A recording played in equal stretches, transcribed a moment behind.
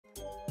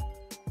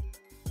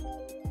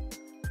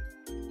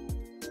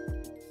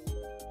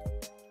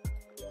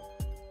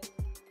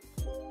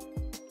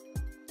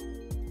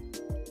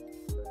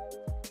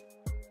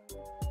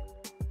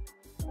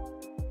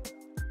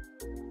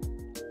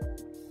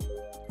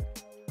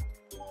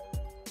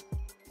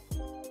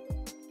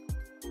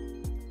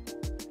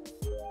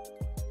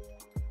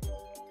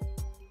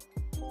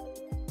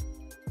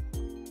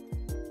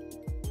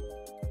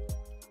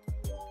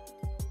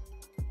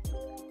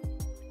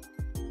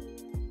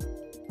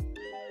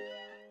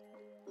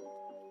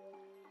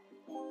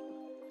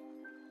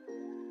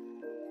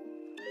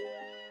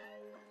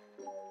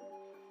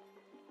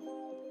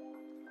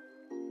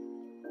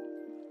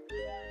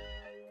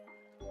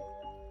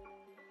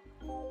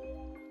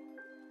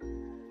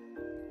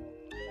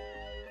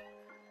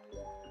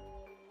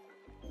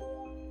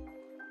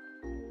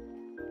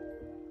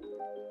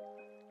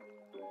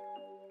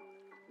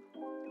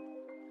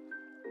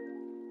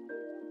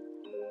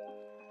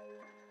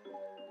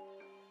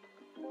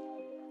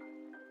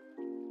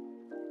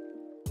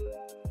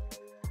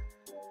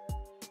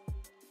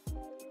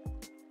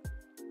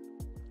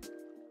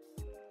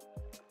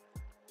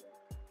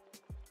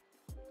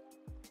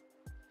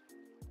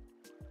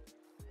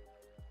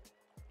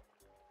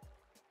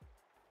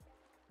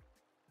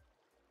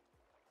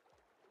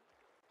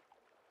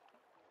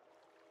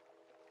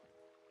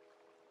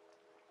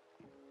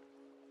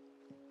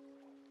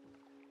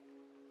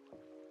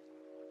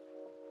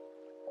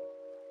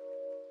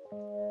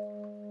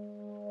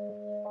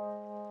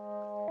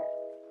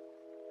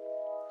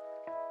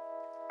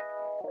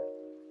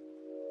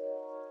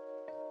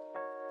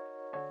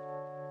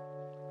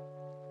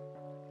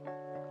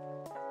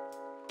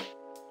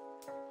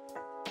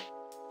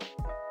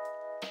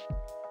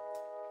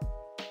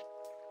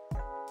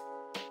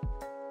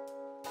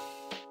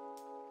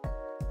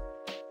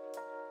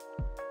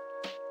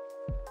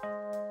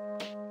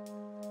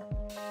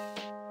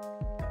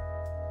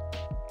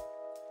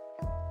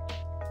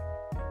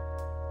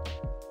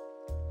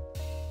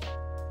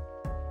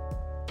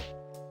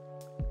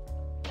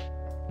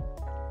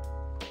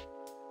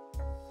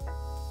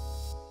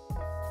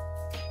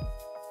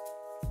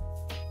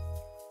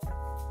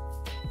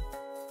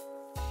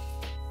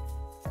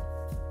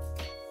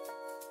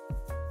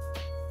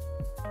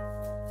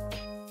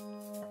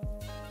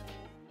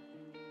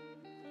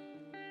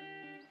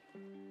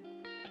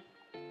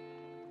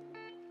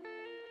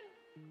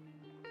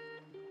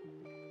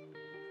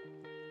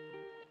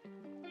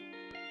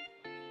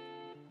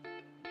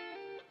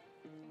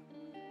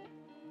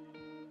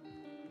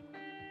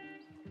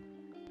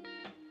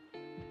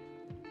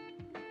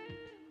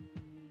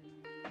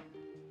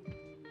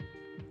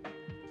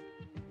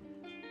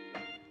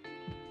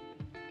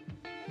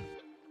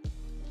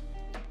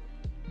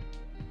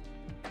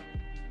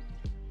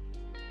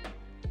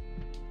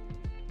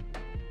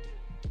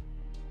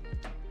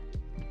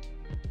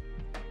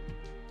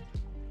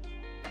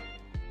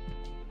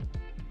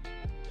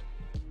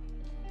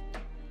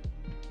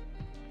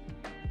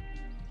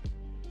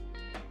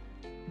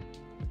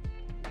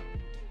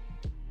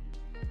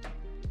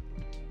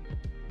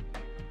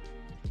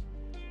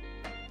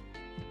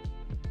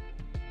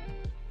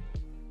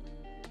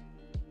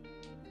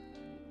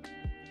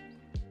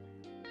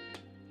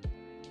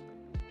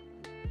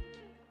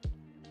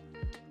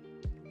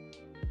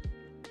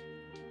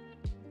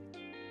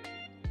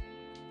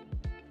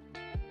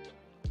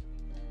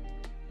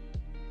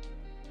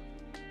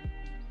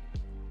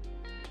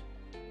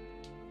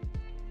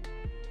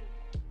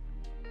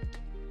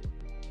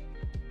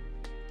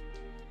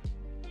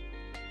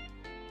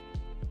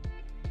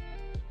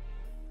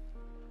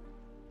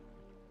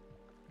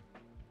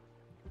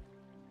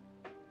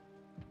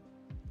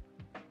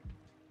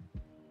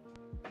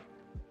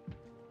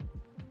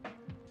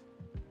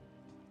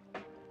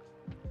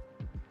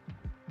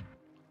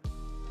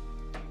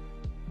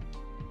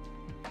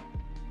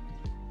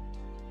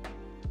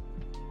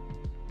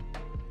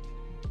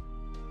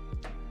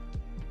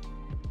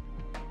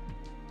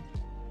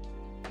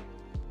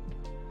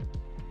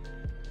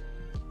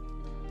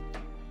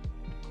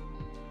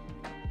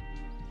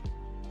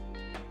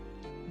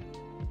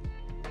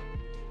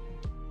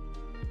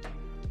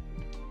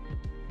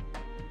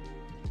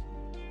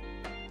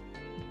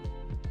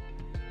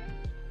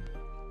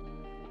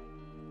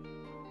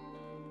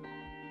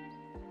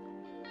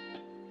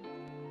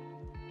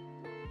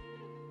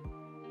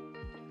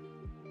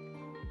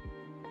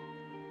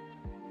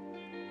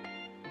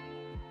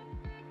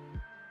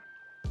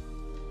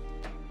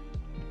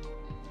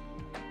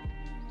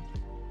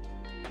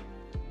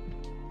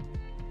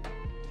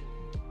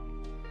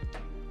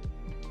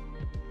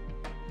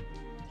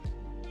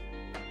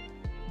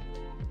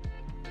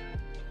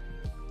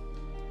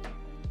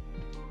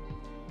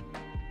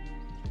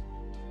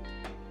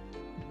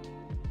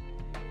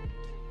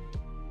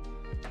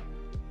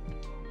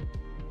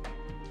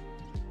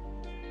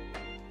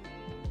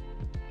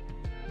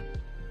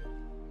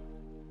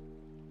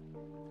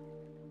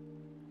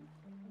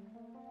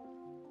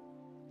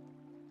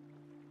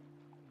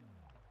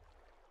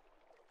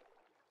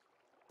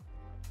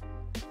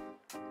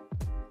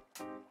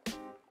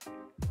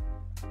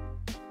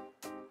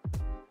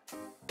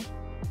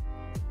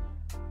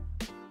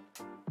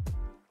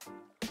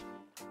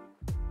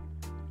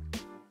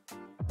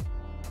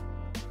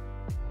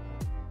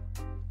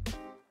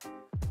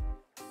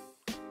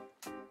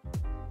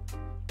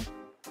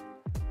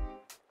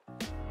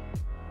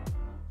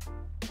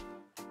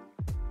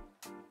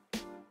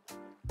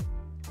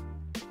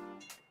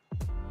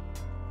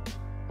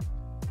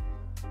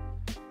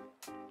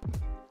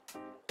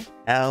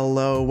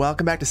Hello,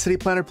 welcome back to City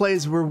Planner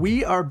Plays, where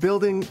we are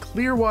building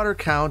Clearwater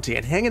County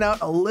and hanging out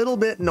a little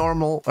bit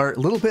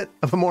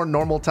of a more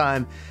normal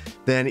time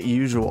than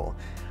usual.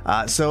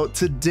 So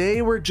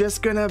today we're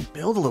just gonna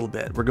build a little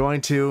bit. We're going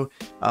to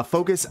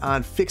focus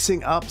on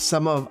fixing up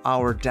some of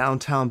our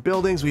downtown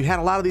buildings. We've had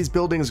a lot of these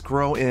buildings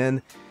grow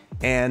in,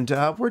 and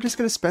we're just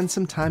gonna spend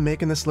some time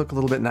making this look a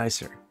little bit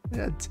nicer.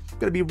 It's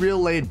gonna be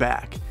real laid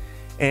back.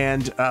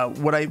 And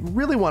what I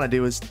really want to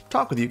do is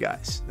talk with you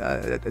guys.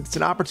 It's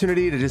an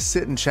opportunity to just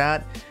sit and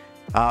chat.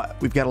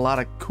 We've got a lot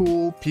of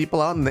cool people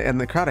out in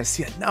the crowd. I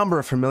see a number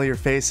of familiar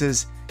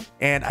faces,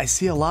 and I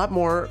see a lot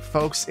more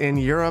folks in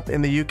Europe,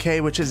 in the UK,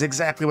 which is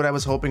exactly what I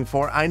was hoping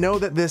for. I know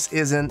that this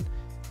isn't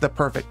the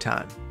perfect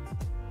time,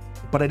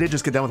 but I did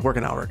just get done with work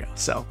an hour ago,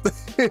 so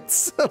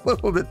it's a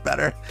little bit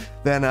better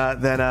than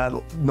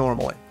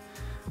normally.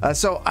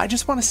 So I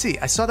just want to see.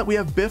 I saw that we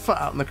have Biffa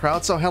out in the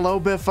crowd, so hello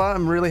Biffa.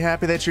 I'm really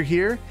happy that you're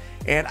here,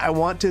 and I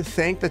want to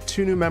thank the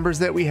two new members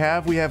that we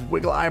have. We have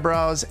Wiggle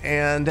Eyebrows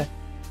and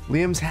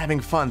Liam's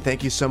Having Fun.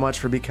 Thank you so much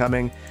for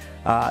becoming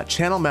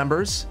channel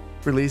members.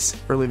 Release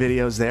early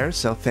videos there,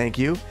 so thank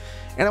you.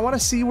 And I want to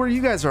see where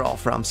you guys are all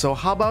from, so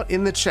how about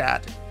in the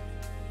chat?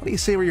 What do you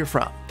say where you're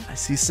from? I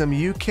see some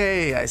UK,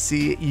 I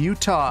see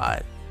Utah,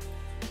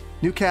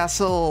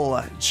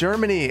 Newcastle,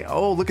 Germany.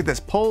 Oh, look at this,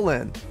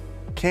 Poland,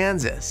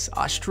 Kansas,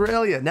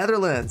 Australia,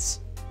 Netherlands,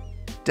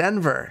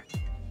 Denver.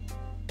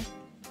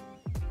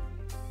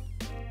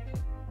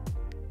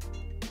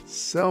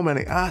 So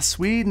many.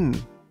 Sweden,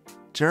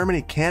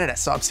 Germany, Canada.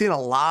 So I'm seeing a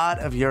lot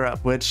of Europe,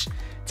 which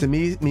to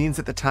me means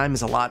that the time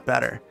is a lot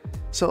better.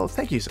 So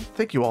thank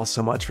you all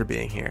so much for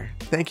being here.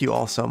 Thank you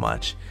all so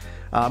much.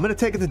 I'm gonna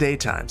take it the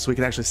daytime so we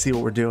can actually see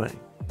what we're doing.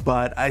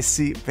 But I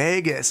see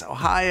Vegas,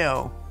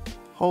 Ohio,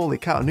 holy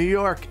cow, New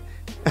York.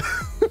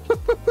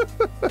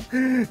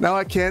 Now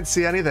I can't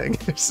see anything.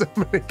 There's so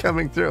many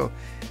coming through.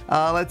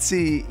 Let's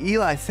see.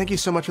 Eli, thank you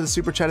so much for the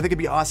super chat. I think it'd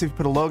be awesome if you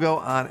put a logo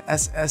on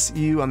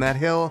SSU on that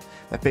hill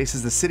that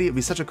faces the city. It'd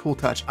be such a cool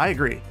touch. I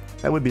agree.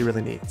 That would be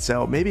really neat.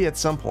 So maybe at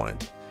some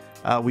point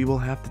we will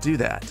have to do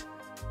that.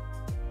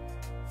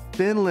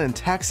 Finland,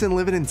 Texan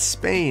living in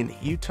Spain,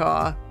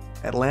 Utah,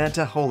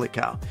 Atlanta. Holy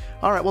cow.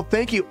 All right. Well,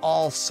 thank you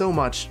all so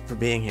much for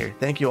being here.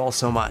 Thank you all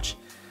so much.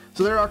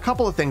 So there are a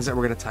couple of things that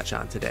we're going to touch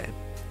on today.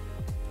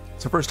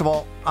 So first of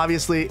all,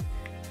 obviously,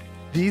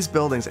 these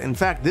buildings, in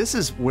fact, this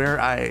is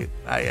where I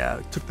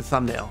took the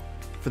thumbnail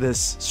for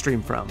this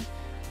stream from,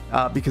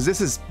 because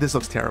this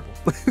looks terrible.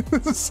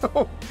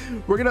 So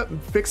we're gonna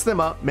fix them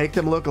up, make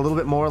them look a little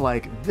bit more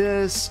like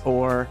this,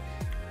 or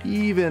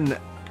even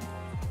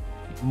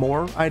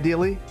more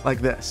ideally like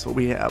this, what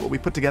we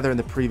put together in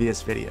the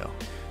previous video.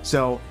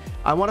 So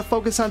I want to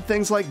focus on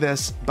things like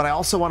this, but I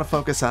also want to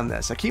focus on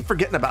this. I keep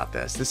forgetting about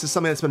this. This is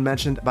something that's been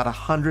mentioned about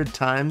 100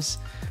 times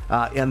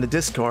in the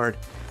Discord,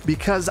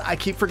 because I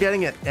keep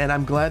forgetting it, and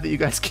I'm glad that you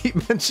guys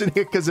keep mentioning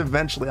it, because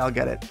eventually I'll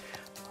get it.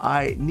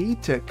 I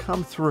need to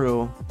come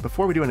through,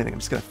 before we do anything, I'm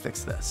just going to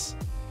fix this.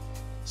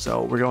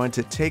 So we're going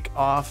to take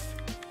off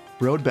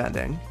road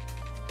bending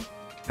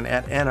and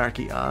add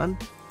anarchy on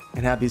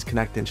and have these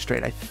connect in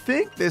straight. I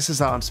think this is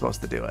how I'm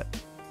supposed to do it.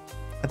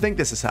 I think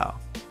this is how.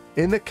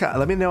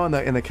 Let me know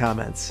in the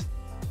comments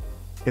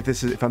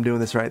if I'm doing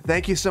this right.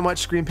 Thank you so much,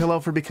 Screen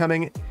Pillow, for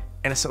becoming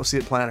an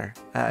associate planner.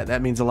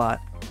 That means a lot.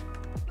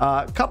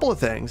 A couple of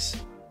things.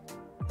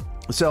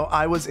 So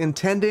I was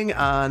intending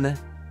on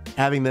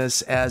having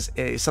this as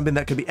something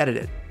that could be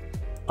edited.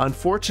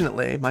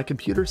 Unfortunately, my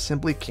computer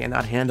simply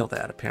cannot handle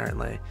that,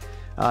 apparently.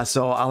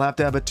 So I'll have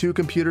to have a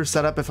 2-computer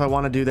setup if I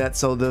want to do that.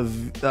 So the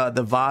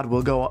VOD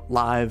will go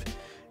live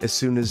as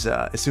soon as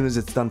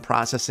it's done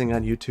processing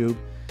on YouTube.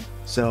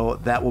 So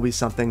that will be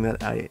something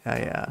that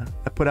I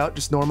put out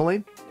just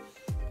normally.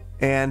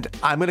 And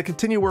I'm going to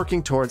continue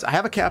working towards, I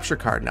have a capture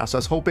card now, so I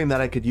was hoping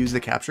that I could use the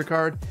capture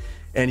card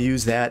and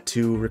use that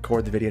to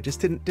record the video.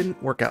 Just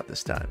didn't work out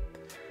this time.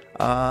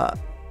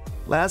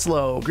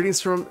 Laszlo,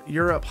 greetings from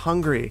Europe,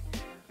 Hungary.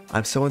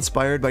 I'm so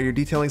inspired by your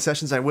detailing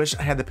sessions. I wish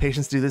I had the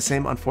patience to do the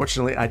same.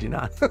 Unfortunately, I do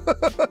not.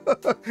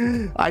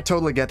 I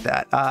totally get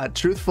that.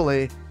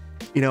 Truthfully,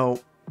 you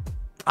know,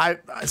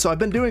 so I've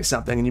been doing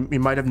something, and you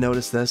might have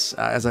noticed this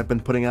as I've been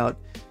putting out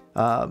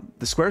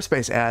the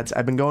Squarespace ads.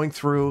 I've been going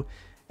through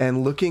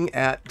and looking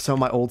at some of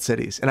my old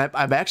cities, and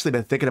I've actually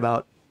been thinking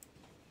about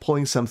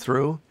pulling some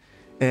through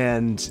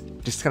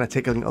and just kind of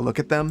taking a look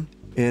at them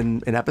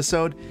in an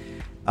episode.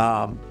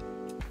 No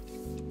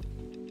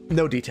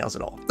details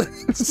at all.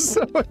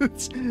 So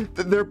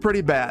they're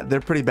pretty bad.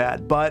 They're pretty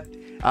bad, but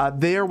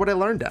they are what I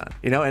learned on,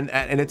 you know.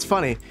 And it's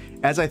funny,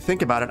 as I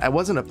think about it, I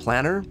wasn't a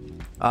planner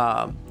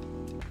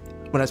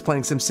when I was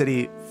playing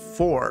SimCity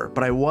 4,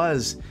 but I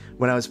was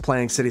when I was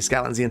playing City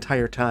Skylines the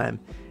entire time.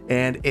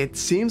 And it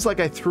seems like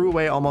I threw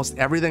away almost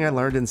everything I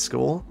learned in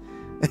school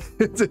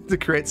to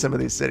create some of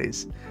these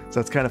cities. So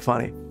it's kind of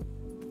funny.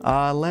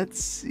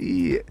 Let's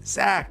see.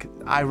 Zach.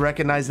 I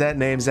recognize that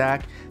name,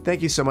 Zach.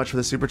 Thank you so much for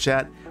the super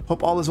chat.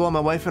 Hope all is well. My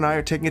wife and I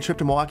are taking a trip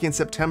to Milwaukee in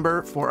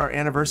September for our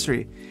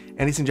anniversary.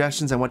 Any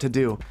suggestions on what to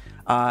do?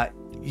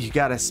 you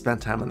got to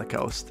spend time on the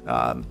coast.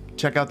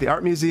 Check out the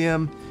art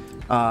museum.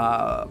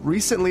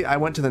 Recently, I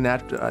went to the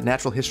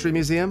Natural History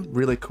Museum.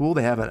 Really cool.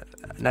 They have a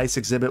nice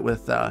exhibit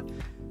with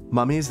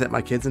mummies that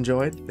my kids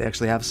enjoyed. They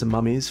actually have some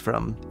mummies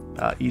from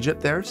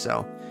Egypt there,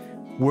 so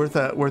worth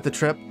a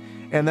trip.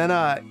 And then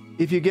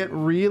if you get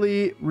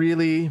really, if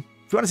you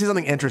want to see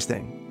something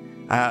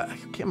interesting, I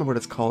can't remember what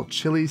it's called,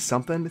 chili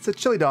something. It's a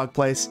chili dog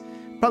place.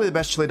 Probably the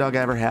best chili dog I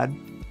ever had.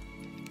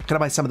 Kind of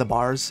by some of the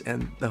bars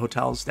and the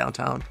hotels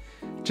downtown.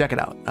 Check it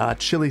out.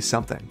 Chili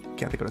something.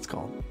 Can't think what it's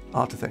called.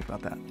 I'll have to think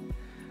about that.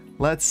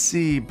 Let's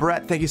see.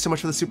 Brett, thank you so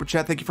much for the super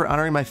chat. Thank you for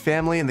honoring my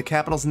family in the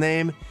capital's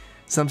name.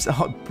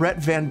 Brett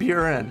Van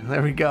Buren.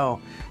 There we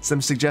go.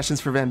 Some suggestions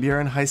for Van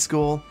Buren High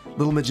School.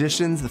 Little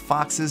Magicians, the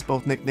Foxes,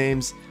 both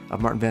nicknames of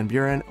Martin Van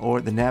Buren,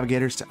 or the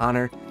Navigators to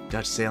honor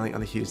Dutch sailing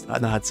on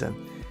the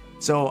Hudson.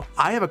 So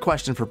I have a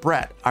question for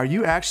Brett. Are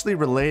you actually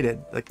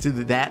related to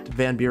that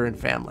Van Buren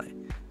family?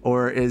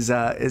 Or is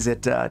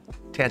it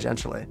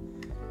tangentially?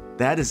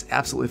 That is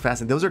absolutely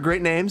fascinating. Those are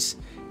great names.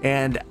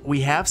 And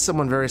we have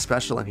someone very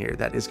special in here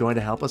that is going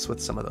to help us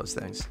with some of those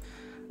things.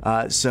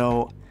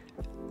 So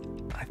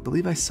I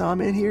believe I saw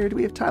him in here. Do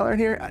we have Tyler in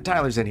here?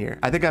 Tyler's in here.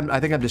 I think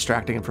I'm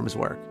distracting him from his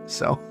work.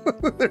 So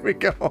there we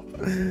go.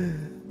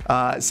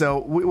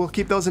 So we'll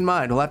keep those in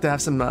mind. We'll have to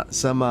have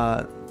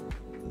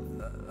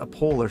a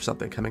poll or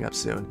something coming up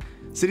soon.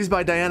 Cities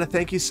by Diana,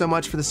 thank you so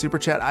much for the super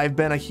chat. I've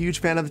been a huge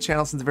fan of the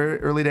channel since the very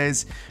early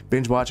days,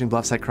 binge watching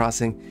Bluffside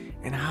Crossing,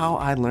 and how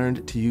I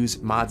learned to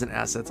use mods and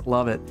assets.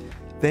 Love it.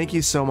 Thank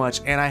you so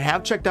much. And I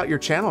have checked out your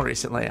channel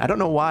recently. I don't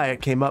know why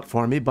it came up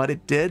for me, but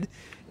it did.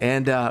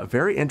 And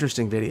very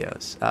interesting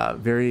videos.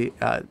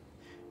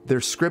 They're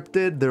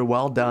scripted, they're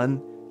well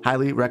done.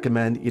 Highly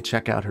recommend you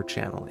check out her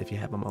channel if you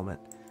have a moment.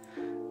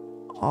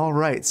 All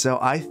right, so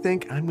I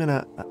think I'm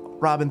gonna,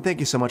 Robin, thank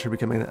you so much for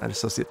becoming an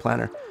associate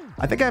planner.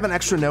 I think I have an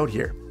extra node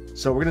here.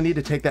 So we're gonna need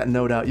to take that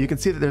node out. You can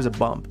see that there's a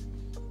bump.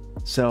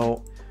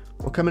 So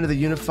we'll come into the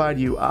unified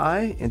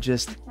UI and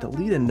just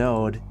delete a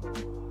node.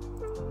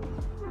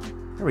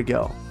 There we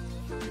go.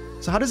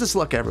 So how does this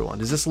look, everyone?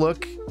 Does this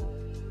look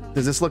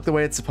the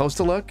way it's supposed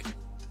to look?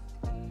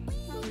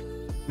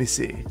 Let me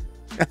see.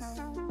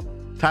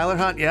 Tyler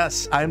Hunt,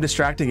 yes, I am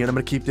distracting you and I'm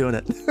gonna keep doing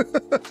it.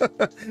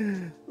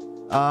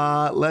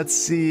 Let's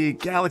see.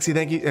 Galaxy,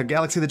 thank you.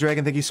 Galaxy the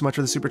Dragon, thank you so much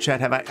for the super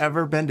chat. Have I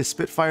ever been to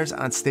Spitfires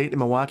on State in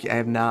Milwaukee? I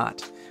have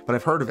not, but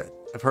I've heard of it.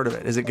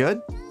 Is it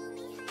good?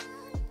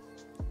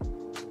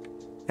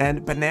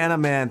 And Banana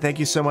Man, thank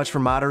you so much for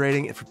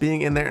moderating and for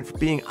being in there and for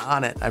being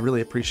on it. I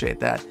really appreciate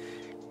that.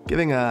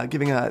 Giving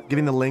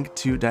the link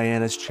to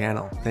Diana's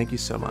channel. Thank you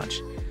so much.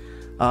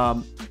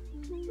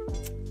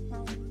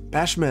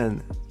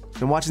 Bashman,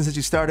 been watching since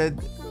you started.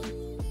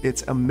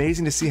 It's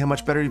amazing to see how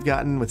much better you've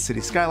gotten with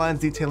City Skylines,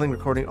 detailing,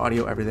 recording,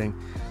 audio, everything.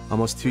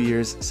 Almost 2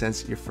 years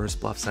since your first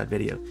Bluffside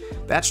video.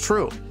 That's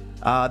true.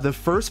 The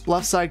first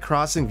Bluffside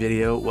Crossing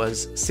video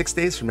was 6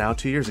 days from now,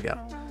 2 years ago.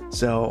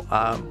 So,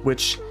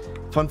 which,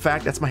 fun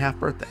fact, that's my half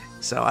birthday.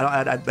 So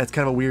that's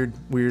kind of a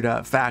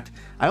weird fact.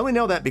 I only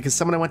know that because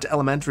someone I went to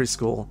elementary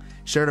school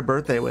shared a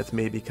birthday with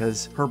me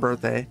because her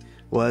birthday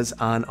was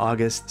on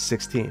August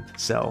 16th.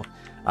 So,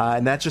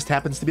 and that just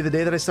happens to be the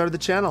day that I started the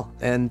channel,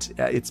 and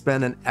it's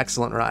been an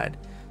excellent ride.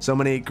 So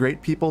many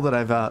great people that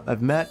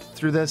I've met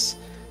through this.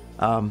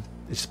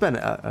 It's been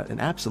an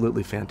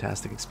absolutely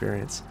fantastic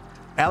experience.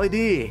 Allie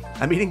D,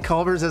 I'm eating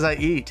Culver's as I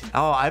eat.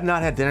 Oh, I've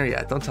not had dinner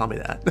yet. Don't tell me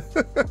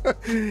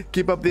that.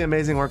 Keep up the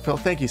amazing work, Phil.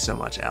 Thank you so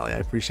much, Allie. I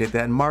appreciate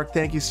that. And Mark,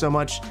 thank you so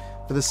much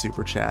for the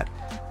super chat.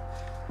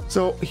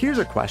 So here's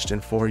a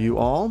question for you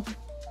all.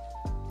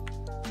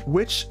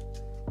 Which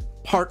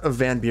part of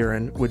Van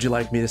Buren would you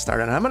like me to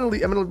start on? I'm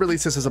gonna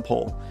release this as a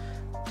poll.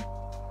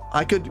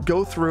 I could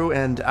go through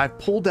and I've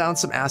pulled down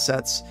some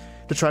assets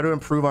to try to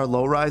improve our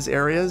low-rise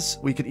areas.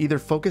 We could either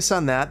focus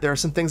on that. There are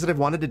some things that I've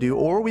wanted to do,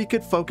 or we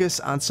could focus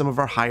on some of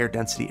our higher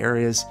density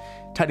areas,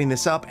 tightening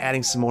this up,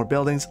 adding some more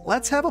buildings.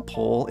 Let's have a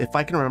poll if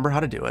I can remember how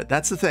to do it.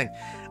 That's the thing.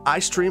 I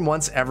stream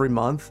once every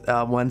month and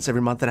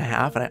a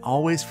half, and I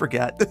always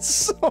forget.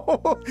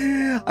 So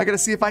I gotta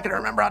see if I can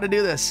remember how to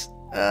do this.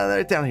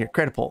 Right down here,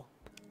 create a poll.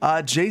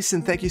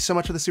 Jason, thank you so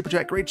much for the super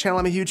chat. Great channel.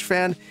 I'm a huge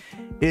fan.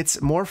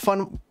 It's more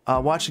fun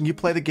watching you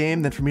play the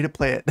game than for me to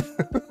play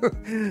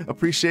it.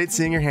 Appreciate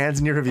seeing your hands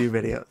in your review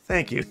video.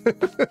 Thank you.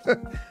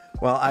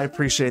 Well, I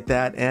appreciate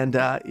that. And,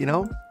 you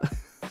know,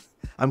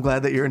 I'm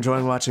glad that you're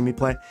enjoying watching me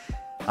play.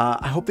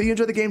 I hope that you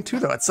enjoy the game too,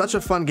 though. It's such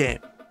a fun game.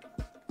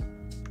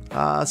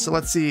 So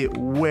let's see.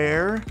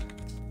 Where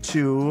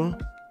to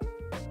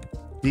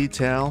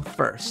detail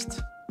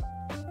first?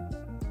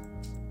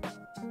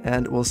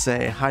 And we'll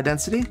say high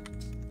density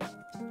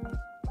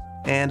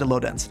and low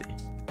density.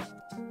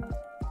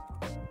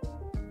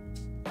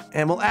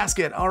 And we'll ask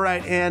it. All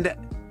right. And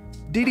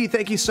Dee,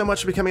 thank you so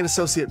much for becoming an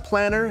associate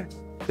planner.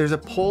 There's a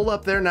poll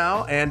up there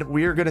now, and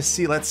we're going to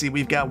see, let's see,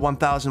 we've got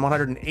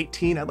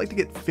 1,118. I'd like to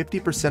get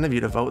 50% of you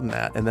to vote in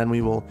that, and then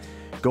we will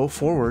go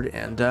forward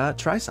and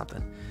try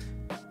something.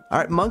 All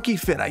right, Monkey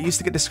Fit. I used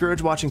to get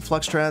discouraged watching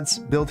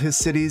Fluxtrads build his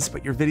cities,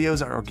 but your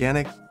videos are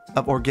organic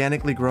of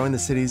organically growing the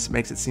cities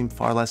makes it seem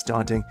far less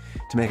daunting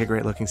to make a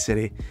great looking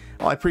city.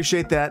 Well, I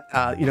appreciate that.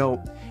 You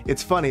know,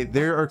 it's funny.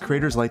 There are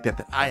creators like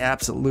that I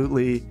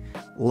absolutely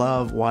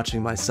love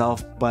watching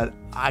myself, but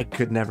I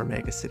could never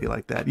make a city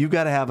like that. You've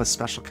got to have a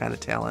special kind of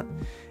talent.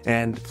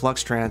 And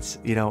Fluxtrance,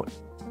 you know,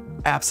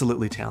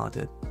 absolutely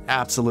talented.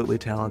 Absolutely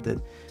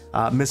talented.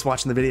 Miss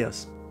watching the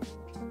videos.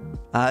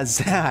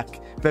 Zach,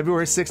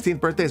 February 16th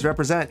birthdays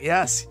represent.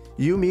 Yes,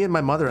 you, me, and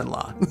my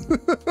mother-in-law.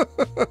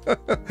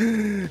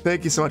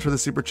 Thank you so much for the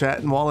super chat.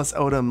 And Wallace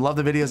Odom, love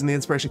the videos and the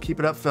inspiration. Keep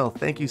it up, Phil.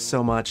 Thank you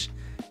so much.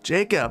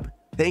 Jacob,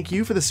 thank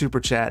you for the super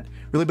chat.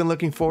 Really been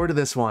looking forward to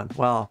this one.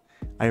 Well,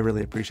 I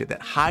really appreciate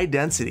that. High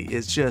density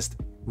is just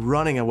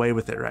running away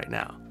with it right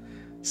now.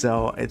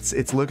 So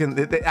it's looking,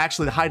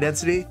 actually the high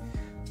density,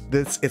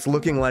 it's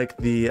looking like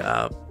the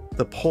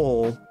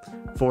poll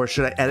for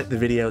should I edit the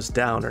videos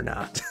down or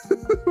not,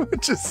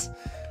 which is,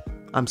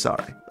 I'm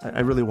sorry, I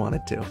really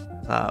wanted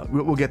to.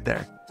 We'll get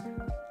there.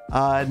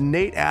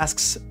 Nate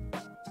asks,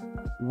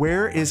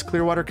 where is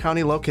Clearwater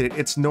County located?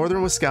 It's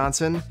northern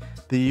Wisconsin,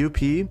 the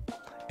UP,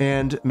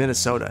 and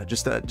Minnesota.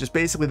 Just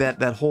basically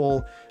that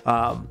whole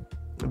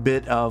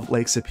bit of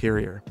Lake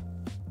Superior.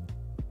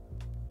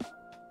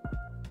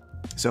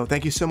 So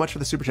thank you so much for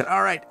the super chat.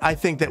 All right, I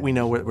think that we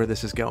know where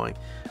this is going.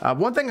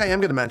 One thing I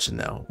am going to mention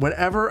though,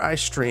 whenever I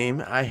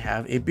stream, I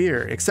have a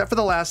beer, except for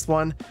the last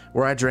one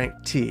where I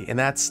drank tea, and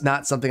that's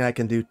not something I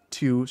can do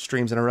 2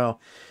 streams in a row.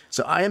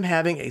 So I am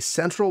having a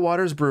Central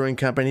Waters Brewing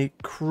Company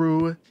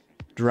Crew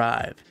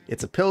Drive.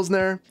 It's a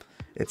Pilsner,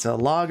 it's a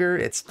lager,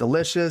 it's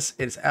delicious,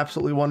 it's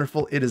absolutely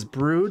wonderful. It is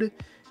brewed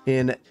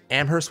in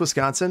Amherst,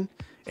 Wisconsin,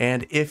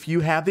 and if you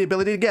have the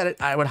ability to get it,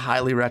 I would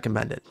highly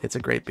recommend it. It's a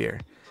great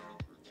beer.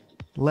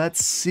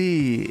 Let's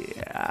see.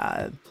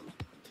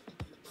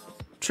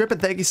 Trippin,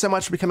 thank you so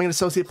much for becoming an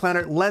associate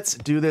planner. Let's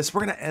do this.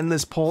 We're going to end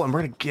this poll and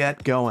we're going to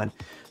get going.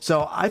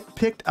 So I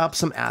picked up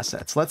some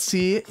assets. Let's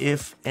see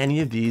if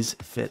any of these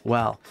fit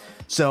well.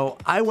 So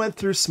I went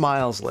through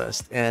Smiles'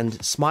 list, and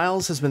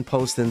Smiles has been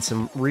posting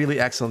some really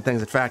excellent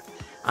things. In fact,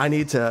 I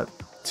need to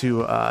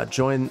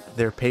join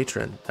their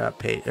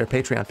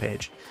Patreon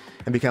page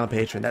and become a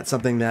patron. That's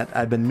something that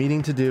I've been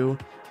meaning to do.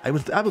 I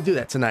will do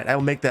that tonight. I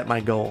will make that my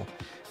goal.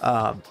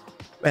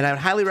 And I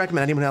would highly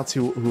recommend anyone else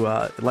who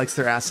likes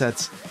their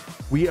assets.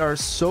 We are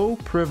so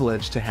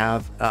privileged to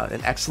have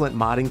an excellent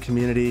modding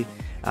community,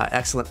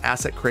 excellent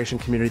asset creation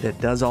community that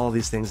does all of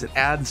these things. It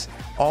adds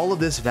all of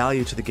this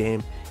value to the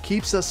game,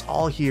 keeps us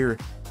all here,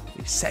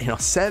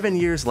 7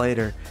 years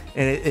later,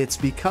 and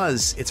it's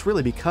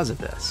really because of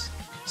this.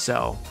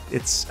 So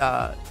it's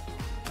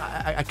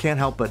I can't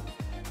help but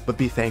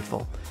be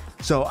thankful.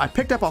 So I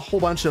picked up a whole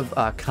bunch of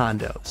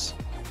condos.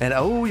 And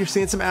oh, you're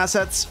seeing some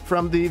assets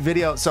from the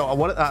video. So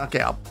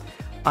okay,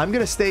 I'm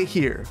gonna stay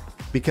here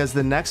because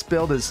the next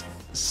build is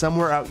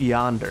somewhere out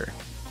yonder,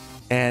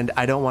 and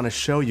I don't want to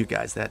show you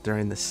guys that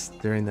during the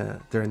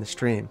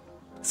stream.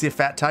 See a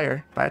fat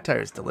tire. Fat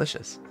tire is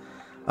delicious.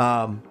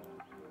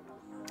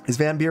 Is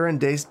Van Buren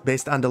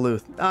based on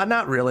Duluth?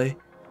 Not really,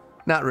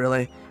 not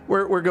really.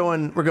 We're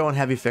going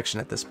heavy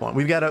fiction at this point.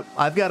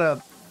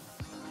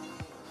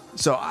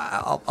 So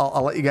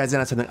I'll let you guys in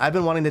on something. I've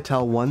been wanting to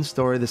tell one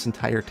story the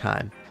entire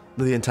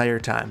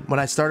time. When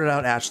I started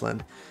out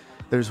Ashland,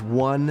 there's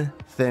one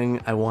thing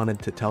I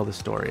wanted to tell the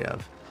story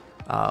of,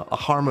 a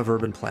harm of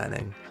urban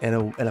planning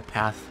and a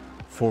path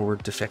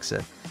forward to fix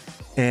it.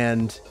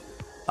 And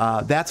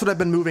that's what I've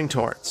been moving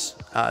towards.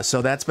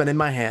 So that's been in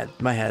my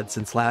head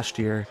since last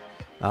year,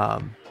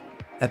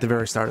 at the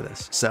very start of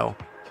this. So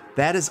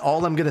that is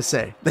all I'm going to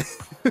say.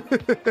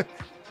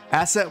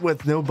 Asset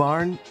with no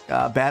barn,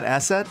 bad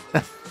asset.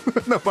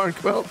 No barn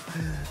quilt.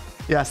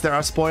 Yes, there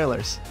are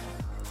spoilers.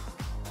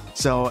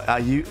 So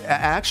I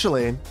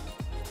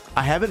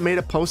haven't made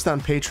a post on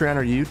Patreon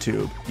or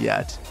YouTube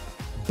yet,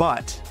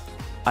 but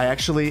I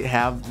actually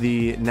have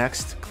the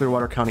next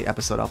Clearwater County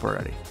episode up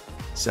already.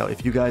 So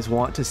if you guys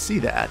want to see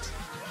that,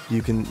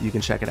 you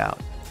can check it out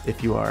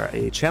if you are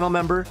a channel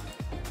member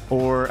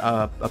or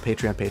a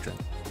Patreon patron.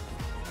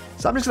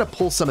 So I'm just gonna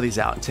pull some of these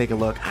out and take a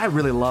look. I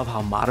really love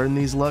how modern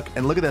these look.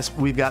 And look at this,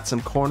 we've got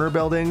some corner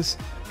buildings,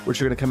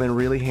 which are gonna come in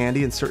really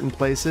handy in certain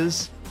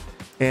places.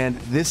 And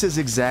this is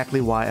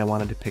exactly why I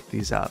wanted to pick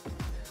these up.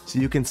 So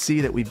you can see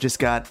that we've just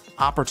got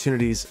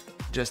opportunities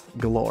just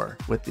galore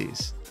with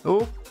these.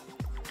 Oh,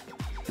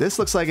 this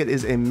looks like it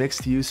is a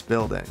mixed use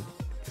building.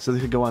 So they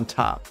could go on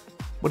top.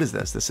 What is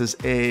this? This is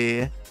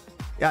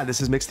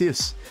this is mixed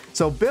use.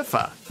 So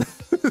Biffa,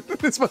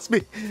 this must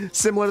be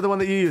similar to the one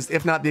that you used,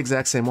 if not the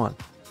exact same one.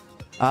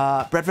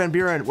 Brett Van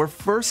Buren, we're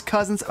first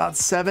cousins about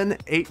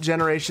 7-8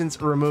 generations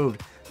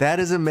removed. That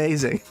is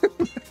amazing.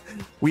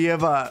 we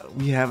have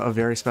a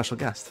very special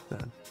guest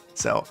then.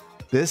 So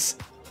this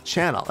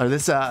channel, or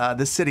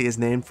this city is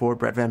named for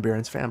Brett Van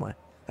Buren's family.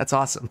 That's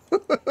awesome.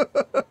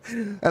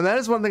 And that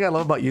is one thing I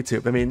love about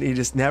YouTube. I mean, you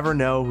just never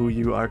know who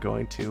you are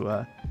going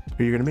to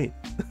meet.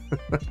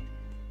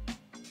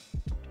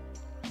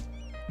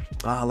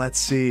 Let's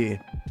see.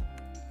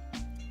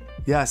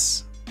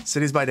 Yes,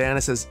 Cities by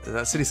Diana says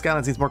City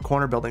Skylines needs more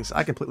corner buildings.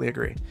 I completely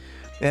agree.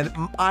 And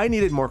I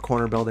needed more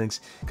corner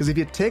buildings, because if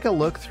you take a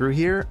look through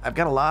here, I've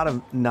got a lot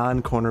of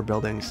non-corner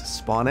buildings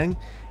spawning,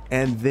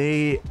 and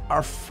they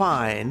are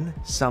fine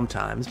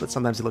sometimes, but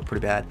sometimes they look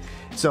pretty bad.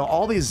 So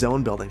all these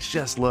zone buildings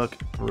just look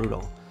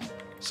brutal.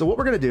 So what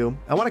we're gonna do,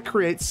 I wanna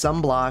create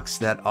some blocks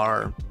that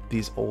are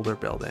these older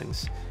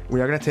buildings.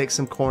 We are gonna take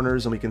some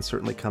corners, and we can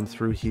certainly come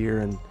through here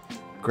and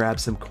grab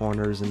some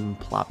corners and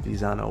plop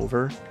these on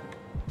over.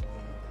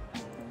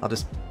 I'll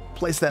just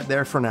place that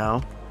there for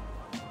now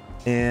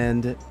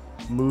and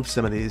move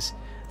some of these.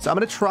 So I'm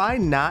gonna try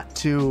not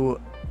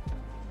to,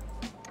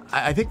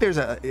 I think there's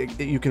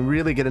you can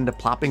really get into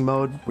plopping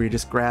mode where you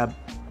just grab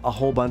a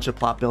whole bunch of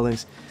plop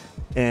buildings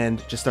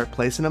and just start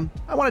placing them.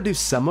 I want to do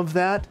some of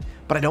that,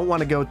 but I don't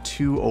want to go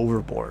too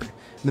overboard.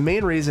 The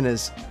main reason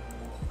is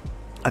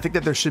I think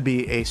that there should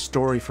be a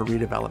story for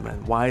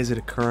redevelopment. Why is it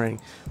occurring?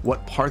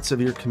 What parts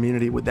of your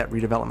community would that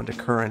redevelopment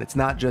occur in? It's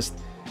not just,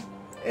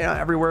 you know,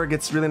 everywhere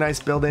gets really nice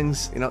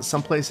buildings. You know,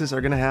 some places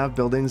are going to have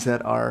buildings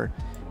that are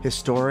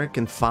historic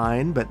and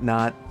fine, but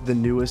not the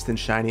newest and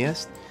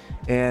shiniest.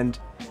 And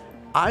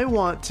I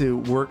want to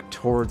work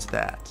towards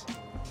that.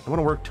 I want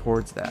to work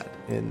towards that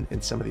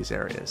in some of these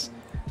areas.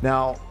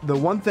 Now, the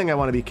one thing I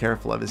want to be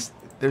careful of is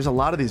there's a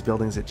lot of these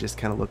buildings that just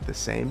kind of look the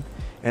same,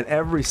 and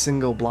every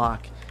single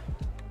block,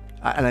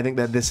 and I think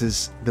that this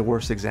is the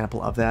worst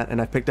example of that. And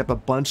I picked up a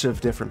bunch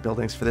of different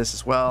buildings for this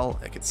as well.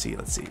 I can see,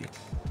 let's see.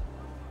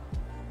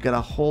 Got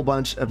a whole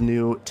bunch of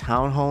new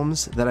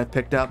townhomes that I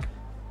picked up.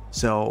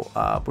 So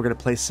we're going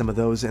to place some of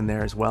those in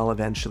there as well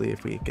eventually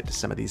if we get to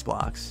some of these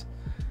blocks.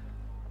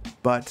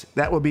 But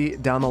that will be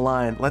down the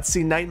line. Let's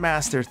see,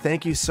 Nightmaster,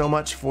 thank you so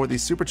much for the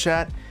super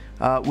chat.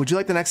 Would you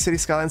like the next City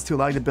Skylines to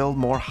allow you to build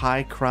more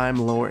high crime,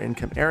 lower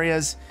income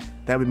areas?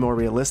 That would be more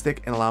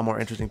realistic and allow more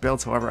interesting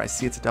builds. However, I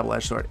see it's a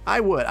double-edged sword. I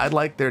would. I'd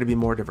like there to be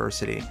more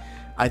diversity.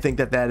 I think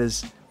that that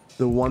is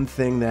the one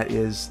thing that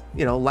is,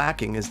 you know,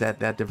 lacking, is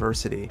that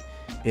diversity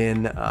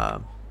in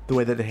the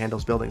way that it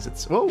handles buildings.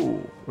 It's, whoa,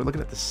 we're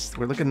looking at this.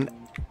 We're looking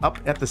up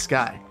at the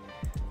sky.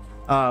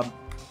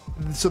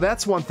 So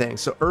that's one thing.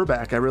 So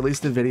Urbeck, I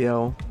released a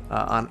video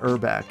on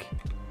Urbeck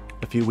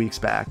a few weeks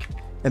back,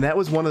 and that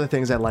was one of the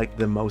things I liked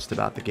the most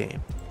about the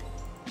game,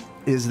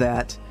 is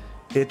that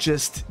it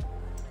just,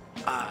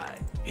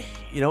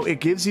 you know, it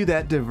gives you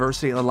that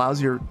diversity. It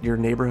allows your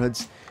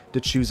neighborhoods to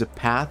choose a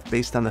path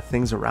based on the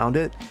things around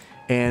it,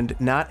 and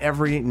not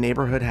every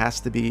neighborhood has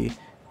to be,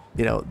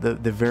 you know,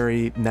 the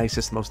very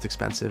nicest, most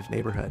expensive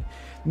neighborhood.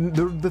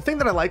 The thing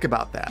that I like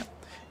about that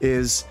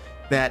is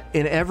that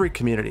in every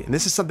community, and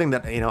this is something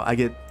that, you know, I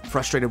get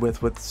frustrated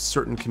with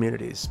certain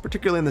communities,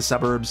 particularly in the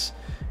suburbs,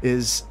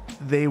 is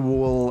they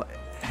will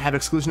have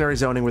exclusionary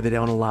zoning where they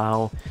don't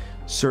allow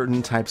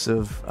certain types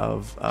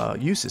of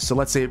uses. So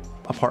let's say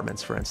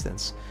apartments, for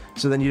instance.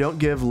 So then you don't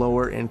give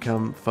lower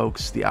income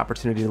folks the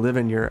opportunity to live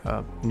in your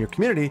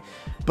community,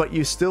 but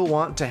you still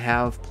want to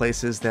have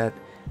places that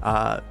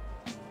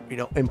you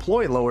know,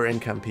 employ lower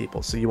income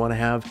people. So you want to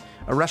have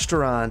a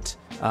restaurant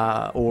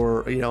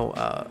or, you know,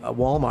 a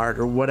Walmart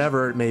or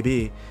whatever it may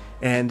be.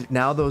 And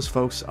now those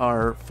folks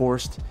are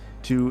forced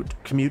to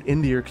commute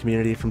into your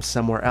community from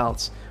somewhere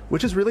else,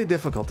 which is really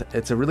difficult.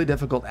 It's a really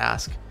difficult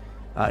ask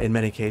in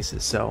many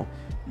cases. So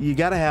you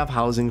got to have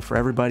housing for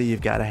everybody.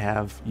 You've got to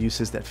have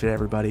uses that fit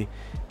everybody.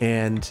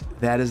 And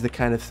that is the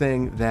kind of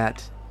thing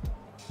that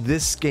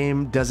this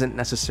game doesn't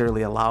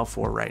necessarily allow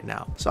for right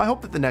now. So I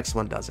hope that the next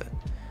one does it.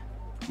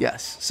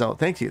 Yes, so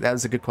thank you. That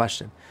was a good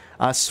question.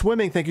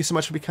 Swimming, thank you so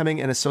much for becoming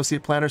an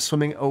associate planner.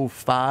 Swimming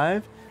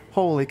 05.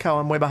 Holy cow,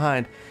 I'm way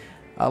behind.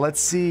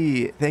 Let's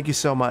see. Thank you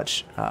so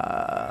much.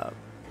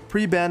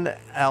 Pre-Ben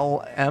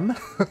LM.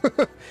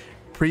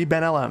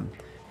 Pre-Ben LM.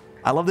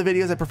 I love the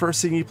videos. I prefer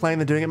seeing you playing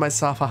than doing it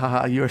myself.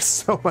 Haha, you are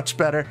so much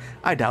better.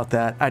 I doubt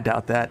that. I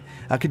doubt that.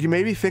 Could you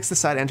maybe fix the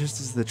side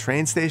entrances to the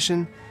train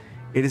station?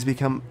 It has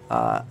become,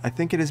 I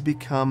think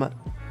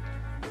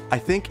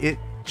it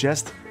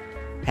just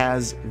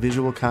has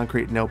visual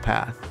concrete, no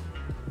path.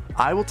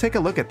 I will take a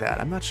look at that.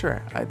 I'm not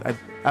sure.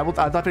 I'll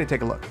definitely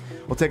take a look.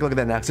 We'll take a look at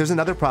that next. There's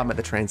another problem at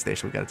the train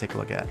station we got to take a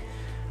look at.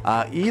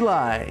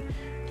 Eli,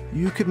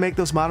 you could make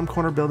those bottom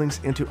corner buildings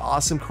into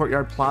awesome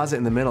courtyard plaza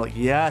in the middle.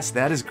 Yes,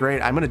 that is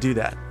great. I'm going to do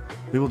that.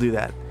 We will do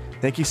that.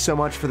 Thank you so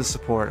much for the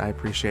support. I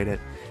appreciate it.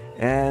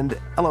 And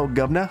hello,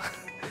 Governor.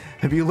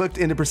 Have you looked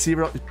into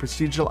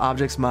procedural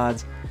objects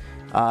mods?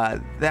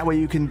 That way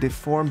you can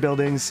deform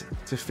buildings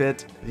to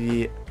fit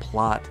the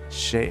plot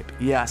shape.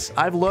 Yes,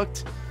 I've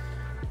looked.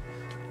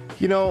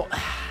 You know,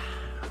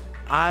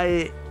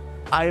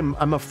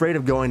 I'm afraid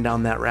of going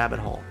down that rabbit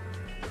hole.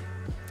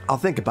 I'll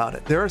think about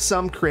it. There are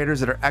some creators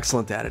that are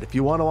excellent at it. If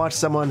you want to watch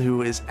someone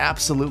who is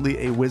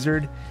absolutely a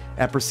wizard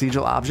at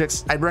procedural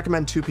objects, I'd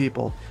recommend two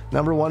people.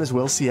 Number one is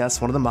Will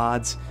CS, one of the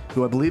mods,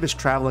 who I believe is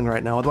traveling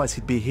right now, otherwise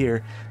he'd be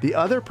here. The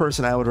other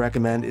person I would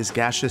recommend is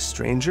Gaseous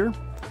Stranger.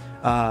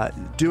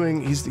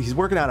 He's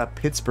working on a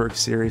Pittsburgh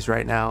series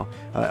right now,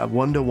 a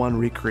 1-to-1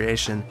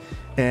 recreation,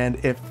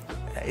 and if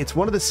it's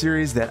one of the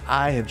series that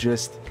I have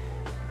just,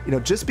 you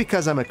know, just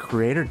because I'm a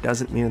creator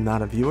doesn't mean I'm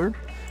not a viewer.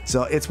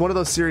 So it's one of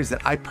those series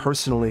that I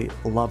personally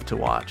love to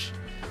watch.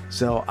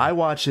 So I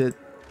watch it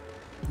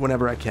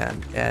whenever I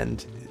can,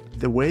 and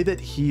the way that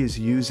he is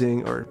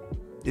using or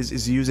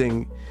is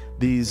using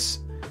these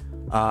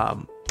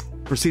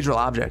procedural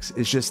objects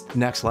is just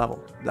next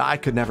level. I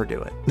could never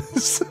do it.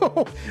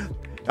 So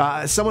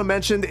someone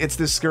mentioned it's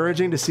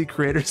discouraging to see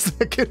creators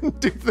that can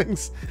do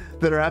things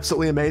that are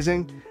absolutely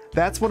amazing.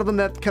 That's one of them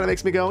that kind of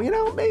makes me go, you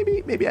know,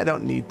 maybe I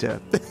don't need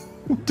to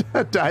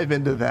dive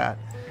into that.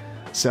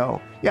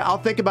 So yeah, I'll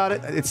think about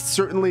it. It's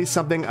certainly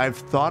something I've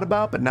thought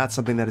about, but not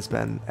something that has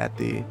been at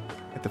the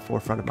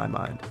forefront of my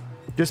mind.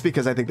 Just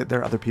because I think that there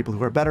are other people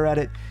who are better at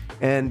it,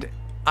 and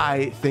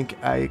I think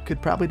I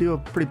could probably do a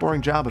pretty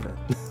boring job of it.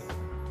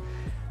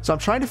 So I'm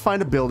trying to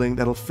find a building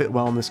that'll fit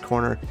well in this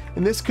corner,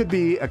 and this could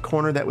be a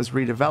corner that was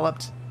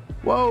redeveloped.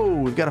 Whoa,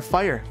 we've got a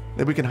fire.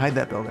 Maybe we can hide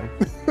that building.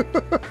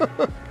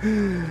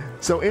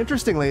 So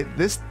interestingly,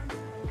 this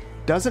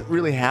doesn't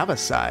really have a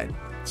side.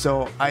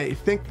 So I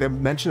think the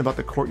mention about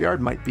the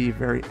courtyard might be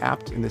very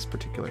apt in this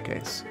particular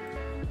case,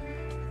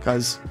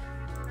 because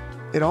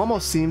it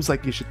almost seems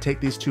like you should take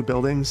these two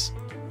buildings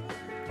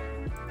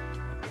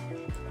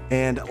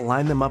and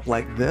line them up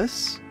like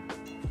this.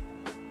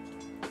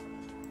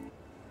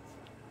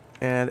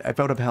 And if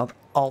I would have held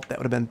Alt, that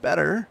would have been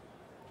better,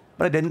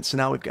 but I didn't, so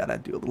now we've got to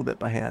do a little bit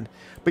by hand.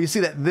 But you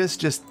see that this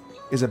just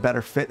is a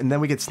better fit, and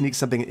then we could sneak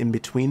something in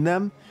between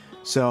them.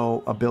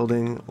 So a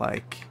building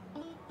like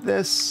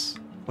this,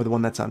 or the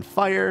one that's on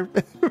fire,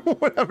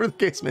 whatever the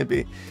case may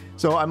be.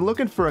 So I'm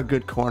looking for a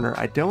good corner.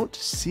 I don't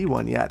see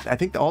one yet. I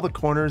think all the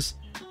corners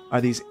are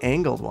these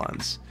angled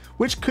ones,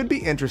 which could be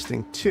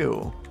interesting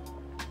too.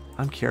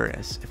 I'm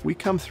curious. If we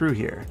come through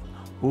here,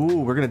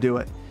 ooh, we're going to do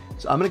it.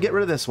 So I'm going to get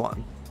rid of this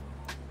one.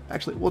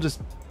 Actually, we'll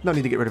just, no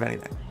need to get rid of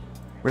anything.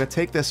 We're going to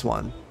take this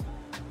one,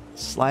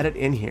 slide it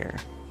in here,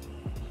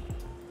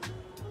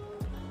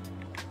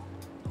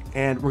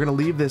 and we're going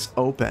to leave this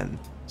open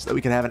so that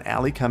we can have an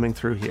alley coming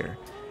through here.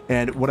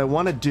 And what I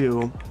want to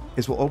do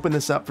is we'll open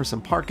this up for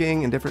some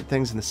parking and different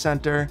things in the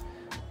center.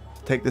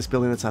 Take this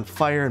building that's on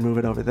fire and move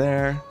it over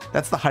there.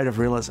 That's the height of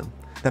realism.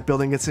 That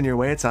building gets in your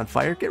way, it's on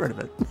fire, get rid of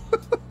it.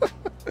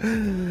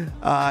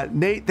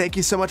 Nate, thank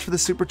you so much for the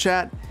super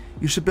chat.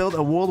 You should build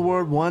a World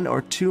War I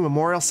or II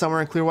memorial somewhere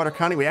in Clearwater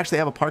County. We actually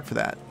have a park for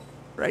that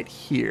right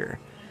here.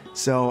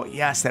 So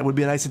yes, that would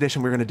be a nice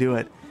addition. We're going to do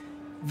it.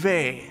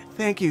 Vay,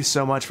 thank you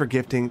so much for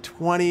gifting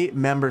 20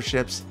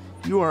 memberships.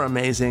 You are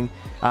amazing.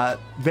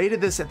 Vay did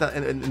this at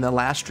in the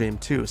last stream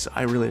too, so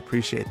I really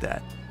appreciate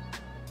that.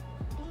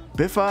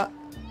 Biffa,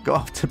 go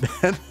off to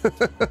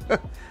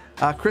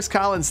bed. Chris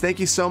Collins, thank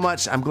you so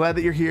much. I'm glad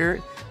that you're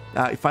here.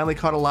 You finally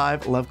caught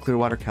alive. Love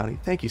Clearwater County.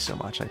 Thank you so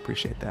much. I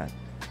appreciate that.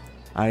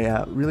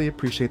 I really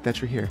appreciate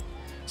that you're here.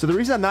 So the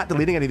reason I'm not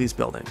deleting any of these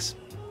buildings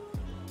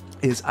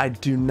is I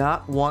do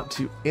not want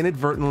to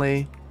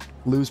inadvertently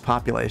lose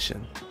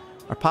population.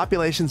 Our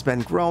population's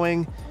been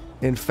growing.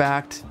 In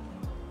fact,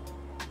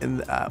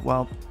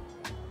 well,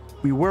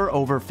 we were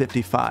over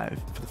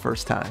 55 for the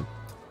first time,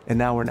 and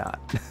now we're not.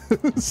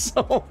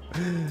 So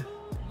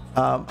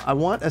I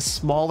want a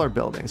smaller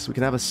building so we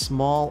can have a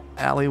small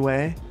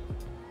alleyway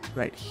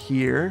right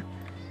here.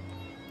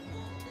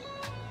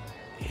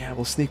 Yeah,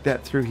 we'll sneak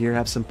that through here,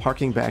 have some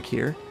parking back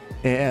here,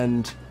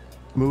 and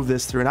move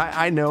this through. And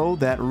I know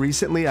that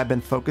recently I've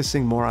been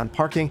focusing more on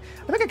parking.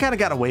 I think I kind of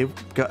got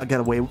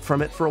away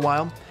from it for a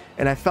while,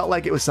 and I felt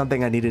like it was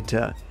something I needed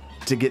to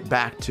get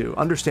back to,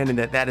 understanding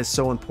that that is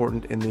so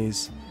important in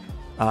these.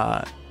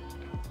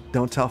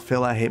 Don't tell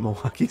Phil I hate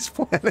Milwaukee's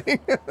planning.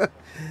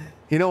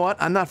 You know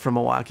what? I'm not from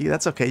Milwaukee.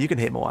 That's okay. You can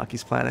hate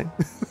Milwaukee's planning.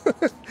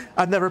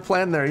 I've never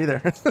planned there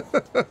either.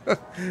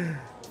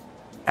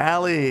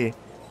 Allie.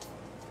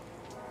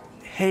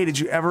 Hey, did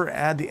you ever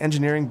add the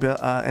engineering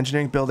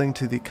building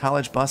to the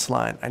college bus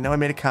line? I know I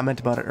made a comment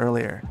about it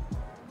earlier.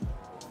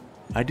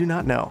 I do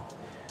not know.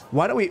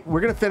 Why don't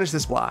we're going to finish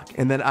this block,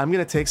 and then I'm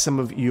going to take some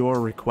of your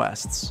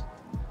requests.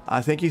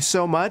 Thank you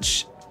so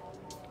much.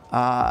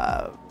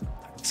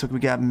 So we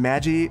got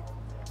Maggie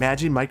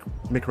Mike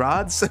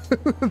McRods.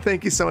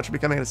 Thank you so much for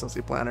becoming an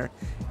associate planner.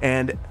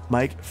 And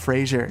Mike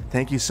Frazier,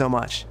 thank you so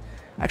much.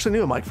 I actually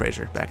knew a Mike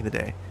Frazier back in the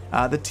day.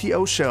 The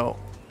TO Show.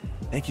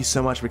 Thank you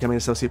so much for becoming an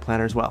associate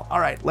planner as well.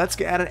 All right, let's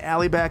get an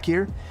alley back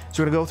here.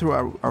 So we're gonna go through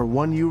our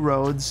 1U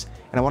roads,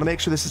 and I wanna make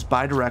sure this is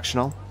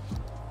bi-directional.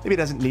 Maybe it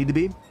doesn't need to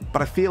be,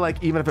 but I feel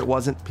like even if it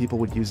wasn't, people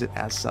would use it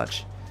as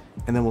such.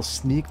 And then we'll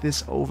sneak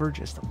this over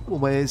just a little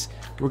ways.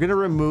 We're gonna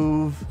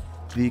remove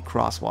the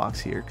crosswalks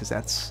here because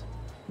that's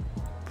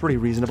pretty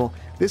reasonable.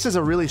 This is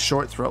a really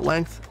short throat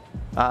length,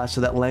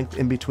 so that length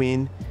in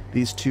between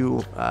these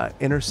two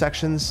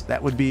intersections,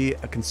 that would be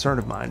a concern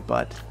of mine,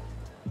 but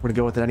we're gonna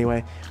go with it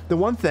anyway. The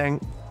one thing,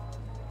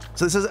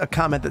 so this is a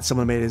comment that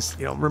someone made, is,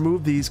 you know,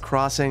 remove these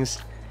crossings.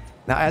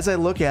 Now, as I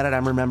look at it,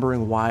 I'm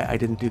remembering why I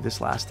didn't do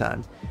this last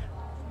time.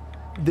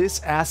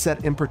 This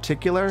asset in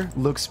particular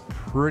looks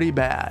pretty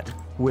bad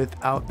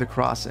without the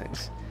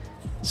crossings.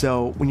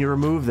 So when you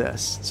remove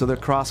this, so the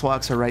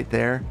crosswalks are right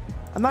there,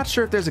 I'm not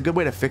sure if there's a good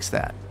way to fix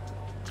that.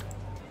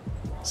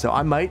 So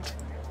I might,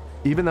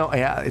 even though,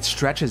 yeah, it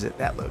stretches it.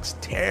 That looks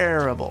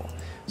terrible.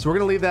 So we're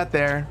gonna leave that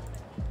there.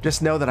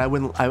 just know that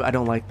I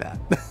don't like that.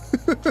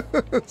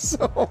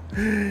 So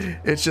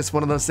it's just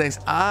one of those things.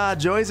 Ah,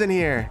 Joy's in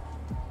here.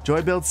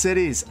 Joy Builds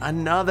Cities,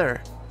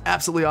 another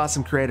absolutely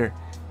awesome creator.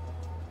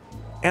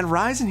 And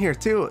Rise in here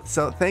too.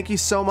 So thank you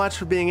so much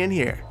for being in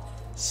here.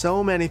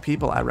 So many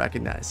people I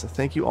recognize. So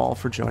thank you all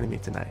for joining me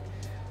tonight.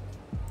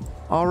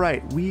 All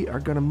right, we are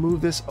gonna move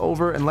this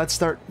over and let's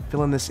start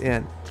filling this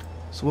in.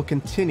 So we'll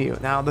continue.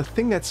 Now the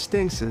thing that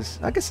stinks is,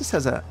 I guess this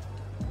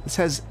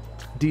has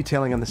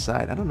detailing on the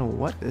side. I don't know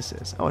what this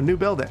is. Oh, a new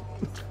building.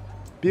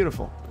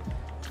 Beautiful.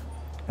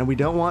 And we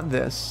don't want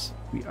this.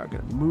 We are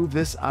gonna move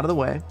this out of the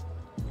way.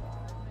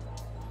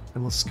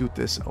 And we'll scoot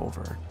this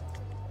over.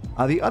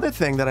 The other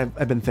thing that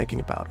I've been thinking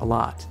about a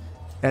lot,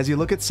 as you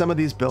look at some of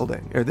these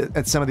buildings, or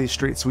at some of these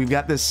streets, so we've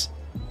got this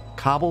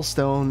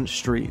cobblestone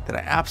street that I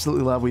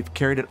absolutely love. We've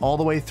carried it all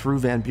the way through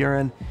Van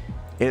Buren.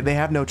 They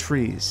have no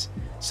trees.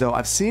 So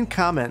I've seen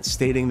comments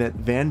stating that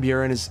Van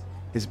Buren is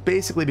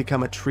basically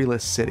become a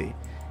treeless city.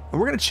 And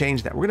we're going to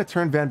change that. We're going to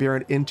turn Van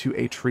Buren into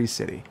a tree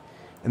city.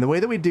 And the way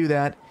that we do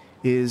that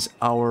is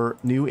our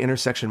new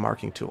intersection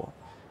marking tool.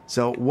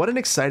 So what an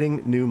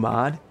exciting new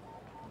mod.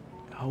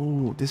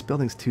 Oh, this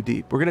building's too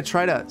deep. We're going to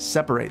try to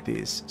separate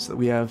these so that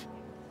we have...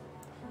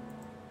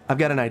 I've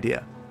got an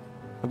idea.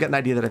 I've got an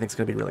idea that I think is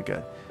going to be really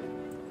good.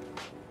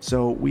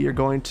 So we are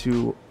going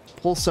to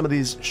pull some of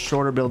these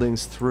shorter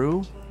buildings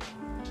through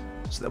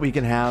so that we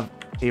can have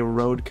a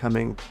road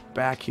coming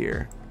back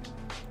here.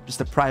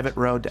 Just a private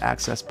road to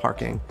access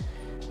parking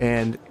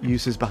and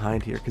uses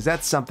behind here. Because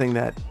that's something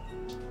that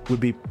would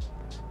be,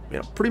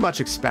 pretty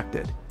much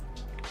expected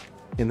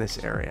in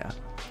this area.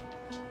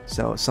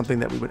 So something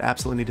that we would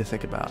absolutely need to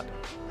think about.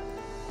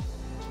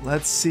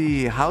 Let's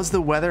see. How's the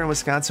weather in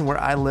Wisconsin where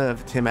I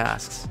live? Tim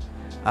asks.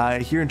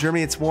 Here in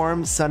Germany, it's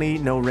warm, sunny,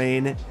 no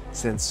rain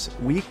since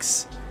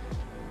weeks.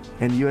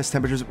 And U.S.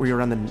 temperatures, we're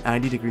around the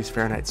 90 degrees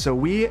Fahrenheit. So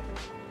we,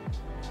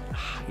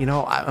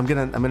 I'm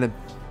gonna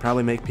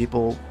probably make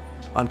people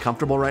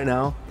uncomfortable right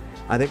now.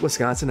 I think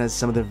Wisconsin has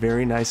some of the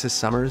very nicest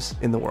summers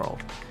in the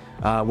world.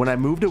 When I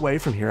moved away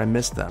from here, I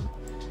missed them.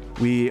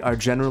 We are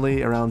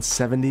generally around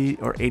 70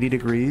 or 80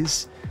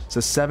 degrees. So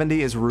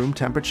 70 is room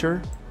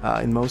temperature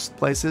in most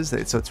places.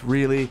 So it's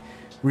really,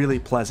 really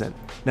pleasant.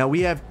 Now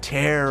we have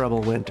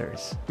terrible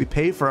winters. We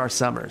pay for our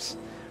summers,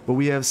 but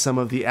we have some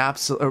of the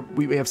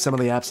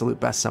absolute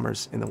best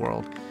summers in the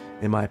world,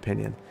 in my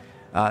opinion.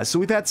 So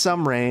we've had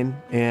some rain,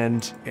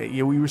 and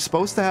we were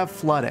supposed to have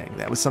flooding.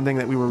 That was something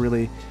that we were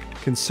really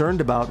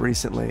concerned about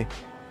recently,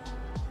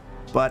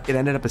 but we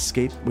ended up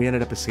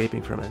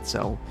escaping from it.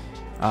 So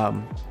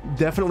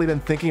definitely been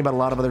thinking about a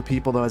lot of other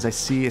people, though, as I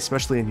see,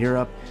 especially in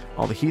Europe,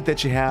 all the heat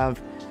that you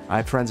have. I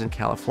have friends in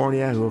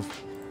California who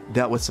have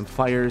dealt with some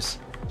fires.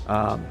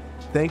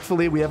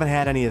 Thankfully, we haven't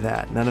had any of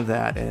that, none of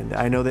that. And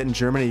I know that in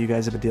Germany, you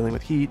guys have been dealing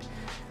with heat.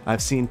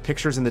 I've seen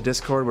pictures in the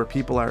Discord where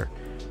people are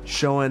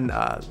showing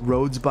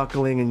roads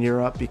buckling in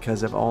Europe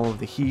because of all of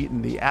the heat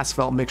and the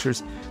asphalt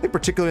mixtures. I think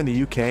particularly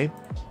in the UK,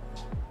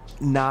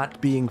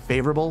 not being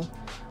favorable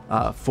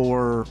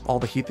for all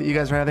the heat that you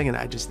guys are having. And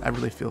I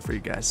really feel for you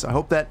guys. So I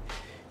hope that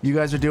you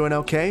guys are doing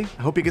okay.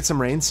 I hope you get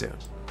some rain soon.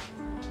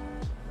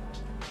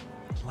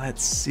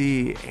 Let's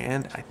see.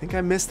 And I think I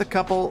missed a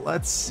couple.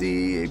 Let's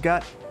see.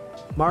 Got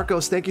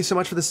Marcos. Thank you so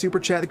much for the super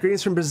chat. The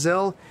greetings from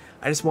Brazil.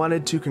 I just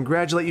wanted to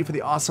congratulate you for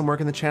the awesome work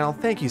in the channel.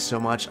 Thank you so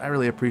much. I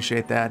really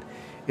appreciate that.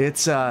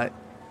 It's, I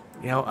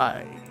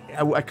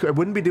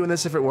wouldn't be doing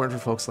this if it weren't for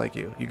folks like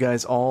you. You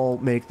guys all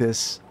make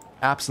this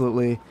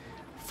absolutely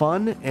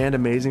fun and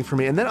amazing for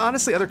me. And then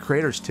honestly, other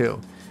creators too.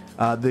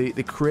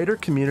 The creator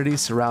community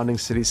surrounding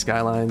City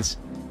Skylines,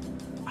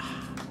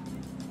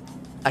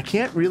 I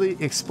can't really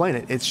explain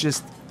it.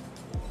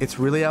 It's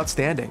really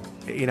outstanding,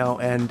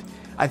 and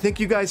I think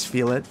you guys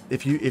feel it.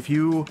 If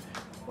you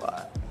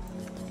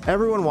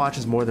everyone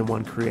watches more than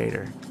one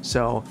creator.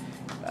 So,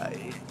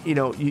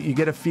 you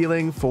get a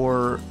feeling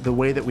for the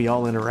way that we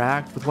all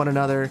interact with one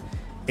another.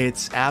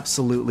 It's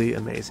absolutely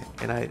amazing.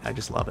 And I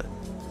just love it.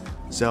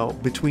 So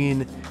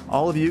between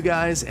all of you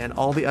guys and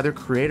all the other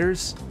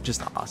creators,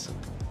 just awesome.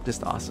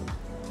 Just awesome.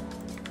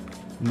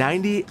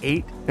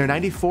 98 or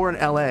 94 in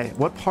LA.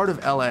 What part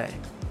of LA,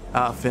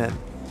 Finn?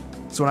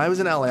 So when I was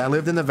in LA, I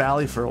lived in the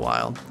Valley for a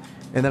while,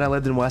 and then I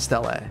lived in West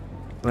LA.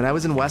 When I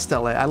was in West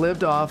LA, I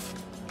lived off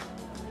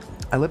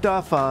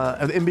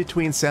in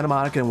between Santa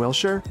Monica and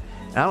Wilshire.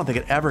 And I don't think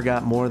it ever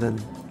got more than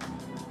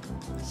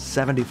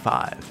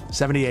 75,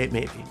 78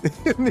 maybe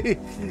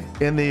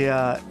in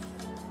the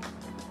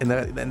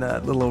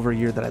little over a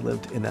year that I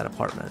lived in that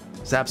apartment.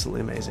 It's absolutely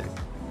amazing.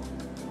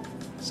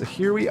 So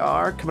here we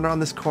are coming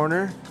around this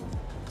corner.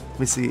 Let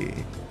me see.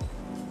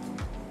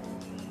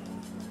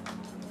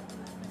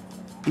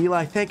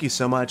 Eli, thank you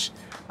so much.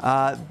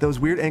 Those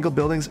weird angled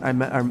buildings are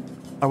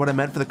what I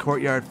meant for the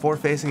courtyard, four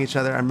facing each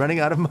other. I'm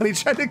running out of money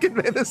trying to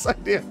convey this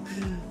idea.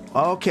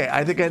 Okay,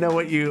 I think I know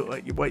what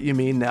you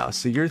mean now.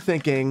 So you're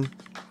thinking,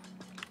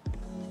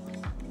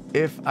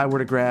 if I were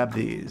to grab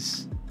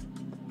these,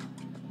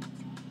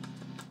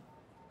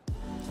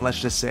 let's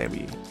just say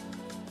we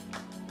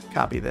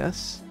copy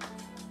this.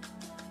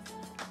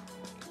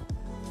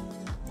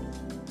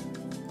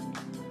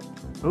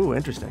 Ooh,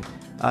 interesting.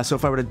 So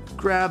if I were to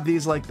grab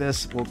these like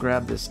this, we'll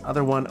grab this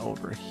other one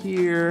over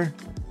here.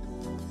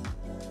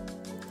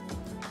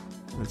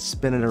 Let's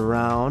spin it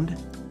around.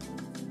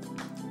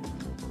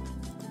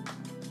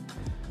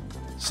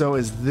 So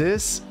is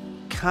this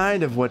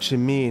kind of what you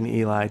mean,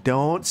 Eli?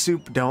 Don't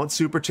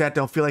super chat.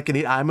 Don't feel like you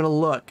need. I'm gonna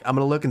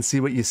look and see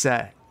what you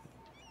say.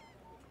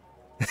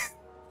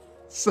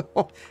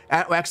 So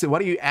actually, why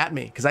don't you at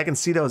me? Because I can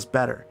see those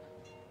better.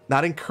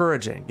 Not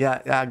encouraging.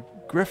 Yeah,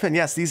 Griffin.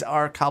 Yes, these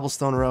are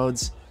cobblestone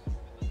roads.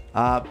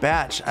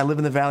 Batch. I live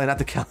in the valley, not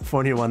the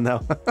California one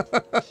though.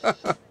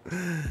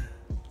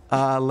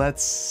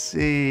 Let's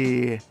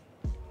see.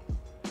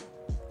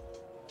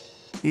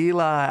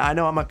 Eli, I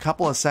know I'm a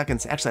couple of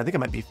seconds. Actually, I think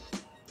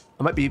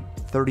I might be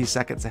 30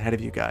 seconds ahead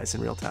of you guys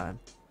in real time.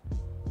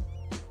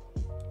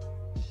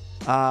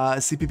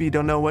 CPP,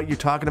 don't know what you're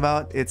talking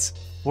about. It's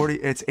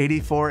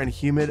 84 and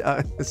humid.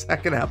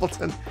 Second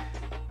Appleton.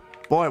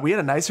 Boy, we had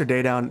a nicer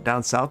day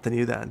down south than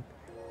you then.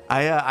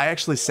 I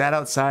actually sat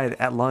outside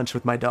at lunch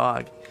with my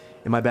dog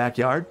in my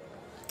backyard,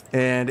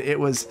 and it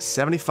was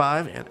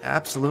 75 and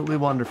absolutely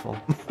wonderful.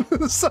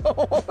 So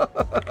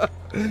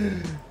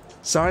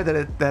sorry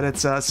that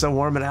it's so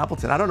warm in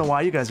Appleton. I don't know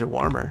why you guys are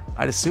warmer.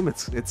 I'd assume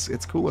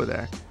it's cooler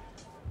there.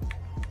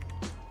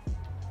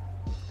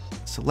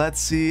 So let's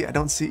see. I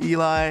don't see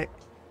Eli.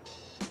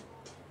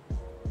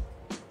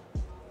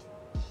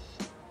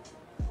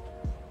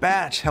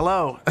 Batch,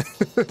 hello.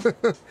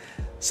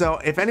 So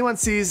if anyone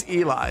sees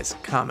Eli's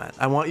comment,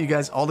 I want you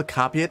guys all to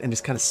copy it and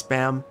just kind of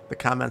spam the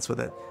comments with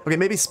it. Okay,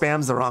 maybe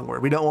spam's the wrong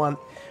word. We don't want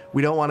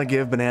to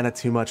give Banana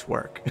too much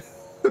work.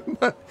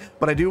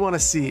 but I do want to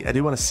see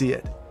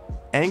it.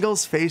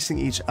 Angles facing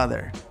each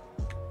other.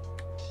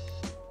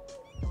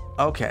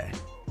 Okay.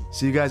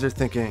 So you guys are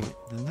thinking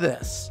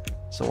this.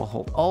 So we'll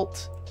hold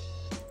Alt.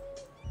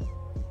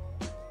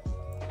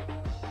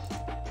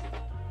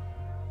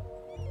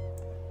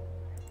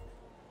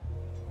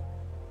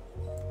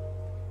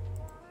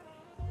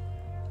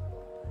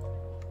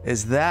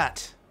 Is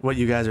that what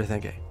you guys are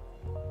thinking?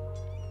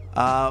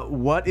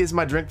 What is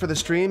my drink for the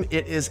stream?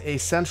 It is a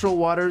Central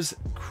Waters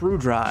Crew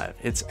Drive.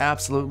 It's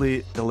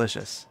absolutely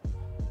delicious.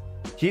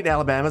 Heat in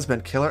Alabama's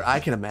been killer. I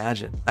can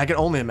imagine. I can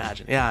only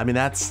imagine. Yeah, I mean,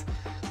 that's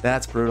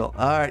brutal.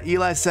 All right,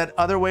 Eli said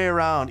other way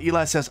around.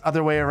 Eli says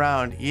other way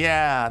around.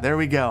 Yeah, there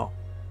we go.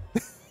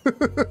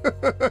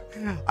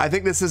 I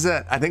think this is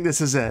it.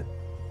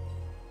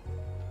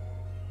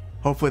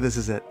 Hopefully this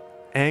is it.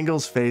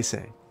 Angles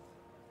facing.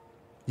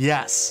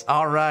 Yes.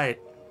 All right.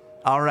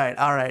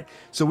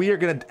 So we are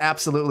going to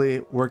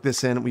absolutely work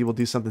this in. We will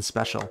do something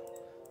special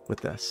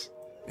with this.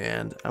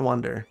 And I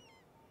wonder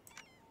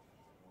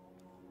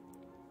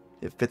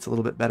if it fits a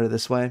little bit better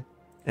this way.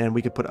 And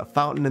we could put a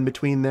fountain in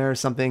between there or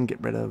something.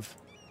 Get rid of...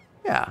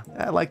 Yeah,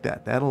 I like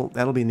that.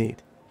 That'll be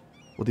neat.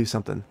 We'll do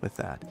something with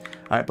that.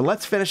 All right, but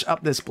let's finish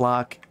up this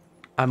block.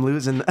 I'm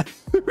losing...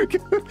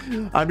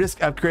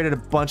 I've created a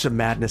bunch of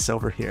madness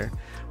over here.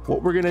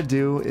 What we're going to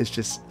do is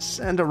just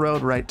send a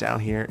road right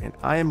down here, and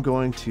I am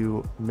going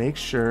to make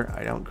sure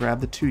I don't grab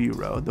the 2U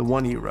road, the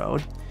 1U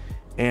road,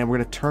 and we're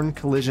going to turn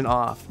collision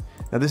off.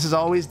 Now, this is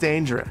always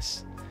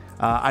dangerous.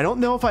 I don't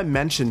know if I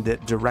mentioned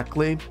it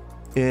directly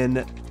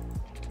in,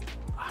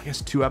 I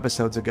guess, 2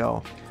 episodes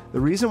ago. The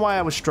reason why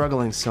I was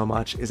struggling so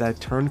much is I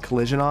turned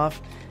collision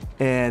off,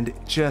 and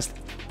just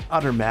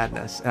utter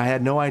madness. And I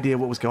had no idea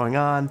what was going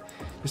on.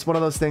 Just one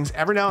of those things.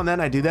 Every now and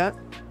then I do that,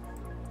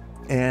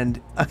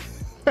 and...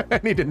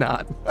 I need to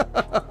not.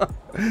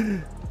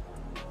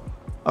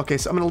 Okay,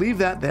 so I'm going to leave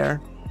that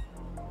there.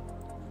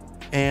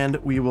 And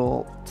we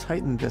will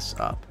tighten this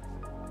up.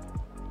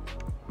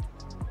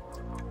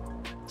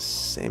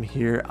 Same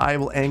here. I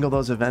will angle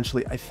those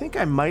eventually. I think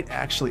I might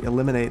actually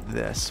eliminate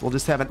this. We'll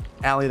just have an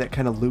alley that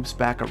kind of loops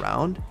back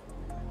around.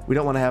 We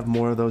don't want to have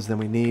more of those than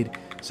we need.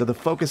 So the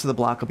focus of the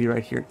block will be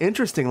right here.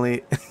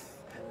 Interestingly,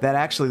 that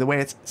actually, the way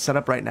it's set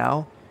up right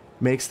now,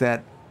 makes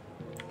that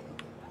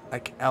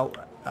like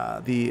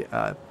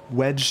the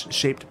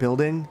wedge-shaped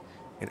building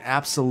an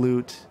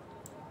absolute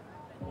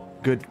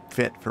good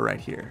fit for right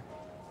here.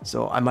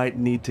 So I might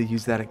need to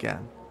use that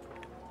again.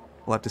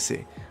 We'll have to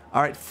see.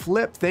 All right,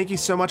 Flip, thank you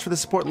so much for the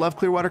support. Love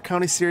Clearwater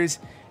County series.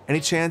 Any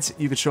chance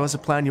you could show us a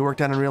plan you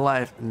worked on in real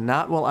life?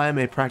 Not while I'm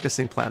a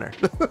practicing planner.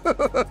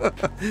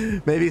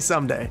 Maybe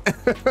someday.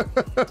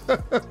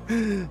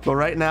 But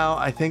right now,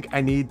 I think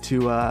I need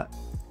to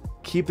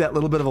keep that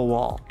little bit of a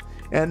wall.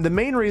 And the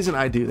main reason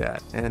I do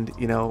that, and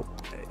you know,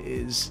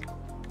 is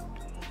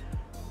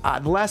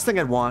the last thing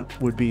I'd want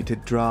would be to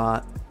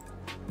draw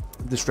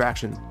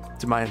distraction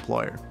to my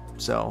employer.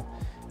 So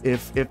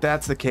if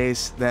that's the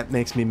case, that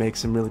makes me make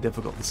some really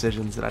difficult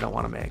decisions that I don't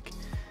want to make.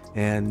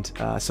 And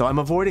so I'm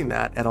avoiding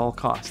that at all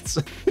costs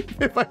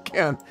if I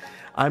can.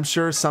 I'm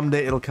sure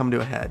someday it'll come to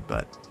a head,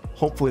 but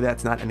hopefully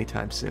that's not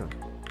anytime soon.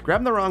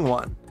 Grabbing the wrong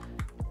one.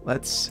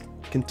 Let's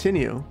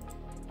continue.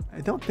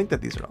 I don't think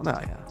that these are all, no,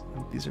 yeah,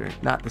 these are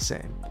not the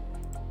same.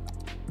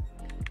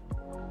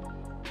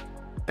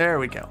 There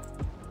we go.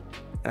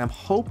 And I'm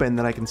hoping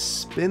that I can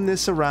spin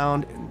this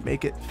around and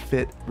make it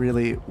fit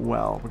really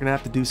well. We're gonna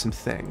have to do some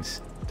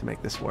things. to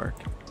make this work.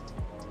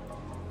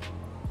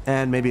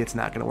 And maybe it's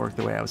not going to work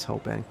the way I was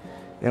hoping.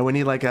 Yeah, we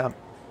need like a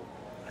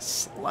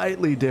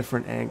slightly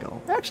different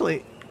angle.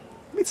 Actually,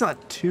 maybe it's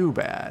not too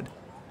bad.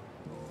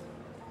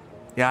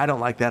 Yeah, I don't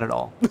like that at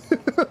all.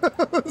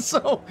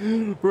 So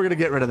we're going to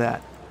get rid of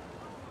that.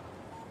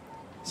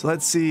 So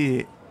let's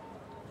see.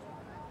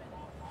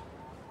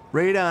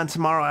 Radon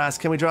tomorrow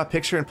asks, can we draw a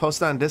picture and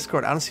post it on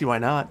Discord? I don't see why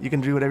not. You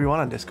can do whatever you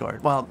want on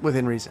Discord. Well,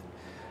 within reason.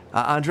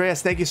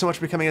 Andreas, thank you so much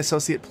for becoming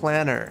associate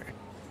planner.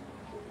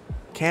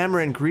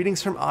 Cameron,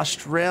 greetings from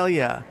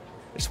Australia.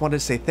 I just wanted to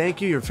say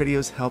thank you. Your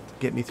videos helped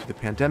get me through the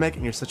pandemic,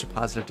 and you're such a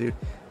positive dude.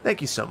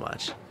 Thank you so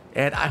much.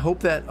 And I hope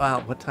that,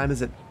 wow, what time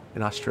is it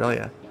in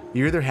Australia?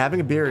 You're either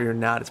having a beer or you're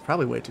not. It's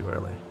probably way too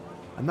early.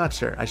 I'm not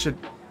sure. I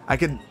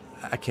can't.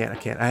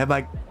 I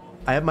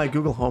have my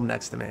Google Home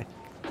next to me.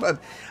 But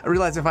I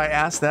realize if I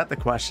ask that the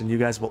question, you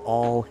guys will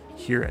all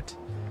hear it.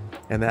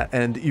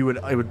 And you would,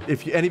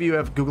 if any of you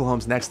have Google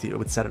Homes next to you, it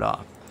would set it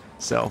off.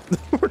 So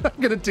we're not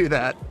going to do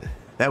that.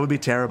 That would be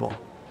terrible.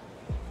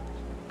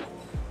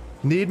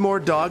 Need more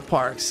dog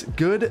parks.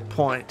 Good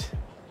point.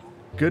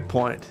 Good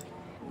point.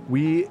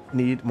 We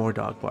need more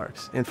dog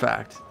parks. In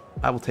fact,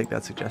 I will take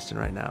that suggestion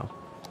right now.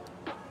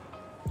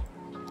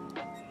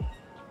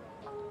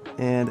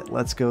 And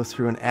let's go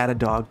through and add a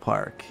dog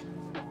park.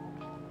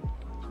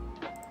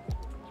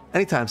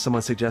 Anytime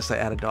someone suggests I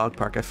add a dog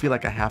park, I feel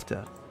like I have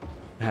to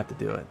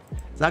do it.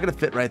 It's not going to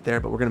fit right there,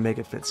 but we're going to make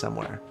it fit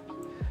somewhere.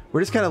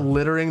 We're just kind of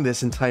littering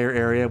this entire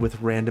area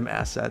with random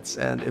assets,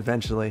 and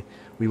eventually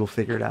we will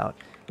figure it out.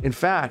 In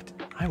fact,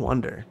 I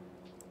wonder,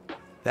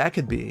 that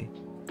could be...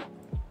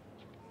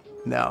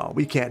 No,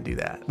 we can't do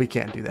that. We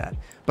can't do that.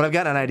 But I've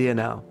got an idea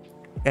now.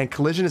 And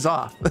collision is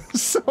off.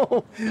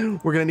 So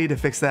we're going to need to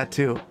fix that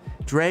too.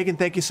 Dragon,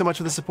 thank you so much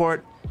for the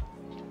support.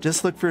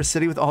 Just look for a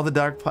city with all the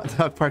dog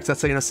parks.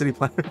 That's how you know city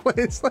planner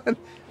plays.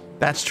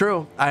 That's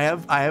true. I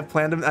have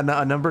planned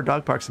a number of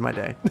dog parks in my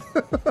day.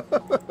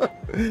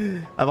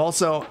 I've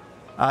also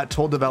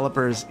told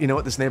developers, you know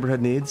what this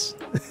neighborhood needs?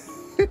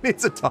 It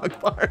needs a dog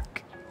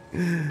park.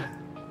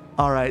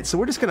 All right, so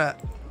we're just gonna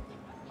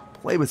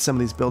play with some of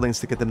these buildings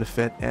to get them to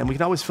fit, and we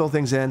can always fill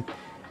things in.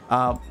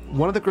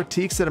 One of the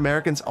critiques that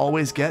Americans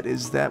always get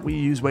is that we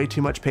use way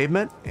too much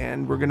pavement,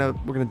 and we're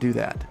gonna do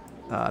that.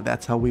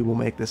 That's how we will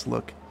make this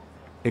look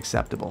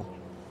acceptable.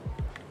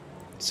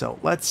 So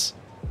let's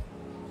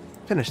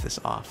finish this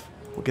off.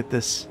 We'll get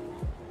this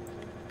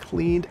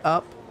cleaned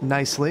up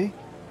nicely.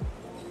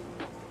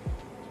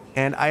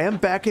 And I am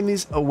backing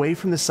these away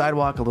from the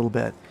sidewalk a little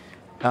bit.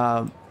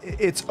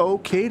 It's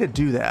okay to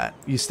do that.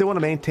 You still want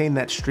to maintain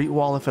that street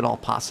wall if at all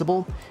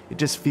possible. It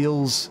just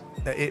feels,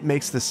 it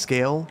makes the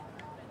scale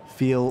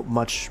feel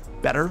much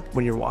better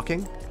when you're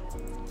walking.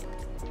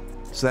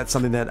 So that's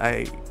something that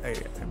I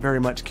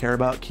very much care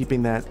about,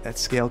 keeping that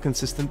scale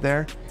consistent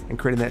there and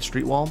creating that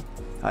street wall.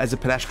 As a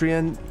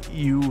pedestrian,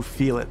 you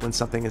feel it when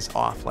something is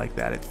off like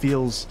that. It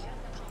feels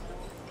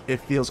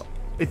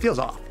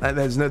off.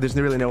 There's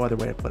really no other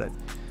way to put it.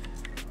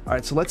 All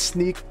right, so let's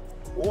sneak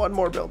one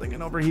more building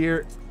in over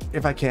here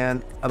if I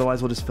can.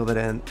 Otherwise, we'll just fill it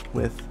in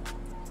with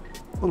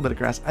a little bit of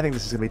grass. I think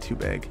this is gonna be too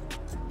big.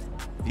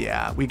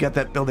 Yeah, we got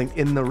that building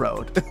in the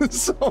road.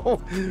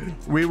 So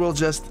we will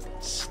just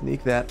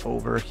sneak that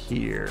over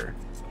here.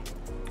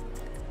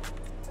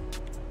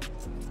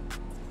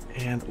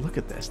 And look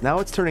at this. Now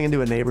it's turning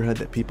into a neighborhood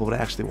that people would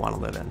actually want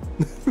to live in.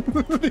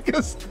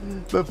 Because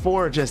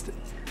before,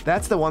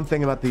 that's the one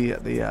thing about the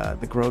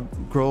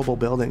growable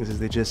buildings is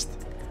they just,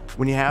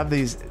 when you have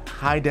these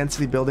high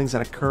density buildings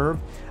on a curve,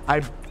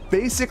 I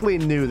basically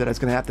knew that I was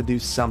going to have to do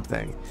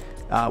something.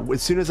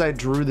 As soon as I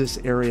drew this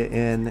area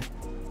in,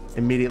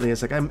 immediately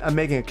it's like I'm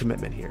making a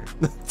commitment here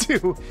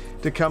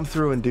to come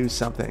through and do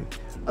something.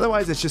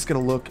 Otherwise, it's just going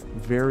to look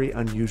very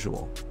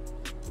unusual.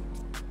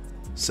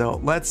 So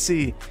let's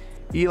see.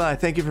 Eli,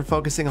 thank you for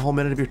focusing a whole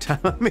minute of your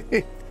time on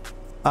me.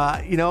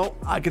 You know,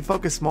 I could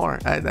focus more.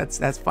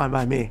 That's fine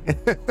by me.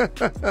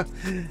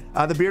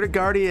 The Bearded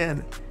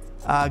Guardian.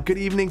 Good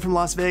evening from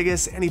Las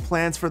Vegas. Any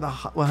plans for the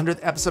 100th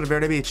episode of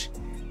Verde Beach?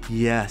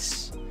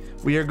 Yes.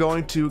 We are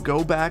going to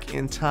go back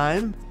in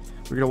time.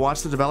 We're going to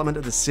watch the development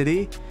of the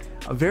city.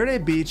 Verde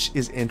Beach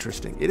is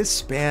interesting. It has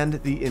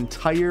spanned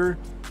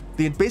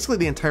basically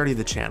the entirety of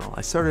the channel.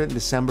 I started it in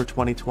December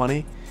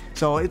 2020.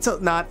 So it's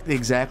not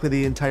exactly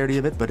the entirety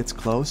of it, but it's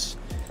close.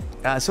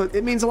 So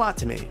it means a lot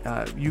to me.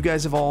 You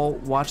guys have all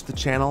watched the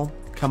channel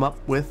come up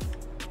with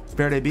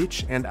Verde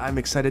Beach, and I'm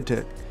excited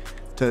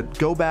to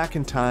go back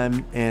in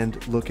time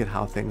and look at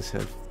how things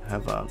have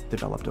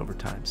developed over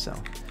time. So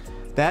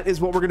that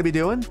is what we're going to be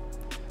doing.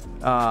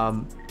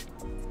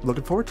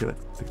 Looking forward to it.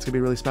 I think it's gonna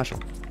be really special.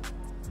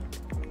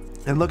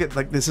 And look at,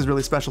 like, this is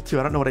really special too.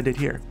 I don't know what I did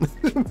here,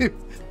 but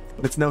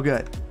it's no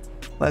good.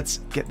 Let's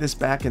get this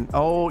back and,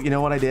 oh, you know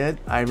what I did?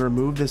 I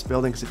removed this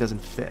building because it doesn't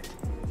fit.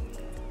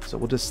 So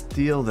we'll just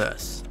steal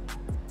this.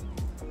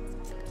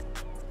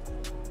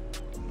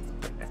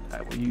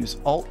 I will use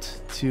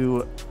Alt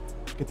to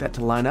get that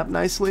to line up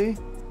nicely.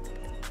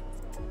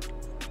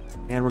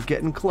 And we're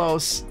getting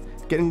close.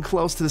 getting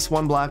close to this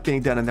one block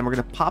being done, and then we're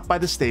going to pop by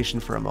the station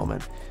for a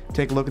moment,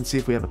 take a look and see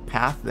if we have a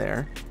path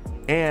there,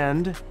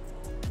 and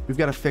we've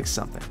got to fix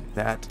something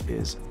that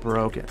is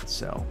broken,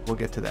 so we'll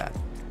get to that.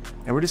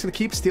 And we're just going to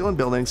keep stealing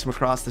buildings from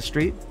across the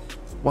street,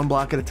 one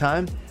block at a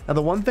time. Now,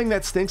 the one thing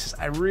that stinks is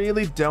I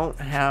really don't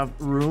have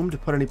room to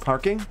put any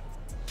parking.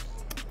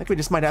 I think we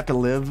just might have to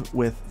live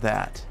with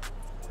that.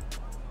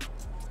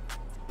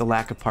 The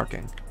lack of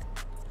parking.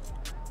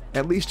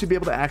 At least you'd be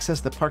able to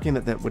access the parking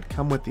that would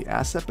come with the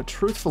asset, but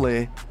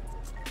truthfully,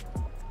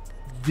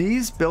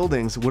 these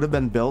buildings would have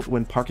been built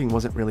when parking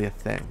wasn't really a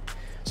thing.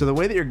 So the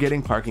way that you're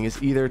getting parking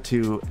is either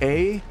to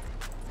A,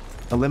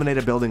 eliminate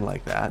a building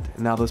like that,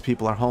 and now those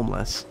people are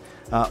homeless,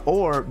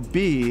 or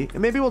B,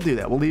 and maybe we'll do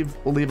that. We'll leave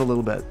a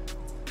little bit.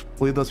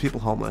 We'll leave those people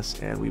homeless,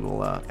 and we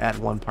will add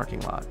one parking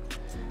lot.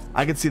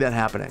 I could see that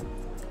happening.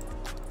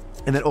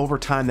 And then over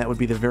time, that would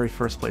be the very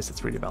first place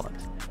that's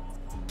redeveloped.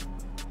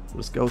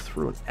 We'll just go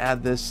through and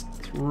add this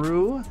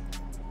through.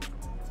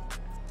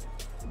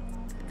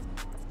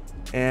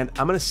 And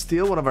I'm going to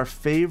steal one of our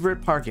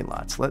favorite parking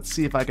lots. Let's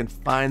see if I can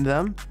find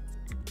them.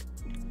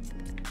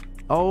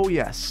 Oh,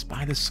 yes,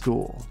 by the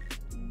school.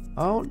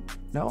 Oh,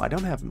 no, I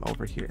don't have them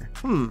over here.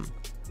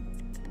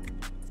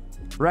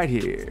 Right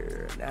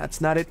here.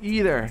 That's not it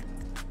either.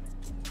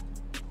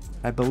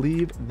 I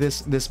believe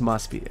this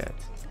must be it.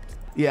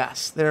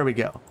 Yes, there we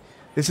go.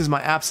 This is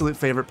my absolute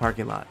favorite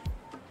parking lot.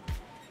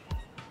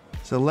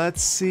 So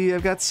let's see.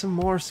 I've got some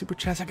more super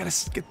chats I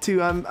gotta get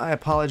to. I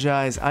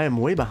apologize. I am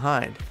way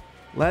behind.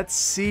 Let's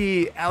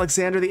see.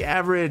 Alexander the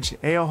Average.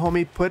 Ayo,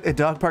 homie, put a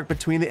dog park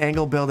between the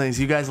angle buildings.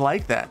 You guys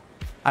like that?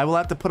 I will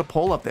have to put a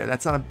poll up there.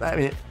 That's not a... I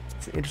mean,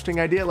 it's an interesting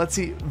idea. Let's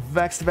see.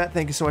 Vexed Vet,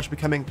 thank you so much for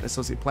becoming an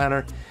associate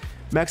planner.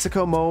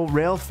 Mexico Mo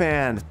Rail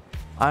Fan.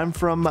 I'm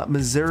from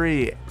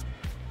Missouri.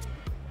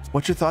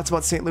 What's your thoughts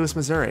about St. Louis,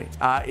 Missouri?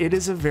 It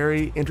is a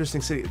very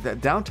interesting city. The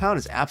downtown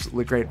is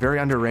absolutely great. Very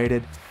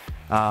underrated.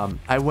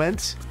 I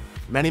went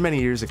many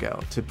years ago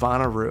to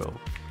Bonnaroo,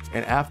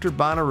 and after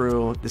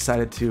Bonnaroo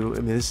decided to, I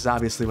mean, this is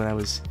obviously when I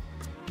was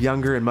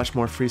younger and much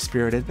more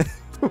free-spirited,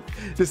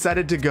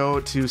 decided to go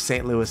to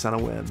St. Louis on a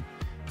whim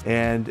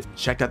and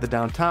checked out the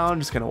downtown,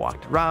 just kind of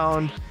walked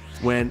around,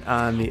 went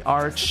on the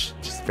Arch,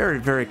 just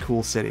very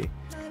cool city.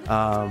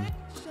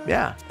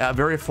 Yeah,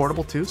 very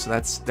affordable too, so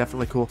that's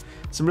definitely cool.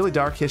 Some really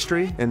dark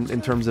history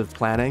in terms of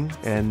planning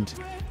and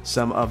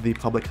some of the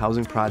public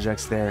housing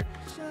projects there.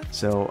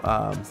 So,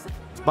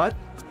 but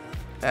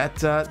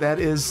that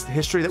is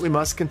history that we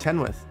must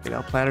contend with. You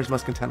know, planners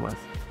must contend with.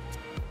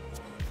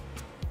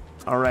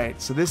 All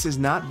right, so this is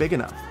not big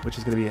enough, which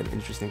is going to be an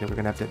interesting thing. We're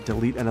going to have to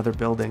delete another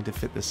building to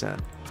fit this in.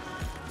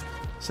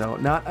 So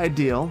not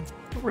ideal,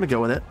 but we're going to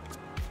go with it.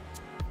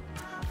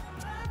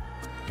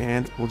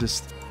 And we'll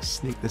just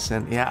sneak this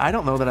in. Yeah, I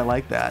don't know that I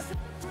like that.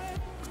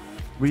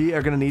 We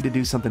are going to need to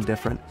do something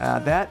different.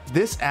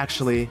 This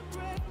actually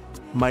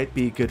might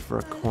be good for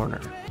a corner.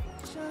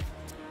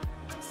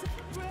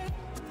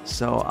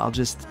 So I'll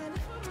just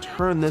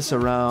turn this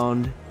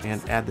around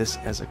and add this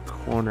as a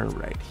corner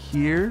right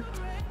here.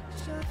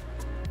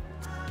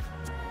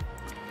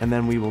 And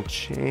then we will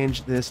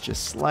change this,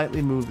 just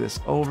slightly move this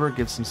over,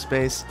 give some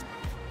space.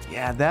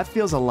 Yeah, that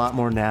feels a lot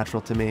more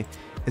natural to me.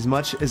 As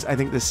much as I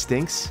think this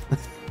stinks,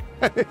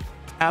 I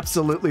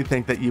absolutely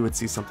think that you would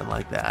see something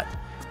like that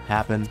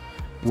happen,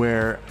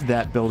 where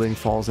that building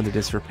falls into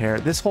disrepair.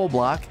 This whole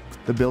block,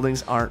 the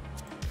buildings aren't,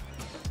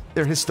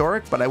 they're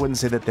historic, but I wouldn't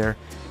say that they're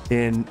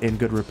in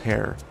good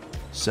repair.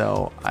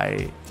 So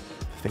I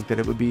think that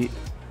it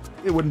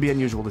wouldn't be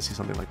unusual to see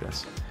something like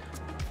this.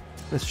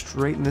 Let's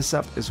straighten this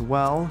up as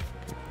well.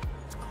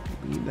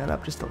 Clean that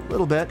up just a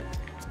little bit.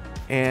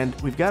 And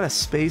we've got a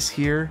space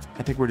here.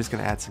 I think we're just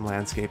going to add some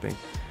landscaping.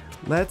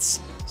 Let's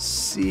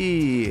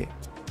see.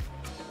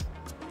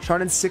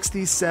 Chardon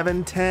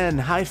 6710.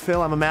 Hi,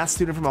 Phil. I'm a math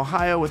student from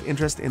Ohio with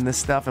interest in this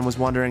stuff and was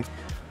wondering,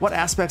 what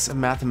aspects of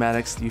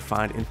mathematics do you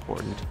find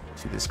important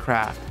to this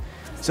craft?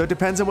 So it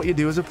depends on what you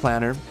do as a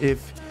planner.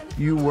 If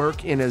you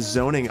work in a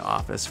zoning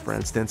office, for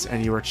instance,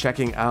 and you are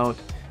checking out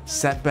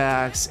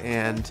setbacks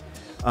and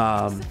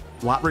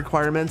lot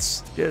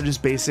requirements,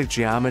 just basic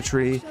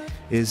geometry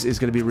is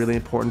going to be really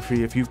important for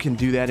you. If you can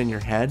do that in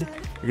your head,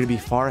 you're going to be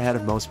far ahead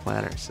of most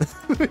planners.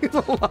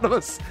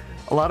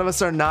 A lot of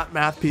us are not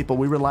math people.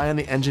 We rely on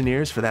the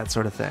engineers for that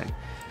sort of thing.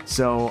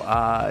 So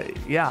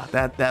yeah,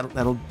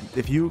 that'll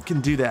if you can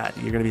do that,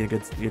 you're going to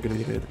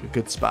be in a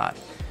good spot.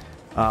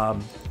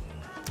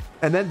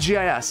 And then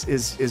GIS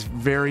is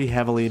very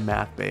heavily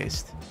math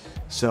based.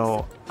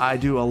 So I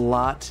do a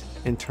lot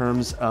in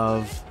terms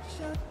of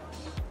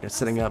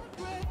setting up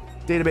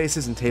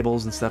databases and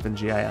tables and stuff in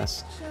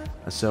GIS.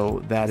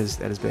 So that is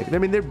big. I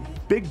mean,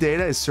 big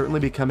data is certainly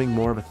becoming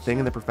more of a thing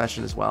in the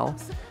profession as well.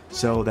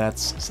 So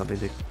that's something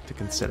to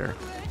consider.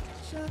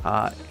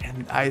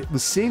 And I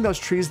was seeing those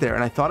trees there,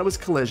 and I thought it was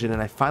collision,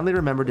 and I finally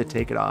remembered to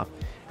take it off.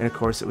 And of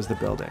course, it was the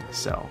building.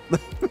 So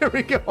there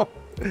we go.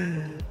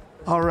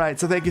 All right.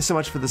 So thank you so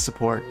much for the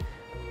support.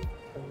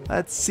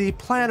 Let's see.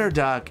 Planner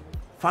Duck.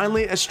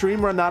 Finally, a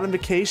stream where I'm not on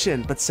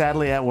vacation, but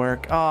sadly at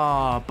work.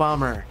 Oh,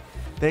 bummer.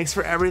 Thanks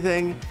for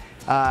everything.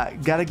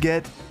 Gotta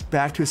get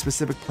back to a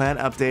specific plan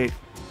update.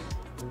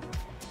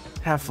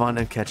 Have fun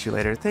and catch you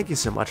later. Thank you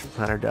so much for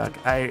Planner Duck.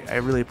 I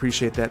really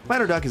appreciate that.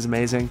 Planner Duck is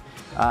amazing.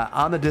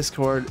 On the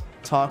Discord,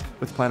 talk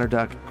with Planner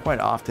Duck quite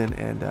often,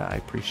 and I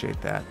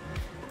appreciate that.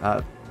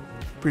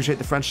 Appreciate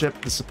the friendship,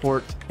 the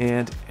support,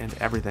 and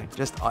everything.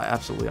 Just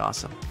absolutely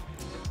awesome.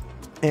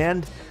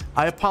 And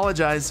I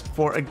apologize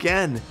for,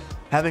 again,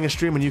 having a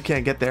stream when you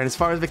can't get there. And as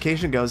far as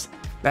vacation goes,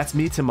 that's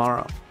me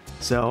tomorrow.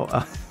 So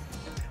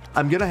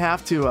I'm going to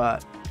have to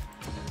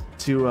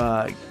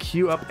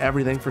queue up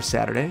everything for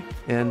Saturday,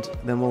 and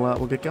then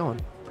we'll get going.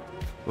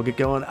 We'll get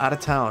going out of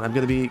town. I'm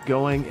going to be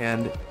going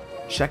and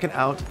checking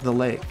out the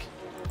Lake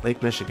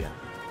Michigan.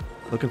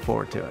 Looking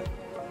forward to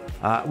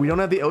it. We don't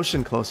have the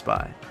ocean close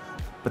by,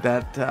 but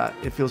that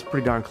it feels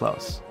pretty darn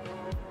close.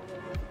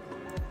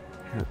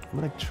 I'm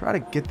going to try to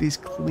get these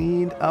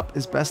cleaned up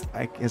as best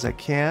as I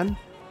can.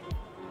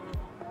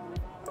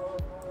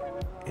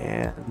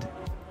 And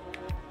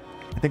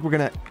I think we're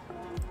going to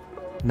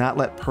not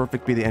let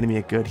perfect be the enemy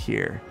of good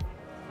here.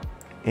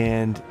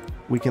 And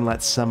we can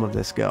let some of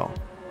this go.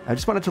 I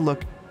just want it to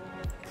look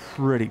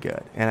pretty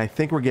good. And I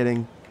think we're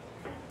getting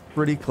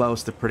pretty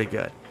close to pretty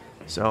good.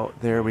 So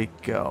there we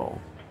go.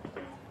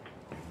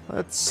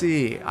 Let's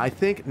see. I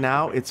think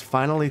now it's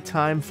finally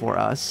time for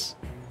us.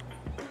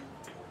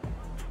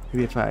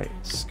 Maybe if I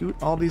scoot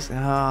all these...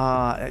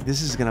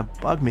 this is going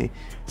to bug me.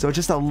 So it's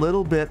just a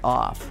little bit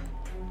off.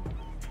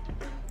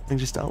 I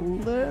think just a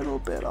little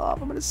bit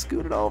off. I'm going to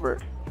scoot it over.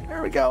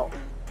 There we go.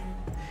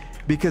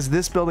 Because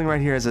this building right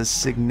here has a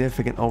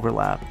significant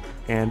overlap,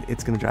 and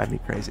it's going to drive me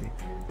crazy.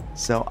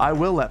 So I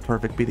will let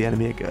perfect be the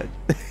enemy of good.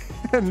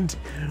 And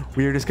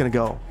we are just going to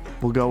go.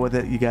 We'll go with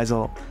it. You guys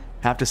will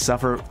have to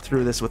suffer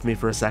through this with me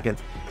for a second.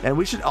 And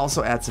we should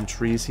also add some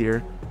trees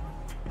here.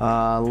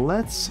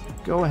 Let's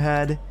go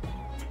ahead.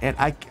 And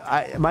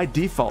my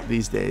default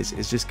these days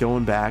is just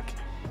going back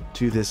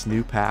to this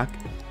new pack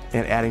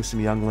and adding some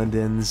young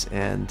lindens.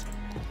 And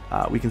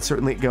we can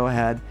certainly go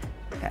ahead.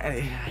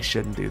 I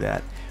shouldn't do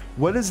that.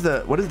 What is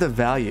the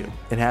value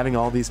in having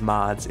all these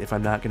mods if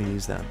I'm not going to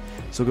use them?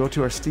 So go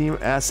to our Steam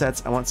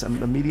assets. I want a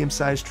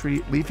medium-sized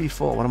tree, leafy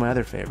full. One of my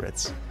other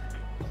favorites.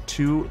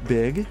 Too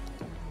big.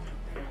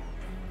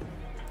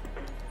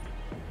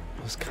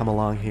 Let's come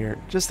along here.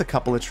 Just a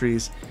couple of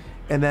trees.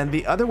 And then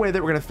the other way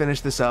that we're going to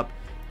finish this up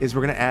is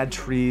we're going to add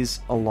trees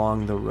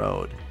along the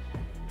road.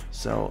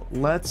 So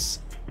let's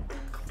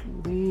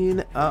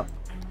clean up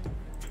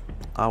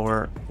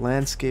our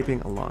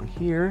landscaping along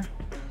here.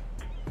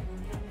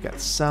 Got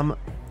some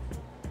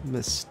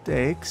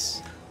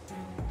mistakes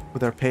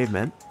with our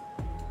pavement.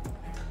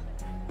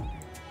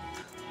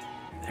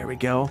 There we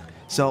go.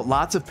 So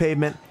lots of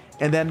pavement.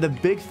 And then the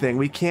big thing,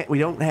 we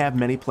don't have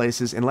many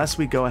places unless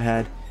we go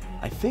ahead.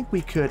 I think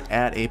we could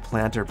add a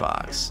planter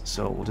box.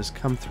 So we'll just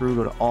come through,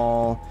 go to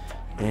all,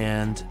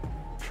 and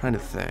I'm trying to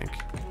think.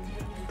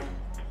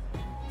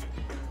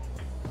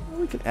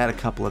 We could add a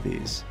couple of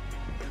these.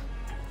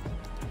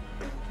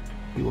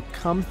 We will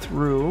come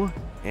through,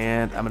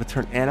 and I'm going to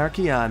turn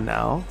Anarchy on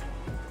now.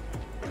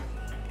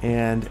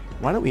 And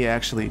why don't we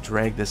actually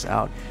drag this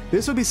out?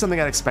 This would be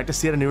something I'd expect to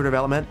see at a newer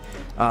development.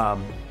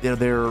 You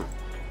know,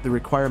 the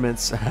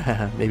requirements,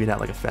 maybe not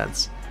like a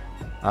fence.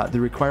 The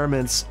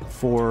requirements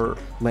for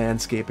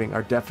landscaping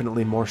are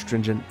definitely more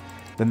stringent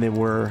than they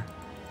were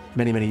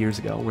many, many years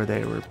ago, where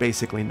they were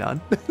basically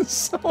none.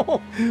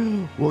 So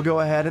we'll go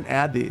ahead and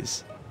add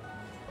these.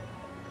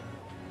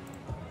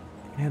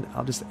 And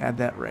I'll just add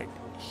that right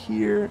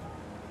here.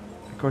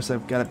 Of course,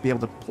 I've got to be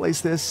able to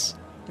place this.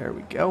 There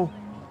we go.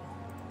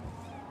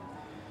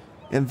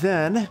 And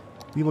then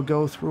we will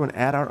go through and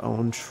add our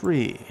own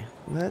tree.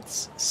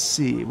 Let's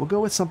see. We'll go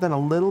with something a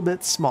little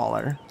bit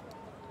smaller.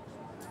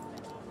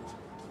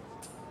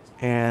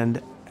 And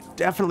I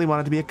definitely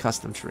want it to be a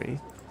custom tree.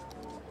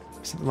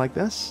 Something like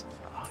this.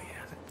 Oh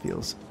yeah, that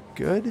feels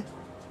good.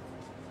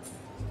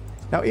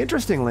 Now,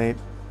 interestingly,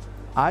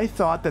 I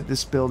thought that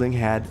this building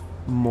had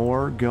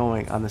more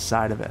going on the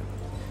side of it.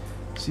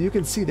 So you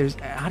can see there's...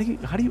 How do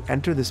you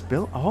enter this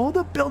build? Oh,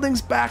 the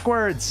building's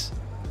backwards.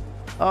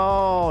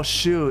 Oh,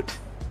 shoot.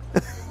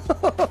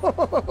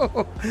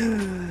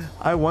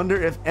 I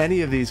wonder if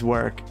any of these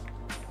work.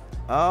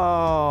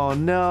 Oh,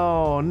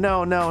 no,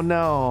 no, no,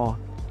 no.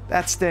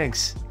 That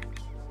stinks.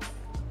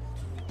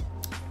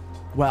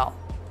 Well,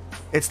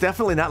 it's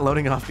definitely not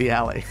loading off the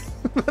alley.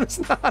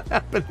 That's not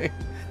happening.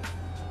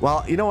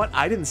 Well, you know what?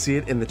 I didn't see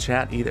it in the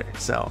chat either.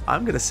 So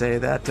I'm going to say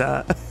that...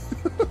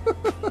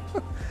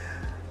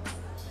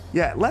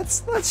 yeah,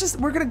 let's just...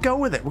 We're going to go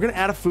with it. We're going to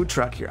add a food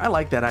truck here. I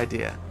like that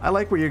idea. I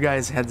like where your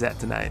guys' head's at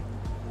tonight.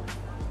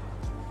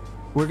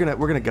 We're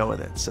gonna go with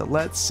it. So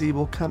let's see.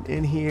 We'll come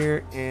in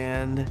here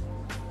and...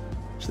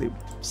 Actually,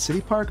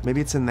 City Park?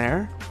 Maybe it's in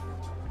there?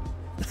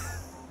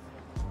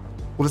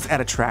 We'll just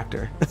add a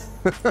tractor.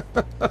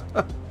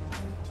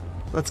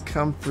 Let's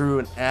come through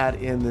and add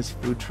in this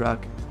food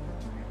truck.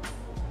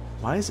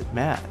 Why is it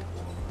mad?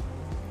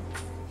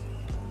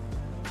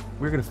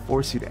 We're going to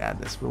force you to add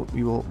this.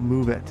 We will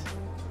move it.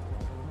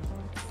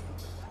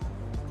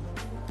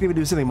 can even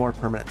do something more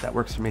permanent. That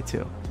works for me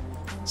too.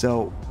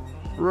 So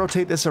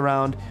rotate this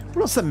around.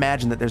 We'll just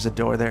imagine that there's a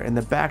door there, and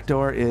the back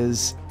door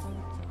is,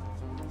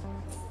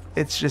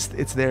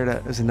 it's there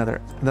to, as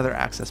another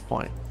access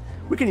point.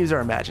 We can use our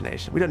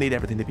imagination. We don't need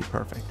everything to be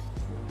perfect.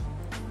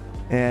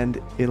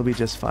 And it'll be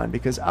just fine,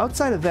 because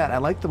outside of that, I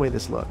like the way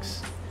this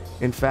looks.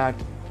 In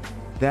fact,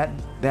 that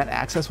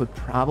access would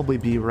probably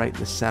be right in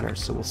the center.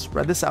 So we'll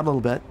spread this out a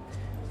little bit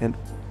and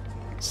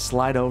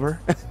slide over.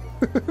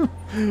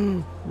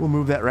 We'll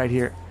move that right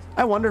here.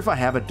 I wonder if I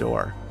have a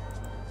door.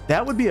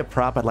 That would be a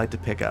prop I'd like to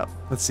pick up.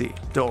 Let's see.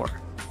 Door.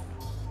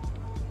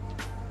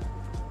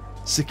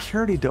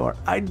 Security door.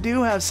 I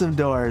do have some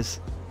doors.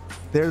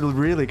 They're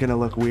really going to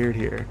look weird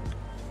here.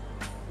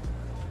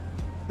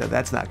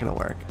 That's not going to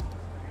work.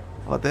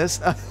 How about this?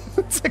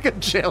 It's like a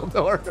jail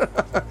door.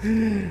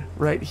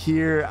 Right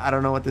here. I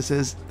don't know what this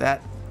is.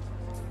 That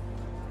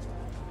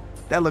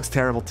looks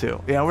terrible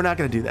too. Yeah, we're not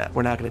going to do that.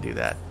 We're not going to do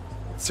that.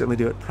 Certainly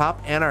do it.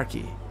 Prop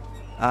anarchy.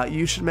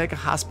 You should make a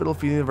hospital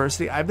for the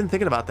university. I've been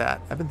thinking about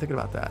that.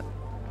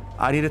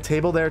 I need a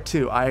table there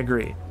too. I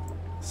agree.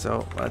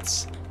 So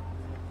let's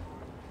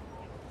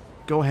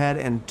go ahead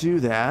and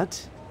do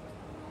that.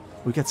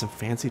 We got some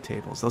fancy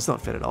tables. Those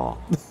don't fit at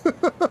all.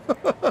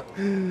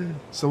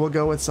 So we'll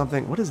go with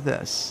something. What is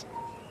this?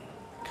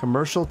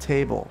 Commercial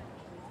table.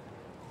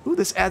 Ooh,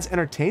 this adds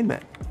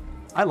entertainment.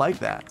 I like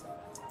that.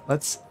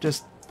 Let's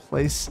just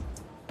place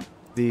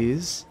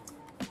these,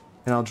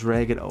 and I'll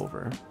drag it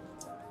over.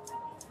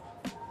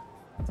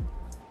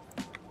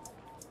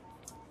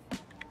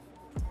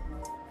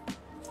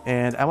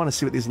 And I want to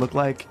see what these look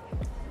like.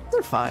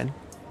 They're fine.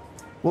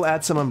 We'll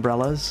add some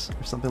umbrellas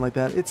or something like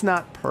that. It's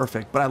not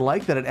perfect, but I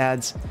like that it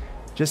adds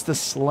just a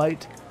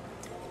slight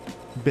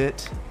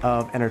bit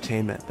of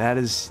entertainment. That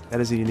is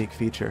a unique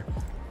feature.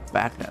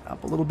 Back that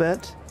up a little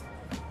bit.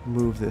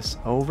 Move this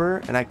over.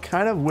 And I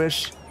kind of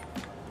wish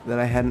that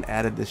I hadn't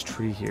added this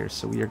tree here.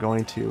 So we are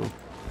going to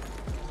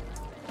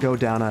go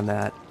down on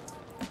that.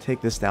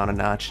 Take this down a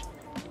notch.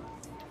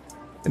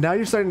 And now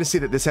you're starting to see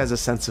that this has a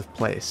sense of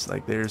place.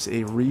 Like there's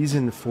a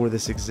reason for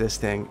this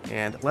existing.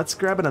 And let's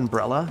grab an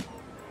umbrella.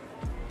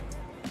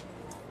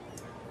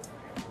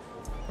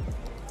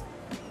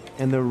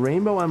 And the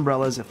rainbow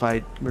umbrellas, if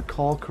I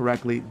recall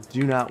correctly,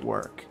 do not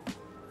work.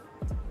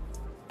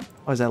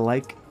 Oh, is that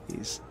like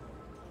these?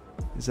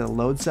 Is that a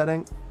load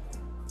setting?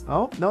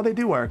 Oh, no, they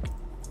do work.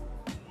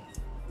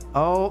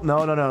 Oh,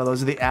 no.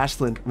 Those are the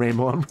Ashland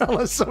rainbow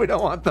umbrellas, so we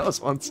don't want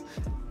those ones.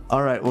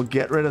 All right, we'll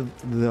get rid of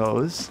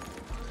those.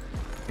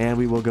 And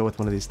we will go with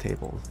one of these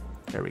tables.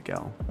 There we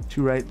go.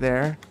 2 right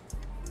there.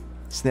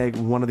 Snag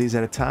one of these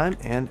at a time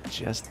and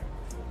just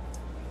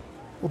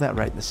pull that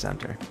right in the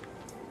center.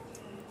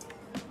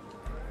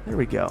 There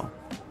we go.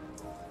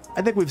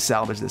 I think we've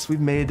salvaged this.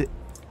 We've made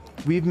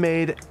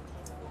lemonade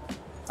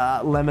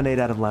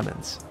out of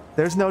lemons.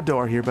 There's no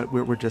door here, but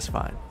we're just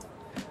fine.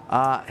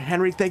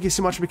 Henry, thank you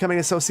so much for becoming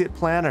associate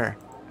planner.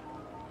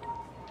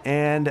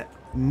 And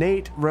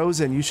Nate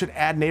Rosen, you should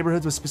add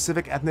neighborhoods with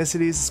specific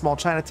ethnicities. Small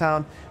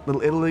Chinatown,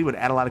 Little Italy would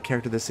add a lot of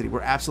character to the city.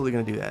 We're absolutely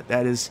going to do that.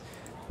 That is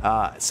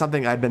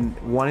something I've been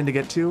wanting to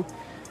get to.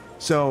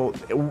 So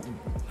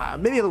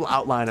maybe a little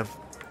outline of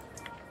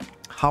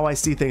how I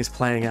see things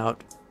playing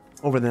out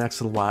over the next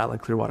little while in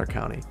Clearwater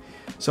County.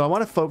 So I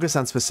want to focus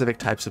on specific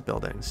types of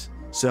buildings.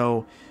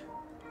 So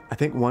I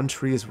think one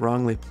tree is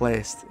wrongly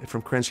placed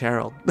from Cringe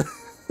Herald.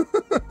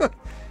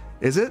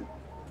 Is it?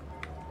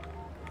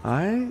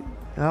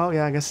 Oh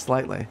yeah, I guess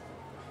slightly.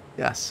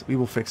 Yes, we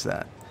will fix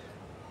that.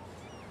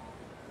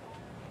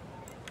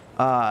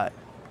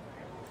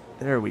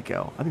 There we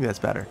go. I think that's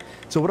better.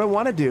 So what I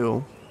want to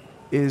do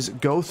is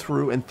go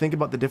through and think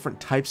about the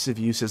different types of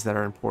uses that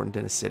are important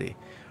in a city.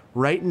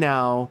 Right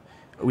now,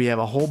 we have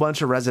a whole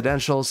bunch of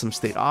residential, some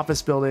state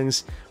office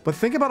buildings, but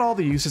think about all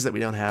the uses that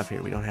we don't have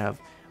here. We don't have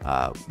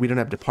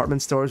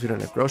department stores, we don't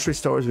have grocery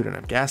stores, we don't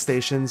have gas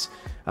stations,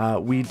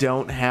 we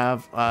don't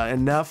have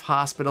enough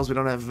hospitals, we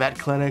don't have vet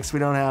clinics, we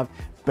don't have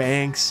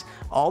banks,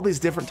 all these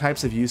different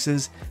types of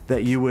uses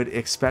that you would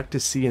expect to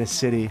see in a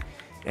city,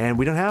 and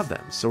we don't have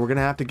them. So we're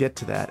gonna have to get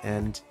to that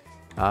and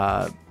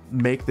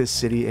make this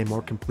city a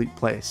more complete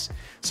place.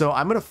 So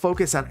I'm gonna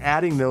focus on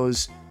adding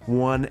those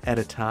one at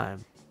a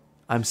time.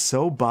 I'm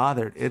so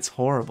bothered. It's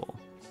horrible.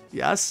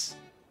 Yes?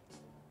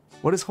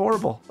 What is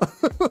horrible?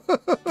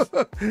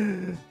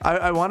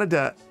 I wanted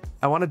to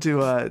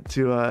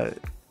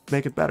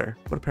make it better,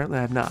 but apparently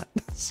I have not.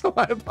 So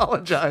I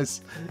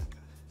apologize.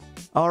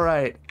 All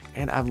right,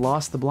 and I've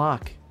lost the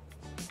block.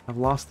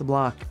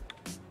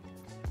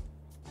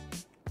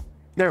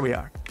 There we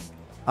are.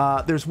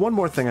 There's one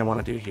more thing I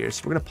want to do here.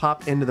 So we're gonna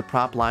pop into the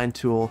prop line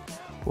tool.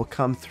 We'll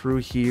come through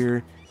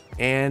here,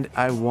 and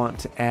I want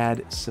to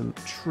add some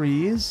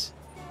trees.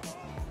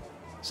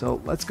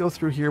 So let's go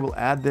through here. We'll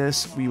add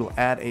this. We will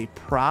add a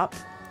prop.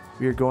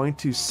 We are going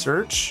to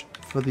search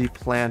for the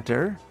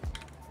planter.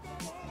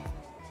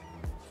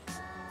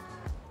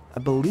 I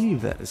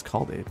believe that is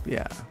called a,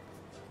 yeah.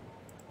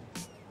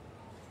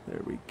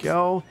 There we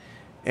go.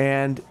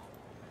 And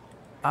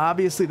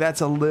Obviously,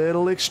 that's a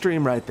little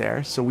extreme right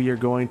there. So we are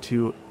going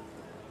to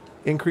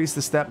increase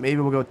the step. Maybe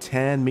we'll go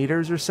 10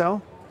 meters or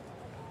so.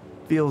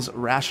 Feels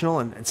rational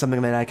and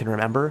something that I can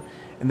remember.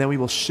 And then we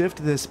will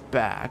shift this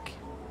back.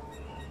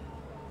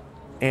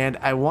 And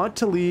I want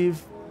to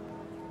leave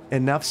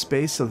enough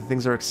space so that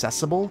things are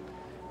accessible,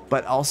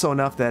 but also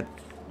enough that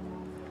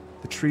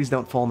the trees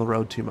don't fall in the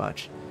road too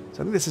much. So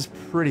I think this is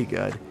pretty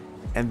good.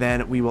 And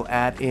then we will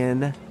add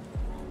in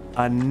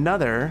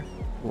another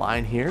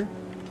line here.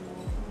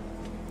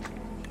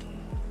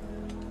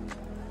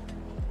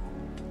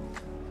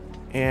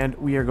 And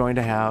we are going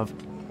to have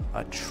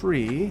a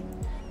tree.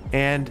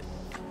 And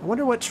I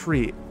wonder what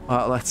tree.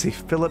 Let's see.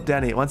 Philip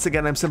Denny. Once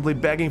again, I'm simply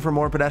begging for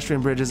more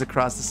pedestrian bridges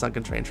across the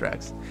sunken train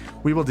tracks.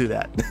 We will do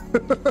that.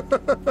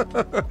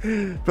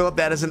 Philip,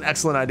 that is an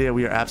excellent idea.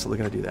 We are absolutely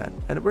going to do that.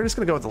 And we're just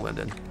going to go with the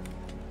linden.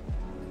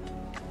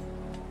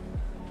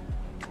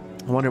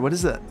 I wonder, what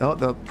is that?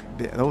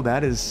 Oh,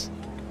 that is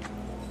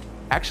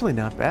actually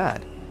not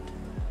bad.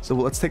 So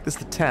let's take this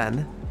to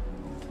 10.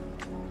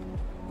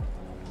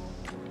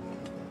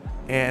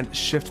 And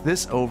shift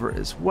this over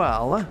as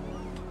well.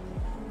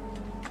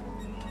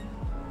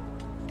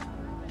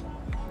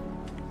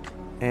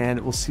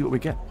 And we'll see what we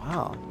get.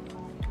 Wow.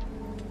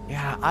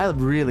 Yeah, I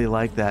really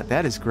like that.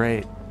 That is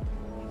great.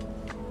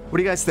 What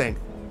do you guys think?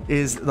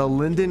 Is the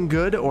linden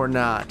good or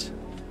not?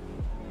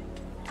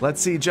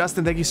 Let's see.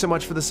 Justin, thank you so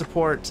much for the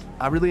support.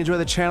 I really enjoy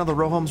the channel. The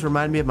row homes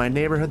remind me of my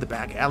neighborhood. The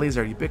back alleys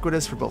are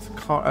ubiquitous for both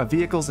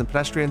vehicles and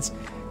pedestrians.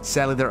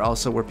 Sadly, they're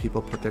also where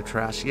people put their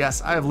trash.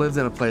 Yes, I have lived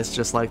in a place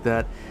just like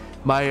that.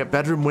 My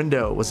bedroom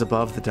window was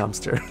above the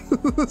dumpster.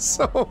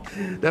 So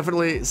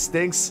definitely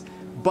stinks,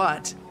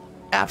 but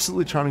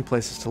absolutely charming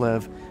places to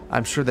live.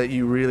 I'm sure that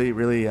you really,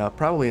 really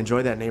probably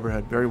enjoy that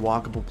neighborhood. Very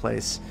walkable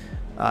place.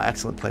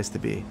 Excellent place to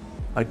be.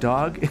 My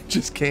dog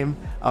just came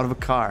out of a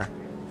car.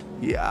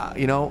 Yeah,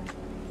 you know,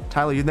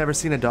 Tyler, you've never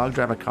seen a dog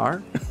drive a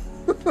car?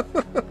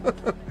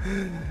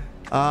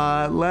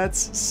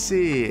 Let's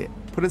see.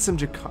 Put in some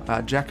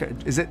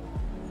is it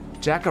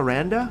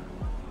jacaranda?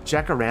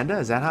 Jacaranda,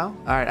 is that how?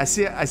 All right, I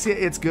see it. I see it.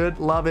 It's good.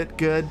 Love it.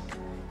 Good.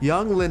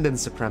 Young linden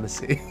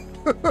supremacy.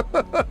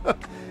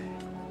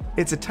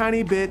 It's a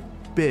tiny bit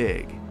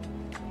big.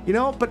 You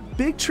know, but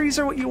big trees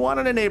are what you want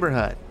in a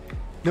neighborhood.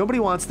 Nobody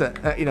wants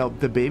the, you know,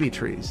 the baby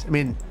trees. I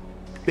mean,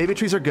 baby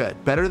trees are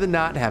good. Better than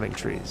not having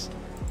trees.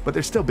 But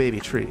they're still baby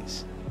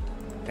trees.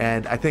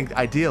 And I think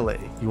ideally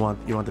you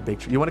want the big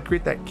tree. You want to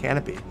create that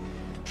canopy.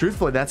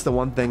 Truthfully, that's the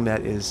one thing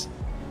that is,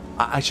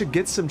 I should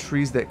get some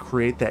trees that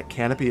create that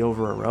canopy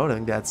over a road. I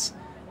think that's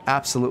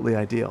absolutely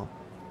ideal.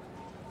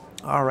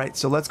 All right,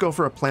 so let's go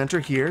for a planter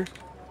here.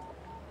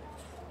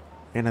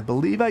 And I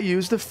believe I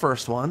used the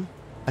first one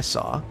I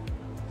saw.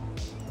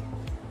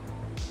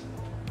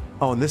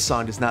 Oh, and this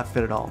song does not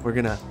fit at all. We're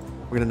gonna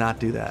not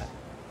do that.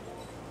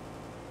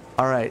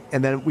 All right,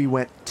 and then we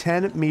went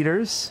 10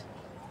 meters.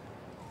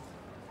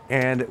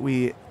 And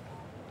we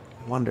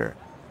wonder.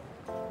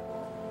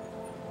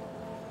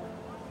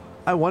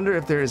 I wonder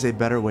if there is a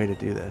better way to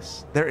do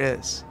this. There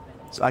is.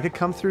 So I could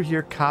come through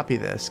here, copy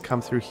this,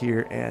 come through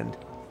here and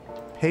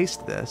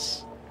paste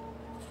this.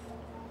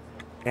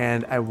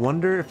 And I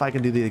wonder if I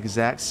can do the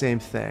exact same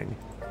thing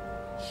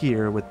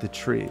here with the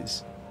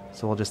trees.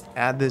 So we'll just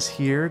add this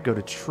here, go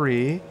to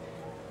tree,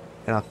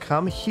 and I'll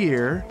come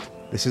here.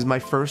 This is my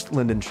first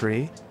linden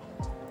tree.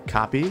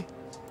 Copy,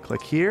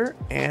 click here,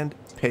 and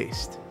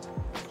paste.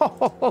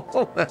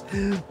 Oh,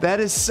 that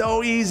is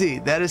so easy.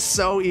 That is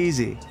so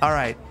easy. All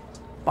right.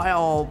 By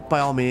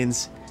all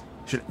means,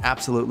 you should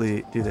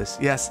absolutely do this.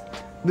 Yes,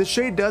 the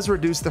shade does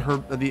reduce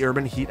the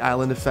urban heat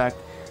island effect.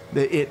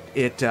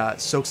 It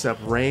soaks up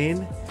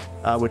rain,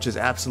 which is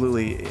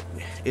absolutely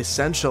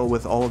essential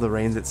with all of the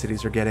rains that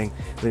cities are getting,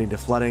 leading to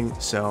flooding.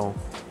 So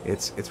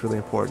it's really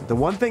important. The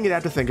one thing you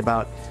have to think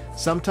about,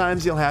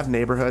 sometimes you'll have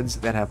neighborhoods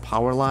that have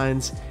power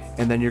lines,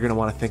 and then you're going to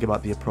want to think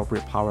about the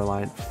appropriate power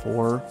line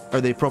or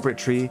the appropriate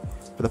tree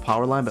for the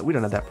power line, but we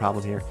don't have that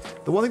problem here.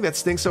 The one thing that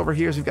stinks over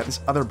here is we've got this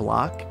other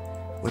block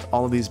with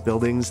all of these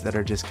buildings that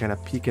are just kind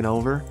of peeking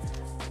over,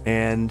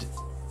 and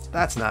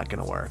that's not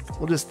going to work.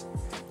 We'll just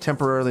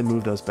temporarily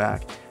move those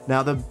back.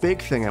 Now, the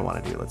big thing I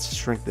want to do, let's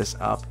shrink this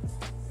up.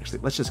 Actually,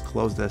 let's just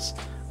close this.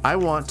 I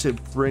want to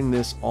bring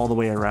this all the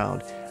way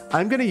around.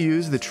 I'm going to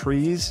use the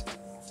trees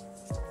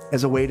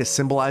as a way to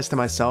symbolize to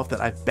myself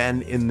that I've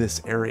been in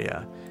this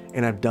area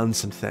and I've done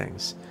some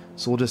things.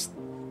 So we'll just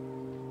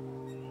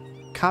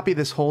copy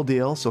this whole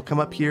deal. So come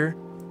up here,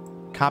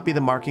 copy the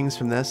markings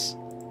from this,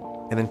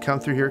 and then come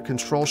through here,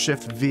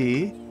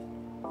 Control-Shift-V,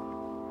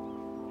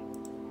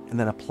 and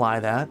then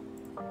apply that.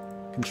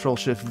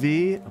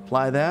 Control-Shift-V,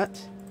 apply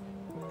that,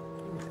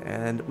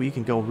 and we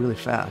can go really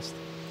fast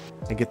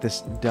and get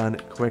this done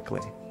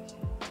quickly.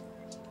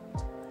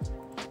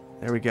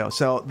 There we go.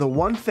 So the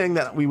one thing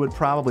that we would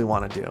probably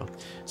want to do,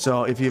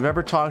 so if you've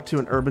ever talked to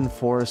an urban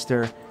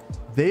forester,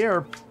 they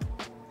are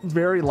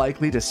very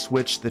likely to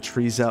switch the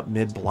trees up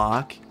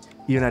mid-block,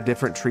 even have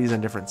different trees on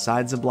different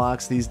sides of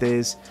blocks these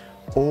days,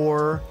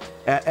 or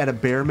at a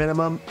bare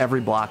minimum,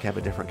 every block have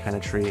a different kind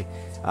of tree.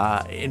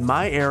 In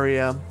my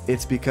area,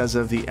 it's because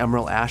of the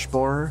emerald ash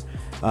borer.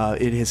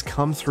 It has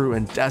come through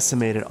and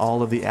decimated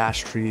all of the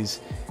ash trees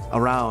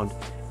around,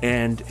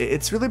 and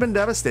it's really been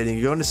devastating.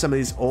 You go into some of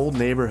these old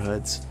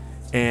neighborhoods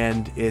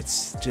and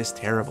it's just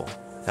terrible.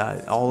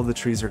 All of the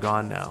trees are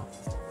gone now.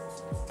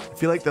 I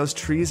feel like those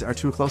trees are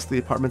too close to the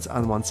apartments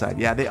on one side.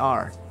 Yeah, they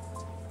are.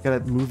 Gotta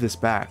move this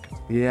back.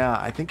 Yeah,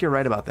 I think you're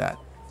right about that.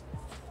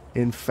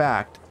 In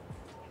fact,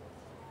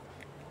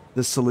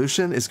 the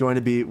solution is going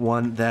to be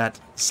one that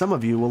some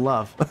of you will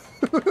love.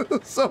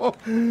 So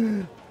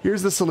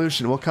here's the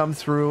solution. We'll come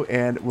through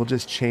and we'll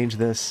just change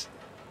this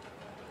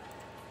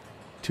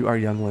to our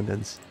young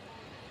lindens.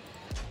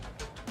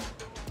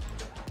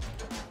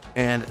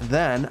 And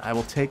then I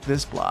will take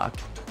this block,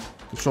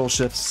 Control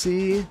Shift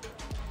C,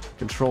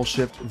 Control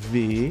Shift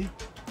V,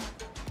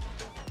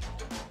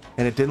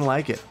 and it didn't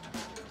like it.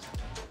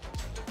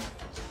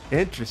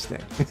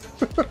 Interesting.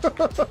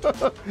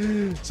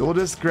 So we'll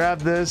just grab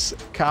this,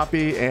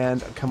 copy,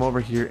 and come over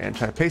here and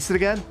try to paste it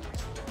again.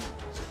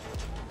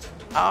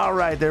 All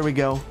right, there we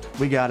go.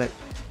 We got it.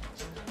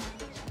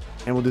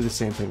 And we'll do the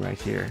same thing right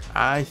here.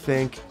 I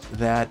think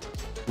that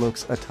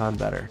looks a ton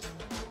better.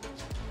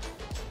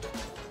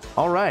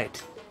 All right.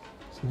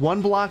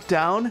 One block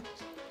down,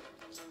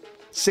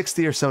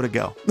 60 or so to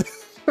go.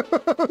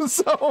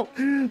 So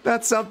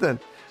that's something.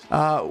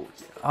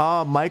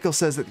 Oh, Michael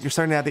says that you're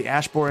starting to have the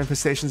ash borer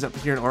infestations up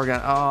here in Oregon.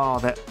 Oh,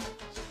 that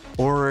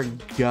Oregon?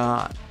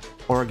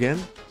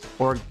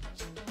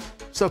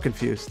 So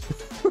confused.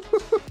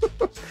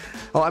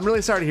 Oh, I'm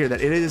really sorry to hear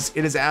that. It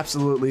is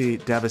absolutely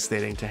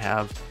devastating to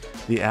have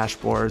the ash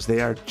borers.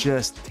 They are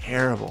just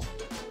terrible.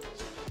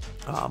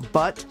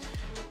 But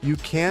you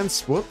can,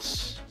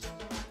 whoops.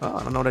 Oh,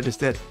 I don't know what I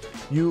just did.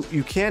 You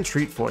can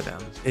treat for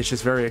them. It's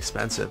just very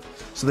expensive.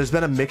 So there's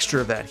been a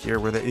mixture of that here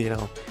where they,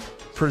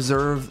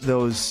 preserve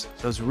those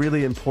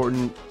really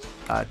important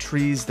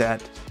trees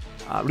that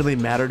really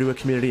matter to a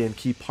community and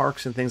key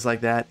parks and things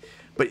like that.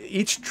 But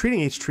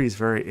treating each tree is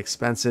very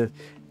expensive.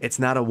 It's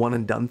not a one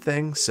and done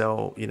thing.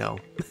 So,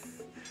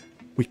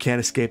 we can't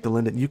escape the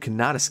linden. You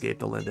cannot escape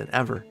the linden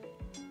ever.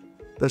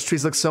 Those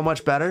trees look so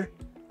much better.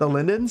 The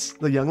lindens,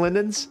 the young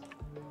lindens.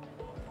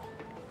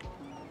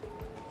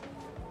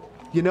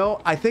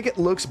 I think it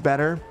looks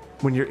better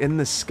when you're in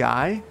the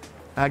sky.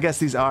 I guess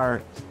these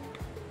are...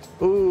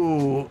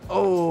 Ooh,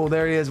 oh,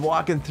 there he is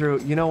walking through.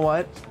 You know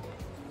what?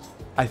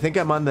 I think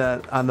I'm on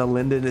the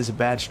linden is a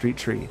bad street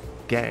tree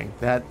gang.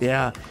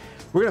 Yeah,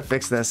 we're gonna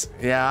fix this.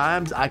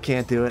 Yeah, I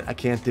can't do it. I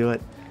can't do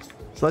it.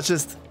 So let's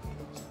just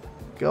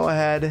go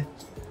ahead,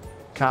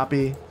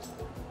 copy,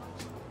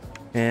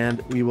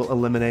 and we will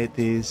eliminate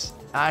these.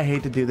 I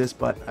hate to do this,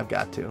 but I've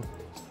got to.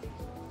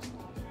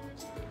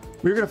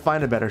 We're gonna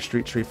find a better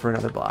street tree for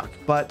another block,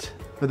 but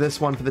for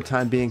this one, for the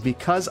time being,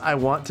 because I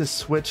want to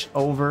switch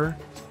over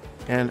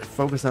and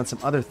focus on some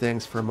other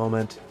things for a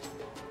moment,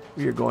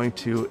 we are going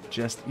to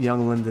just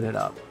young linden it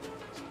up.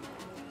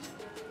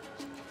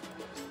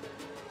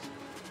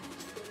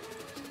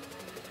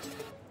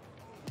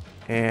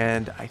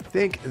 And I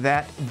think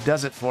that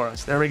does it for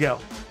us. There we go.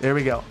 There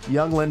we go.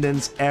 Young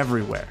lindens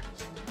everywhere.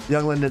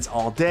 Young lindens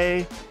all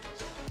day.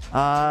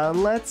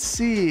 Let's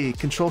see.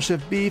 Control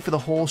Shift B for the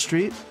whole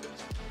street.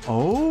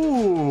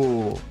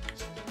 Oh.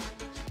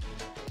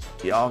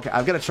 Yeah, okay.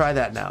 I've got to try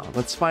that now.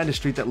 Let's find a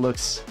street that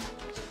looks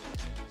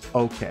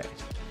okay.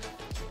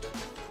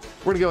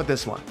 We're gonna go with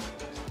this one.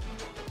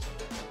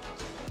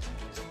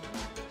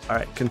 All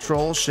right,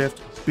 Control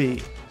Shift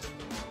B.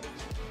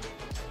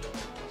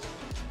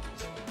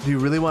 Do you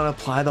really want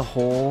to apply the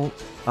whole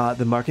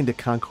the marking to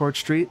Concord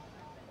Street?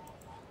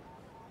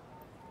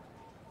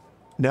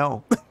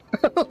 No.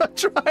 I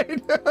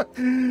tried.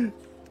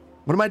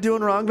 What am I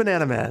doing wrong,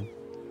 Banana Man?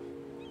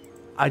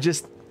 I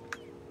just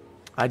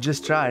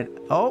tried.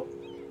 Oh,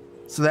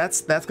 so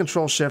that's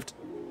Control Shift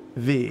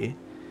V.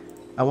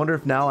 I wonder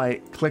if now I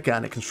click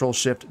on it, Control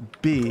Shift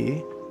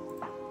B.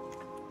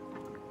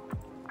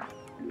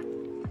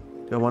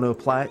 Do I want to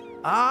apply it?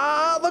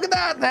 Ah, look at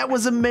that. That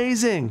was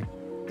amazing.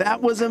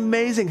 That was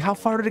amazing. How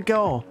far did it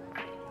go?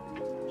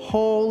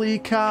 Holy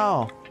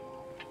cow.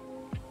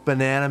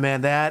 Banana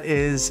Man, that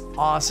is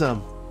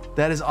awesome.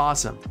 That is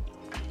awesome.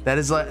 That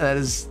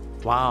is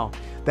wow.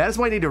 That is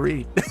why I need to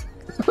read.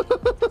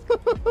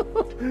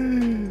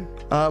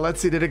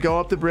 Let's see. Did it go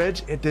up the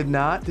bridge? It did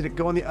not. Did it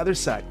go on the other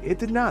side? It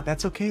did not.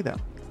 That's okay though.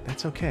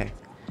 That's okay.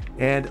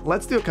 And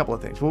let's do a couple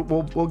of things.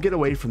 We'll get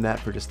away from that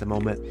for just a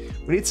moment.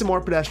 We need some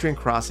more pedestrian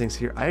crossings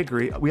here. I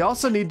agree. We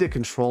also need to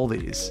control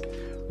these.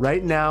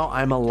 Right now,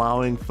 I'm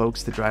allowing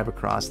folks to drive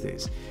across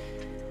these.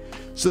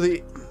 So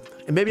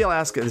and maybe I'll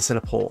ask this in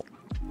a poll.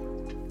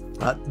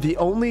 The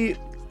only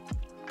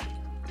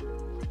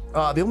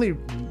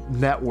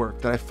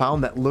network that I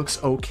found that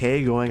looks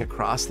okay going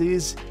across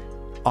these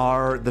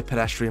are the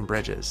pedestrian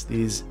bridges,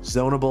 these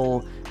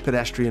zonable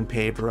pedestrian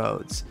paved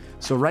roads.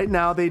 So right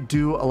now they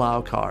do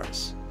allow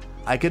cars.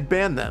 I could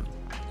ban them,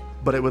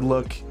 but it would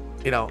look,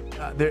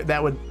 that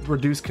would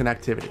reduce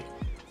connectivity.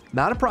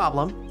 Not a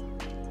problem.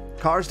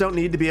 Cars don't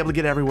need to be able to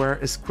get everywhere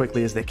as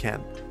quickly as they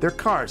can. They're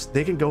cars.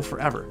 They can go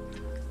forever.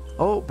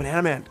 Oh,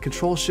 Banana Man.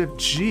 Control Shift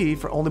G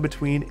for only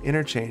between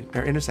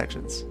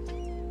intersections.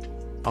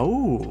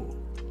 Oh.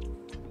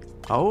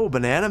 Oh,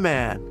 Banana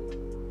Man.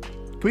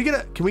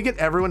 Can we get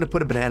everyone to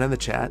put a banana in the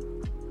chat?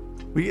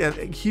 A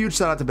huge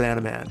shout out to Banana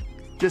Man.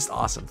 Just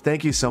awesome.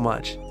 Thank you so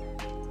much.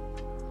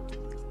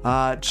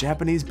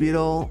 Japanese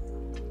beetle.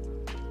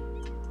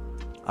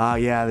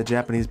 Yeah, the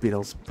Japanese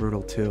beetle's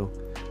brutal too.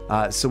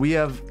 So we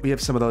have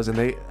some of those,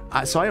 and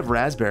so I have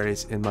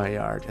raspberries in my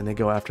yard, and they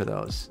go after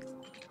those.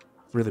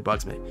 Really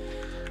bugs me.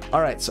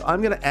 All right, so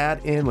I'm gonna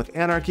add in with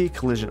anarchy,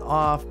 collision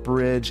off,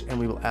 bridge, and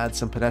we will add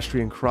some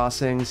pedestrian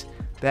crossings.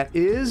 That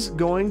is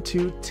going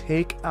to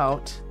take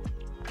out.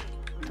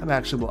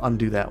 Will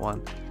undo that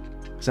one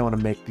because I want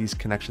to make these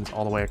connections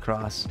all the way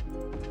across,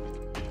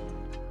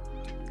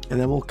 and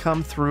then we'll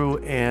come through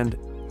and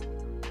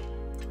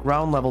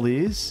ground level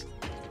these.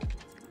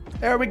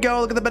 There we go.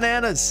 Look at the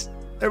bananas.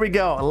 There we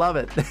go. I love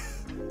it.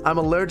 I'm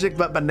allergic,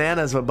 but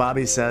bananas, what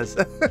Bobby says.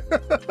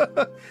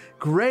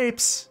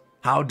 Grapes.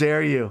 How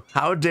dare you?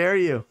 How dare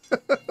you?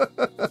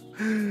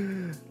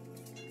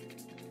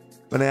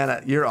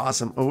 Banana, you're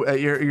awesome.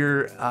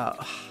 You're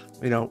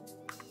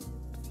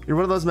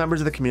one of those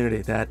members of the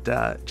community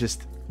that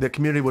just the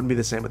community wouldn't be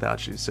the same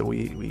without you. So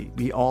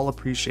we all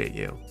appreciate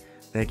you.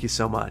 Thank you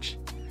so much.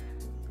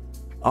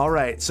 All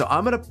right, so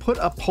I'm gonna put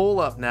a poll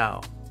up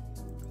now.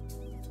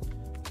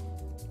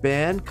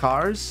 Ban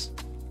cars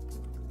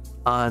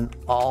on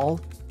all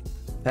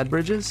head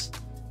bridges,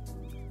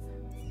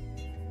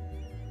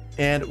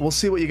 and we'll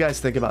see what you guys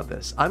think about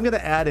this. I'm gonna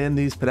add in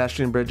these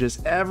pedestrian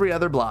bridges every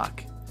other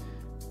block,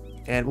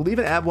 and we'll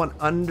even add one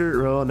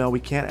under. Oh no, we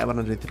can't add one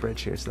underneath the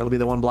bridge here, so that'll be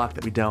the one block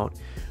that we don't,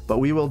 but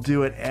we will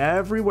do it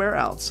everywhere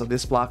else. So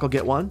this block will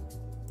get one.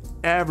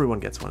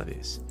 Everyone gets one of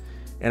these,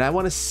 and I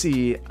want to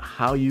see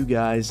how you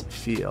guys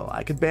feel.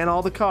 I could ban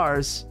all the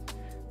cars.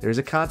 There's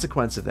a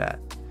consequence of that.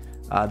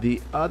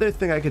 The other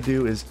thing I could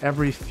do is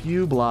every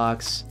few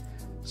blocks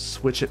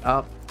switch it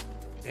up,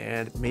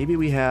 and maybe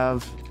I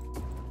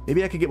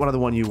could get one of the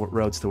 1U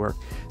roads to work.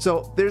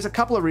 So there's a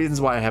couple of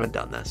reasons why I haven't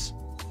done this.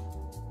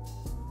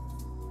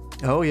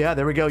 Oh yeah,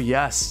 there we go.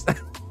 Yes.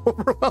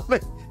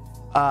 Overwhelming.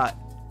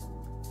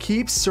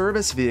 Keep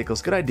service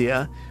vehicles. Good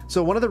idea.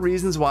 So one of the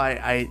reasons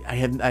why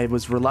I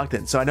was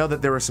reluctant. So I know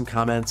that there were some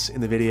comments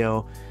in the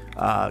video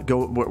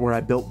where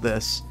I built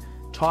this,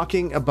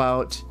 talking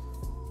about,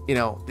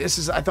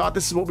 I thought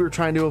this is what we were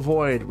trying to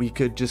avoid. We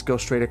could just go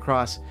straight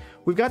across.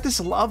 We've got this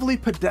lovely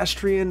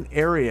pedestrian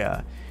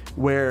area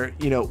where,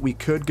 we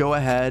could go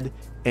ahead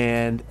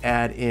and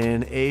add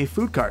in a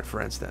food cart,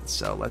 for instance.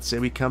 So let's say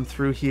we come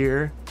through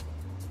here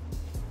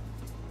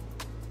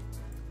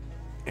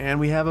and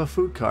we have a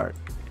food cart.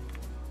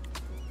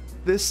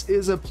 This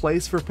is a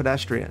place for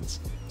pedestrians.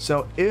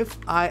 So if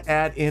I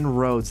add in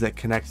roads that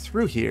connect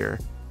through here,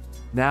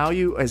 now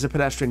you, as a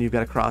pedestrian, you've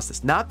got to cross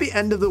this. Not the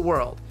end of the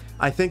world.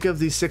 I think of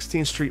the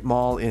 16th Street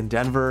Mall in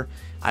Denver.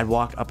 I'd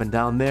walk up and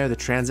down there, the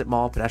Transit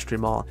Mall,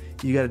 pedestrian mall.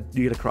 You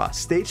gotta cross.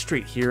 State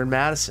Street here in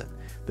Madison.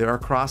 There are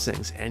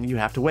crossings and you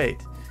have to wait.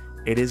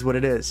 It is what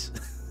it is.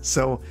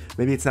 So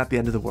maybe it's not the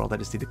end of the world. I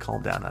just need to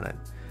calm down on it.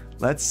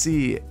 Let's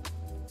see.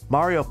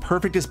 Mario,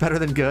 perfect is better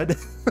than good.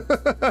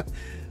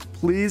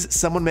 Please,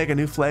 someone make a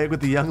new flag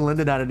with the young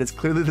linden on it. It's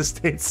clearly the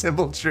state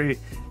symbol tree.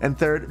 And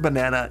third,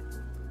 banana.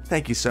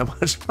 Thank you so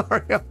much,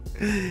 Mario.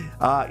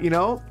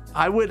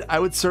 I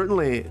would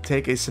certainly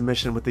take a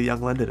submission with the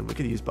young linden, and we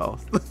could use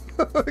both.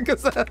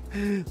 Because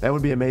that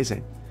would be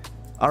amazing.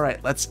 All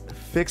right, let's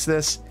fix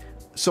this.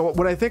 So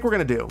what I think we're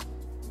gonna do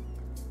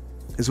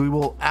is we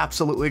will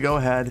absolutely go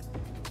ahead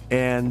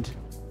and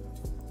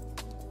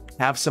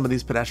have some of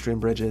these pedestrian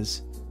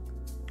bridges.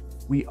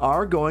 We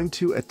are going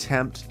to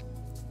attempt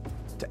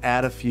to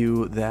add a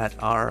few that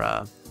are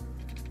a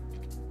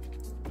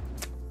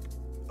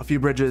few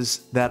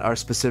bridges that are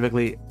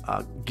specifically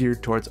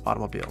geared towards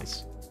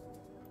automobiles,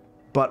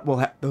 but we'll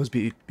have those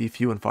be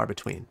few and far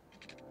between.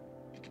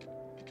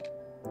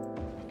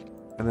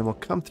 And then we'll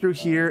come through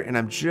here, and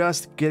I'm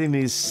just getting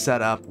these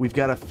set up. We've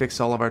got to fix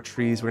all of our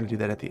trees. We're gonna do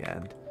that at the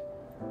end.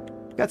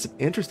 We've got some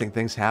interesting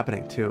things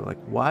happening too. Like,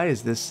 why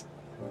is this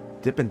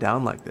dipping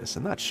down like this?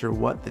 I'm not sure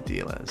what the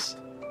deal is.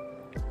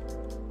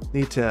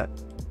 Need to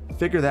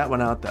figure that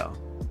one out though.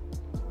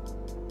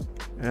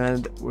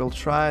 And we'll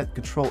try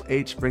Control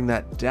H, bring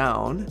that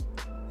down.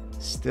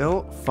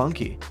 Still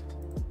funky.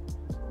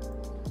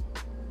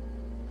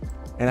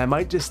 And I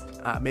might just,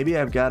 maybe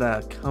I've got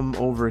to come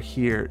over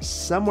here,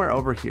 somewhere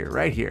over here,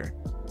 right here.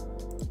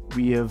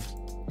 We have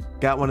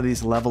got one of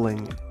these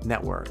leveling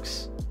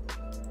networks,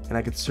 and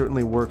I could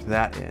certainly work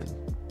that in.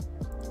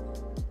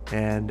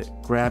 And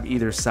grab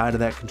either side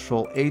of that,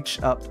 Control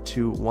H up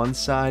to one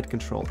side,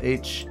 Control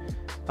H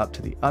up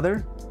to the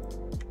other.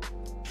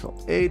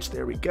 Control H,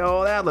 there we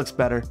go. That looks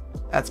better.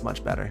 That's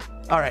much better.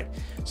 All right,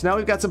 so now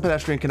we've got some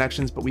pedestrian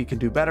connections, but we can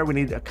do better. We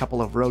need a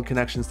couple of road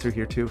connections through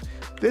here too.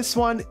 This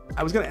one,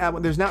 I was gonna add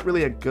one. There's not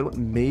really a good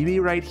one. Maybe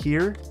right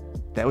here,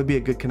 that would be a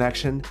good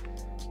connection.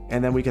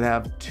 And then we can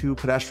have 2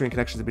 pedestrian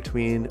connections in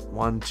between,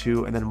 1,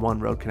 2, and then 1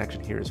 road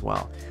connection here as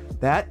well.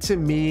 That to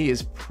me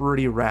is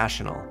pretty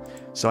rational.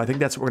 So I think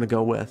that's what we're gonna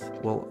go with.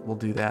 We'll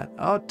do that.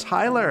 Oh,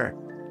 Tyler.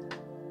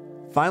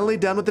 Finally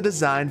done with the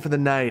design for the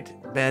night.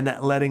 Been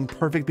letting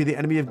perfect be the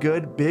enemy of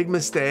good. Big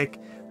mistake.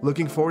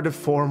 Looking forward to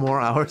 4 more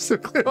hours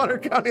of Clearwater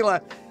County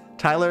Line.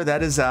 Tyler,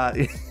 that is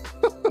I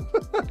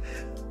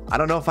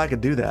don't know if I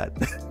could do that.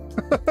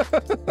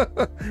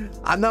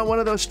 I'm not one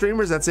of those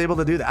streamers that's able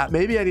to do that.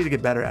 Maybe I need to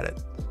get better at it.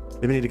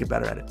 Maybe I need to get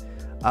better at it.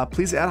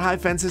 Please add high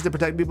fences to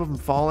protect people from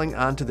falling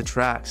onto the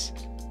tracks.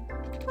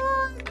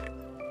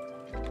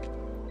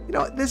 You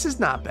know, this is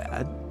not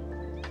bad.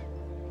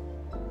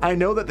 I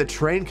know that the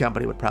train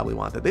company would probably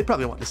want that. They'd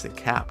probably want this thing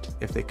capped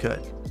if they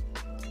could.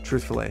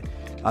 Truthfully,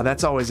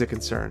 that's always a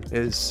concern.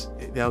 Is,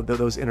 you know,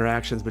 those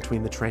interactions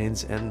between the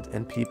trains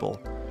and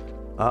people.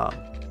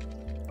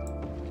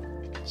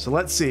 So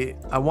let's see.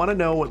 I want to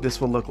know what this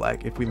will look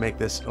like if we make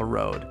this a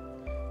road.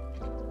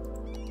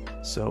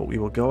 So we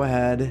will go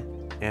ahead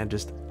and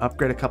just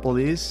upgrade a couple of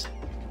these.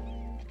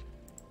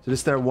 So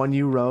just there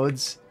 1U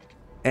roads.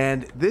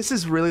 And this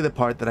is really the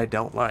part that I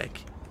don't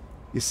like.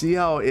 You see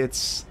how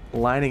it's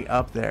lining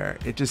up there?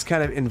 It just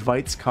kind of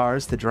invites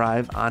cars to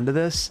drive onto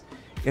this.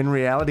 In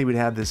reality, we'd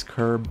have this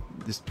curb.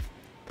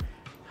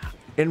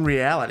 In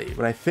reality,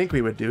 what I think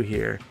we would do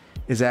here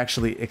is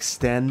actually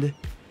extend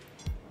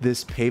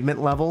this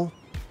pavement level.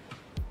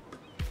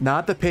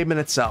 Not the pavement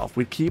itself.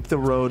 We'd keep the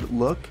road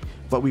look,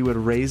 but we would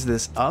raise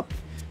this up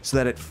so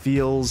that it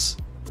feels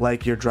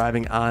like you're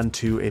driving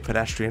onto a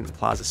pedestrian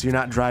plaza. So you're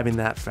not driving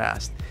that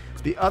fast.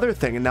 The other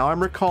thing, and now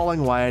I'm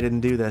recalling why I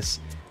didn't do this,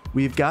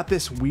 we've got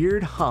this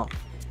weird hump,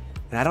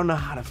 and I don't know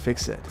how to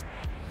fix it.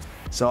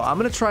 So I'm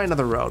gonna try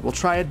another road. We'll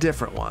try a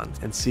different one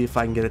and see if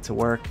I can get it to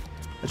work.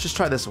 Let's just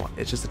try this one.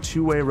 It's just a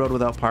 2-way road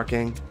without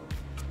parking.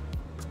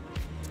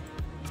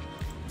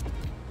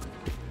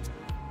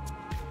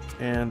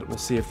 And we'll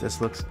see if this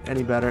looks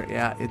any better.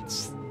 Yeah,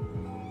 it's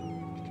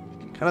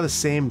kind of the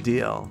same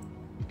deal.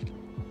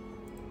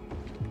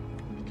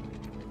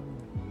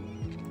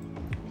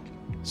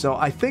 So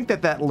I think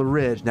that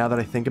ridge, now that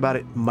I think about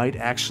it, might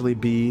actually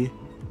be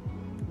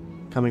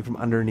coming from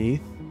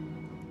underneath.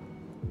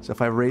 So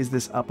if I raise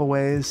this up a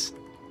ways,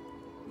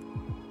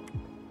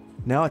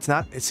 no, it's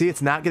not. See,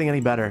 it's not getting any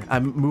better.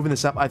 I'm moving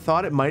this up. I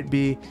thought it might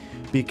be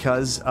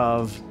because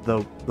of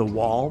the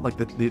wall, like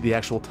the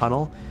actual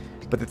tunnel,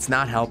 but it's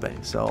not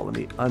helping. So let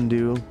me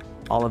undo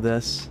all of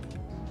this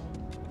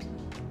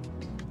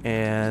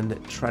and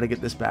try to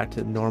get this back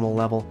to normal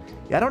level.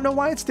 Yeah, I don't know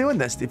why it's doing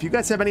this. If you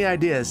guys have any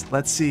ideas,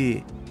 let's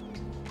see.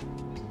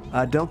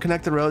 Don't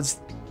connect the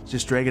roads,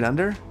 just drag it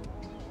under.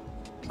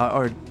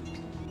 Or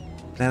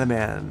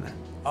man.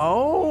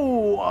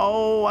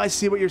 Oh, I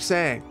see what you're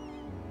saying.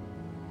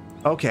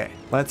 Okay,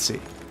 let's see.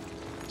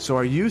 So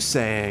are you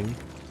saying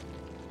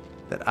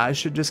that I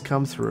should just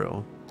come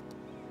through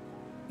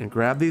and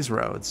grab these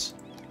roads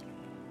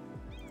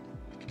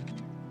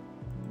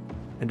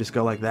and just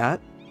go like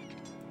that?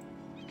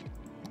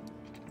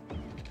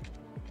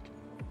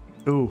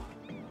 Ooh,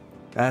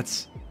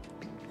 that's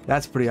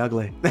pretty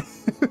ugly.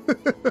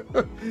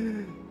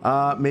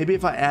 Maybe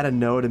if I add a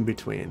node in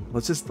between.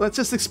 Let's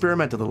just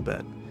experiment a little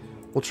bit.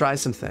 We'll try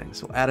some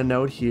things. We'll add a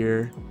node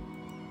here.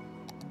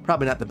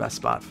 Probably not the best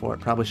spot for it.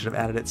 Probably should have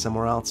added it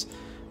somewhere else.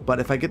 But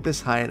if I get this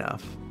high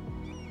enough.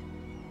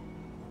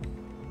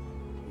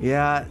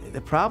 Yeah, the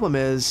problem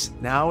is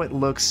now it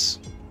looks...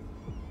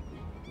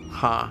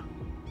 Huh.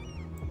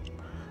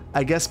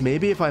 I guess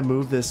maybe if I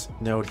move this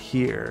node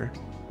here...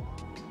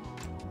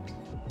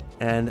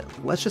 And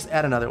let's just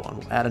add another one.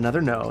 We'll add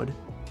another node.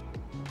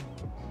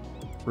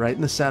 Right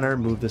in the center.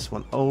 Move this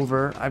one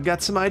over. I've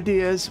got some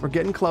ideas. We're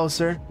getting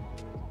closer.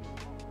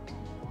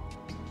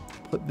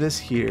 Put this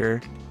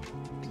here.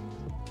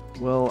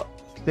 We'll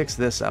fix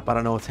this up. I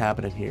don't know what's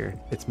happening here.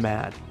 It's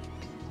mad.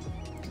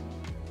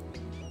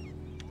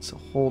 So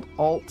hold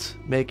Alt.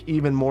 Make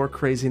even more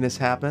craziness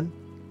happen.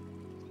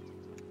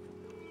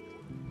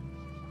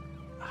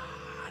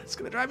 It's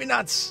gonna drive me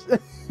nuts.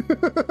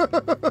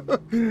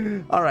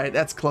 All right,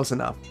 that's close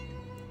enough.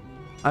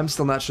 I'm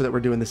still not sure that we're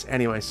doing this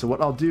anyway. So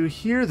what I'll do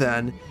here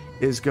then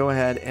is go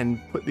ahead and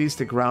put these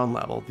to ground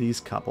level, these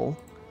couple.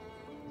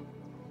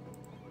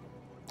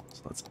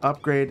 So let's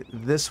upgrade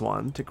this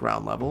one to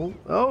ground level.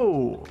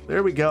 Oh,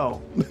 there we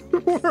go.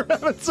 We're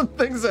having some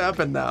things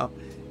happen now.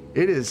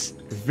 It is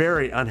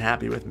very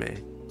unhappy with me.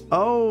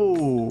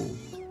 Oh,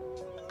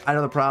 I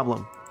know the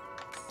problem.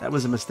 That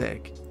was a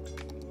mistake.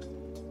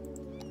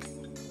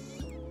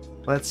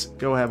 Let's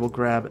go ahead. We'll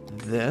grab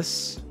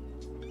this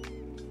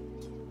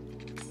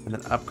and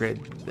then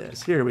upgrade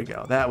this. Here we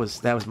go. That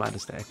was my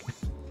mistake.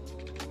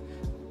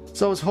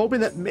 So I was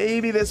hoping that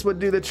maybe this would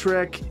do the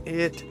trick.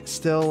 It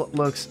still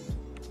looks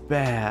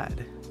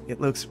bad. It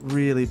looks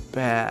really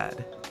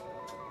bad.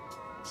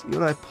 So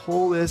when I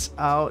pull this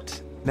out,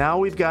 now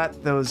we've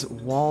got those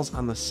walls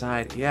on the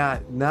side. Yeah,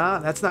 nah,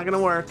 that's not gonna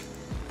work.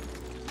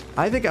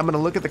 I think I'm gonna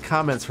look at the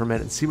comments for a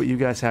minute and see what you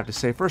guys have to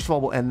say. First of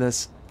all, we'll end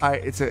this.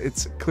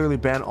 It's clearly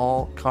ban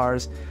all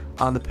cars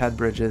on the ped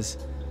bridges.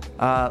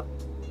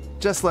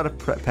 Just let a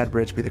pet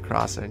bridge be the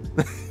crossing.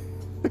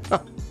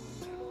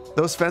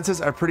 Those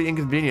fences are pretty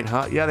inconvenient,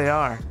 huh? Yeah, they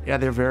are. Yeah,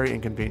 they're very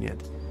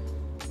inconvenient.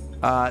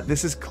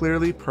 This is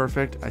clearly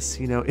perfect. I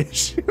see no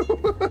issue.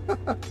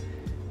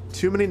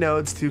 Too many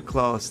nodes, too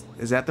close.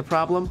 Is that the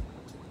problem?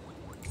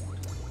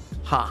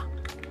 Huh.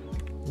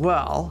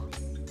 Well,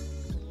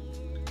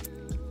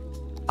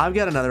 I've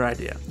got another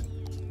idea.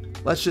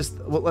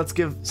 Let's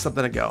give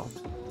something a go.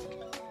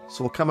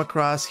 So we'll come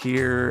across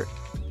here.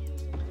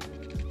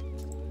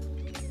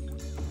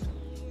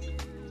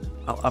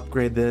 I'll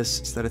upgrade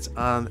this so that it's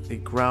on the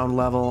ground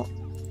level.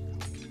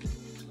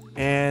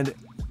 And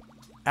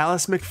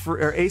Ace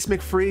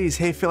McFreeze.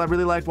 Hey Phil, I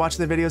really like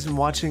watching the videos and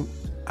watching.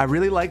 I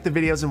really like the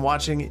videos and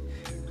watching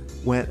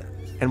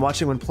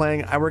when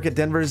playing. I work at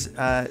Denver's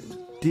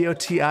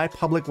DOTI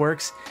Public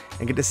Works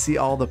and get to see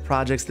all the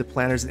projects the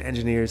planners and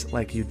engineers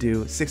like you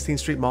do. 16th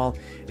Street Mall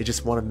is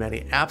just one of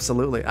many.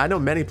 Absolutely. I know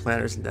many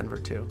planners in Denver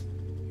too.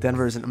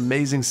 Denver is an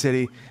amazing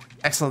city,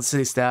 excellent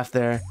city staff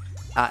there,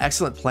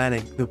 excellent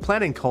planning. The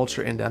planning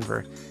culture in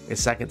Denver is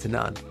second to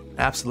none.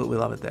 Absolutely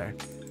love it there.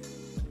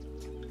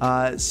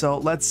 So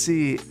let's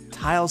see,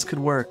 tiles could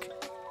work.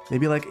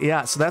 Maybe like,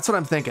 yeah, so that's what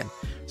I'm thinking.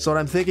 So what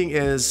I'm thinking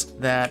is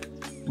that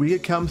we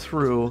could come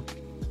through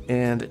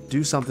and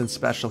do something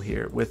special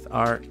here with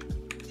our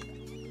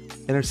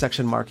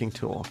intersection marking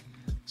tool.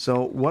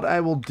 So what I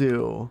will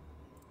do,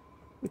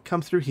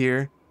 come through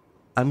here,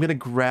 I'm gonna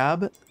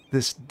grab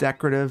this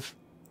decorative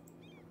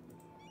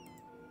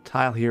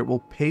tile here. We'll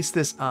paste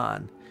this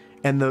on,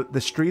 and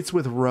the streets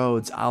with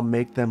roads, I'll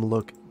make them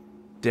look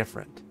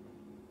different.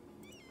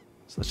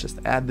 So let's just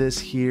add this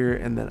here,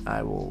 and then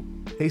I will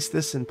paste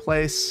this in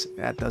place.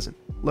 That doesn't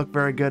look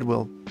very good.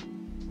 We'll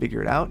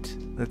figure it out.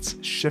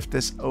 Let's shift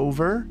this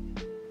over.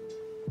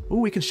 Oh,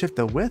 we can shift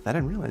the width. I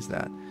didn't realize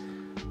that.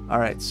 All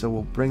right, so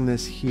we'll bring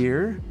this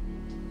here.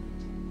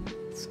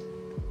 Let's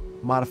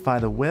modify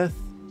the width.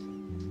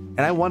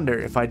 And I wonder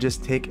if I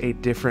just take a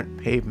different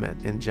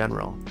pavement in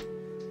general.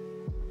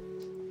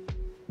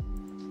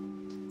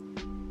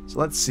 So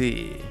let's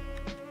see.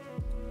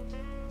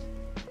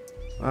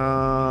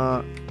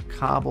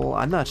 Cobble.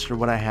 I'm not sure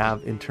what I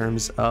have in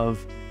terms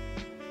of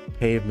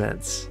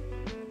pavements.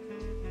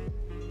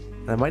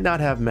 I might not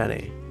have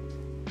many.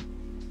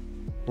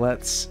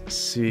 Let's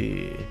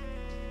see.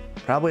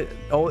 Probably,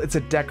 oh, it's a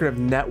decorative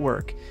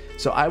network.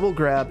 So I will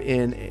grab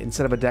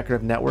instead of a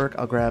decorative network,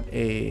 I'll grab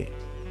I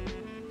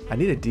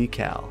need a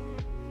decal.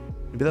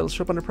 Maybe that'll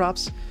show up under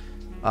props.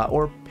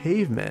 Or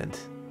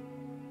pavement.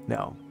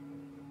 No.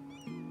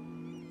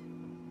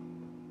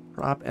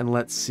 Prop, and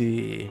let's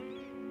see.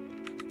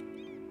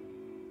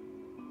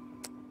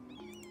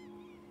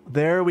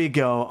 There we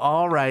go.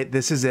 All right,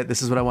 this is it.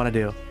 This is what I want to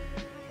do.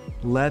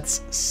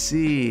 Let's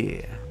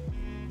see.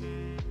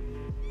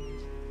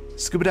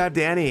 Scuba Dive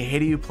Danny, hey,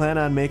 do you plan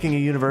on making a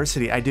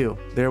university? I do.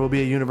 There will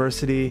be a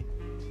university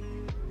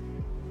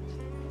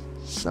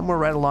somewhere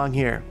right along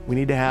here. We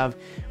need to have,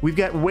 we've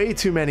got way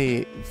too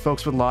many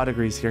folks with law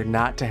degrees here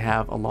not to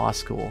have a law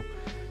school.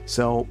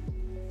 So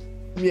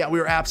yeah,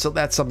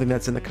 that's something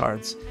that's in the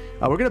cards.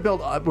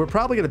 We're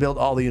probably gonna build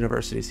all the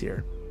universities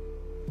here.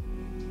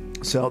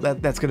 So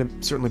that's gonna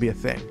certainly be a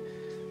thing.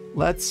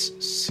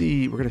 Let's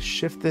see, we're gonna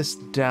shift this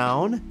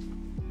down.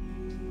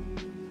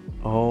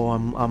 Oh,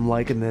 I'm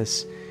liking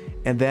this.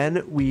 And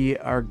then we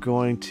are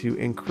going to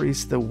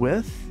increase the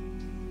width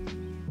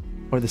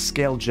or the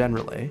scale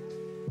generally.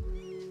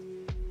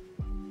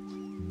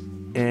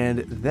 And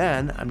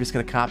then I'm just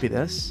gonna copy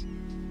this.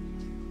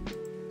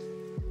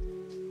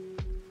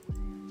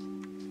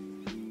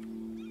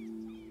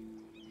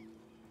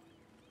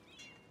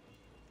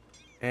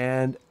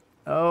 And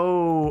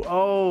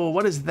oh,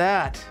 what is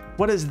that?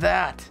 What is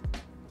that?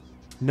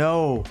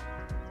 No.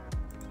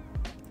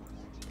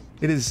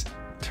 It is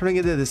turning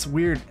into this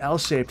weird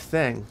L-shaped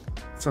thing.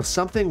 So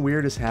something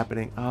weird is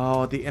happening.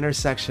 Oh, the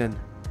intersection.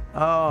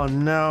 Oh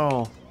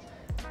no.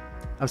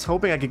 I was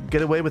hoping I could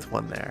get away with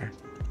one there.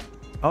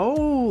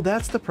 Oh,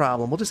 that's the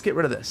problem. We'll just get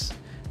rid of this.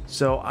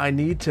 So I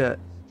need to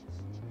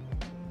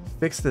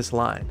fix this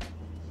line.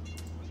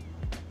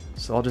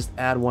 So I'll just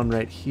add one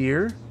right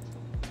here.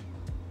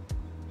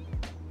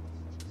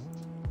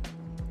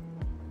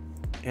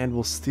 And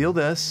we'll steal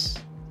this,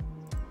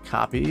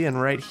 copy,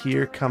 and right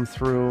here come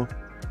through.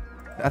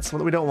 That's the one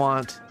that we don't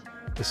want.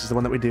 This is the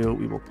one that we do.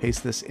 We will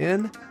paste this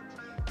in,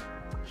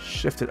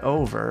 shift it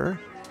over,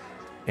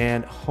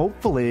 and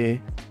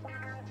hopefully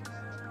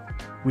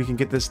we can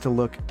get this to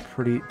look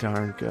pretty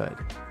darn good.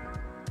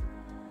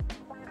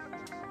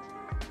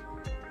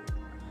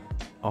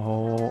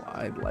 Oh,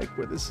 I like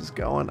where this is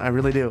going. I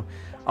really do.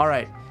 All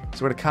right,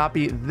 so we're gonna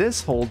copy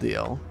this whole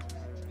deal,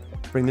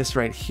 bring this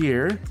right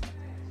here,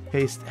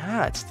 paste.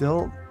 It's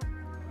still,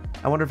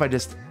 I wonder if I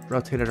just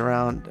rotate it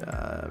around,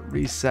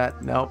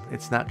 reset. Nope,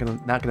 it's not gonna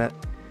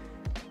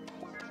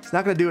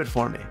do it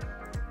for me,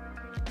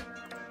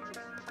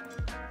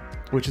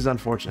 which is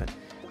unfortunate.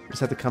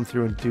 Just have to come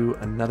through and do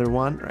another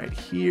one right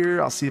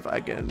here. I'll see if I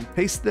can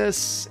paste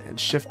this and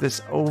shift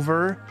this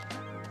over.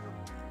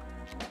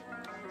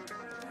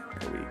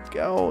 There we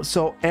go.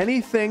 So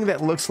anything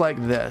that looks like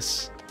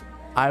this,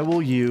 I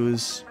will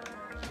use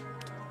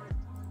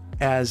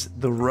as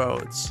the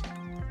roads.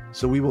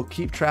 So we will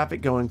keep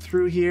traffic going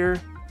through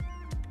here.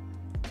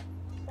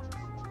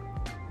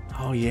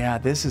 Oh yeah,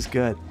 this is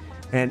good.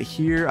 And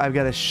here I've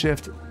got to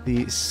shift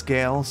the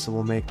scale, so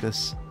we'll make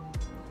this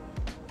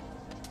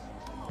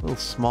a little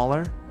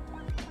smaller.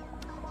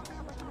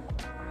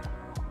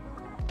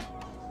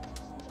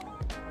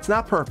 It's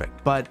not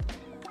perfect, but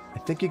I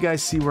think you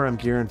guys see where I'm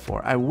gearing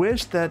for. I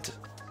wish that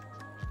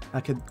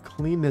I could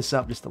clean this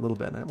up just a little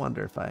bit. I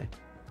wonder if I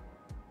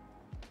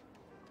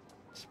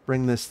just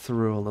bring this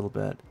through a little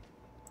bit.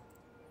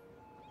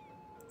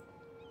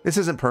 This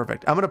isn't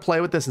perfect. I'm going to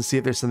play with this and see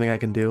if there's something I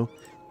can do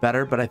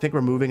better, but I think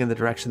we're moving in the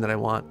direction that I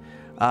want.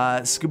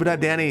 Scuba Dive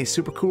Danny,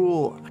 super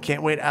cool. I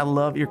can't wait. I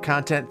love your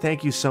content.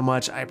 Thank you so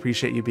much. I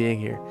appreciate you being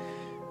here.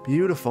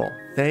 Beautiful.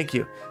 Thank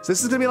you. So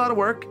this is going to be a lot of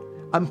work.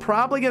 I'm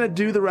probably going to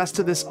do the rest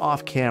of this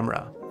off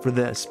camera for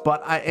this,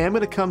 but I am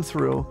going to come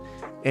through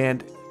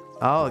and,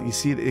 oh, you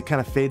see it kind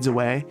of fades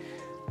away.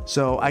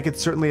 So I could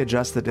certainly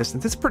adjust the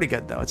distance. It's pretty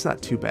good though. It's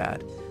not too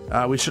bad.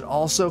 We should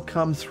also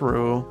come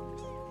through.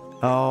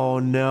 Oh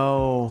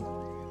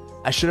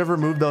no. I should have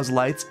removed those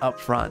lights up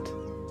front.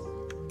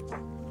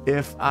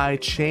 If I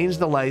change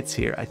the lights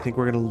here, I think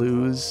we're going to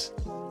lose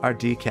our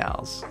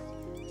decals.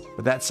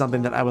 But that's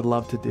something that I would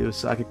love to do.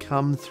 So I could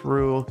come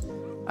through.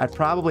 I'd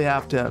probably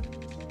have to,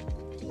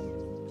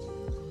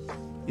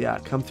 yeah,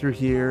 come through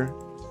here,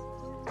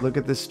 look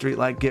at this street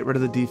light, get rid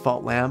of the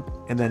default lamp,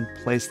 and then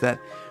place that.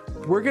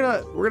 We're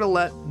gonna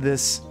let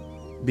this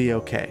be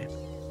okay.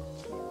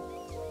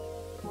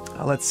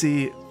 Let's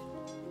see.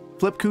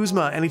 Flip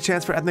Kuzma, any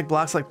chance for ethnic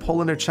blocks like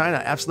Poland or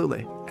China?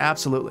 Absolutely,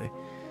 absolutely.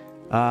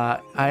 I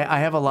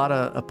have a lot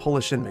of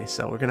Polish in me,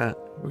 so we're gonna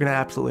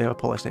absolutely have a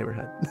Polish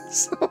neighborhood.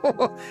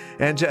 So,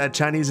 and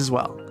Chinese as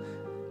well.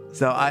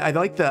 So I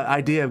like the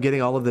idea of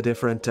getting all of the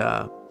different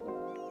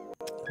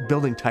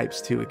building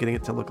types too, getting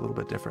it to look a little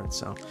bit different.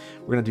 So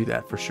we're gonna do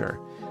that for sure.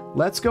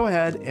 Let's go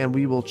ahead and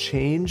we will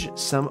change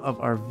some of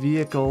our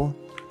vehicle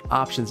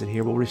options in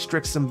here. We'll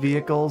restrict some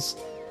vehicles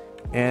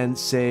and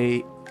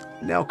say,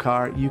 no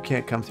car, you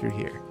can't come through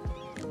here.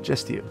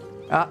 Just you.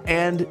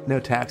 And no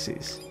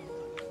taxis.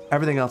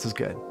 Everything else is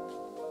good.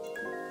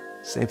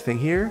 Same thing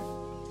here.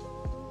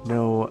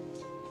 No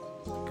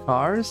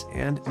cars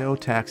and no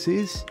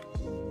taxis.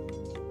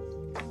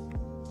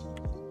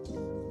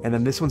 And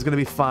then this one's going to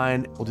be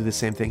fine. We'll do the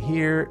same thing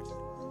here.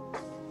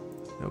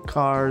 No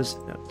cars,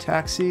 no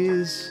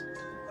taxis.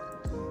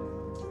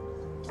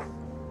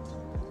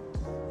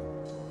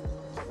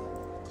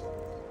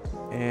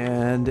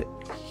 And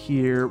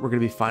here we're going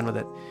to be fine with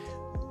it.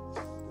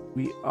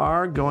 We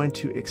are going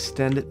to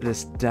extend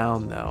this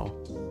down though.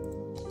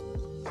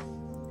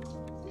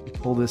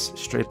 Pull this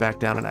straight back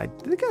down, and I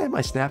think I have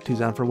my snap twos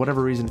on. For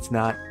whatever reason, it's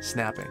not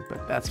snapping,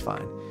 but that's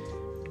fine.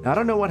 Now, I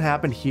don't know what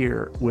happened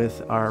here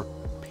with our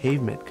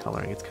pavement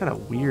coloring. It's kind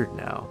of weird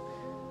now.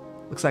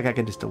 Looks like I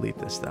can just delete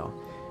this though.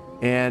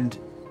 And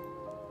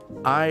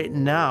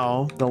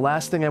the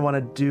last thing I want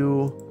to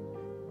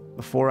do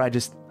before I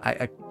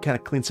kind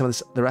of clean some of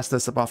this, the rest of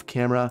this up off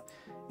camera,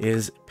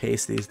 is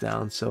paste these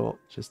down. So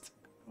just,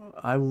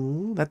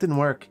 that didn't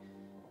work.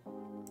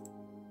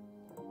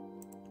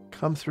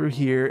 Come through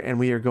here, and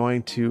we are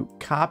going to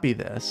copy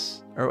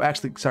this, or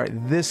actually, sorry,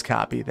 this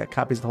copy that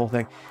copies the whole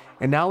thing.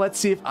 And now let's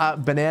see if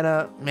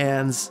Banana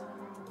Man's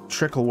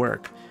trick will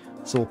work.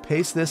 So we'll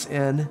paste this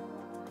in,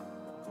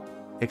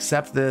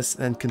 accept this,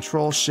 and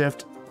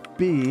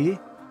Control-Shift-B.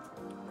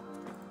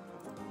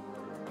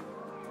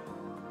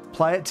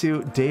 Apply it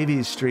to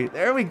Davies Street.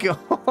 There we go.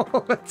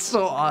 That's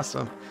so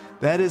awesome.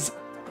 That is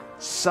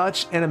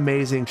such an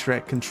amazing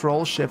trick.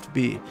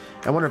 Control-Shift-B.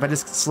 I wonder if I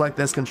just select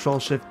this,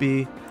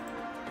 Control-Shift-B.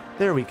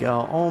 There we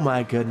go. Oh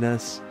my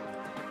goodness.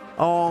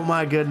 Oh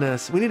my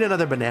goodness. We need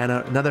another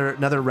banana,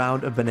 another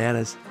round of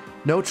bananas.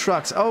 No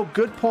trucks. Oh,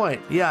 good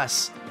point.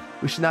 Yes.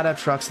 We should not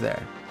have trucks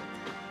there.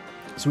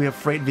 So we have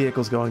freight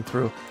vehicles going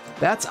through.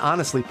 That's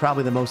honestly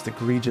probably the most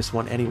egregious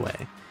one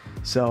anyway.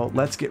 So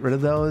let's get rid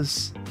of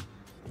those.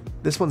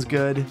 This one's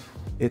good.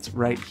 It's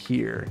right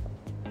here.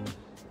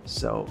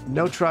 So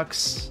no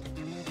trucks.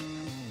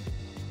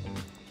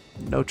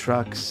 No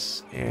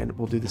trucks. And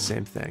we'll do the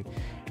same thing.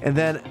 And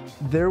then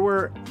there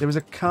was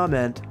a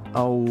comment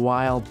a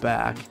while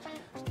back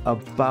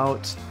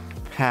about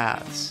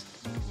paths.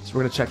 So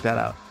we're going to check that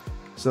out.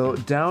 So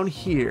down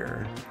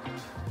here,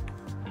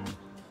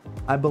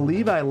 I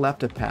believe I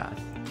left a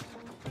path.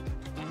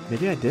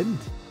 Maybe I didn't.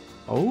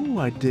 Oh,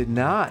 I did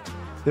not.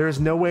 There is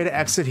no way to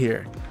exit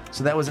here.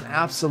 So that was an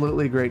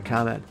absolutely great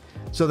comment.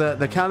 So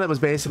the comment was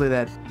basically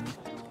that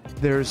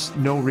there's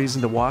no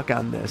reason to walk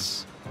on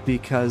this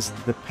because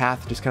the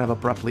path just kind of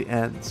abruptly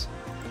ends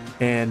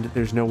and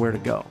there's nowhere to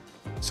go.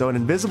 So an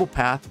invisible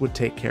path would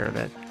take care of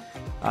it,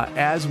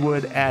 as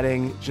would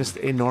adding just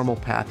a normal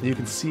path. And you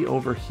can see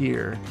over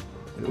here,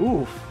 and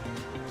oof,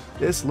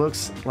 this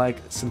looks like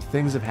some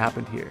things have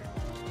happened here.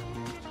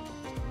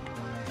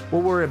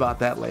 We'll worry about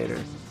that later.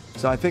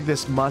 So I think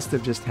this must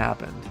have just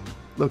happened.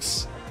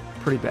 Looks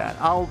pretty bad.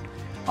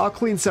 I'll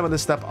clean some of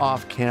this stuff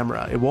off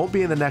camera. It won't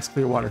be in the next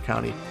Clearwater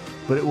County,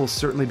 but it will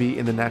certainly be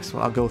in the next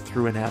one. I'll go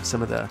through and have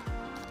some of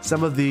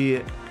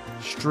the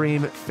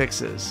stream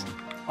fixes.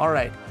 All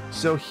right,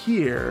 so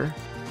here,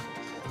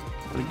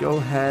 I'm gonna go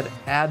ahead,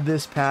 add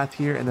this path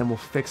here, and then we'll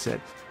fix it.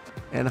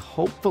 And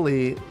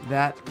hopefully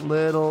that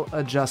little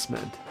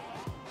adjustment,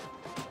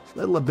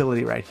 little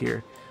ability right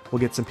here, will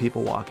get some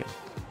people walking.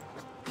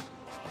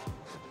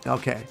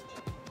 Okay,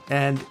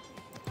 and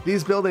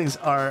these buildings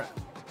are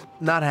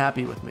not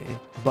happy with me,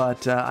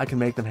 but I can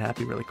make them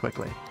happy really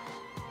quickly.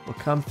 We'll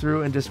come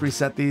through and just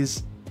reset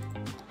these.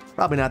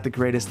 Probably not the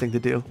greatest thing to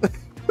do.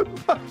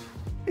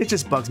 It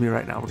just bugs me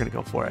right now. We're gonna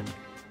go for it.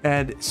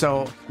 And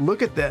so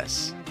look at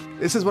this.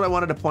 This is what I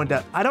wanted to point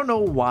out. I don't know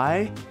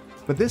why,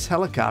 but this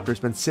helicopter's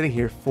been sitting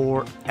here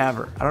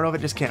forever. I don't know if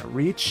it just can't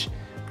reach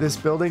this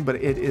building, but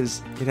it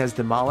has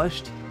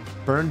demolished,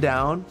 burned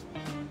down,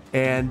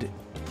 and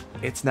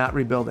it's not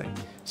rebuilding.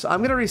 So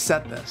I'm gonna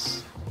reset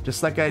this,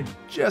 just like I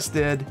just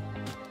did.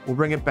 We'll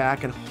bring it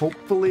back, and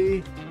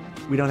hopefully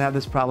we don't have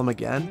this problem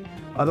again.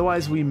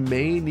 Otherwise, we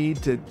may need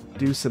to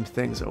do some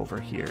things over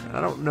here. And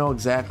I don't know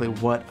exactly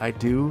what I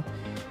do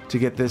to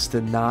get this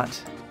to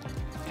not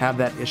have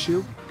that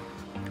issue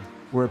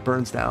where it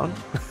burns down,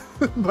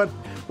 but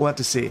we'll have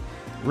to see.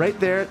 Right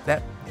there,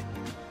 that,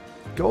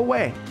 go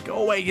away,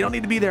 go away. You don't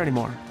need to be there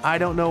anymore. I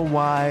don't know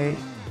why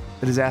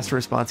the disaster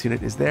response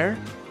unit is there,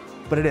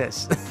 but it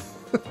is.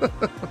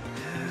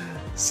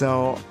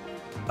 So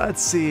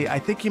let's see. I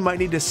think you might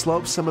need to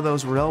slope some of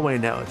those railway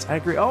nodes. I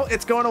agree. Oh,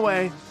 it's going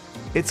away.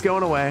 It's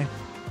going away.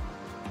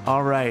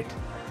 All right.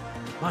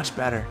 Much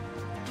better.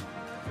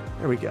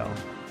 There we go.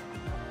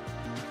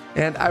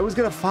 And I was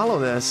going to follow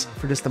this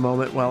for just a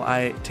moment while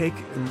I take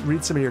and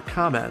read some of your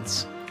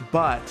comments,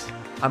 but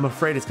I'm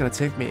afraid it's going to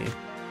take me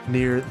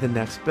near the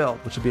next build,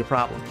 which will be a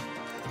problem.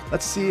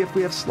 Let's see if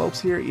we have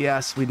slopes here.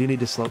 Yes, we do need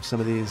to slope some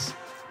of these.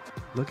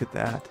 Look at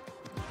that.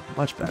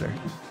 Much better.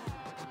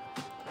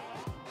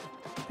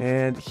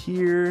 And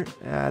here,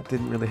 that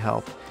didn't really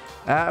help.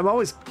 I'm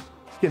always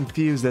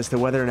confused as to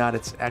whether or not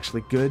it's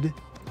actually good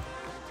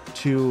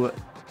to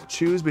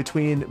choose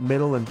between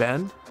middle and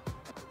bend.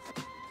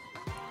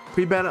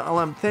 Pre-Ben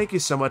LM, thank you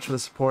so much for the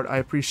support. I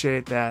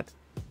appreciate that.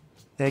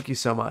 Thank you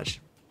so much.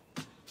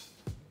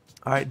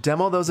 All right,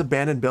 demo those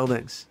abandoned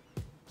buildings.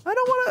 I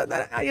don't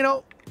want to, you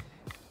know,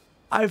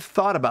 I've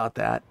thought about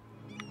that.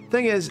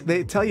 Thing is,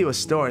 they tell you a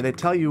story. They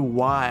tell you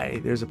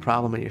why there's a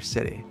problem in your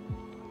city.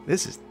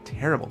 This is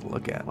terrible to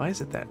look at. Why is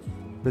it that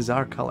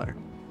bizarre color?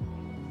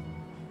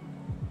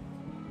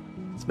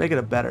 Let's make it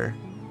a better.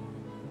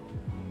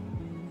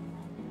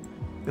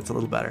 It's a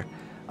little better.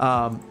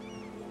 Now,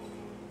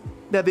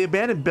 the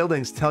abandoned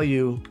buildings tell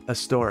you a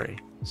story.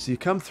 So you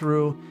come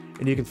through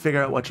and you can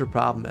figure out what your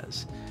problem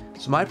is.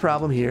 So my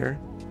problem here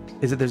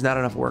is that there's not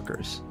enough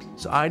workers.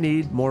 So I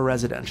need more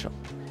residential.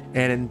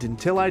 And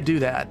until I do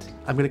that,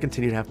 I'm going to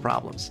continue to have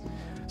problems.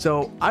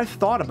 So I've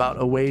thought about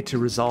a way to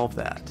resolve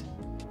that.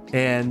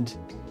 And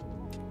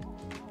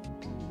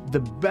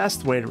the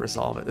best way to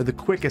resolve it, or the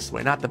quickest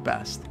way, not the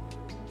best,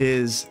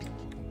 is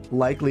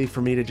likely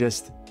for me to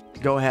just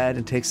go ahead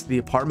and take the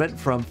apartment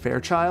from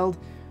Fairchild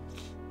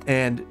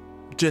and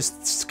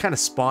just kind of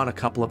spawn a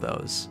couple of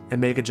those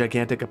and make a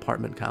gigantic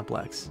apartment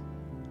complex.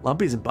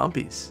 Lumpies and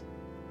bumpies.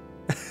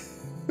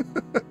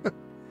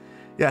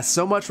 Yeah,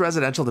 so much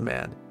residential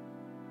demand.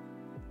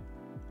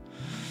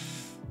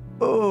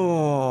 Oh,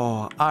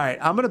 all right.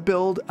 I'm gonna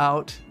build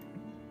out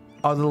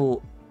a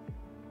little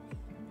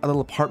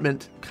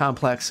apartment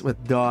complex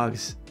with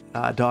dogs,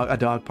 a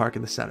dog park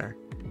in the center,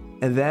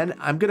 and then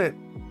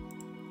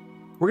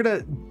we're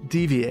gonna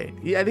deviate.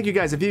 Yeah, I think you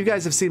guys, if you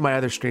guys have seen my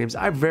other streams,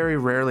 I very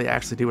rarely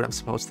actually do what I'm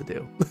supposed to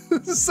do.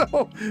 So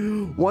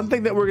one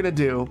thing that we're gonna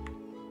do,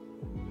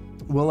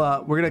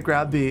 we're gonna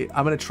grab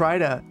I'm gonna try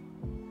to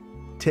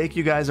take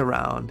you guys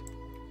around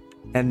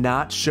and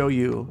not show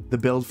you the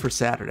build for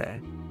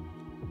Saturday.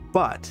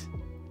 But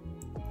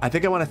I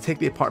think I want to take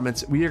the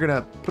apartments. We are going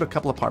to put a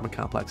couple apartment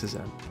complexes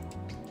in.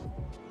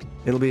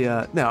 It'll be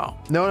no,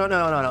 we're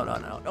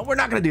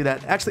not going to do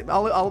that. Actually,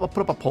 I'll put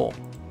up a poll.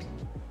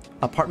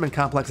 Apartment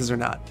complexes or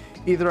not.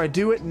 Either I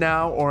do it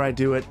now or I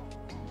do it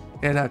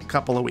in a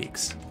couple of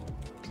weeks.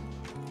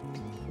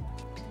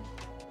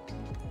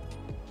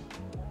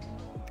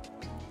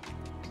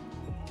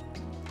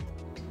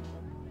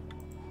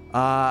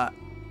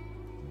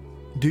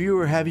 Do you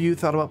or have you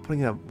thought about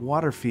putting a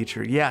water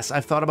feature? Yes,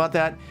 I've thought about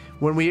that.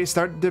 When we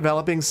start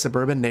developing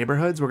suburban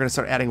neighborhoods, we're going to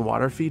start adding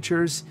water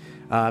features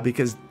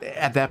because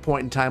at that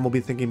point in time, we'll be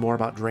thinking more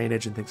about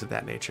drainage and things of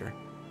that nature.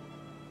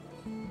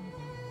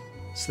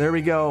 So there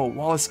we go.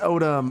 Wallace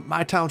Odom.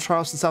 My town,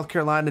 Charleston, South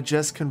Carolina,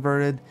 just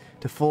converted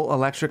to full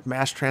electric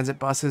mass transit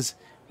buses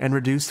and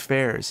reduced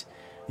fares.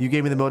 You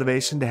gave me the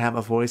motivation to have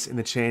a voice in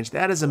the change.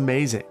 That is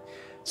amazing.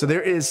 So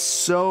there is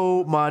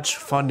so much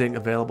funding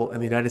available in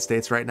the United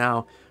States right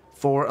now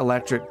for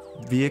electric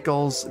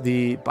vehicles.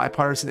 The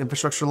bipartisan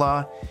infrastructure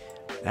law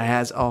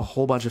has a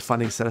whole bunch of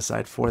funding set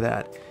aside for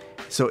that.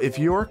 So if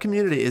your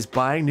community is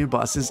buying new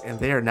buses and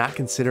they are not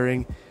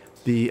considering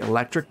The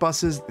electric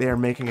buses, they are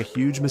making a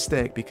huge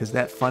mistake because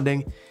that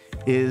funding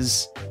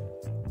is,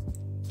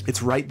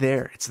 it's right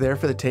there. It's there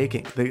for the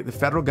taking. The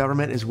federal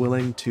government is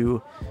willing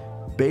to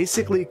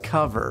basically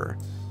cover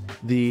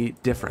the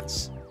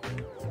difference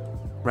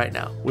right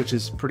now, which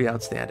is pretty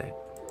outstanding.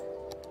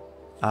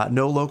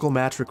 No local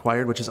match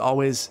required, which is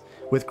always,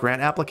 with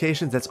grant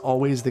applications, that's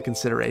always the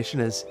consideration,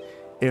 is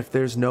if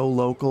there's no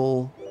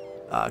local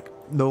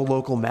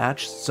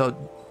match.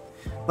 So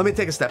let me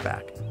take a step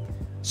back.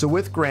 So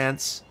with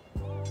grants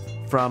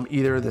from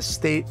either the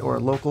state or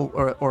local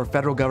or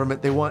federal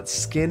government, they want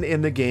skin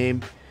in the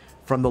game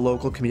from the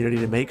local community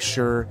to make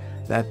sure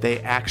that they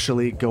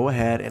actually go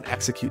ahead and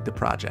execute the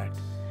project.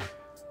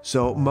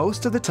 So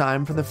most of the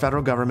time from the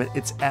federal government,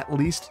 it's at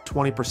least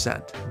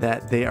 20%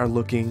 that they are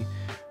looking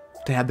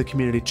to have the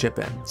community chip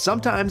in.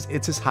 Sometimes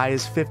it's as high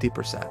as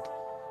 50%,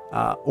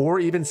 or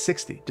even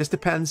 60. Just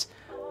depends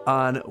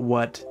on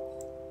what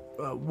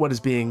is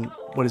being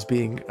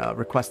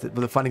requested,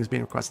 what the funding is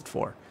being requested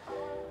for.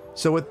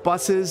 So with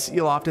buses,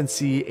 you'll often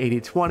see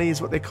 80-20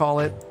 is what they call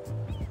it,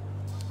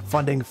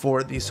 funding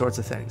for these sorts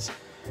of things.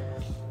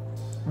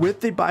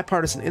 With the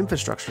bipartisan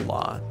infrastructure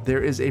law,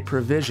 there is a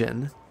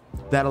provision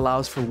that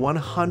allows for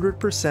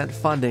 100%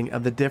 funding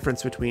of the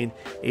difference between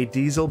a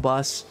diesel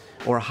bus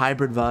or a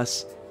hybrid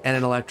bus and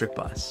an electric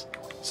bus.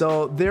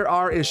 So there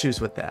are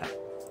issues with that.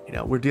 You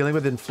know, we're dealing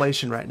with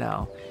inflation right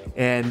now.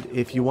 And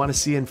if you want to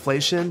see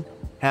inflation,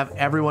 have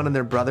everyone and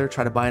their brother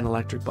try to buy an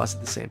electric bus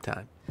at the same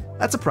time.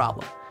 That's a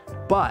problem.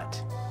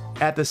 But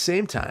at the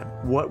same time,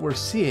 what we're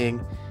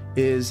seeing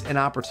is an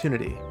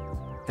opportunity.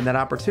 And that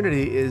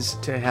opportunity is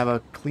to have a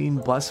clean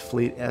bus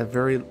fleet at a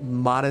very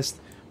modest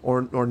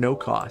or no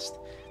cost.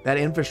 That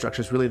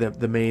infrastructure is really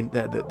the main,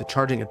 the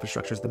charging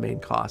infrastructure is the main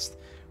cost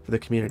for the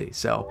community.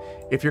 So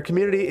if your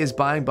community is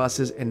buying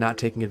buses and not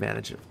taking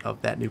advantage of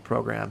that new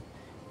program,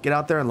 get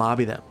out there and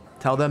lobby them.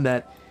 Tell them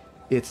that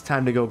it's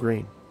time to go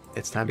green.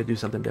 It's time to do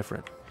something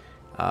different.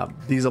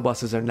 Diesel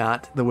buses are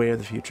not the way of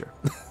the future.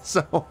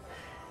 So,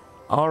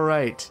 all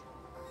right.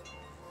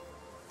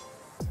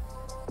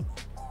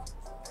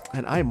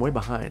 And I am way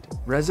behind.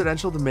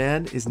 Residential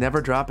demand is never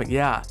dropping.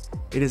 Yeah,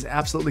 it is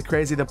absolutely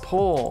crazy. The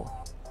poll.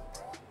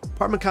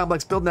 Apartment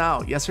complex build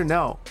now. Yes or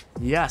no?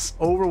 Yes,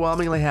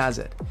 overwhelmingly has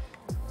it.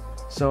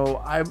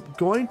 So I'm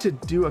going to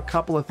do a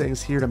couple of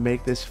things here to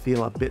make this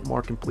feel a bit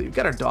more complete. We've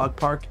got our dog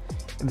park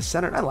in the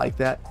center, and I like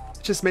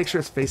that. Just make sure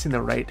it's facing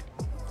the right.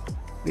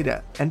 We need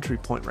an entry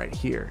point right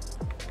here.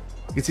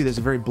 You can see there's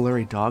a very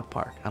blurry dog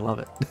park. I love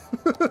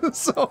it.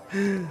 So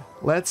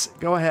let's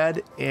go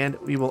ahead and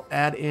we will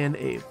add in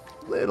a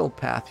little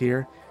path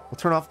here. We'll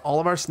turn off all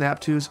of our snap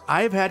twos.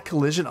 I have had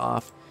collision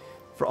off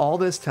for all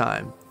this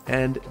time,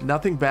 and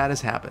nothing bad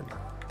has happened,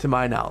 to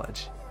my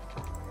knowledge.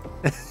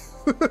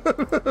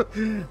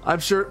 I'm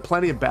sure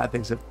plenty of bad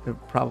things have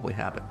probably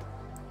happened.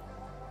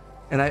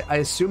 And I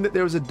assume that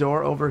there was a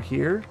door over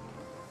here,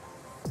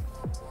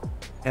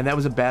 and that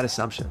was a bad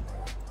assumption.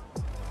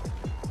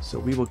 So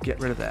we will get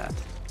rid of that.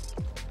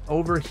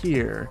 Over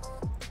here,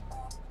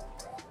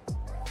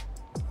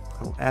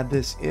 I'll add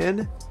this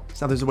in.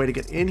 So now there's a way to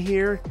get in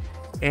here,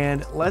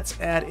 and let's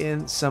add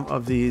in some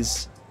of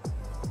these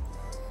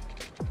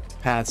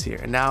paths here.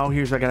 And now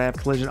here's where I gotta have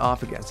collision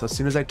off again. So as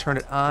soon as I turn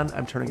it on,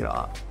 I'm turning it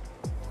off.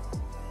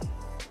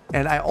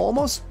 And I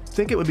almost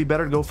think it would be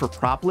better to go for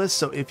propless.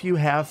 So if you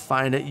have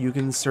Find It, you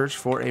can search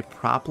for a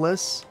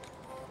propless.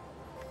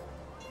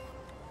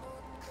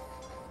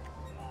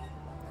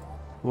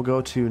 We'll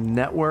go to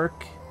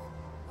network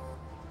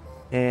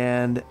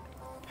and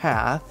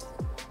path.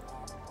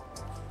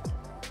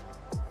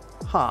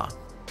 Huh.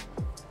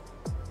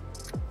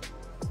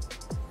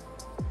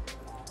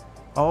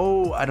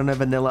 Oh, I don't have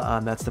vanilla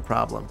on. That's the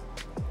problem.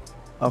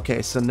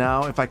 Okay, so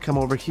now if I come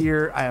over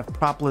here, I have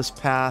propless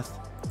path.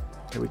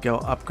 There we go,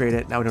 upgrade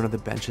it. Now we don't have the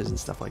benches and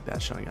stuff like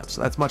that showing up.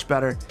 So that's much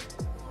better.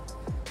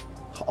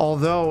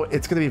 Although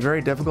it's going to be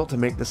very difficult to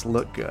make this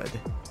look good.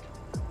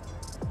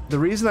 The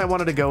reason I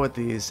wanted to go with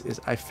these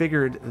is I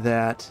figured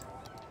that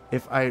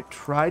if I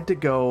tried to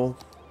go,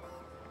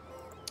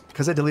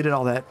 because I deleted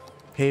all that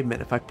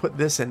pavement, if I put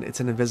this in,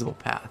 it's an invisible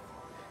path.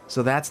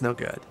 So that's no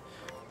good.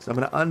 So I'm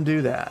going to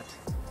undo that.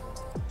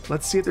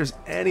 Let's see if there's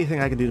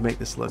anything I can do to make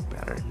this look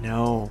better.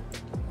 No.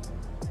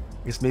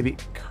 I guess maybe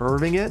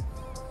curving it.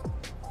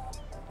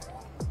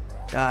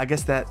 I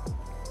guess that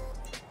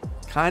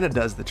kind of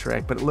does the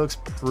trick, but it looks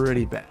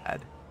pretty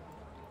bad.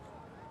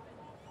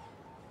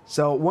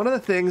 So one of the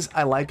things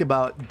I like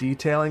about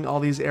detailing all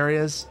these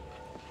areas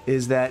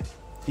is that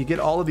you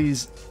get all of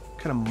these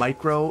kind of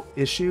micro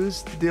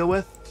issues to deal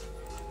with.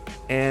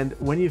 And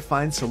when you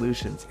find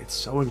solutions, it's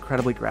so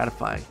incredibly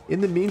gratifying. In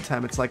the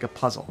meantime, it's like a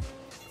puzzle.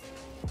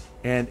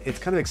 And it's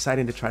kind of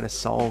exciting to try to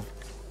solve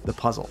the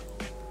puzzle.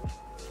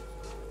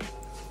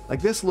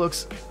 Like this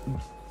looks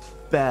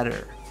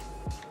better.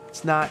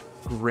 It's not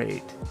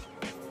great.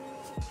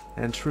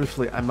 And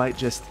truthfully, I might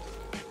just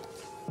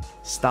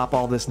stop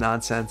all this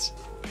nonsense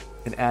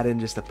and add in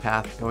just a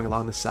path going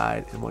along the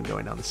side and one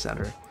going down the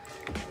center.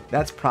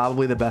 That's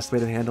probably the best way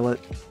to handle it.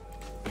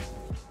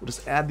 We'll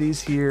just add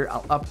these here.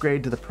 I'll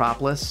upgrade to the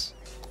propless.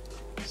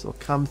 So we'll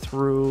come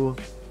through.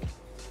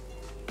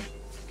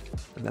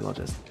 And then I'll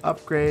just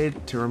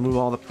upgrade to remove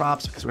all the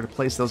props because we're going to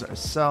place those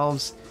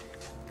ourselves.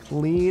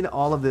 Clean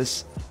all of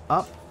this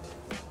up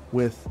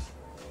with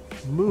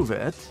move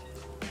it.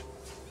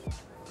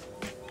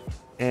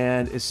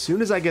 And as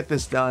soon as I get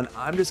this done,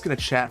 I'm just going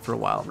to chat for a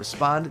while.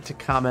 Respond to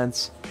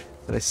comments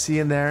that I see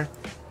in there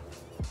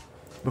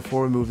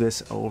before we move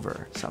this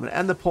over. So I'm going to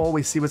end the poll.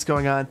 We see what's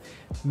going on.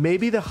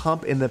 Maybe the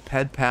hump in the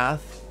ped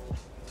path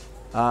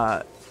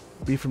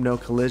be from no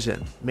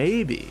collision.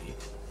 Maybe.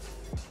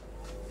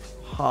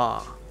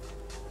 Huh.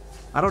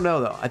 I don't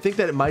know, though. I think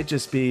that it might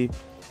just be...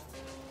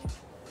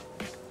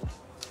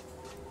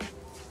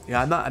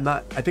 Yeah, I'm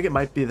not... I think it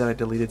might be that I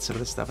deleted some of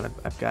this stuff and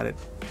I've got it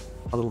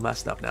a little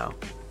messed up now.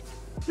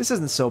 This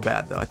isn't so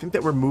bad, though. I think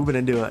that we're moving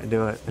into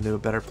a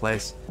better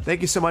place.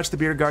 Thank you so much, the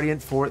Bearded Guardian,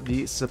 for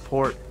the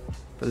support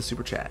for the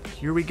super chat.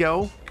 Here we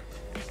go.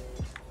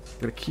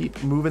 Gonna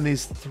keep moving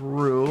these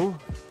through.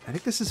 I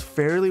think this is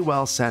fairly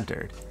well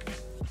centered.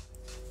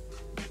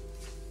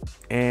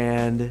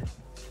 And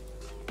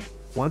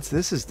once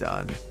this is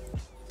done,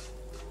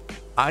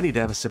 I need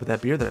to have a sip of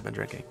that beer that I've been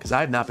drinking because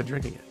I have not been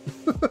drinking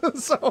it.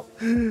 So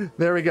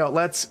there we go.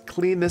 Let's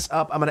clean this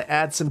up. I'm going to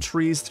add some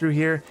trees through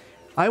here.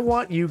 I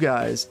want you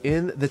guys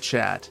in the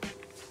chat.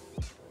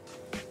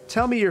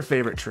 Tell me your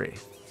favorite tree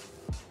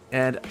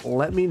and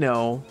let me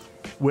know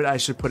what I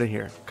should put in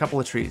here. A couple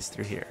of trees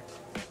through here.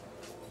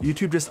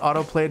 YouTube just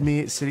auto-played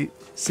me City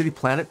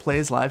Planet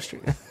Plays live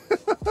stream.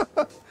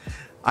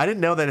 I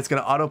didn't know that it's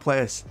going to auto-play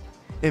us.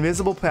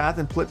 Invisible path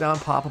and put down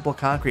poppable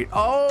concrete.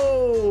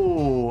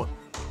 Oh,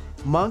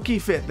 monkey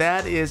fit.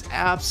 That is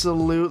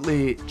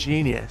absolutely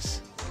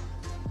genius.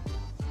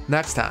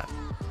 Next time.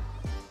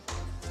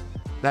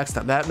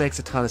 That makes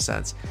a ton of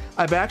sense.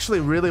 I've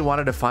actually really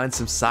wanted to find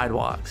some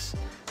sidewalks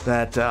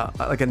that,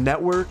 like a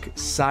network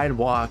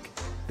sidewalk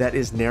that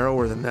is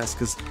narrower than this,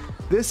 because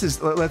this is,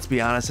 let's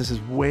be honest, this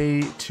is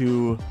way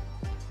too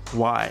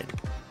wide.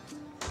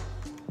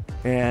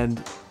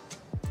 And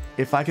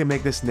if I can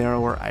make this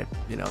narrower,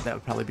 that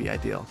would probably be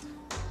ideal.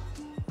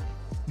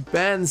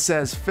 Ben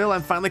says, Phil,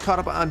 I'm finally caught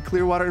up on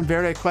Clearwater and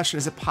Buren. Question,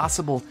 is it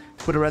possible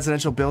to put a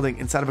residential building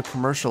inside of a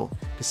commercial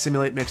to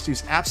simulate mixed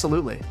use?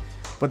 Absolutely.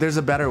 But there's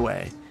a better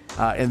way.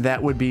 And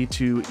that would be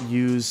to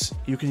use, so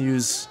you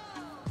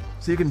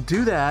can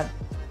do that.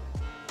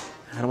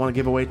 I don't want to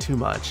give away too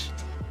much.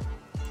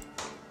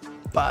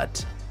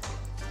 But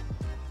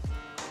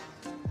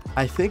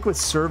I think with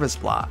service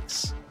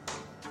blocks,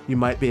 you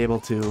might be able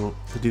to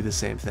do the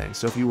same thing.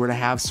 So if you were to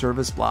have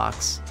service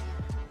blocks,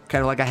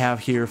 kind of like I have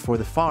here for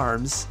the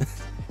farms,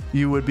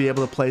 you would be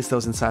able to place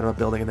those inside of a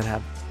building and then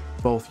have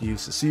both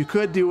uses. So you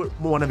could do it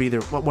one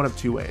of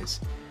two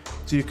ways.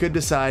 So you could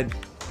decide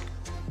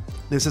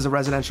this is a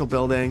residential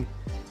building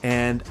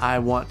and I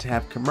want to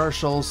have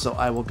commercials, so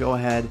I will go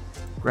ahead,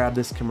 grab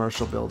this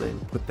commercial building,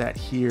 put that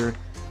here,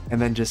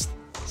 and then just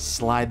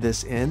slide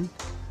this in.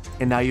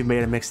 And now you've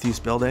made a mixed use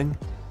building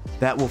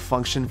that will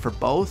function for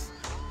both.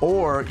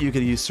 Or you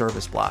could use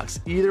service blocks.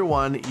 Either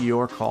one,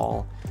 your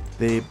call.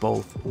 They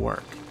both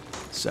work.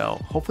 So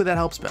hopefully that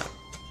helps, Ben.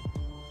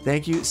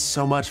 Thank you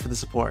so much for the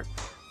support.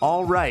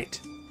 All right.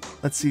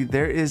 Let's see.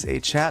 There is a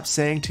chap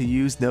saying to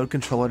use node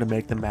controller to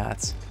make the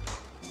paths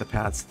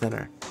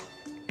thinner.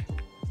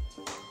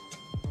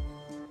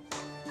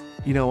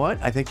 You know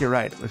what? I think you're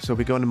right. So if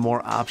we go into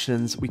more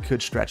options, we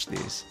could stretch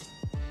these.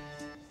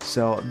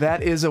 So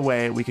that is a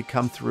way we could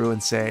come through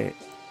and say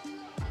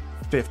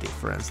 50,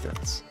 for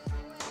instance.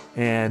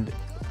 And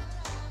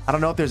I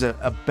don't know if there's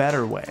a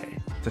better way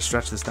to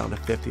stretch this down to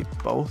 50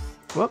 both.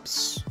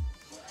 Whoops.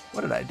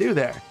 What did I do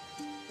there?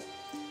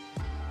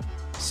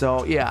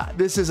 So yeah,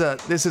 this is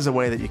a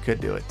way that you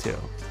could do it too.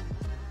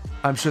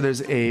 I'm sure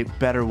there's a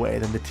better way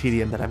than the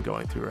tedium that I'm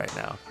going through right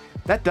now.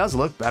 That does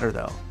look better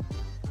though.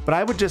 But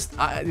I would just,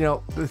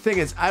 the thing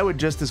is, I would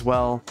just as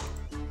well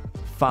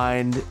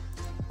find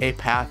a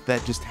path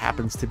that just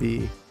happens to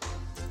be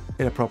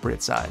an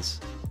appropriate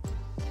size.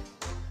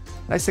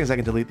 Nice thing is I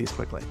can delete these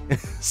quickly.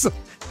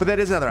 But that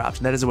is another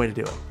option. That is a way to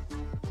do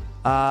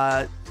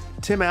it.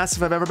 Tim asks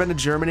if I've ever been to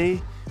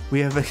Germany. We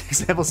have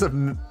examples of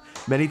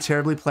many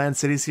terribly planned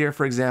cities here.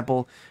 For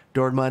example,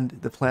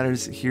 Dortmund, the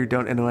planners here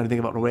don't know anything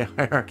about roadway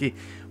hierarchy.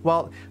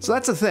 Well, so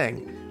that's the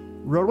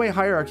thing. Roadway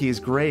hierarchy is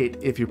great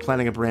if you're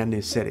planning a brand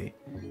new city.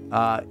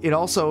 It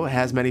also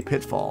has many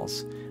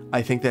pitfalls.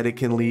 I think that it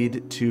can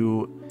lead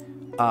to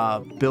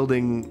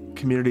building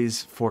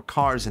communities for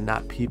cars and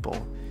not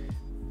people.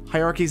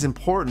 Hierarchy is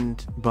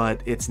important,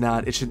 but it's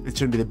not. It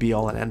shouldn't be the be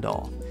all and end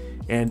all.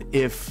 And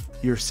if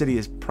your city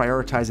is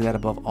prioritizing that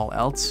above all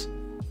else,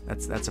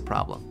 that's a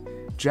problem.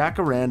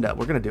 Jacaranda,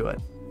 we're gonna do it.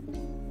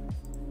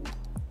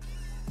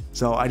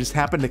 So I just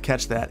happened to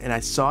catch that, and I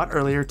saw it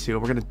earlier too.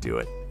 We're gonna do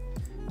it.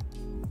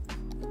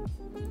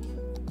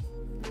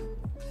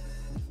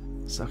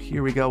 So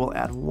here we go. We'll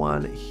add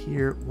one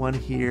here, one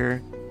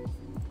here.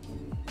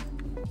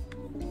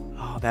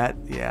 Oh,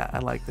 yeah, I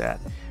like that.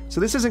 So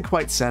this isn't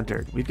quite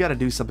centered. We've got to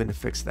do something to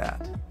fix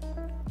that.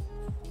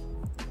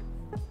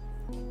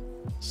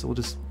 So we'll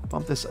just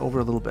bump this over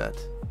a little bit.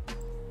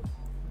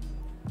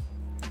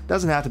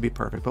 Doesn't have to be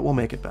perfect, but we'll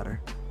make it better.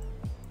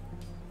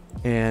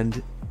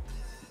 And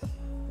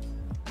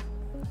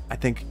I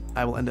think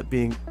I will end up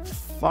being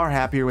far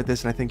happier with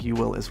this, and I think you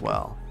will as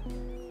well.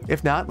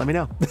 If not, let me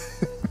know.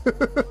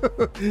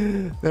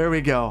 There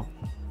we go.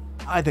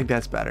 I think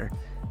that's better.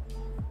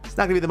 It's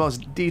not going to be the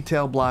most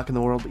detailed block in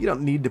the world, but you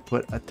don't need to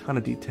put a ton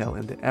of detail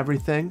into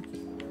everything.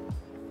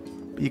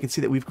 But you can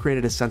see that we've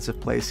created a sense of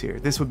place here.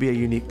 This would be a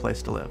unique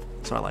place to live,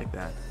 so I like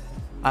that.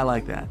 I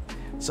like that.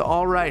 So,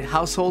 all right,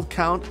 household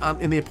count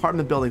in the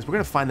apartment buildings. We're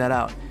going to find that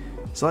out.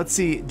 So let's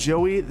see.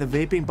 Joey, the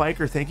vaping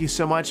biker, thank you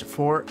so much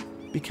for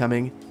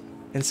becoming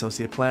an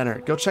associate planner.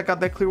 Go check out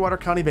that Clearwater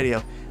County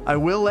video. I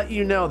will let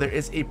you know there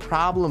is a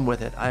problem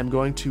with it. I'm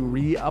going to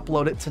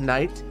re-upload it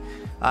tonight.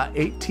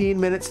 18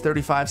 minutes,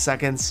 35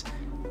 seconds.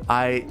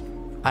 I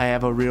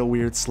have a real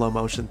weird slow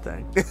motion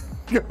thing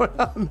going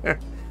on there.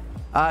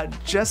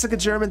 Jessica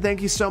German,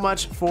 thank you so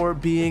much for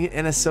being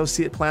an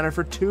associate planner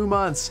for 2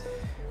 months.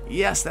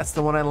 Yes, that's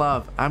the one I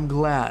love. I'm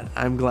glad.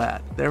 I'm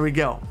glad. There we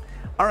go.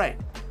 All right.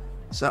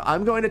 So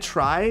I'm going to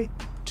try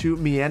to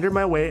meander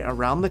my way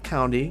around the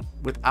county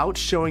without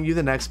showing you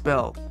the next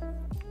build.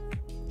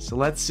 So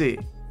let's see.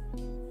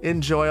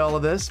 Enjoy all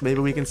of this. Maybe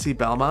we can see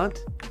Belmont.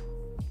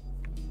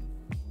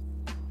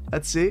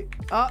 Let's see.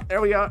 Oh, there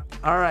we go.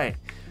 All right.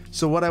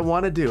 So what I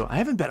want to do, I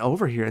haven't been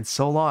over here in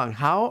so long.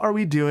 How are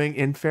we doing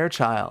in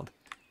Fairchild?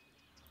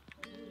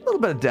 A little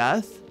bit of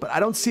death, but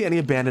I don't see any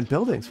abandoned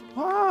buildings.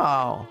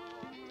 Wow.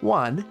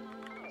 1.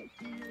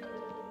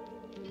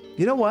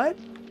 You know what?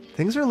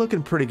 Things are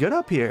looking pretty good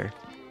up here.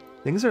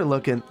 Things are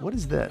looking... What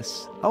is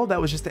this? Oh, that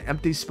was just an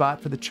empty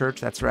spot for the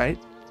church. That's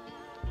right.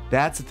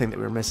 That's the thing that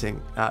we were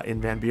missing in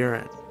Van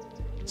Buren.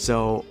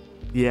 So,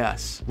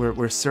 yes,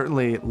 we're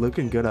certainly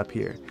looking good up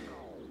here.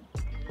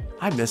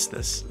 I miss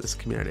this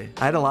community.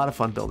 I had a lot of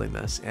fun building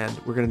this, and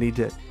we're going to need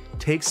to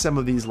take some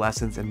of these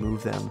lessons and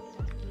move them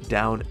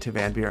down to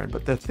Van Buren.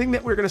 But the thing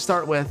that we're going to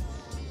start with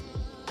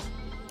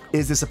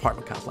is this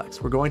apartment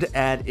complex. We're going to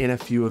add in a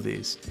few of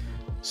these.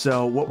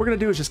 So what we're going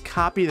to do is just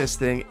copy this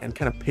thing and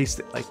kind of paste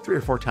it like 3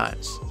 or 4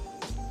 times.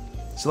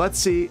 So let's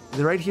see,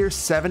 right here,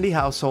 70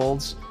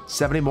 households,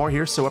 70 more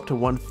here, so up to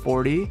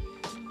 140,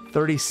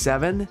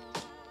 37,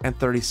 and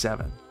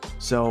 37.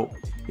 So,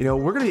 you know,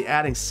 we're going to be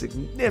adding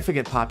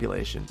significant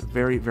population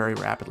very, very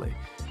rapidly.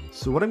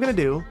 So what I'm going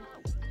to do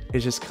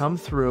is just come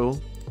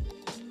through,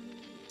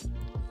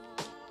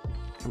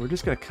 and we're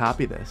just going to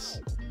copy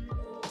this.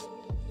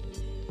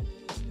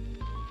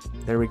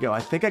 There we go.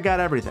 I think I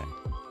got everything.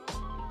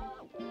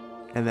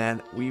 And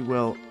then we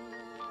will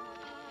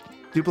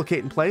duplicate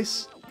in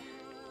place.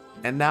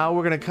 And now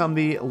we're going to come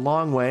the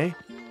long way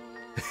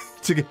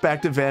to get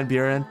back to Van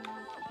Buren.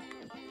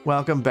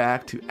 Welcome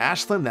back to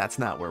Ashland. That's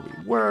not where we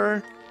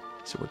were.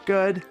 So we're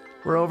good.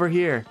 We're over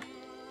here.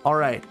 All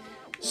right.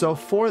 So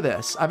for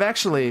this, I've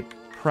actually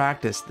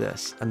practiced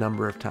this a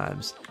number of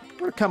times. We're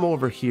going to come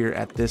over here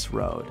at this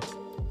road.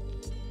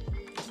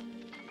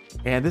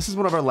 And this is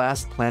one of our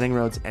last planning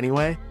roads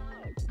anyway.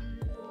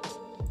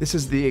 This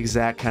is the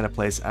exact kind of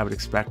place I would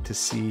expect to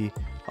see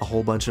a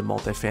whole bunch of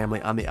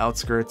multifamily on the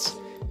outskirts,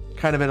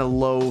 kind of in a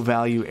low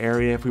value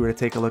area if we were to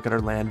take a look at our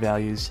land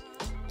values.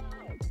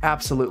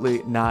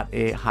 Absolutely not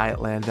a high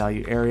land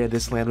value area.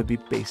 This land would be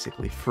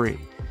basically free.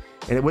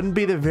 And it wouldn't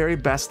be the very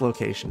best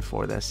location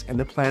for this. And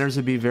the planners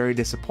would be very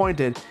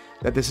disappointed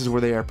that this is where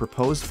they are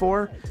proposed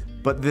for.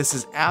 But this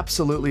is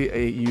absolutely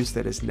a use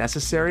that is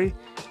necessary.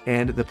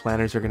 And the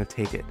planners are going to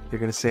take it. They're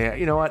going to say,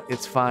 you know what,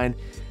 it's fine.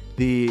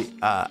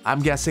 I'm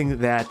guessing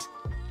that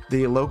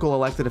the local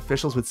elected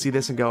officials would see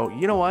this and go,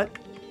 you know what?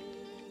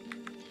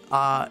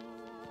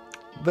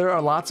 There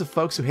are lots of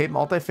folks who hate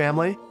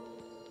multifamily,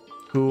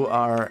 who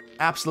are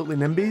absolutely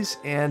NIMBYs,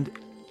 and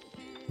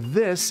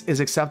this is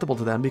acceptable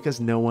to them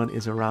because no one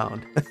is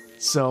around.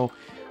 So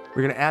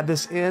we're going to add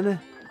this in.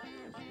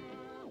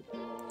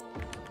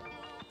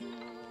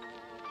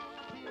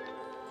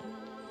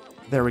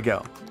 There we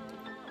go.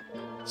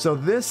 So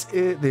this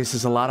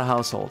is a lot of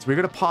households. We're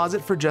going to pause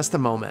it for just a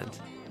moment.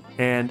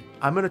 And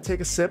I'm going to take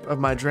a sip of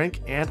my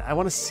drink, and I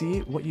want to see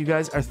what you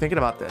guys are thinking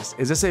about this.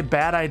 Is this a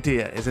bad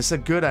idea? Is this a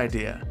good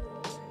idea?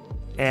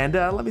 And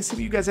let me see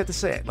what you guys have to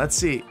say. Let's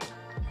see.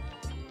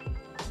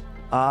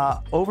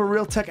 Over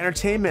Real Tech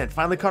Entertainment.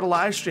 Finally caught a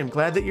live stream.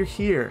 Glad that you're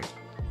here.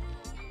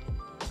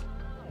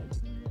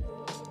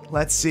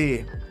 Let's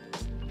see.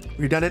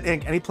 Redundant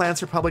Inc. Any plans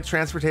for public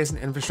transportation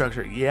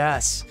infrastructure?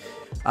 Yes.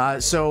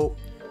 So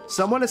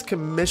someone has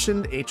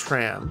commissioned a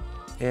tram,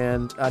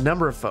 and a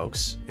number of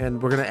folks,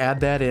 and we're going to add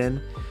that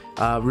in,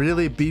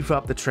 really beef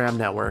up the tram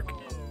network.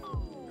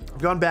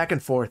 I've gone back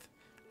and forth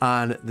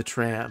on the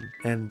tram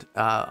and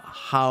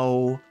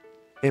how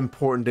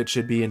important it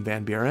should be in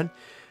Van Buren.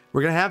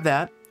 We're going to have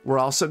that. We're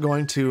also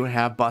going to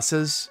have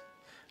buses.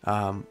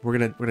 We're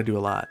gonna do a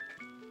lot.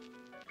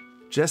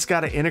 Just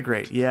got to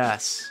integrate.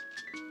 Yes,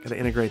 got to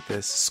integrate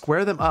this.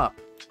 Square them up.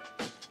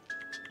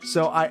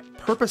 So I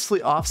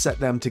purposely offset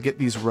them to get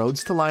these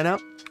roads to line up.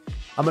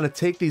 I'm going to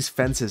take these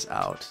fences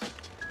out.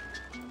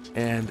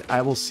 and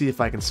I will see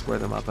if I can square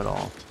them up at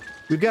all.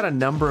 We've got a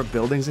number of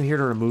buildings in here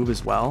to remove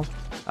as well.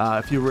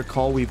 If you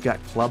recall, we've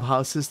got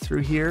clubhouses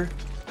through here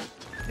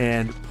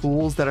and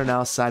pools that are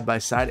now side by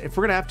side. If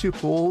we're gonna have two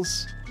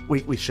pools,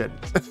 we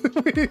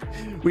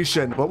shouldn't. We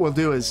shouldn't. What we'll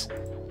do is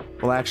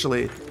we'll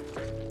actually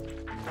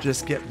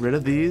just get rid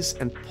of these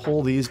and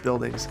pull these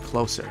buildings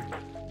closer.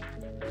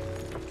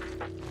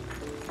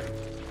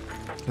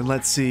 And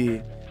let's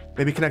see,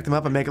 maybe connect them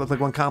up and make it look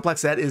like one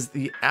complex. That is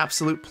the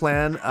absolute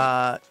plan,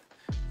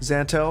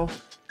 Xanto.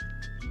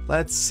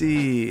 Let's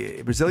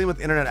see, Brazilian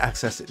with internet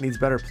access. It needs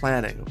better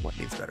planning. What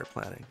needs better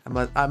planning?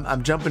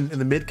 I'm jumping in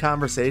the mid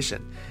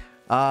conversation.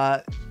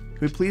 Can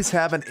we please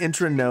have an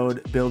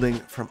intranode building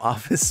from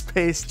Office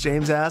Space?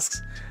 James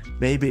asks.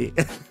 Maybe.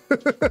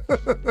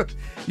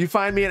 You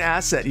find me an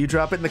asset, you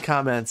drop it in the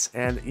comments,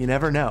 and you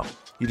never know.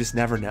 You just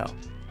never know.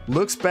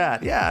 Looks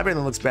bad. Yeah,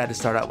 everything looks bad to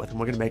start out with, and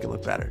we're gonna make it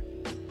look better.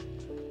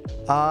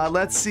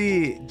 Let's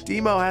see.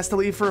 Demo has to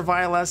leave for a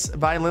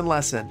violin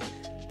lesson.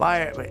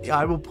 Bye.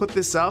 I will put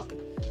this up,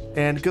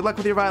 and good luck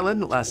with your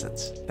violin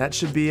lessons. That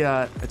should be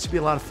a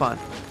lot of fun.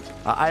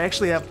 I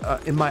actually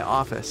have in my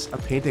office a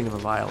painting of a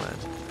violin,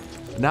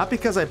 not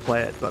because I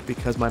play it, but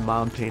because my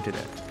mom painted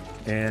it,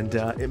 and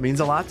it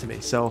means a lot to me.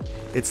 So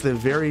it's the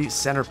very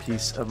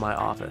centerpiece of my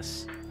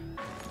office.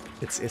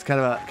 It's kind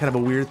of a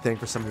weird thing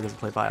for someone who doesn't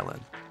play violin.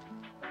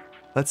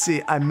 Let's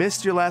see. I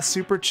missed your last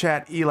super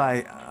chat,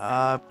 Eli.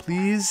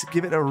 Please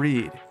give it a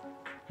read.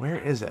 Where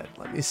is it?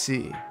 Let me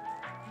see.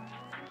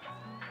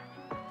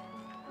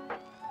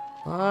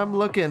 I'm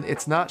looking.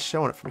 It's not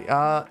showing it for me.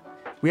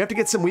 We have to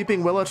get some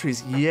weeping willow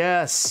trees.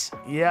 Yes,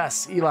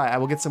 yes, Eli. I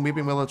will get some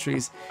weeping willow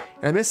trees.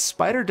 And I miss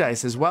Spider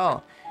Dice as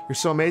well. You're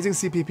so amazing,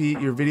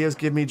 CPP. Your videos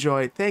give me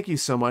joy. Thank you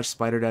so much,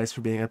 Spider Dice,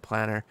 for being a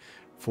planner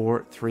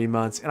for 3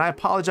 months. And I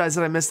apologize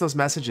that I missed those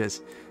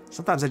messages.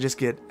 Sometimes I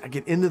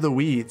get into the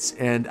weeds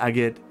and I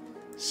get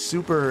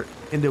super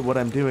into what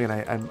I'm doing,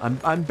 and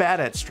I'm bad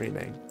at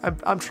streaming.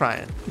 I'm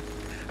trying.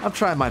 I'm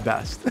trying my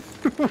best.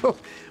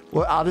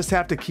 Well, I'll just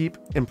have to keep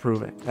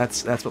improving.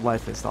 That's what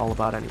life is all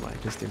about anyway.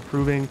 Just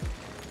improving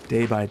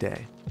day by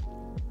day.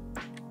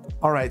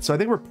 All right, so I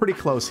think we're pretty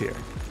close here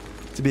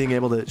to being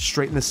able to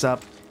straighten this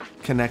up,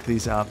 connect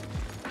these up.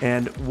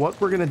 And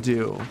what we're gonna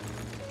do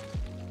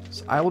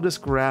is I will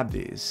just grab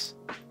these.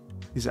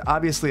 These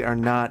obviously are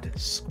not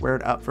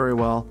squared up very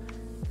well.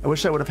 I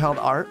wish I would have held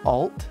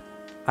Alt.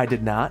 I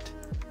did not,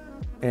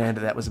 and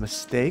that was a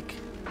mistake.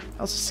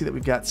 I also see that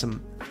we've got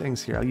some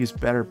things here. I'll use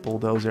better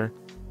bulldozer.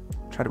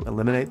 Try to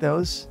eliminate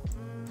those.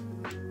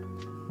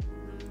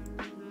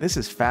 This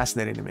is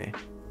fascinating to me.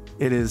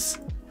 It is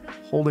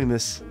holding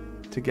this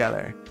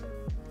together.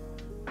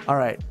 All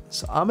right,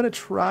 so I'm gonna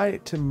try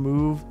to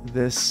move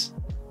this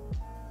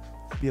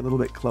to be a little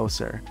bit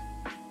closer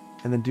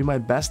and then do my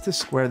best to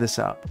square this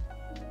up.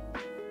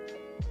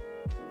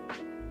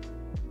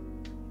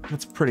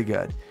 That's pretty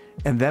good.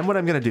 And then what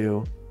I'm gonna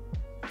do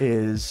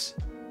is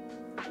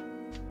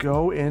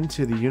go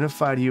into the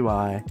unified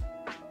UI,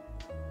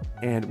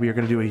 and we are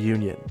gonna do a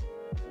union.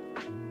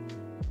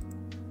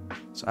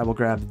 So I will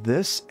grab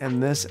this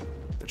and this.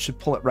 That should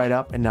pull it right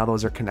up, and now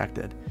those are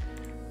connected.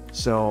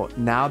 So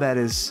now that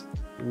is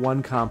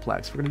one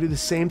complex. We're gonna do the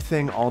same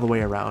thing all the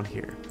way around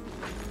here.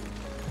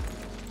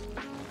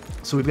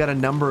 So we've got a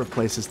number of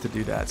places to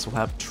do that. So we'll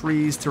have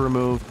trees to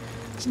remove.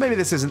 So maybe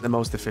this isn't the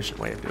most efficient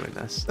way of doing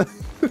this.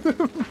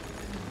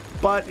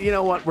 But you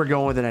know what? We're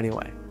going with it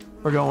anyway.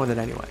 We're going with it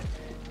anyway.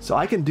 So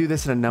I can do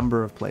this in a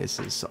number of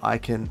places. So I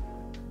can...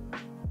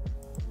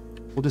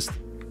 I'm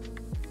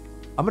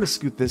going to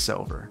scoot this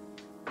over.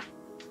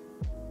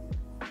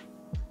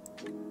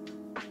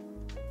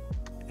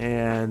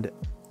 And...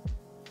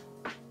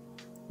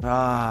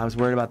 I was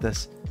worried about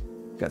this.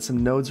 Got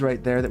some nodes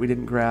right there that we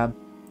didn't grab.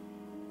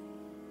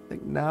 I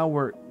think now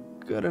we're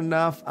good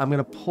enough. I'm going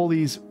to pull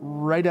these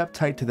right up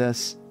tight to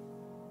this.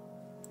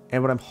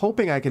 And what I'm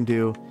hoping I can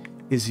do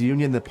is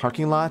union the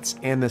parking lots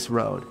and this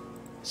road.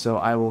 So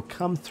I will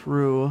come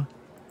through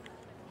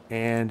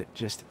and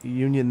just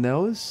union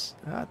those.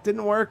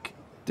 Didn't work.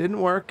 Didn't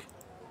work.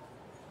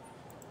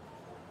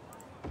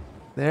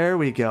 There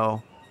we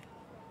go.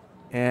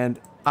 And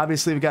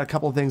obviously we've got a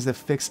couple of things to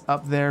fix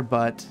up there,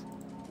 but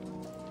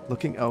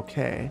looking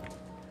okay.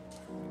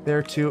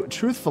 There too.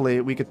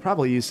 Truthfully, we could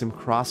probably use some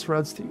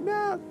crossroads too.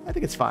 Nah, I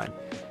think it's fine.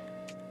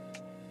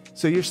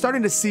 So you're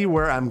starting to see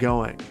where I'm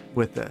going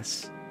with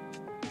this.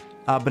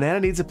 Banana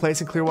needs a place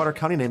in Clearwater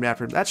County named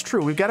after him. That's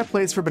true. We've got a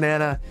place for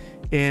Banana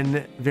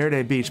in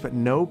Verde Beach, but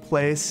no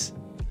place.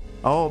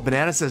 Oh,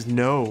 Banana says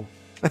no.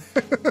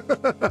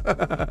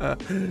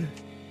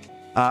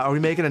 Are we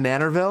making a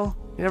Nannerville?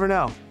 You never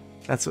know.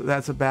 That's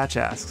what Batch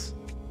asks.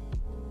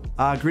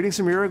 Greetings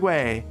from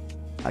Uruguay.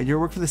 Your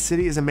work for the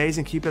city is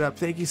amazing. Keep it up.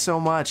 Thank you so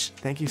much.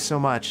 Thank you so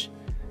much.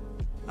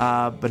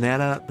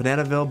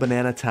 Bananaville,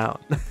 Banana Town.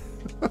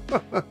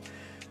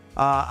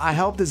 I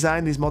helped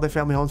design these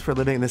multifamily homes for a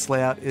living, and this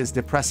layout is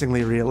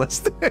depressingly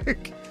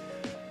realistic.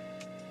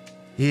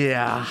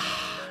 Yeah,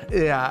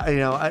 you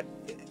know,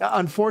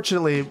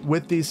 unfortunately,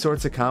 with these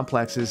sorts of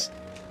complexes,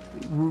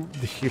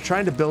 you're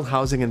trying to build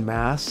housing en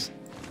masse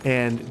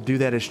and do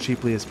that as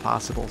cheaply as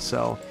possible.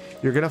 So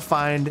you're going to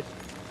find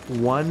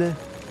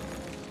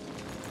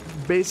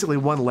basically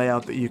one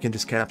layout that you can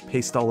just kind of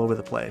paste all over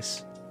the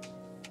place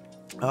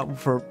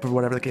for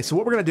whatever the case. So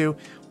what we're going to do,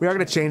 we are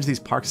going to change these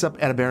parks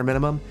up at a bare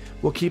minimum.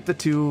 We'll keep the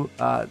two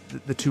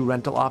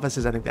rental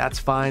offices. I think that's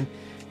fine.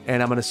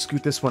 And I'm going to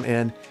scoot this one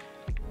in.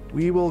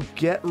 We will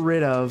get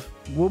rid of,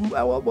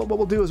 what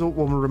we'll do is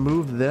we'll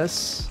remove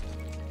this.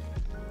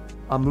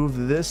 I'll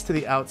move this to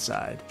the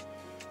outside.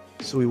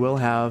 So we will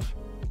have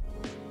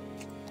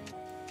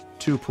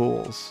 2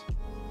 pools.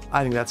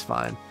 I think that's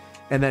fine.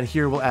 And then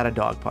here we'll add a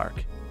dog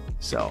park.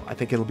 So I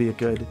think it'll be a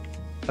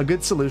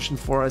good solution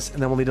for us.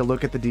 And then we'll need to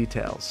look at the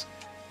details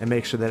and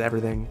make sure that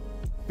everything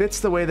fits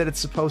the way that it's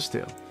supposed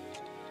to.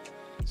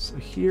 So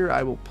here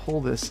I will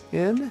pull this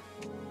in.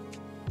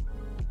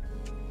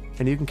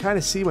 And you can kind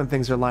of see when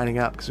things are lining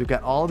up because we've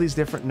got all these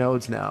different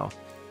nodes now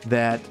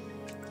that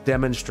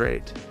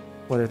demonstrate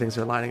whether things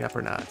are lining up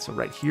or not. So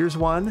right here's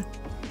one.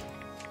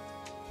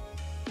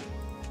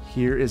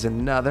 Here is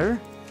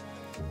another.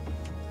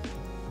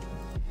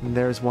 And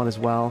there's one as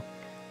well.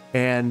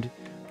 And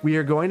we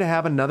are going to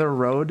have another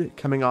road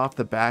coming off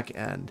the back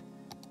end.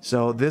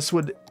 So this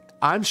would,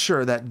 I'm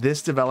sure that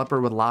this developer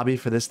would lobby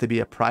for this to be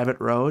a private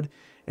road.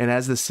 And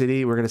as the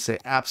city, we're going to say,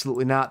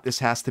 absolutely not. This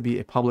has to be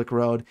a public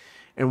road.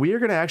 And we are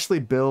going to actually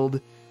build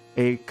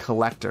a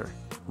collector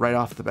right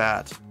off the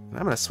bat. And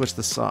I'm going to switch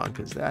the song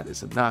because that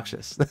is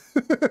obnoxious.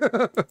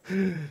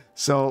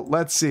 So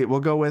let's see. We'll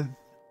go with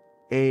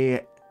a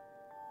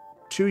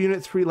 2-unit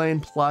 3-lane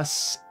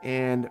plus,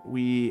 and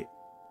we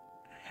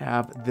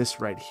have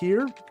this right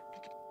here.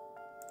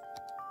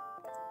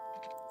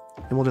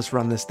 And we'll just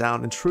run this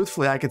down. And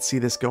truthfully, I could see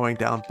this going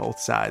down both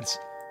sides,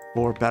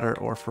 for better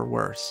or for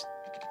worse.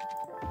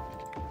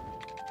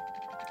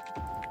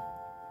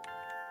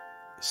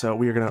 So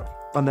we are going to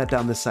run that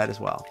down this side as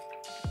well.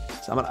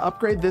 So I'm going to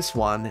upgrade this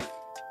one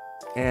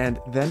and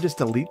then just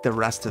delete the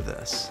rest of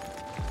this.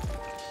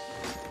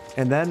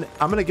 And then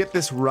I'm going to get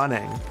this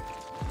running.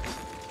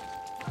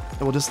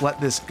 And we'll just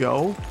let this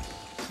go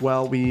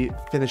while we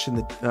finish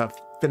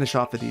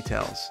off the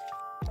details.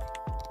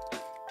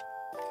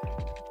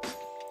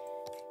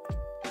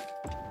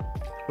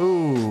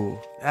 Ooh,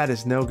 that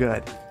is no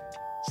good.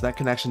 So that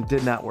connection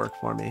did not work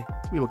for me.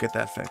 We will get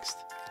that fixed.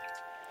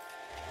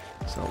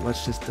 So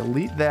let's just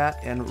delete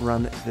that and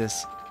run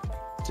this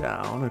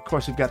down. Of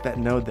course, we've got that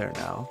node there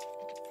now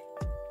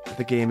that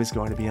the game is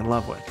going to be in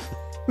love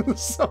with.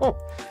 So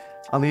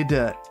I'll need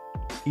to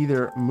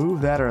either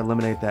move that or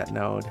eliminate that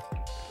node.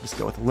 Just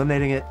go with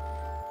eliminating it,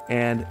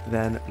 and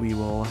then we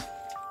will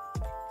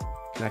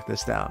connect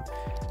this down.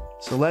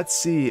 So let's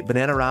see,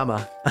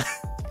 Bananarama,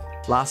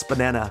 Las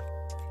Banana.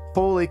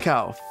 Holy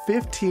cow,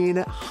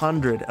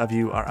 1,500 of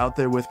you are out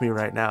there with me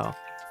right now.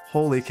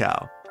 Holy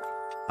cow.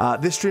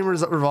 This stream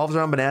revolves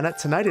around Banana.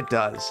 Tonight it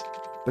does.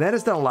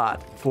 Banana's done a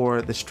lot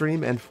for the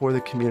stream and for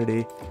the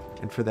community,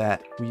 and for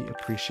that, we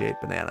appreciate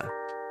Banana.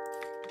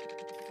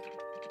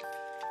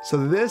 So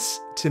this,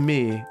 to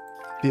me,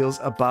 feels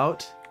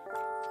about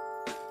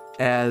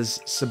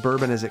as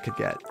suburban as it could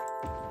get.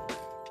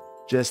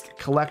 Just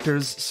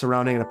collectors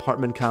surrounding an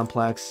apartment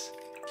complex.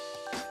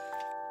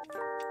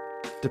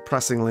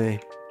 Depressingly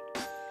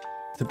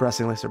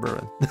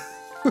suburban.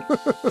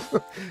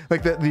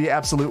 Like the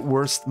absolute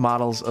worst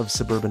models of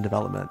suburban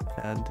development,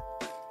 and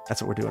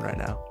that's what we're doing right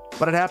now.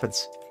 But it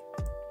happens.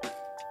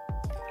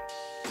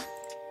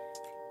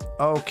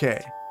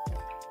 Okay.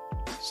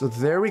 So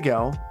there we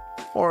go.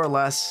 More or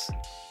less.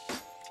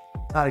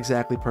 Not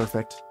exactly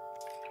perfect.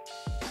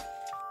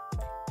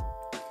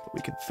 But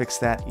we can fix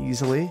that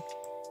easily.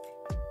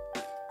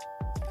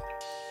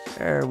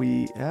 There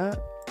we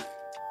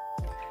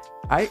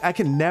I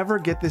can never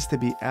get this to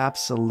be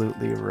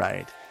absolutely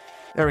right.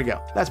 There we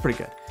go. That's pretty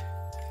good.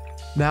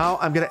 Now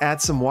I'm going to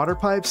add some water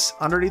pipes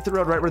underneath the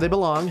road right where they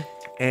belong.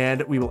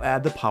 And we will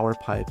add the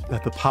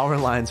power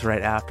lines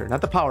right after, not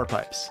the power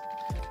pipes.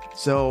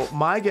 So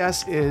my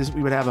guess is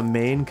we would have a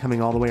main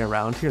coming all the way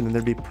around here, and then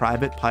there'd be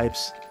private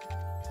pipes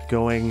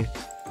going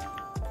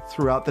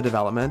throughout the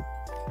development.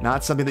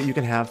 Not something that you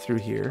can have through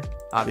here,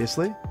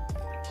 obviously,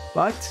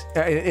 but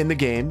in the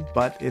game,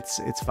 but it's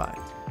fine.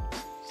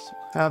 So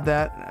have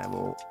that,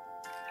 and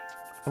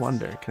I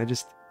wonder, can I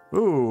just,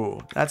 ooh,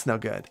 that's no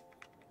good.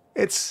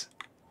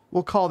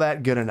 We'll call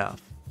that good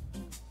enough.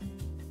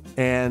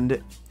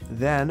 And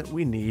then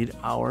we need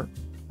our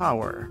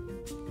power.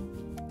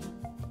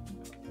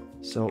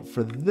 So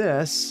for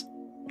this,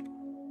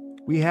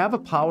 we have a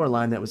power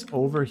line that was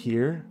over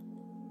here.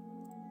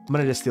 I'm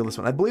going to just steal this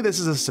one. I believe this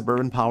is a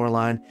suburban power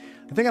line.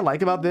 The thing I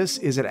like about this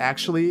is it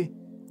actually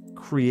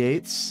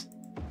creates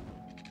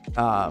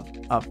a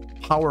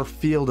power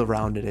field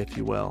around it, if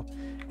you will.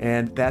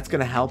 And that's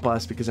going to help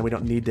us because then we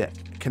don't need to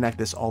connect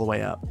this all the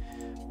way up.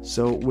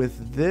 So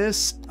with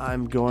this,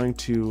 I'm going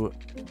to...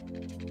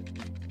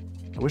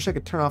 I wish I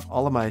could turn off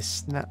all of my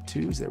snap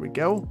 2s. There we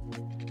go.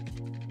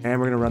 And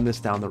we're going to run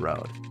this down the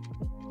road.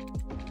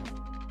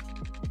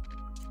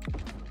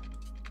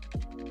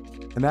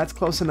 And that's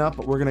close enough,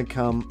 but we're gonna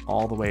come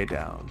all the way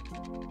down.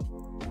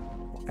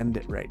 We'll end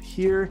it right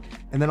here.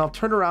 And then I'll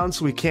turn around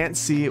so we can't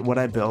see what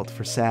I built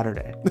for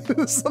Saturday.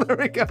 So there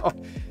we go.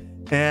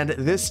 And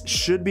this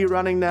should be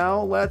running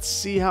now. Let's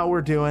see how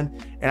we're doing.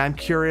 And I'm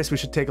curious, we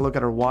should take a look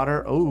at our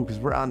water. Oh, because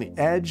we're on the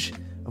edge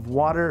of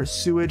water,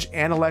 sewage,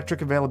 and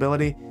electric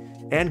availability,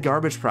 and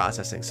garbage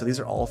processing. So these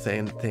are all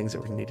things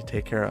that we need to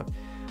take care of.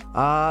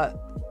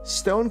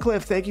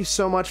 Stonecliff, thank you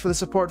so much for the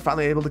support.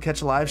 Finally able to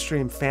catch a live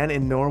stream. Fan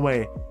in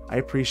Norway. I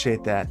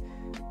appreciate that.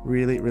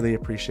 Really, really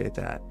appreciate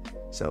that.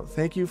 So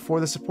thank you for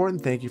the support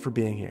and thank you for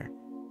being here.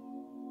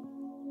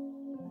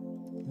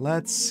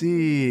 Let's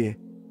see.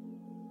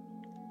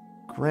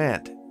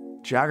 Grant,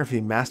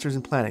 Geography, Masters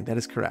in Planning. That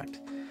is correct.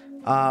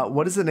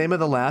 What is the name of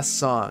the last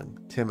song?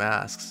 Tim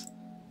asks.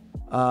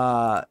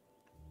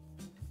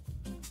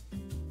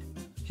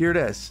 Here it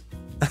is.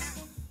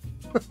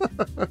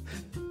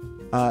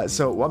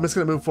 So I'm just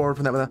going to move forward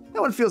from that one.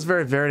 That one feels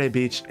very Verde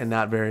Beach and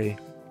not very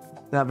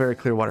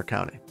Clearwater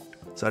County.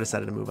 So I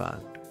decided to move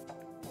on.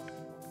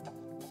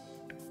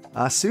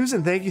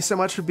 Susan, thank you so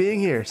much for being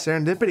here.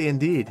 Serendipity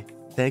indeed.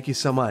 Thank you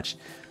so much.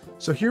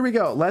 So here we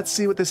go. Let's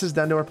see what this has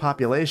done to our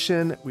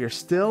population. We are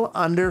still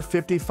under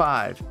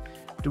 55.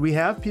 Do we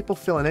have people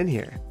filling in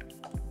here?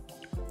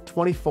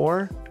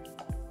 24?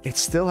 It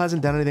still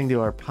hasn't done anything to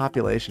our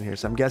population here.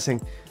 So I'm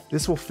guessing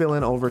this will fill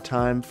in over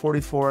time.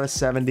 44 out of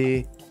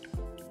 70.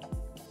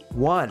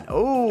 1.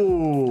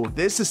 Oh,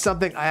 this is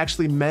something I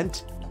actually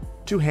meant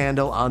to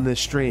handle on this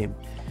stream.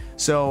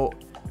 So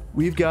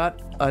we've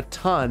got a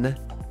ton.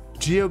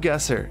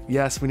 GeoGuessr.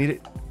 Yes, we need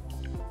it.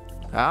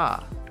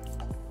 Ah.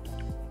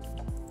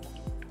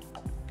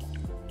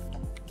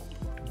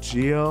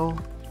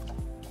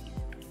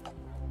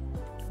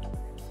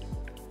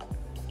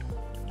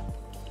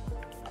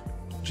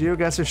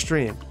 GeoGuessr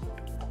stream.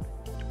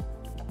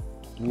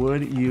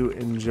 Would you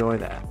enjoy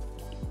that?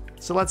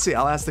 So let's see.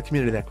 I'll ask the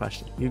community that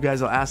question. You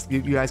guys will ask.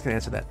 You guys can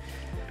answer that.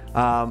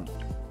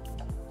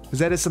 Because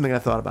that is something I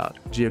thought about.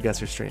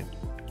 GeoGuessr stream.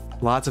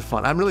 Lots of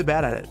fun. I'm really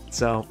bad at it.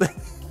 So.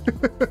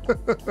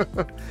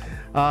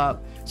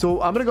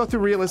 So I'm gonna go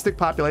through realistic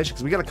population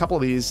because we got a couple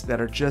of these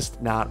that are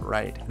just not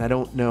right, and I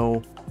don't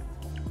know.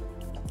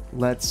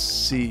 Let's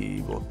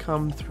see. We'll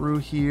come through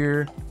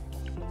here,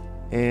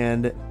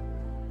 and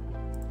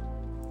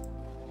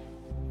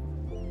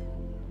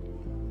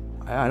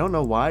I don't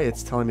know why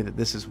it's telling me that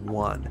this is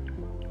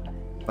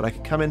 1, but I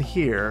can come in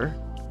here.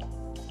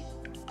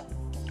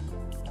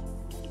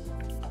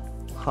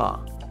 Huh.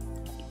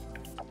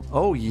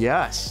 Oh,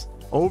 yes.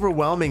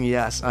 Overwhelming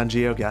yes on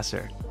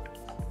GeoGuessr.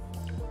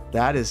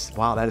 That is,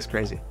 wow, that is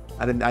crazy.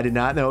 I did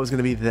not know it was going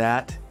to be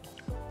that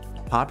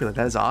popular.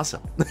 That is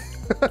awesome.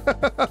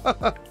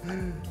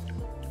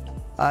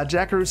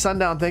 Jackaroo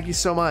Sundown, thank you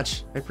so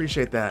much. I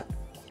appreciate that.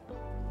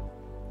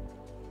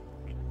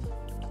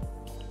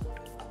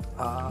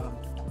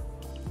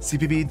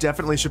 CPB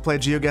definitely should play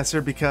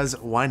GeoGuessr because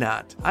why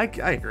not? I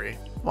agree.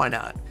 Why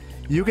not?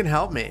 You can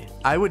help me.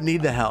 I would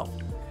need the help.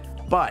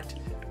 But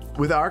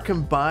with our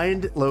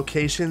combined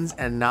locations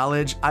and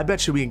knowledge, I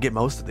bet you we can get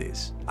most of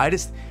these.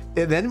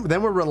 Then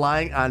we're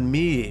relying on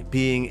me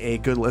being a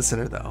good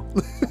listener, though.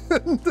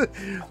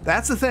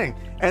 That's the thing.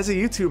 As a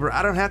YouTuber,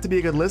 I don't have to be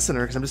a good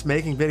listener because I'm just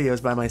making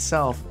videos by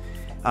myself.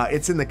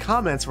 It's in the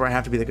comments where I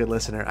have to be the good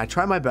listener. I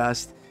try my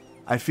best.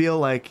 I feel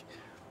like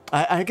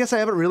I guess I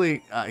haven't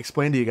really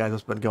explained to you guys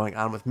what's been going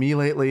on with me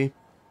lately,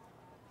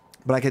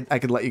 but I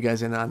could let you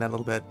guys in on that a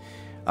little bit.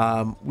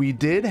 We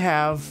did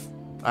have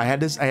I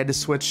had to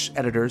switch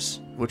editors,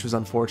 which was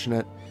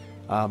unfortunate.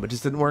 It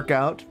just didn't work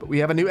out. But we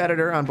have a new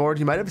editor on board.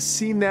 You might have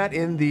seen that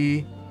in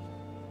the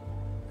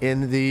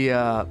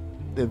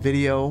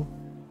video.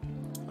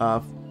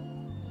 I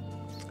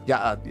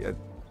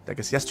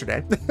guess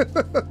yesterday.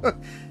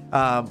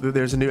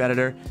 There's a new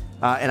editor,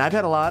 and I've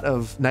had a lot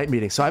of night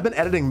meetings. So I've been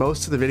editing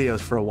most of the videos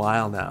for a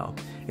while now.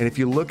 And if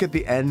you look at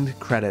the end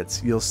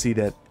credits, you'll see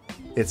that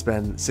it's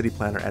been City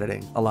Planner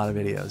editing a lot of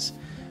videos.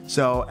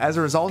 So as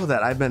a result of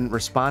that, I've been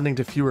responding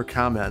to fewer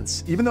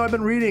comments, even though I've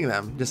been reading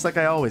them, just like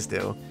I always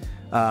do.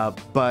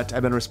 But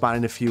I've been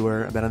responding to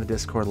fewer. I've been on the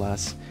Discord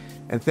less.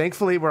 And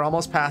thankfully, we're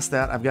almost past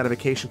that. I've got a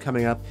vacation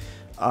coming up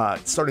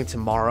starting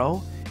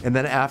tomorrow. And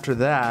then after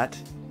that,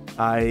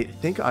 I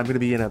think I'm going to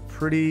be in a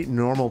pretty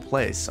normal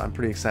place. I'm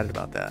pretty excited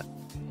about that.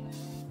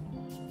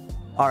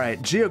 All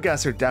right,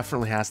 GeoGuessr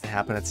definitely has to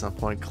happen at some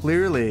point.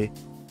 Clearly,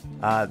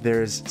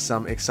 there's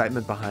some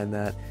excitement behind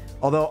that.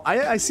 Although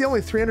I see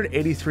only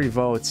 383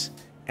 votes,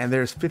 and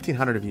there's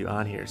 1,500 of you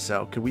on here.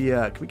 So could we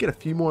get a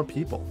few more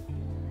people?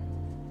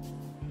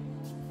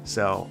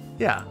 So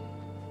yeah,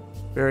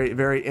 very,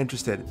 very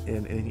interested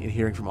in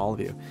hearing from all of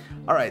you.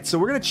 All right, so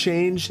we're gonna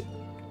change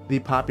the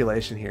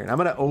population here, and I'm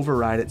gonna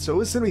override it. So it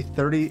was gonna be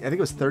 30. I think it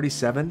was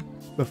 37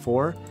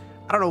 before.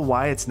 I don't know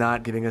why it's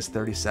not giving us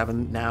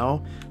 37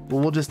 now, but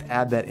we'll just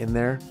add that in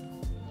there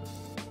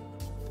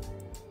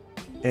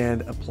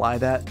and apply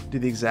that, do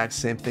the exact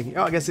same thing.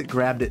 Oh, I guess it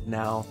grabbed it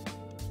now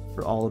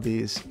for all of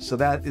these. So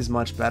that is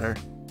much better.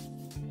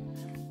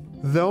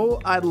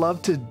 Though I'd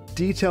love to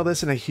detail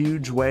this in a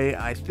huge way.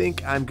 I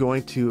think I'm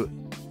going to,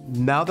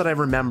 now that I've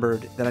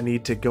remembered that I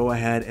need to go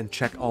ahead and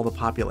check all the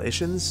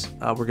populations,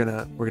 we're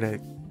gonna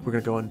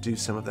go and do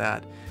some of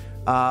that.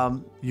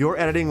 Your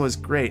editing was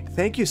great.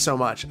 Thank you so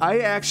much. I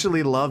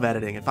actually love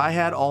editing. If I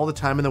had all the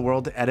time in the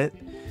world to edit,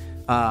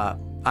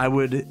 I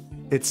would.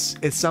 It's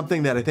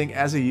something that I think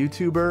as a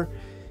YouTuber,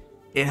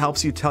 it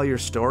helps you tell your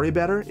story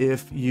better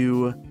if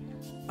you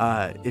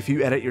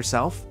edit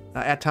yourself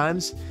at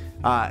times.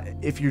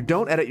 If you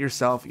don't edit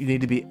yourself, you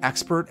need to be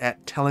expert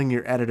at telling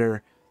your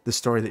editor the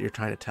story that you're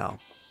trying to tell.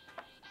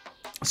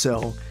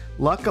 So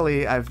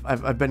luckily,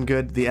 I've been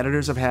good. The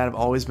editors I've had have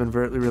always been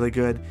really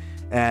good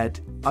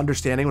at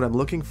understanding what I'm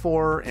looking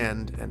for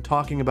and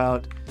talking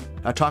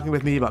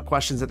with me about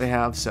questions that they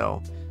have.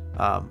 So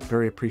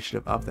very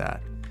appreciative of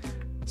that.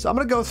 So I'm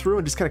gonna go through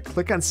and just kind of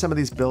click on some of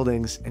these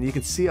buildings, and you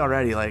can see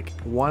already like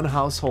one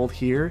household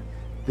here.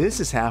 This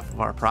is half of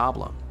our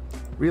problem.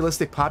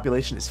 Realistic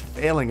population is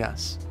failing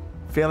us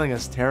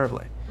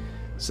terribly.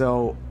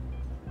 So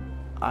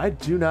I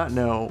do not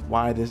know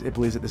why it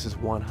believes that this is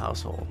one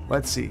household.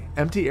 Let's see,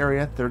 empty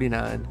area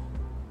 39.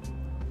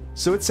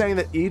 So it's saying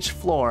that each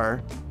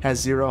floor has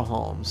 0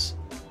 homes.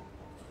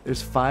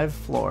 There's 5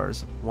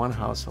 floors, 1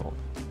 household.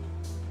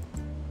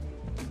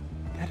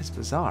 That is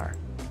bizarre.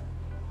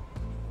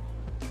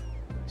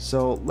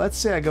 So let's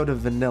say I go to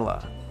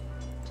vanilla.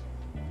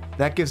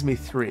 That gives me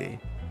 3.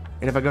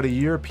 And if I go to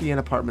European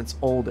apartments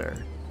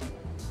older,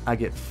 I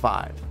get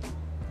 5.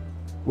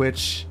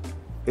 Which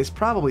is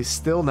probably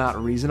still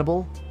not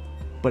reasonable,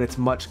 but it's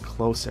much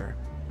closer.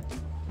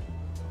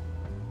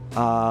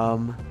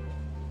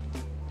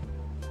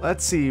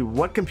 Let's see,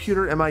 what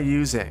computer am I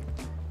using?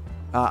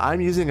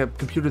 I'm using a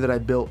computer that I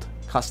built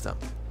custom.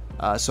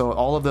 So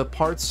all of the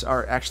parts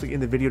are actually in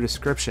the video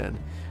description.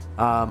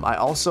 I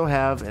also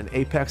have an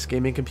Apex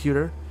gaming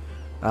computer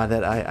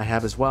that I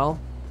have as well.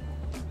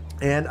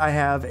 And I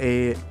have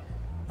a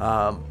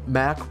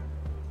Mac,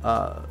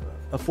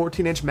 a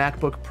 14-inch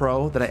MacBook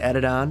Pro that I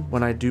edit on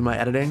when I do my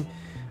editing.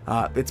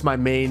 It's my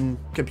main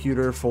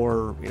computer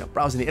for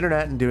browsing the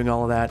internet and doing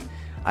all of that.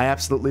 I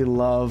absolutely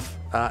love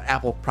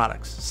Apple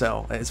products,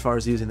 so as far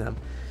as using them.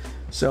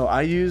 So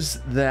I use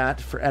that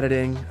for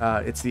editing.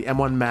 It's the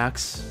M1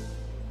 Max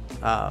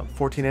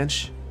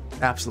 14-inch.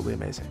 Absolutely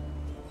amazing.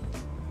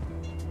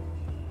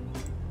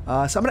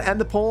 So I'm going to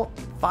end the poll.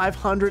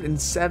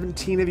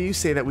 517 of you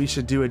say that we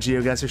should do a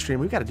GeoGuessr stream.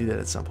 We've got to do that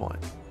at some point.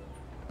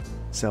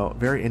 So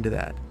very into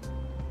that.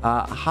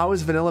 How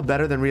is vanilla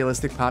better than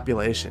realistic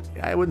population?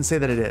 I wouldn't say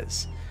that it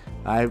is.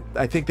 I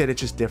think that it's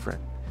just different.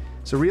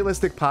 So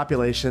realistic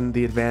population,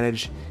 the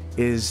advantage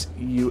is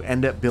you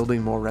end up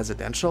building more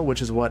residential, which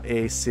is what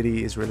a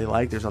city is really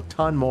like. There's a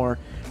ton more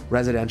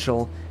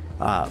residential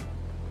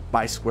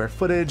by square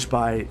footage,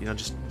 by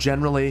just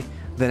generally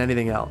than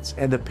anything else.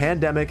 And the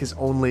pandemic has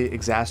only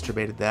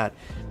exacerbated that.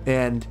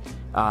 And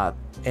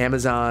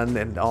Amazon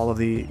and all of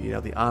the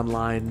the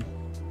online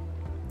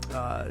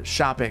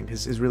shopping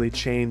has really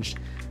changed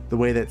the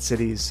way that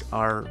cities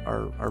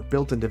are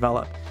built and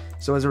developed.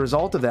 So as a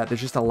result of that,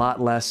 there's just a lot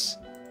less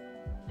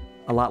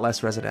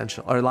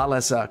residential, or a lot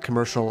less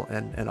commercial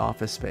and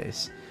office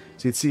space.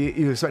 So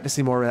you expect to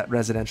see more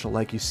residential,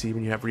 like you see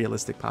when you have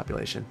realistic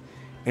population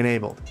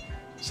enabled.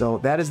 So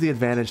that is the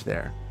advantage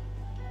there.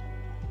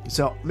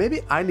 So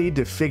maybe I need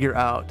to figure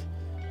out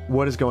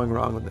what is going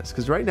wrong with this,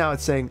 because right now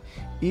it's saying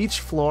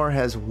each floor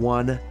has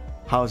 1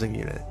 housing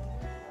unit,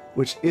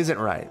 which isn't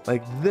right.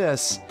 Like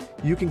this,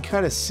 you can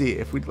kind of see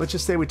if let's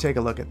just say we take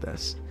a look at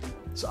this.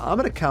 So I'm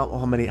going to count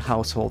how many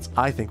households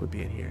I think would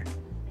be in here.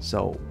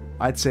 So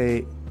I'd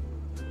say,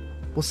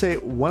 we'll say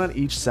 1 on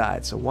each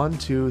side. So 1,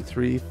 2,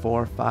 3,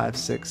 4, 5,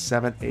 6,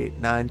 7, 8,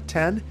 9,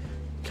 10,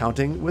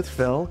 counting with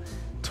Phil,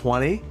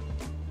 20.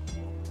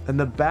 And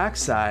the back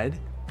side,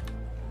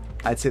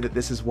 I'd say that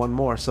this is 1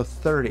 more, so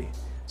 30.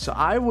 So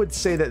I would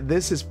say that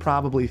this is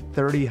probably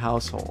 30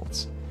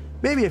 households,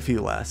 maybe a few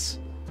less,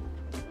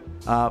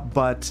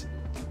 but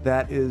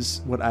that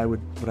is what I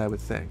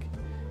would think.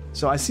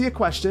 So I see a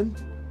question.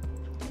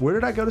 Where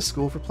did I go to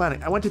school for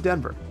planning? I went to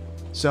Denver.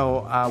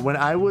 So when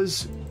I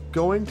was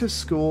going to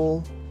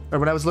school, or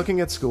when I was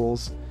looking at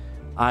schools,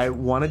 I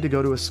wanted to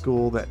go to a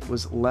school that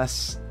was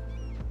less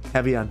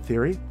heavy on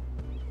theory.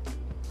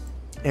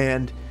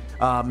 And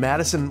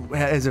Madison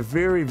has a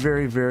very,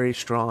 very, very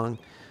strong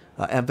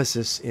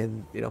emphasis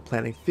in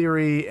planning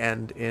theory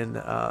and in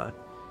I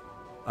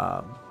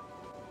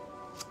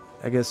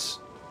guess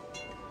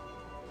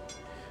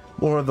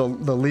more of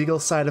the legal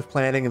side of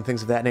planning and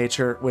things of that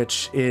nature,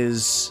 which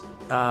is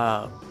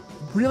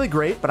really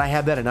great. But I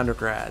had that in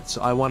undergrad,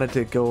 so I wanted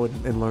to go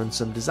and learn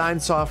some design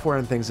software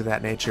and things of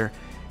that nature,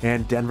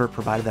 and Denver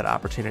provided that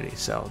opportunity.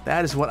 So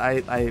that is what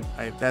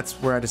that's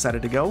where I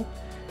decided to go,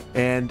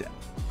 and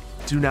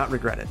do not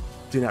regret it.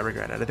 Do not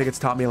regret it. I think it's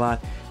taught me a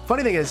lot.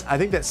 Funny thing is, I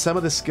think that some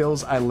of the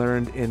skills I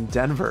learned in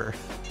Denver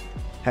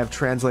have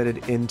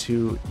translated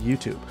into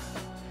YouTube,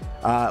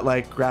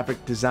 like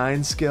graphic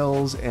design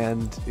skills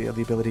and the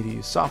ability to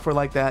use software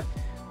like that.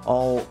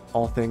 All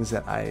things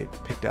that I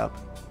picked up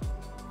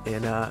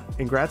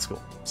in grad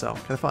school. So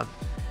kind of fun.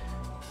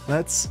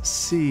 Let's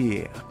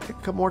see. Pick a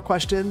couple more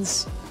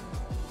questions.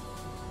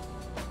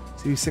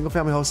 See,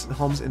 single-family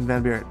homes in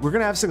Van Buren. We're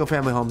gonna have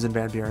single-family homes in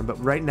Van Buren,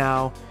 but right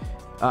now,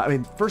 I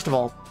mean, first of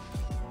all,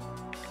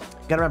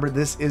 gotta remember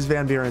this is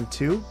Van Buren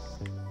 2,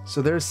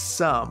 so there's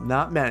some,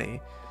 not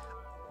many,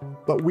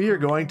 but we are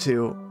going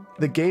to.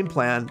 The game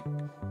plan,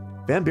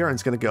 Van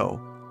Buren's gonna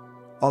go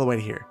all the way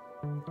to here,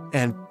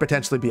 and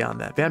potentially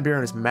beyond that. Van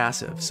Buren is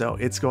massive, so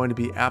it's going to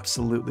be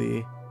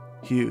absolutely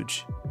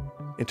huge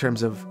in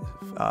terms of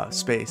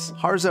space.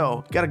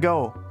 Harzo, gotta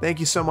go. Thank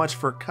you so much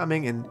for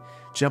coming and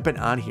jumping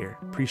on here.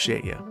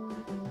 Appreciate you.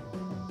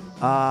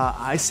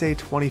 I say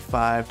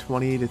 25,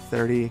 20 to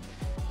 30.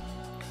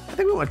 I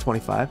think we went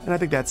 25, and I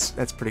think that's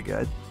pretty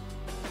good.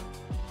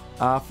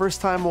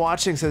 First time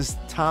watching, says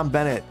Tom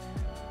Bennett.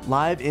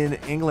 Live in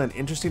England.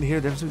 Interesting to hear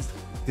the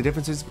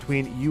differences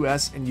between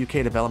US and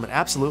UK development.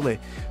 Absolutely.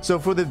 So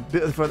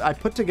I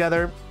put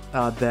together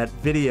that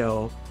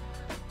video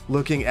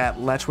looking at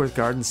Letchworth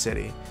Garden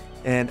City,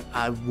 and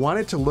I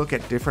wanted to look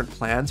at different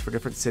plans for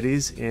different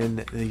cities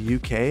in the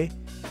UK,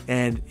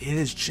 and it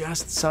is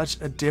just such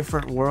a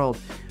different world.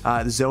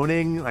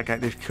 Zoning, like I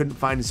couldn't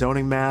find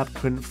zoning map,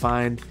 couldn't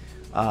find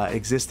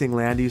existing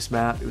land use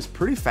map. It was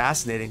pretty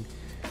fascinating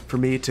for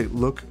me to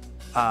look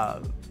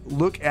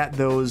at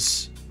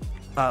those,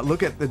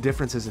 look at the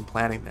differences in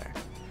planning there.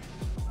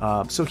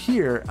 So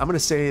here, I'm going to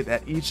say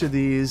that each of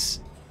these,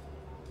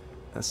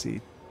 let's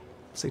see,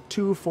 say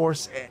 2, 4,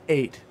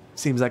 8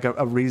 seems like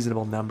a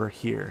reasonable number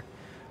here.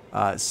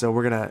 So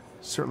we're going to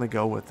certainly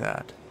go with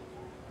that.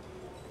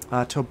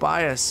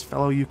 Tobias,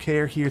 fellow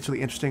UKer here. It's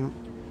really interesting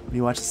when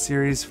you watch the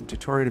series from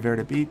Tutorial to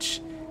Verde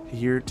Beach to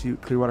here to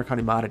Clearwater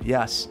County Modded.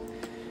 Yes.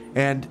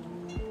 And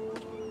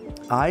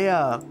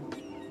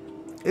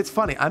it's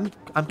funny. I'm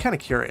kind of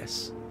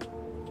curious.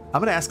 I'm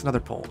going to ask another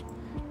poll.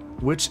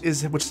 Which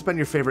has been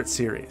your favorite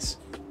series?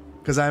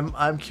 Because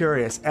I'm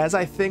curious. As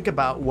I think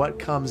about what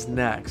comes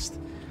next,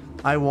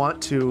 I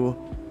want to.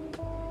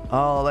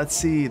 Oh, let's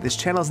see. This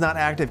channel is not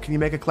active. Can you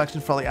make a collection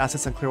for all the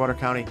assets in Clearwater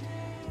County?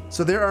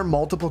 So there are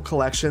multiple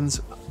collections.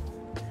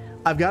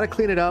 I've got to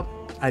clean it up.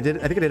 I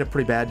think I did a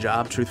pretty bad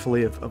job,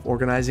 truthfully, of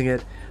organizing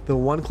it. The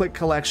one-click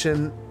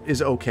collection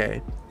is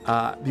okay.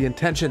 The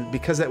intention,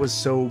 because that was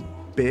so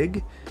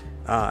big,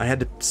 I had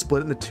to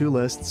split it into 2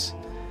 lists.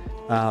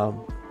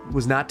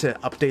 Was not to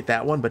update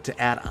that one, but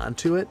to add on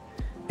to it.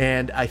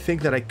 And I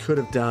think that I could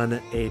have done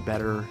a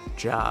better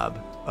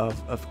job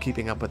of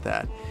keeping up with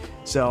that.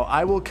 So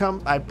I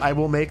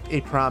will make a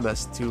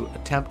promise to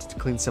attempt to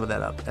clean some of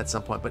that up at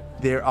some point.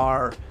 But there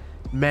are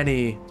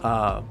many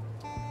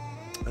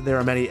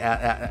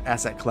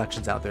asset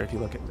collections out there if you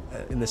look at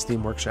in the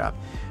Steam Workshop.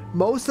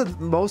 Most of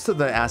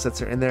the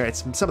assets are in there.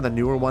 It's some of the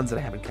newer ones that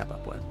I haven't kept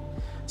up with.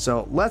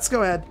 So let's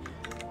go ahead.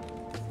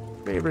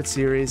 Favorite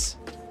series.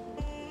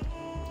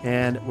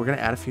 And we're going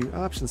to add a few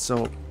options.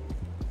 So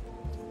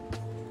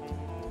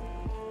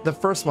the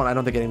first one, I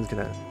don't think anyone's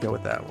going to go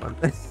with that one.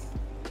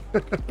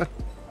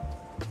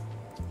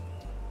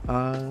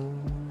 I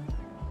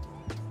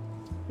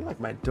feel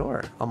like my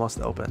door almost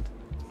opened,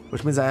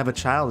 which means I have a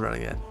child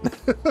running in.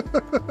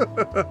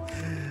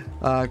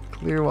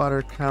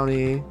 Clearwater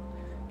County,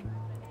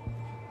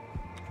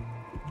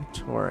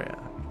 Victoria.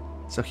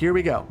 So here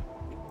we go.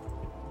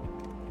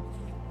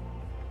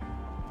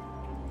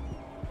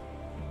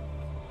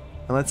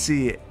 And let's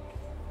see.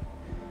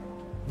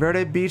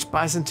 Verde Beach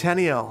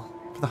Bicentennial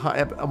for the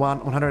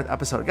 100th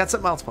episode. Got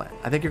something else planned.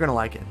 I think you're gonna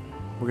like it.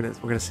 We're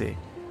gonna see.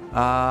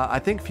 I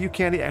think Few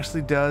Candy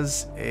actually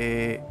does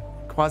a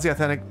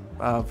quasi-authentic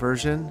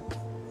version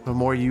of a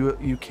more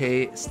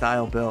UK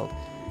style build.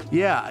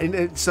 Yeah,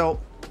 and so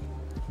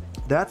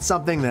that's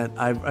something that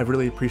I've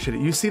really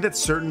appreciated. You see that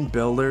certain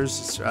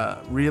builders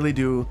really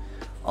do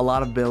a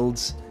lot of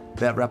builds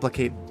that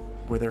replicate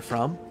where they're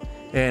from,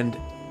 and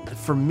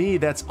for me,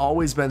 that's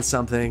always been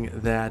something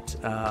that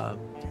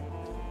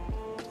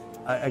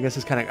I guess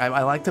is kind of.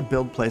 I like to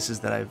build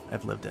places that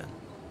I've lived in.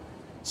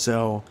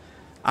 So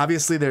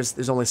obviously,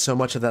 there's only so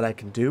much of that I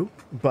can do,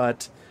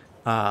 but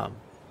I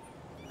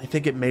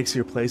think it makes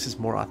your places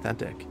more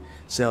authentic.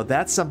 So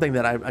that's something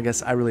that I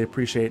guess I really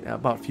appreciate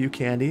about Few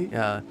Candy.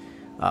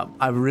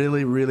 I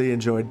really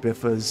enjoyed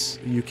Biffa's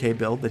UK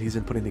build that he's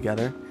been putting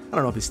together. I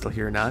don't know if he's still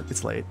here or not.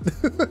 It's late.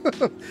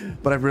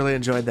 But I've really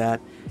enjoyed that.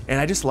 And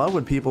I just love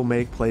when people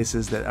make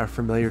places that are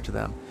familiar to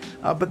them.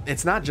 But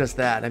it's not just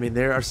that. I mean,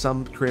 there are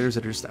some creators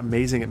that are just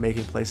amazing at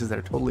making places that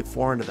are totally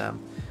foreign to them.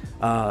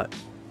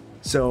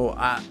 So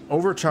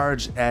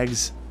Overcharged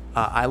Eggs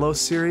ILO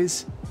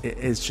series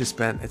it's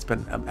been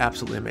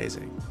absolutely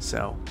amazing.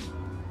 So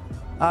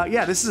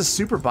yeah, this is a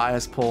super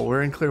biased poll.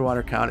 We're in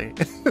Clearwater County.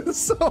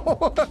 So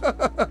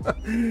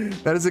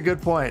that is a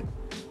good point.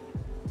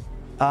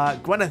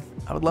 Gwyneth,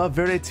 I would love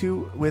Verde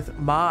 2 with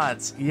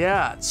mods.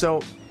 Yeah,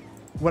 so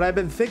what I've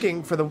been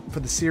thinking for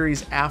the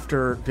series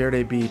after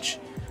Verde Beach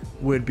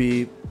would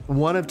be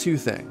one of 2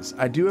 things.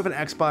 I do have an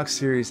Xbox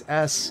Series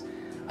S.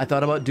 I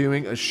thought about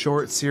doing a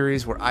short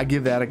series where I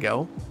give that a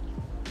go,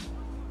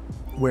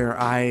 where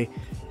I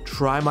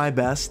try my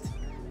best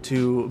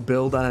to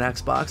build on an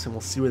Xbox, and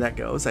we'll see where that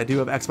goes. I do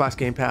have Xbox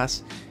Game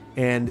Pass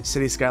and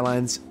City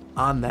Skylines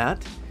on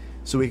that,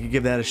 so we could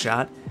give that a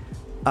shot.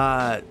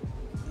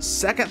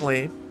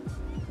 Secondly,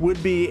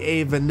 would be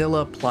a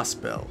vanilla plus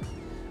build,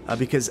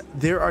 because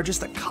there are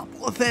just a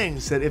couple of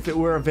things that if it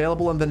were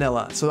available in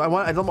vanilla, so I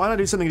want to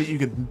do something that you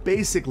could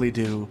basically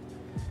do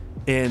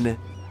in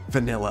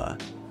vanilla,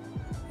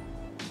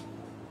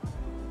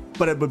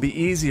 but it would be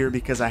easier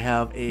because I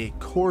have a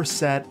core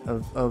set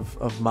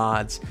of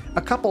mods,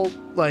 a couple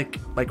like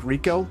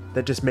Rico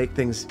that just make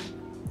it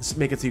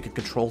so you can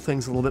control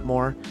things a little bit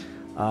more,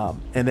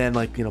 and then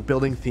like, you know,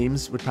 building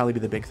themes would probably be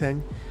the big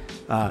thing,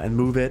 and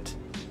move it,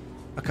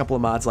 a couple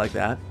of mods like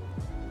that.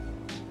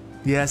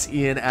 Yes,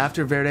 Ian,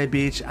 after Verde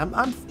Beach,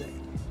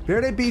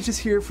 Verde Beach is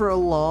here for a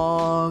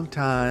long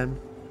time.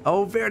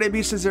 Oh, Verde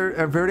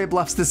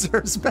Bluffs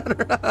deserves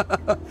better.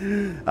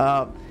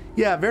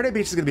 Yeah, Verde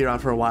Beach is going to be around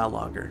for a while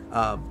longer.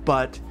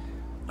 But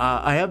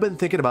I have been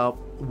thinking about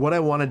what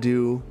I want to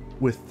do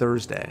with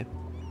Thursday.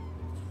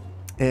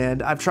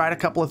 And I've tried a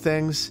couple of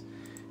things.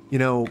 You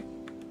know,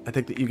 I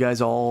think that you guys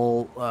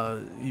all,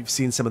 you've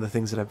seen some of the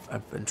things that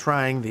I've been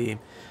trying. The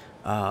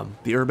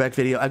Urbex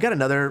video. I've got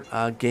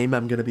another game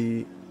I'm going to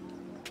be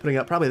putting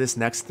up probably this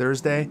next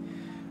Thursday.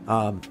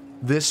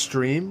 This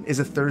stream is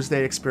a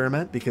Thursday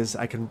experiment because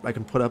I can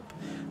put up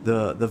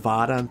the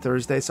VOD on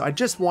Thursday. So I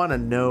just want to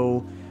know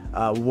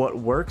what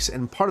works,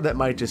 and part of that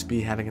might just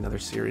be having another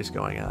series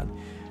going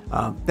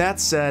on. That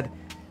said,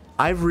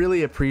 I've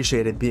really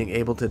appreciated being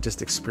able to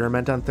just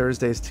experiment on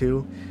Thursdays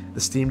too.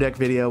 The Steam Deck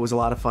video was a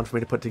lot of fun for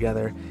me to put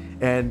together,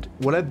 and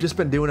what I've just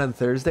been doing on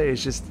Thursday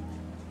is just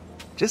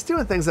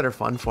doing things that are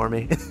fun for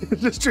me,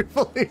 just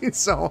truthfully.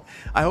 So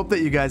I hope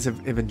that you guys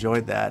have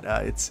enjoyed that.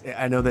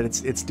 I know that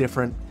it's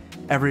different.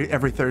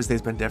 Every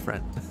Thursday's been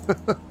different.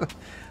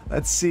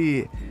 Let's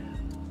see.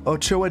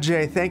 Ochoa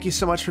J, thank you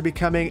so much for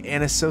becoming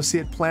an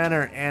associate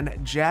planner. And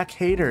Jack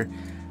Hader,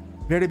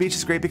 Verde Beach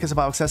is great because of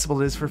how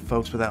accessible it is for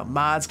folks without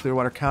mods.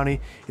 Clearwater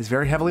County is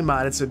very heavily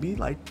modded, so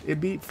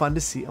it'd be fun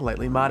to see a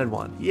lightly modded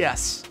one.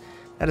 Yes,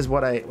 that is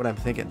what I'm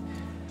thinking.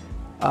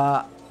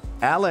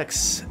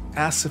 Alex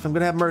asks if I'm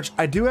gonna have merch.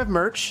 I do have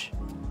merch.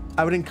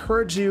 I would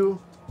encourage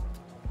you,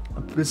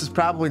 this is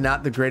probably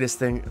not the greatest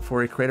thing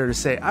for a creator to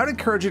say, I would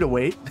encourage you to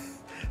wait.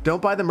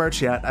 Don't buy the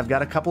merch yet. I've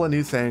got a couple of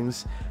new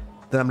things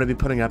that I'm gonna be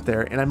putting up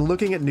there, and I'm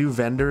looking at new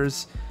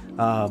vendors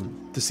to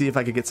see if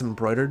I could get some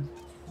embroidered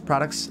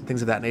products,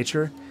 things of that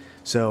nature.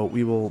 So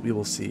we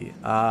will see.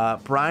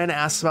 Brian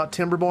asks about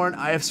Timberborn.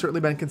 I have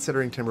certainly been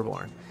considering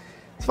Timberborn.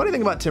 The funny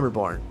thing about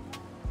Timberborn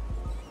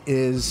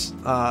is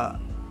I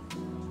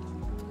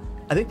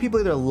think people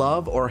either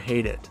love or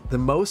hate it. The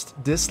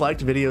most disliked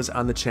videos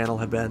on the channel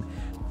have been,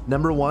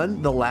 number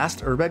one, the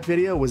last Urbex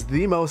video was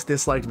the most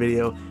disliked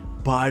video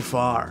by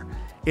far.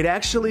 It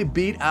actually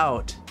beat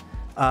out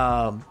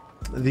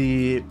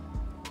the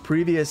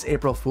previous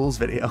April Fool's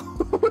video,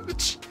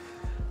 which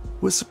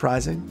was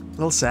surprising, a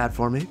little sad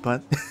for me,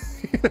 but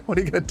what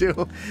are you gonna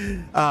do?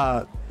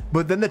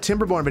 But then the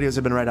Timberborn videos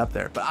have been right up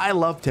there. But I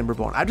love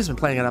Timberborn. I've just been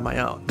playing it on my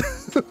own,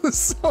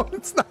 so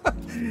it's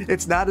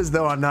not as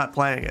though I'm not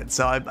playing it.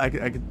 So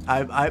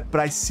but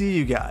I see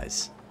you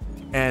guys,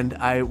 and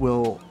another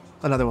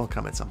one will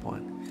come at some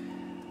point.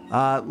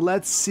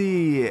 Let's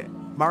see.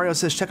 Mario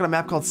says check out a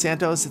map called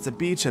Santos. It's a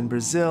beach in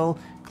Brazil,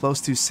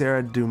 close to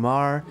Serra do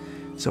Mar.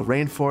 So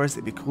rainforest.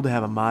 It'd be cool to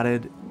have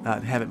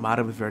have it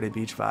modded with Verde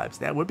Beach vibes.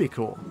 That would be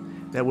cool.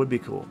 That would be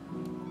cool.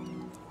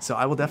 So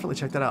I will definitely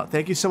check that out.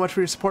 Thank you so much for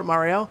your support,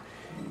 Mario.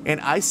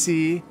 And I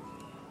see...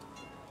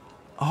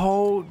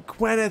 Oh,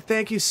 Gwyneth,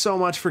 thank you so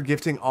much for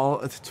gifting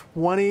all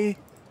 20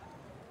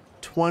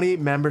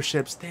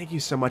 memberships. Thank you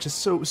so much. It's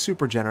so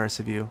super generous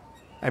of you.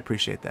 I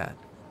appreciate that.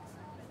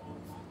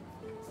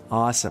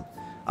 Awesome.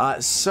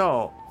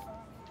 So,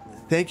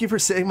 thank you for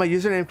saying my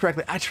username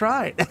correctly. I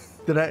tried.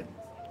 Did I?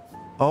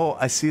 Oh,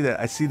 I see that.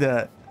 I see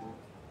the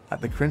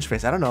cringe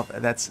face. I don't know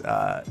if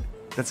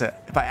if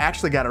I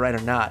actually got it right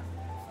or not.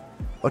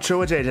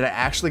 Ochoa J, did I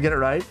actually get it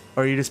right?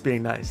 Or are you just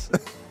being nice?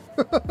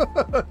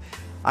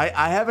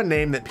 I have a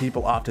name that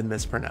people often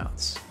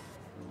mispronounce.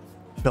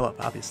 Philip,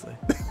 obviously.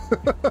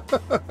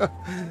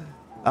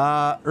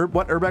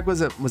 What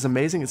Urbex was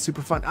amazing. It's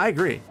super fun. I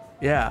agree.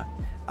 Yeah.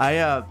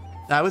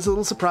 I was a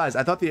little surprised.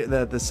 I thought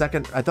the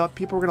second, I thought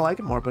people were gonna like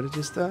it more, but it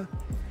just the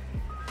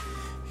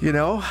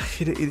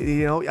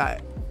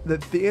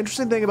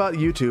interesting thing about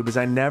YouTube is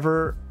I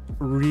never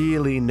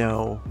really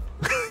know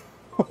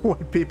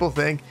what people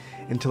think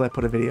until I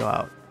put a video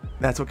out.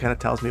 That's what kind of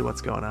tells me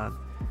what's going on.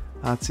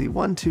 Let's see,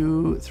 1,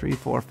 2, 3,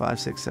 4, 5,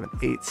 6, 7,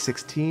 8,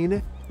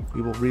 16.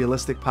 We will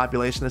realistic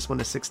population this one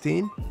to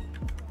 16.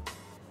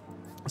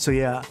 So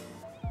yeah.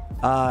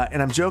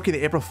 And I'm joking,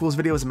 the April Fool's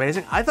video was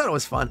amazing. I thought it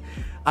was fun.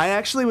 I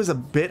actually was a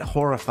bit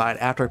horrified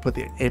after I put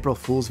the April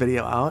Fool's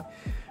video out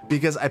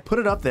because I put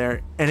it up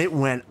there and it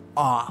went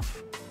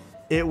off.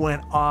 It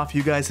went off.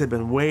 You guys had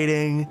been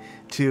waiting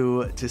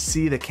to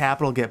see the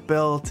Capitol get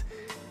built,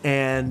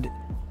 and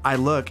I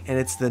look and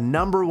it's the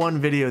 #1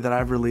 video that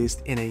I've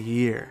released in a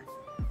year.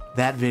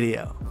 That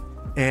video.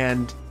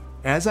 And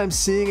as I'm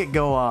seeing it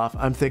go off,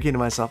 I'm thinking to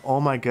myself, oh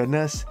my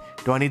goodness,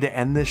 do I need to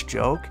end this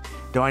joke?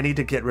 Do I need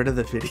to get rid of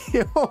the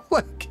video?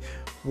 Like,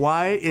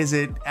 why is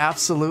it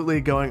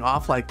absolutely going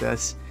off like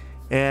this?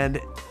 And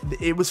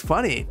it was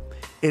funny.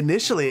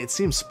 Initially, it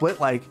seemed split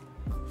like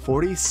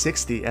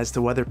 40-60 as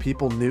to whether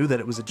people knew that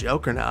it was a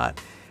joke or not.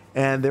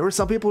 And there were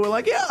some people who were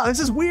like, yeah, this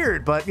is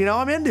weird, but you know,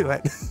 I'm into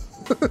it.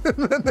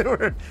 And then there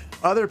were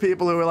other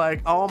people who were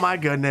like, oh my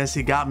goodness,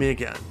 he got me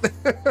again.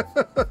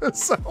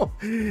 So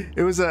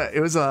it was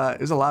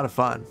a lot of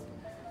fun.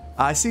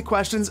 I see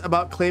questions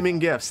about claiming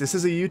gifts. This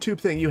is a YouTube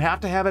thing. You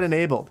have to have it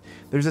enabled.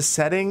 There's a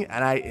setting,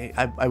 and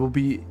I will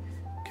be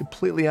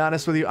completely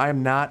honest with you. I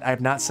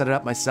have not set it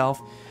up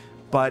myself,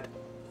 but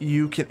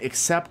you can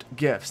accept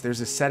gifts.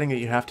 There's a setting that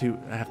you have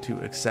to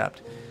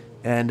accept.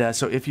 And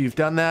so if you've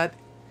done that,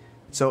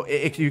 so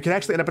you can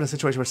actually end up in a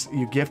situation where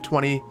you gift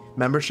 20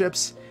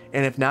 memberships,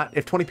 and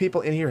if 20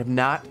 people in here have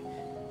not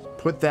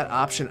put that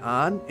option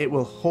on, it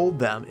will hold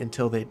them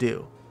until they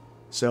do.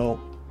 So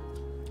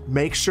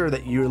make sure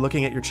that you're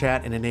looking at your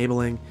chat and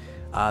enabling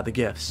the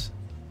gifts.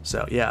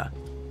 So yeah.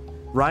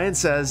 Ryan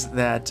says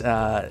that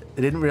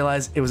they didn't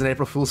realize it was an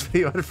April Fool's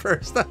video at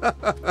first.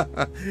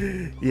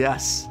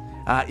 Yes.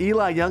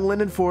 Eli, Young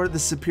Linden for the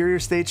Superior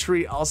State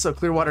Tree, also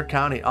Clearwater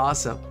County.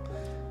 Awesome.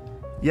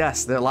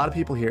 Yes, there are a lot of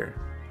people here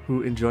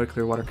who enjoy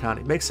Clearwater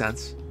County. Makes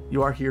sense.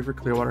 You are here for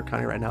Clearwater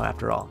County right now,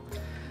 after all.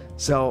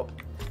 So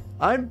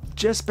I've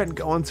just been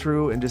going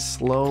through and just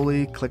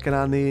slowly clicking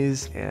on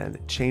these and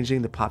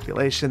changing the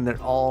population.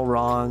 They're all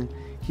wrong.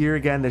 Here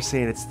again, they're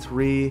saying it's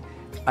 3.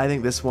 I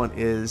think this one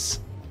is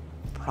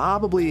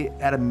probably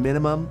at a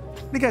minimum.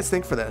 What do you guys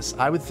think for this?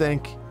 I would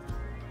think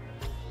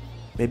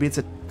maybe it's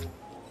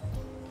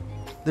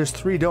there's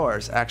 3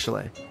 doors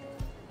actually.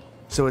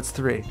 So it's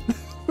 3.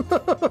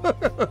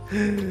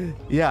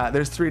 Yeah,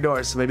 there's 3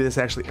 doors. So maybe this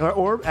actually,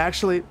 or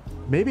actually,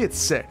 maybe it's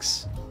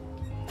 6.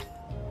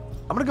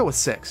 I'm gonna go with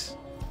 6.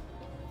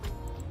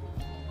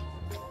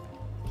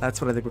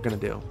 That's what I think we're gonna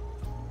do.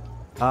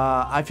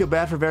 I feel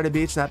bad for Verde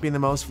Beach not being the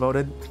most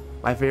voted.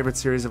 My favorite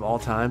series of all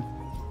time.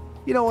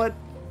 You know what?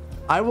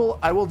 I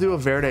will do a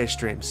Verde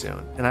stream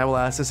soon, and I will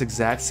ask this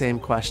exact same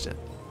question.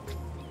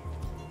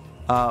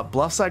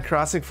 Bluffside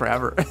Crossing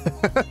forever. You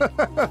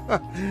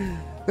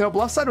know,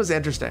 Bluffside was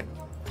interesting.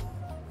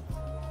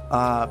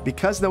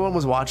 Because no one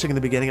was watching in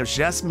the beginning, it was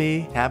just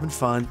me having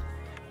fun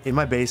in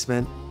my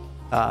basement,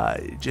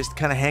 just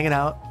kind of hanging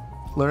out,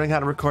 learning how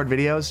to record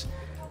videos.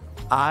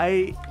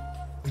 I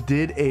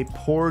did a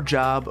poor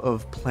job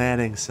of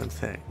planning some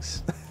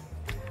things.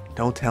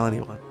 Don't tell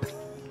anyone.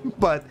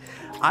 But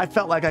I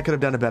felt like I could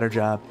have done a better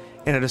job.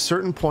 And at a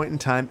certain point in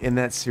time in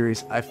that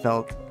series, I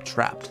felt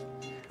trapped.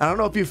 I don't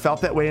know if you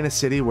felt that way in a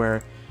city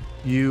where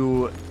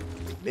you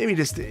maybe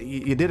just,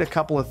 you did a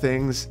couple of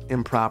things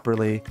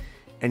improperly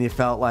and you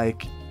felt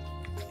like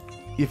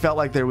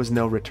there was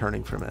no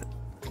returning from it.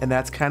 And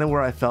that's kind of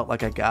where I felt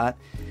like I got.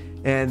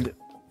 And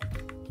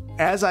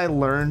as I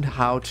learned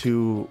how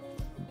to,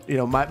 you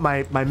know,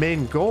 my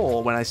main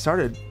goal when I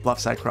started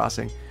Bluffside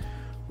Crossing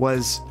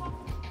was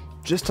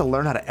just to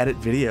learn how to edit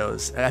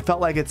videos. And I felt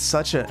like it's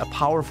such a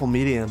powerful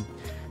medium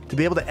to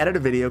be able to edit a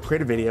video,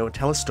 create a video,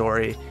 tell a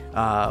story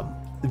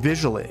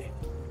visually.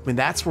 I mean,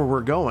 that's where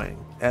we're going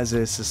as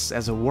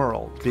a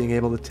world, being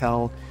able to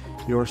tell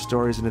your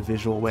stories in a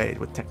visual way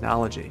with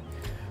technology.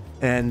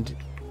 And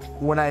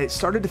when I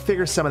started to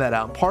figure some of that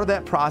out, part of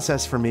that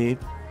process for me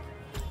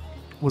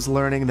was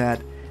learning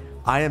that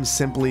I am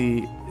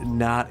simply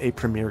not a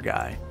Premiere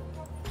guy.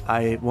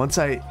 Once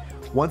I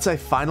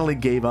finally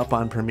gave up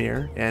on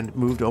Premiere and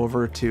moved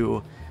over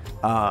to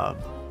Final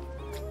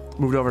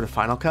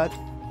Cut,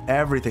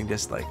 everything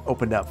just like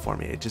opened up for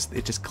me. It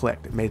just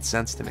clicked. It made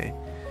sense to me.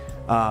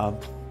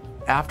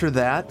 After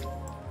that,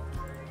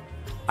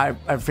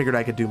 I figured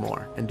I could do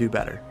more and do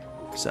better.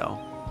 So,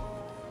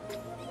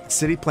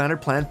 city planner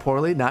planned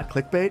poorly, not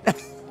clickbait.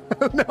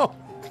 No,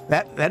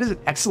 that is an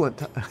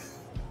excellent.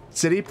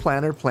 City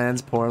planner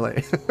plans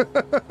poorly.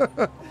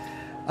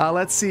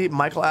 Let's see.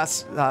 Michael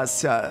asks,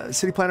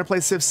 city planner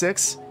plays Civ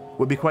 6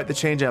 would be quite the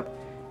change up.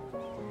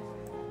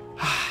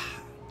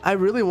 I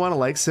really want to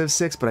like Civ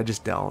 6, but I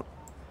just don't.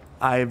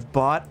 I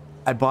bought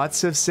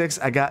Civ 6.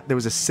 There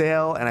was a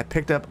sale and I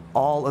picked up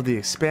all of the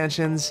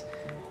expansions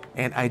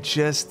and I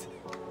just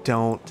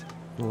don't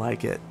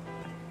like it.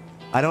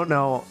 I don't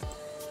know.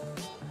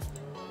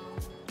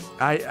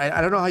 I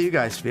don't know how you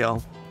guys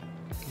feel,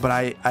 but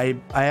I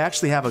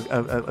actually have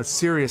a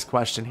serious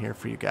question here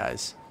for you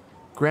guys.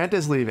 Grant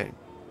is leaving.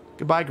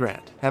 Goodbye,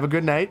 Grant. Have a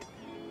good night.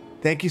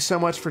 Thank you so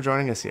much for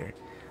joining us here.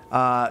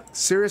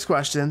 Serious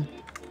question.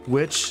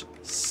 Which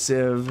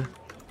Civ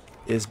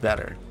is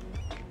better?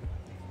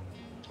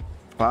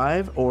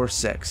 5 or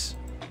 6?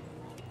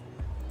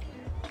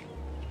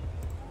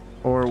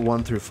 Or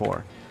 1 through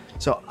 4?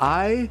 So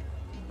I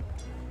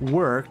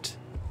worked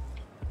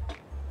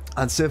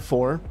on Civ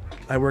 4.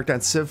 I worked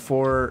on Civ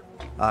 4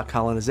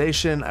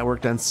 colonization. I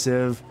worked on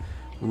Civ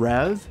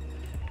Rev.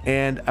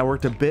 And I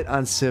worked a bit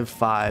on Civ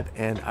 5,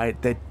 and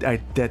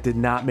that did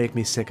not make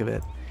me sick of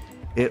it.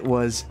 It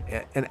was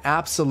an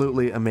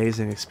absolutely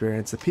amazing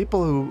experience. The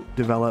people who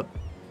develop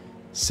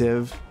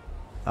Civ,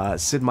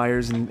 Sid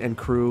Meier's and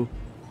crew,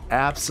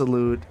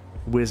 absolute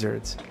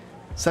wizards.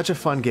 Such a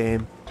fun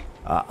game.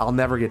 I'll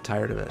never get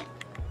tired of it.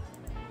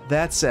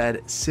 That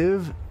said,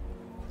 Civ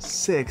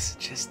 6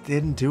 just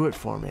didn't do it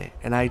for me.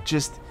 And I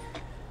just...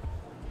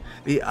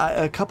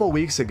 a couple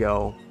weeks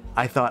ago,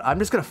 I thought, I'm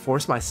just going to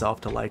force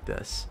myself to like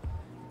this.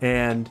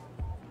 And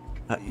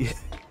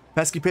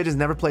Pesky Pidge has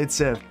never played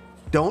Civ.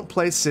 Don't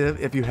play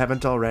Civ if you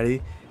haven't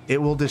already.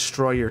 It will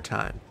destroy your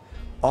time.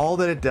 All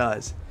that it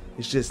does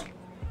is just,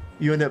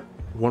 you end up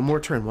one more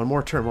turn, one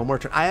more turn, one more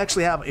turn. I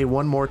actually have a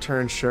one more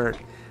turn shirt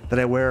that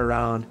I wear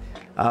around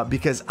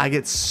because I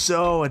get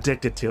so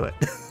addicted to it.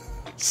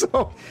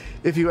 So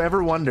if you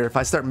ever wonder if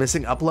I start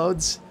missing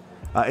uploads,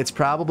 it's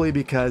probably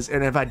because,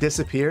 and if I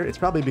disappear, it's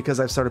probably because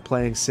I've started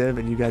playing Civ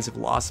and you guys have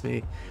lost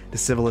me to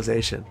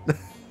Civilization.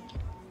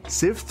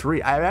 Civ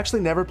 3. I've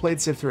actually never played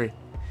Civ 3.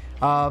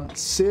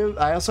 Civ.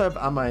 I also have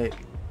on my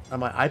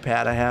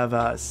iPad. I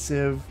have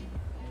Civ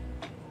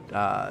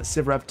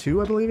Rev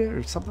 2, I believe it,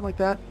 or something like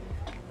that.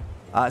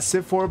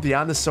 Civ 4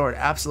 Beyond the Sword.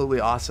 Absolutely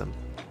awesome.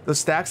 Those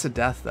stacks of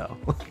death though.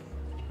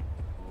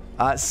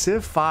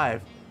 Civ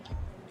 5.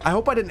 I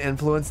hope I didn't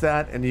influence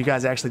that and you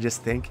guys actually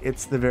just think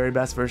it's the very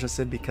best version of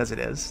Civ because it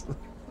is.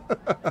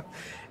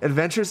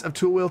 Adventures of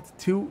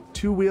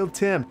Two-Wheeled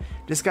Tim.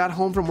 Just got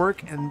home from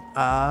work and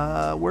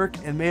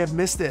may have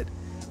missed it.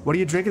 What are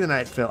you drinking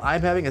tonight, Phil?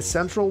 I'm having a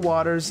Central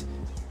Waters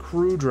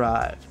Crew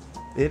Drive.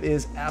 It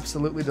is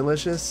absolutely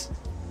delicious.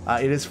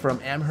 It is from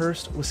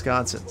Amherst,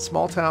 Wisconsin.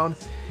 Small town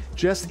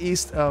just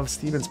east of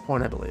Stevens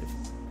Point, I believe.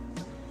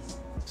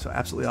 So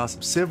absolutely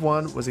awesome. Civ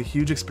 1 was a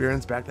huge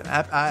experience back then.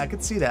 I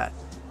could see that.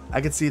 I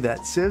could see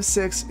that. Civ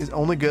 6 is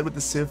only good with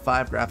the Civ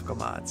 5 graphical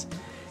mods.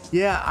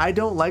 Yeah, I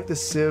don't like the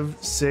Civ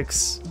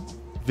 6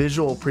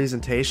 visual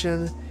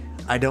presentation.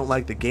 I don't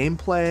like the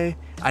gameplay.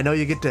 I know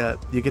you get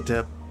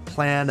to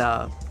plan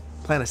a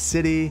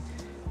city.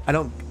 I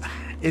don't.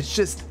 It's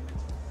just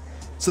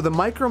so the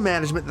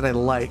micromanagement that I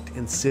liked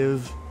in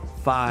Civ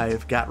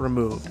 5 got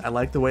removed. I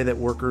liked the way that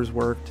workers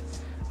worked.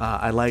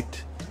 I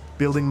liked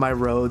building my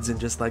roads in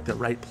just like the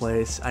right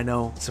place. I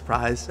know,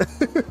 surprise.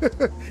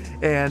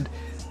 And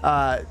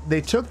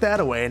they took that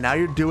away, and now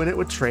you're doing it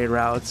with trade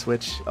routes,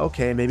 which,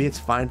 okay, maybe it's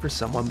fine for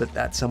someone, but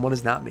that someone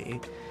is not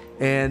me.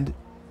 And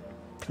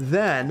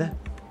then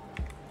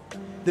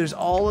there's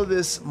all of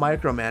this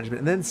micromanagement,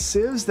 and then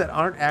civs that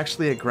aren't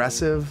actually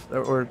aggressive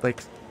or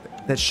like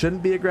that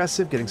shouldn't be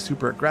aggressive, getting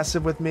super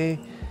aggressive with me.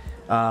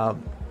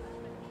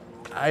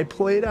 I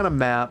played on a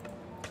map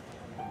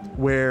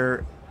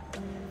where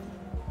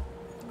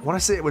I want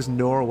to say it was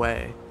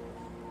Norway,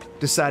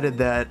 decided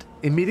that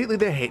immediately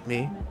they hate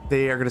me.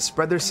 They are going to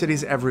spread their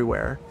cities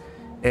everywhere,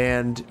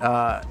 and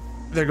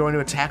they're going to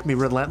attack me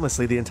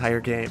relentlessly the entire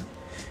game,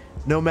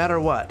 no matter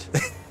what.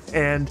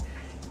 And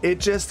it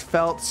just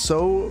felt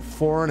so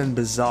foreign and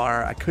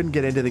bizarre. I couldn't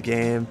get into the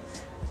game.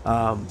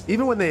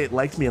 Even when they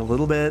liked me a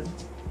little bit,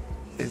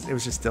 it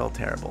was just still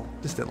terrible.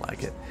 Just didn't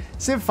like it.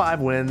 Civ 5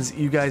 wins.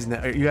 You guys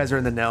know, you guys are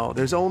in the know.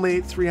 There's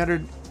only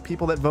 300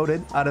 people that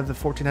voted out of the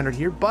 1,400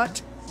 here,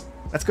 but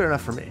that's good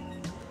enough for me.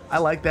 I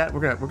like that.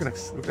 We're gonna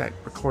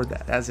record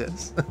that as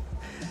is.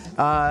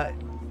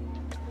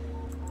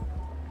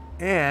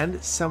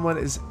 And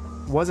someone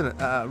wasn't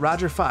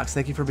Roger Fox.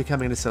 Thank you for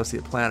becoming an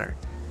associate planner.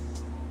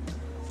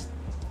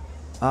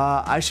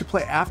 I should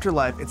play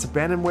Afterlife. It's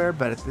abandonware,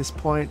 but at this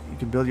point, you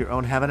can build your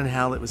own heaven and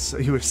hell.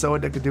 You were so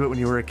addicted to it when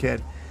you were a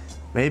kid.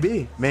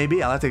 Maybe.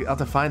 I'll have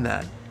to find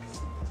that.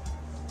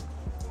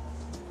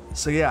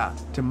 So yeah,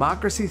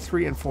 Democracy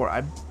 3 and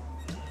 4.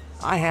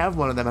 I have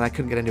one of them, and I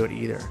couldn't get into it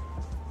either.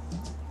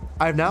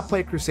 I have not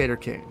played Crusader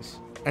Kings.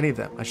 Any of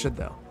them. I should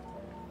though.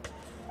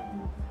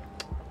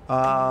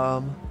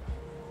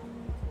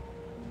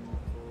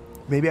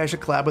 Maybe I should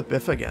collab with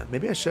Biff again.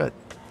 Maybe I should.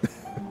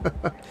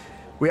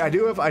 I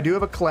do have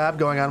a collab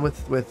going on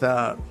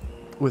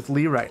with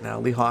Lee right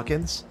now, Lee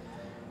Hawkins,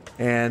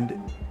 and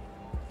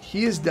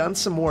he has done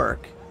some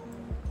work.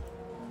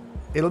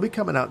 It'll be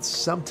coming out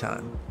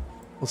sometime.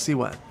 We'll see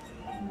when.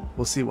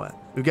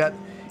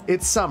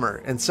 It's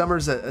summer, and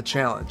summer's a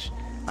challenge.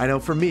 I know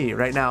for me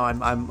right now,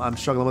 I'm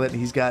struggling with it, and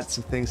he's got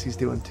some things he's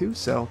doing too.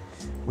 So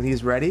when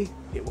he's ready,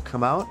 it will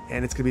come out,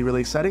 and it's gonna be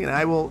really exciting. And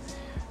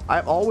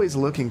I'm always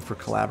looking for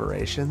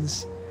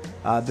collaborations.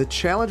 The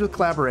challenge with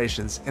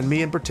collaborations, and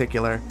me in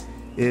particular,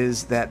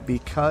 is that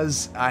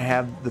because I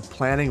have the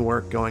planning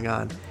work going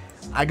on,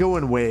 I go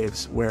in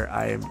waves where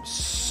I am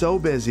so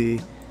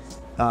busy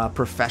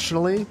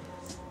professionally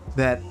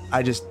that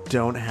I just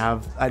don't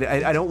have,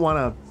 I don't want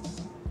to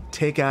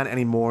take on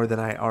any more than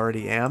I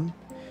already am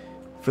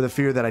for the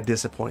fear that I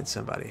disappoint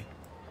somebody.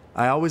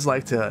 I always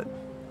like to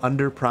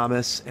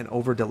under-promise and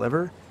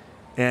over-deliver,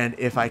 and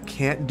if I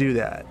can't do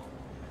that,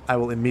 I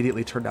will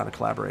immediately turn down a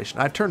collaboration.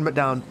 I've turned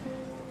down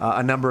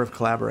a number of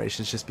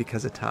collaborations just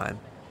because of time.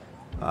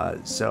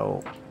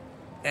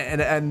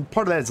 And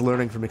part of that is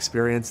learning from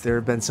experience. There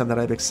have been some that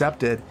I've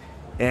accepted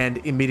and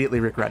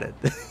immediately regretted.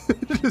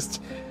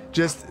 Just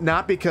Just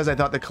not because I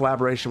thought the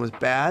collaboration was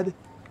bad,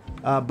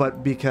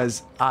 but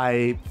because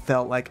I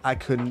felt like I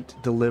couldn't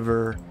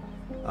deliver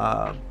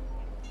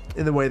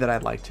in the way that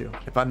I'd like to.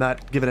 If I'm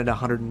not giving it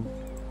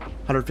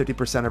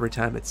 150% every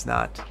time, it's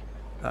not,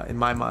 in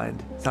my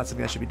mind, it's not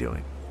something I should be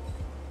doing.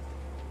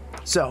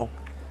 So,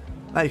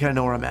 now you kind of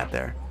know where I'm at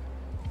there.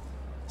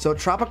 So,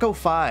 Tropico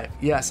 5.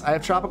 Yes, I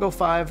have Tropico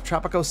 5,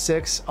 Tropico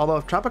 6. Although,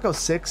 if Tropico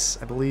 6,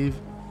 I believe...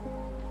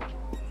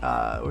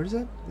 where is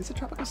it? Is it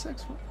Tropico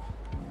 6?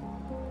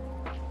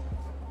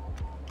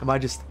 Am I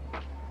just...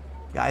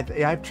 Yeah, I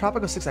have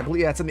Tropico 6. I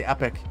believe, yeah, it's in the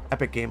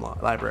Epic game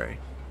library.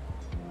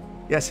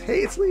 Yes, hey,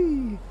 it's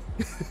Lee!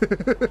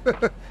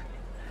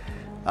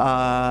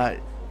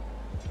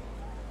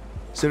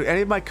 So do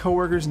any of my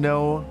coworkers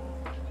know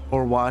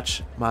or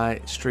watch my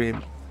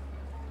stream?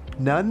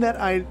 None that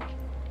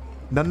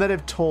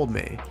have told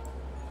me,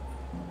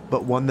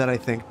 but one that I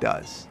think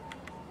does.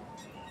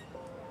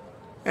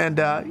 And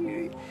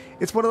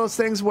it's one of those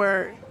things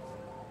where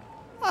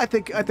I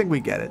think we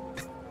get it.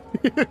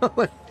 You know,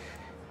 like,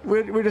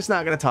 we're just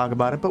not going to talk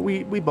about it, but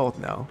we both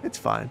know. It's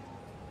fine.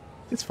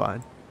 It's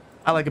fine.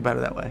 I like it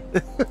better that way.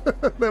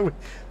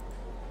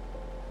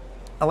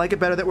 I like it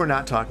better that we're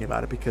not talking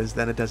about it, because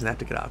then it doesn't have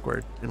to get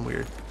awkward and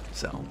weird.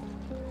 So,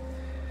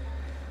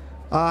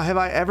 have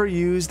I ever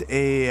used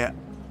a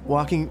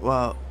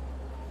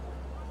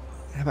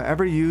have I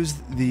ever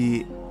used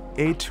the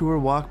A-Tour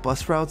walk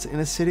bus routes in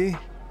a city?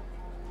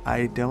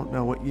 I don't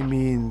know what you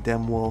mean,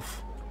 Dem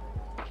Wolf.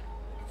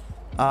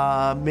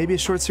 Maybe a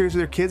short series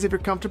with your kids if you're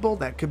comfortable.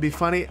 That could be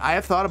funny. I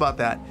have thought about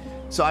that.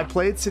 So I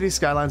played City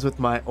Skylines with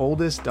my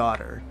oldest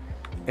daughter,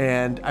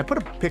 and I put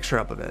a picture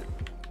up of it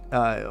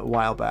a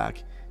while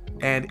back,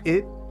 and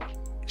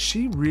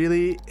she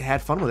really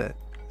had fun with it.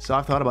 So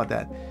I've thought about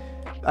that.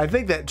 I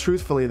think that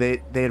truthfully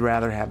they'd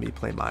rather have me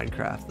play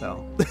Minecraft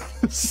though.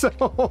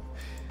 So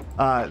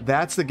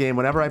that's the game.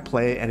 Whenever I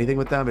play anything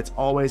with them, it's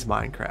always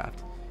Minecraft,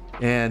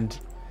 and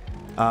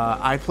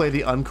I play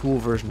the uncool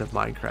version of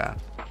Minecraft.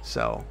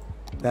 So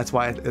that's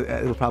why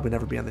it'll probably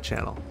never be on the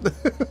channel.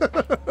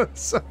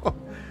 So,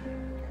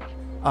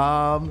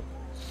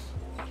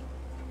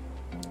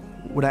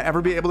 would I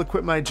ever be able to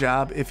quit my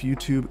job if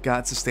YouTube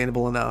got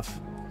sustainable enough?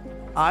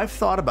 I've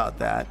thought about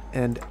that,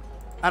 and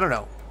I don't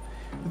know.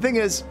 The thing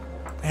is,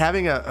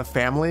 having a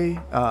family,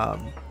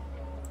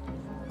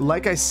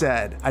 like I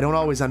said, I don't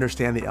always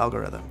understand the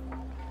algorithm.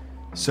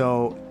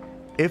 So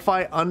if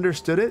I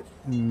understood it,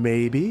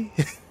 maybe.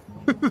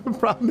 The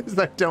problem is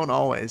I don't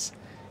always,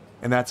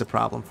 and that's a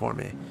problem for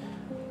me.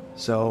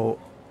 So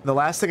the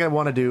last thing I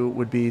want to do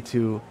would be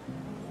to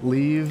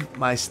leave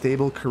my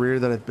stable career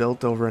that I've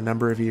built over a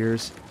number of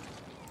years,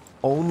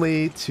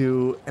 only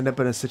to end up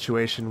in a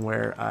situation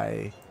where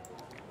I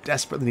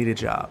desperately need a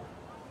job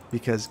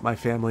because my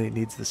family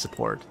needs the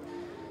support.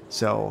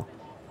 So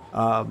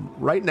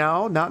right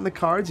now, not in the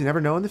cards. You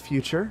never know in the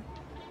future.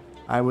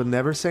 I would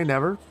never say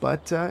never,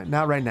 but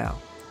not right now.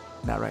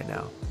 Not right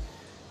now.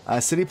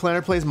 City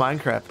Planner plays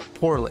Minecraft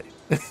poorly.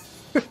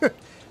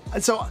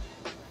 So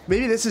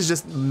maybe this is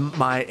just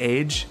my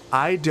age.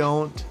 I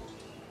don't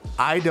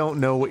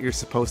know what you're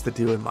supposed to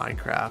do in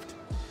Minecraft.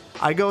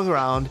 I go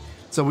around,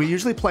 so we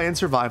usually play in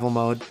survival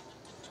mode.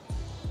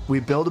 We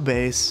build a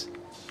base,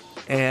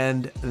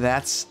 and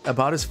that's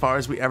about as far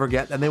as we ever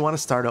get, and they want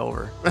to start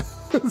over.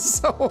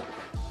 So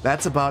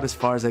that's about as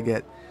far as I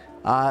get.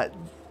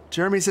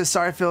 Jeremy says,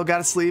 sorry, Phil,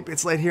 gotta sleep.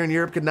 It's late here in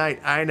Europe. Good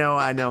night. I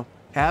know.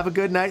 Have a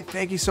good night.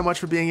 Thank you so much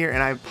for being here,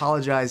 and I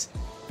apologize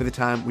for the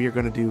time. We're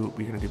gonna do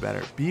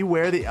better.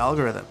 Beware the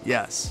algorithm.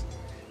 Yes.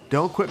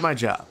 Don't quit my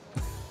job.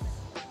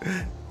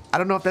 I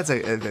don't know if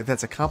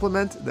that's a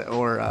compliment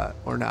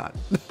or not.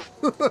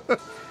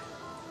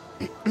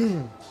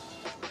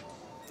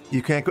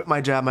 You can't quit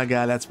my job, my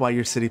guy. That's why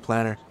you're city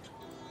planner.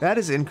 That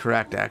is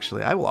incorrect,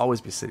 actually. I will always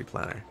be city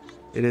planner.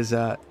 It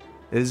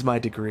is my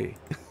degree.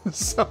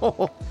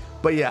 So,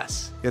 but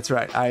yes, that's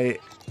right. I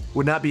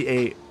would not be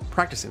a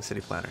practicing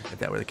city planner if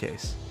that were the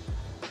case.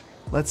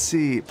 Let's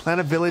see. Plan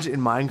a village in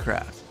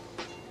Minecraft.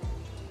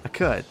 I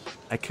could.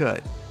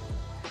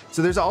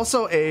 So there's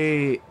also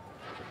a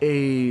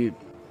kind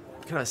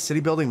of a city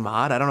building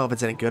mod. I don't know if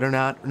it's any good or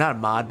not. Not a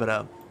mod, but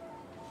I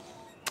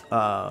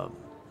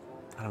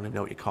don't even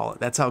know what you call it.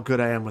 That's how good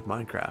I am with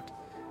Minecraft.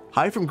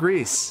 Hi from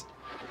Greece.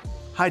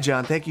 Hi,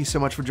 John. Thank you so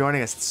much for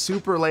joining us. It's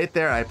super late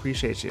there. I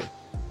appreciate you.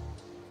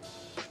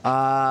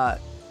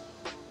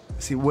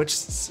 See, what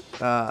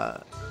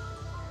are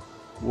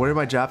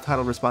my job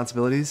title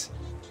responsibilities?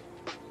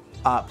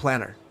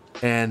 Planner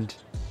and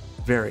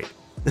varied.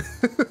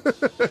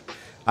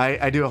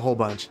 I do a whole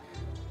bunch.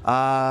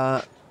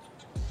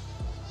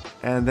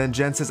 And then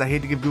Jen says, I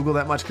hate to give Google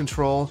that much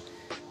control.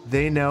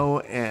 They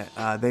know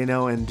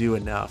and do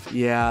enough.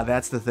 Yeah,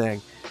 that's the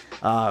thing.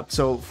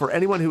 So for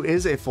anyone who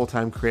is a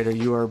full-time creator,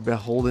 you are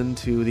beholden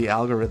to the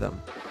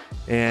algorithm.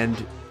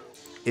 And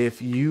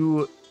if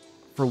you,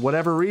 for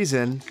whatever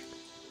reason,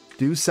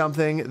 do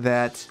something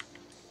that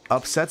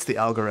upsets the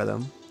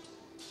algorithm,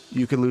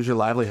 you can lose your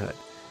livelihood.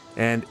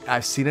 And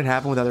I've seen it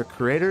happen with other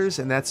creators,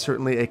 and that's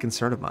certainly a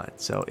concern of mine.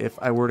 So if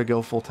I were to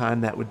go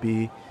full-time, that would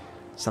be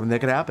something that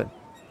could happen.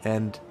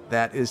 And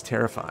that is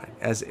terrifying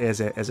as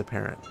a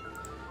parent.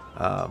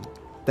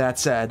 That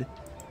said,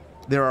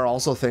 there are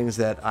also things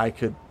that I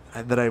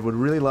would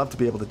really love to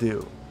be able to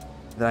do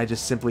that I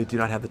just simply do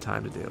not have the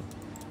time to do.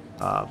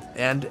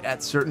 And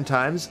at certain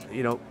times,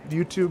 you know,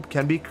 YouTube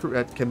can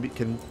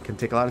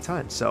take a lot of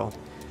time. So,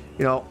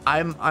 you know,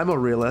 I'm a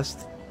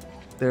realist.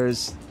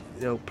 There's,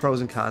 you know,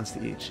 pros and cons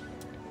to each.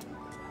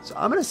 So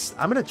I'm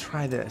gonna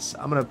try this.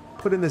 I'm gonna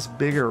put in this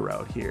bigger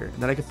road here,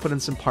 and then I could put in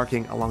some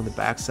parking along the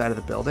back side of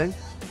the building.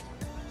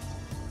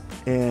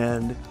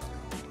 And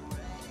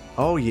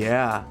oh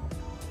yeah,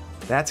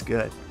 that's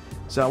good.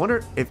 So I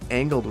wonder if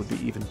angled would be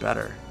even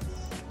better.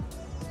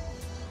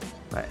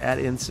 If I add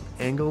in some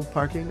angled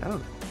parking, I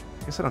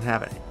guess I don't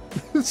have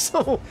any.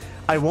 So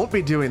I won't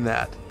be doing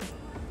that.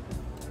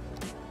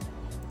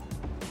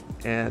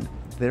 And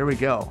there we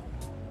go.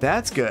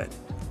 That's good.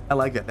 I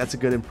like that. That's a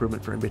good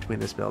improvement for in between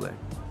this building.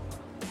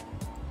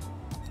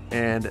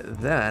 And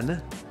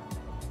then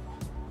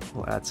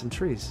we'll add some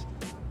trees.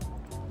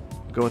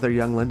 Go with our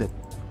young linden,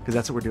 because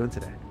that's what we're doing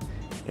today.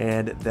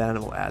 And then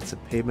we'll add some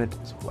pavement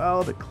as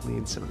well to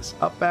clean some of this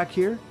up back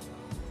here.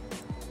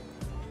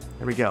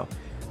 There we go.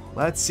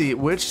 Let's see,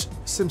 which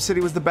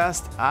SimCity was the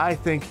best? I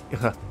think...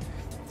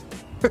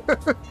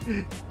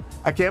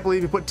 I can't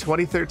believe you put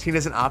 2013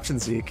 as an option,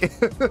 Zeke.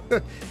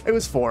 It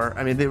was 4.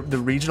 I mean, the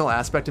regional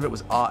aspect of it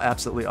was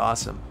absolutely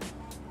awesome.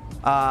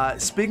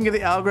 Speaking of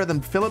the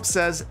algorithm, Philip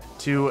says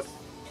to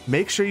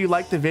make sure you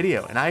like the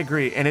video, and I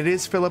agree. And it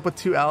is Philip with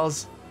 2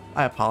 L's.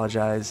 I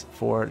apologize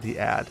for the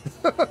ad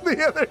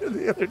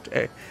the other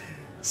day.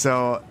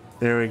 So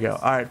there we go.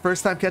 All right,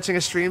 first time catching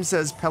a stream,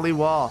 says Pelly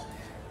Wall.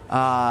 And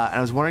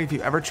I was wondering if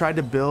you ever tried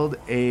to build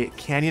a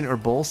canyon or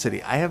bowl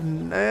city. I have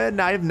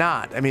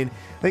not. I mean,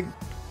 I think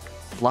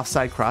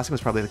Bluffside Crossing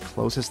was probably the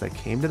closest that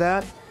came to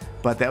that,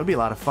 but that would be a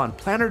lot of fun.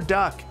 Planner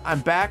Duck, I'm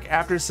back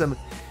after some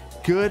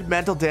good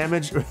mental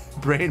damage,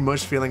 brain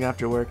mush feeling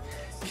after work.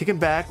 Kicking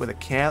back with a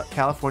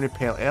California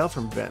Pale Ale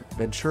from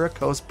Ventura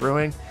Coast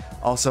Brewing.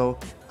 Also,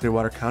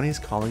 Clearwater County is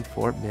calling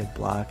for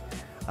mid-block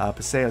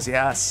Paseos.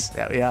 Yes,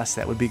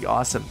 that would be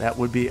awesome. That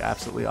would be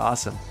absolutely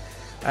awesome.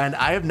 And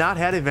I have not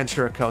had a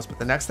Ventura Coast, but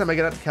the next time I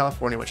get out to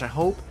California, which I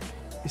hope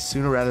is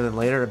sooner rather than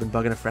later, I've been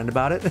bugging a friend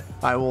about it,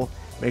 I will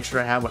make sure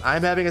I have one.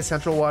 I'm having a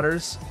Central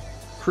Waters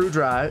Crew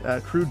Drive,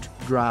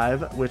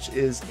 which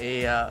is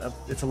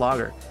it's a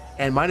lager,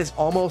 and mine is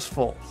almost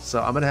full.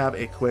 So I'm gonna have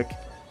a quick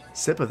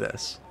sip of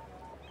this.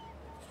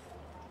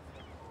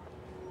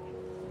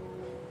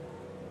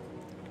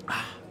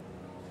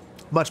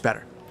 Much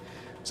better.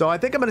 So I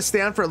think I'm gonna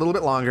stay on for a little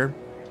bit longer,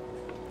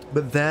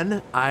 but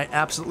then I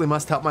absolutely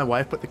must help my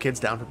wife put the kids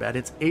down for bed.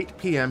 It's 8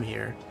 p.m.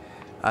 here.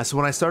 So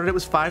when I started, it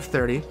was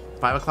 5:30,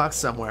 5 o'clock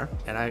somewhere,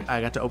 and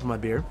I got to open my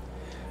beer.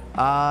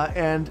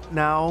 And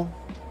now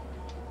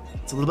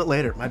it's a little bit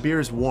later. My beer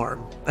is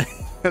warm,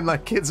 and my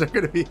kids are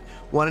going to be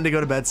wanting to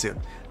go to bed soon.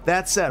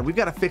 That said, we've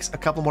got to fix a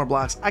couple more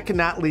blocks. I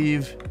cannot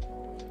leave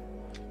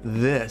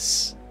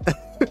this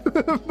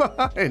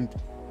behind.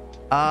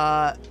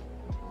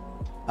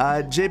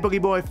 J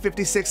Boogie Boy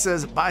 56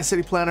 says, "Bye,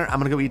 City Planner. I'm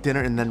gonna go eat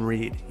dinner and then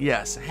read."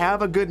 Yes,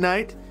 have a good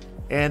night,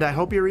 and I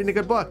hope you're reading a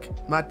good book.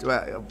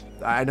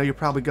 I know you're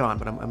probably gone,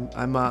 but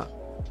I'm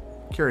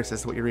curious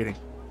as to what you're reading.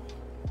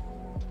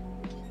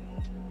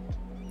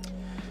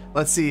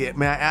 Let's see.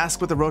 May I ask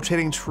what the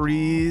rotating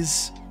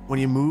trees when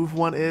you move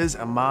one is?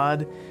 A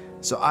mod.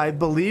 So I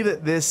believe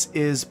that this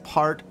is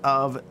part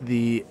of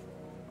the.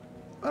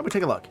 Let me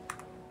take a look.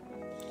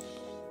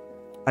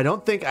 I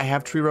don't think I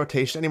have tree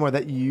rotation anymore.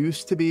 That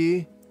used to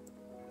be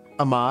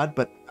a mod,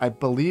 but I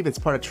believe it's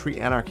part of Tree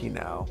Anarchy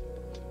now.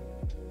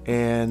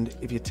 And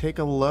if you take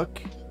a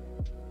look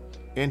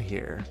in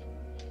here,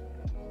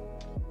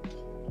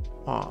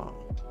 yeah,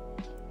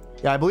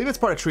 I believe it's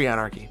part of Tree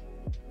Anarchy,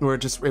 where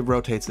it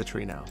rotates the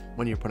tree now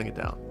when you're putting it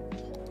down.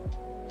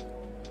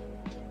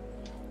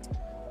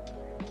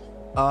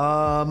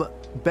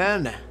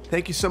 Ben,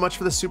 thank you so much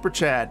for the super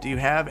chat. Do you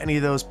have any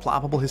of those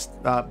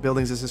ploppable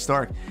buildings as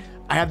historic?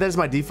 I have that as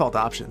my default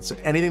option. So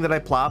anything that I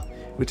plop,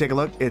 we take a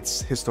look,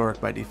 it's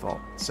historic by default.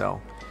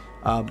 So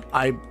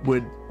I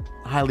would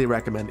highly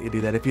recommend that you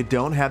do that. If you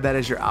don't have that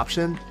as your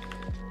option,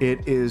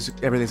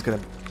 everything's gonna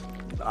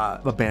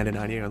abandon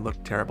on you and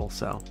look terrible.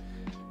 So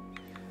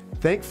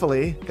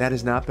thankfully, that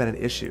has not been an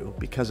issue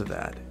because of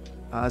that.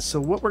 So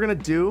what we're gonna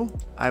do,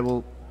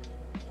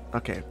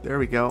 okay, there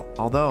we go.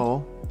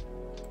 Although,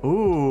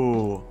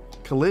 ooh,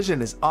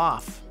 collision is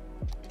off.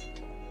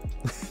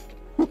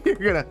 We're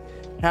gonna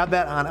have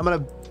that on. I'm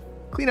gonna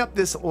clean up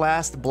this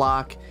last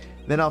block,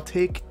 then I'll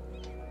take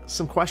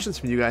some questions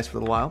from you guys for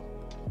a little while,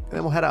 and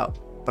then we'll head out.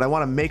 But I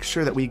want to make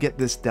sure that we get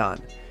this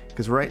done,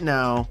 because right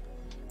now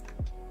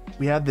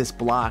we have this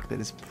block that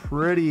is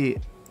pretty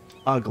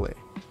ugly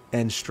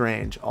and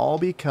strange, all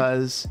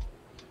because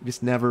we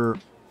just never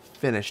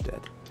finished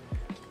it.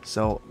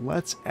 So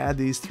let's add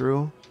these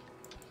through,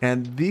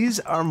 and these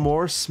are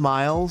more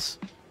Smiles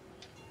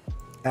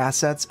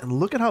assets, and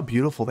look at how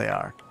beautiful they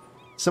are.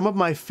 Some of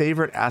my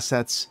favorite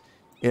assets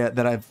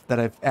that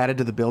I've added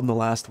to the build in the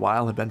last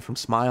while have been from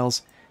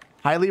Smiles.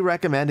 Highly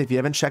recommend if you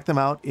haven't checked them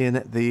out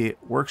in the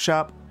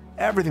workshop.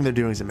 Everything they're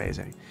doing is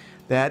amazing.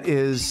 That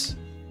is,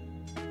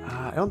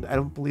 I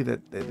don't believe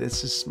that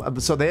this is.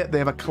 So they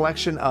have a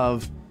collection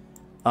of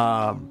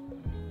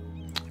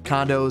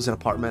condos and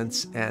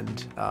apartments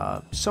and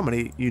so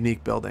many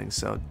unique buildings.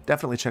 So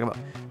definitely check them out.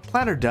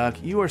 Planner Duck,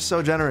 you are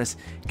so generous.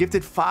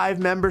 Gifted 5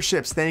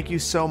 memberships. Thank you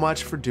so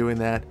much for doing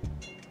that.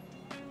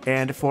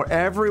 And for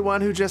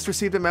everyone who just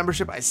received a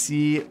membership, I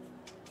see,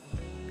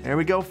 there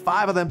we go,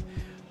 5 of them.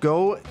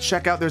 Go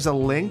check out, there's a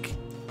link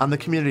on the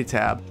community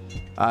tab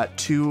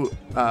to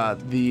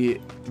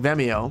the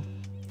Vimeo.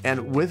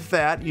 And with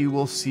that, you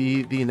will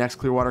see the next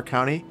Clearwater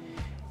County.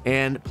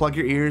 And plug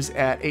your ears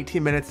at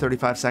 18 minutes,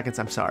 35 seconds.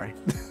 I'm sorry.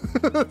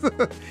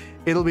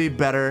 It'll be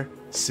better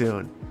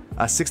soon.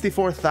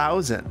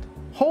 64,000.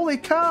 Holy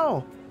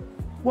cow.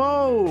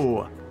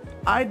 Whoa.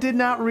 I did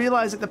not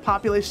realize that the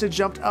population had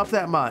jumped up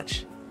that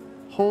much.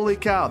 Holy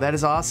cow. That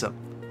is awesome.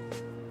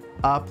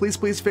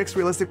 Please fix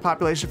realistic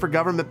population for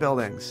government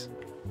buildings.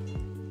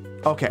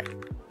 Okay.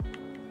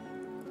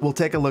 We'll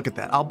take a look at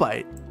that. I'll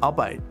bite.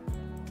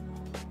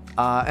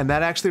 And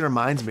that actually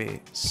reminds me,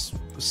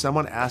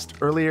 someone asked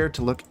earlier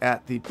to look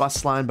at the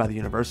bus line by the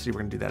university. We're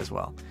going to do that as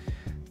well.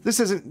 This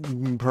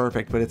isn't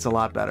perfect, but it's a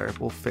lot better.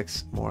 We'll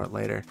fix more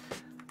later.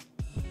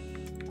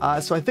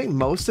 So I think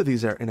most of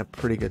these are in a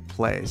pretty good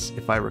place,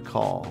 if I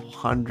recall.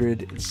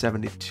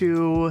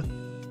 172,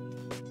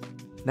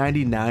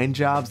 99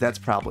 jobs. That's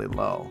probably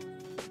low,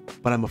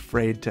 but I'm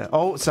afraid to.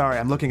 Oh, sorry,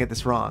 I'm looking at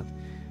this wrong.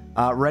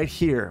 Right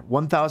here,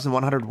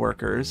 1,100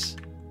 workers,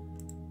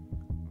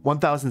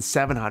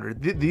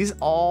 1,700. These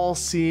all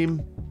seem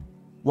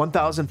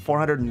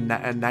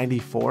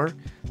 1,494.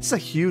 This is a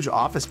huge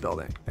office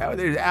building.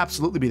 There'd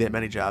absolutely be that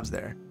many jobs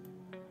there.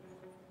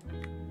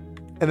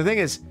 And the thing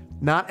is,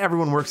 not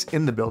everyone works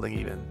in the building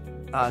even.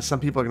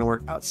 Some people are going to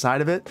work outside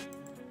of it.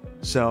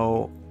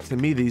 So to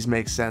me, these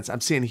make sense.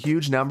 I'm seeing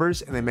huge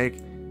numbers and they make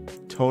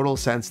total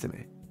sense to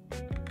me.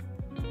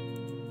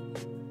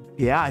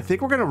 Yeah, I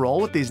think we're going to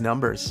roll with these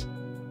numbers.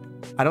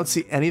 I don't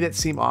see any that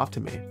seem off to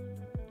me.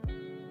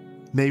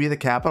 Maybe the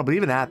capital, but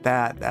even at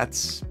that,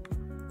 that's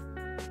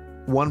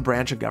one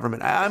branch of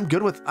government. I'm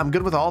good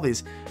with all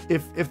these.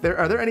 If there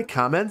are there any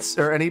comments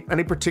or any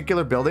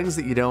particular buildings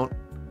that you don't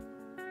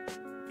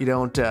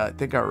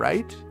think are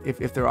right?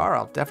 If there are,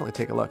 I'll definitely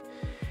take a look.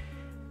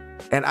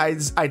 And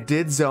I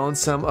did zone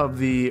some of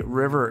the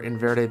river in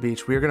Verde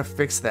Beach. We are gonna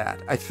fix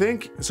that. I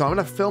think so. I'm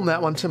gonna film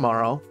that one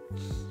tomorrow.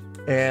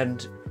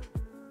 And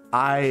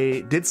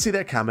I did see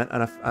that comment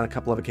on a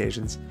couple of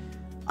occasions.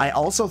 I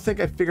also think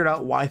I figured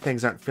out why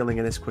things aren't filling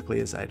in as quickly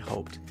as I'd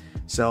hoped.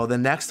 So the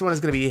next one is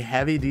going to be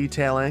heavy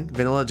detailing,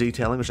 vanilla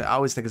detailing, which I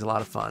always think is a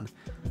lot of fun.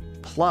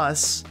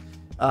 Plus,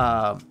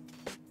 we're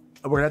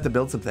going to have to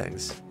build some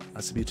things,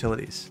 some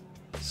utilities.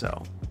 So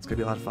it's going to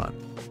be a lot of fun.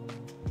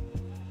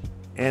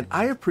 And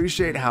I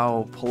appreciate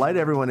how polite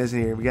everyone is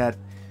in here. We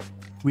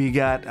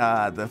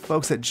got the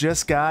folks that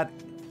just got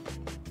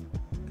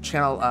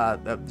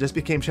just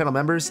became channel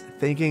members,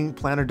 thanking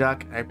Planner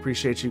Duck. I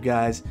appreciate you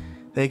guys.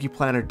 Thank you,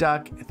 Planner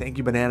Duck. Thank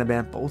you, Banana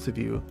Band. Both of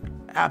you,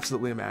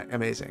 absolutely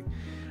amazing.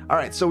 All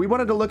right, so we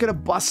wanted to look at a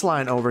bus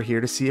line over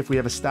here to see if we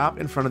have a stop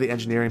in front of the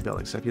engineering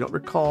building. So if you don't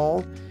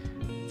recall,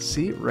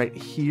 see right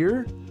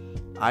here,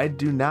 I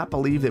do not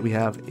believe that we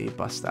have a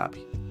bus stop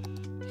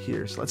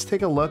here. So let's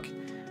take a look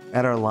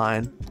at our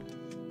line.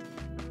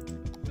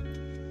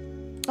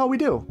 Oh, we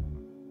do.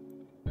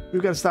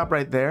 We've got to stop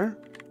right there.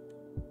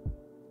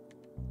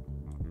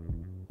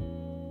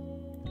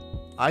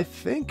 I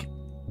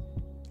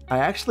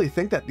actually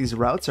think that these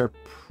routes are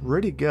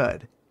pretty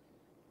good.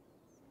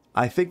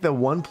 I think the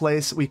one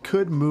place we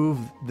could move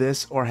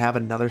this or have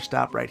another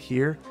stop right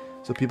here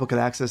so people could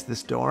access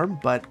this dorm,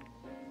 but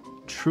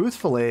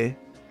truthfully,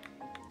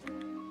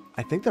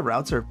 I think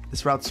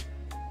this route's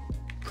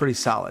pretty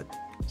solid.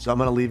 So I'm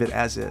going to leave it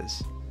as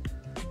is.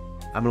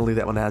 I'm going to leave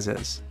that one as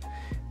is.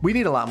 We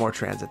need a lot more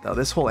transit though.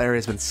 This whole area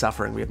has been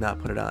suffering. We have not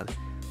put it on.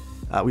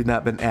 We've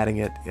not been adding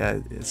it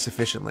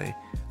sufficiently.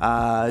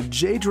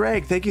 Jay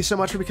Drake, thank you so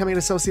much for becoming an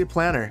associate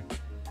planner.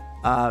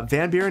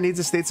 Van Buren needs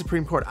a state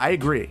Supreme Court. I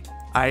agree.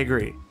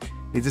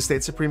 Needs a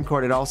state Supreme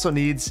Court. It also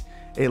needs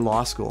a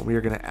law school. We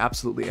are going to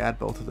absolutely add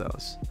both of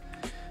those.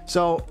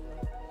 So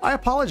I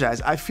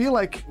apologize. I feel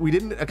like we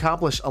didn't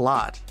accomplish a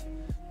lot,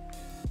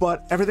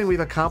 but everything we've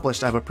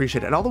accomplished, I've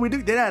appreciated. And although we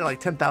did add like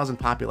 10,000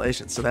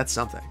 population, so that's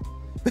something.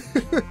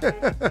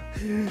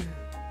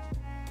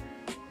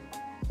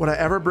 Would I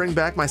ever bring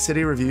back my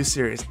city review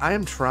series? I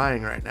am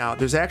trying right now.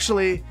 There's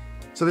actually,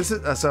 so this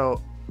is,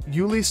 so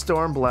Yuli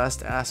Storm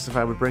Blessed asks if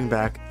I would bring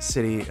back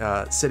city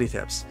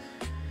tips.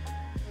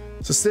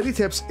 So City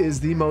Tips is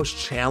the most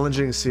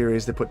challenging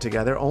series to put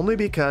together, only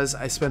because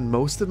I spend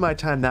most of my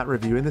time not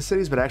reviewing the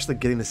cities, but actually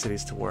getting the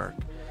cities to work.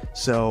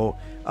 So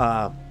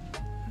I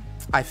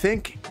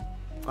think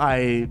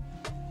I'm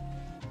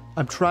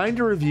trying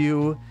to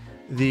review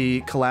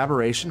the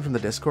collaboration from the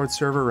Discord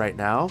server right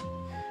now.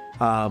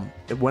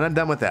 When I'm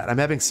done with that, I'm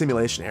having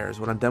simulation errors.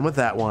 When I'm done with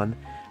that one,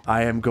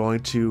 I am going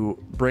to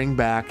bring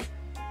back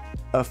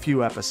a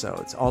few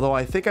episodes. Although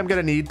I think I'm going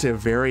to need to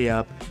vary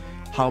up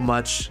how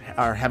much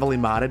are heavily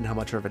modded and how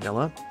much are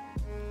vanilla.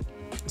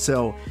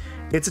 So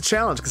it's a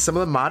challenge because some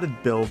of the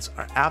modded builds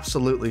are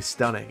absolutely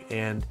stunning,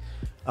 and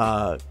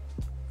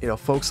you know,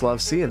 folks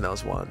love seeing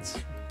those ones,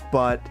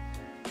 but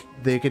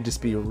they could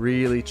just be a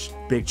really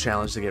big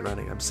challenge to get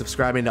running. I'm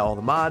subscribing to all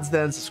the mods,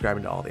 then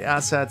subscribing to all the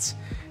assets,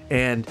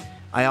 and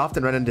I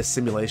often run into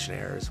simulation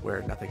errors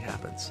where nothing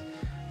happens.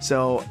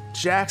 So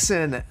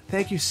Jackson,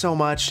 thank you so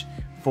much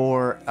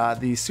for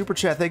the super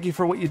chat. Thank you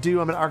for what you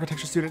do. I'm an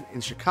architecture student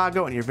in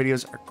Chicago, and your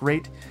videos are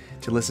great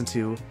to listen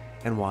to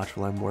and watch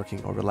while I'm working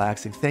or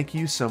relaxing. Thank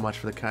you so much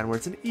for the kind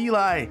words. And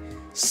Eli,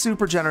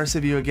 super generous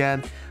of you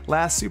again.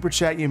 Last super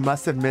chat, you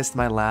must have missed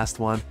my last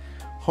one.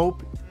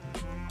 Hope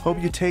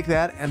you take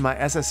that and my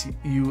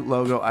SSU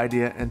logo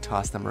idea and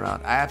toss them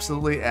around. I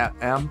absolutely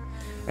am.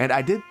 And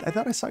I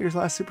thought I saw your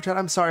last super chat.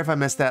 I'm sorry if I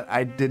missed that.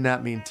 I did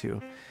not mean to.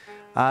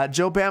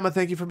 Joe Bama,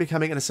 thank you for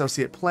becoming an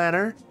associate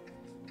planner.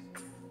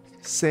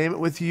 Same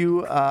with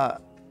you.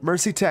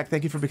 Mercy Tech,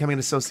 thank you for becoming an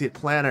associate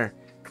planner.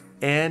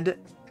 And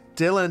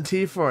Dylan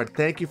T. Ford,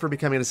 thank you for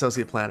becoming an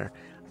associate planner.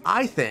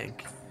 I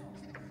think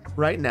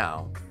right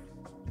now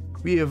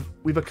we've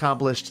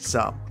accomplished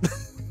some.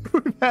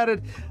 We've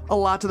added a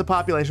lot to the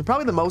population,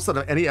 probably the most out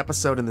of any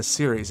episode in the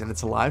series, and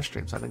it's a live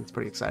stream, so I think it's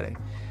pretty exciting.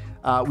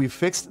 We've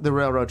fixed the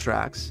railroad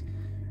tracks.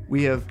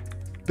 We have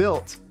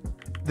built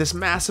this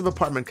massive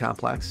apartment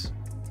complex,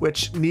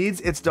 which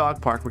needs its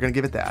dog park. We're going to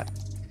give it that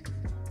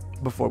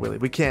before we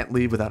leave. We can't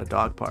leave without a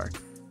dog park.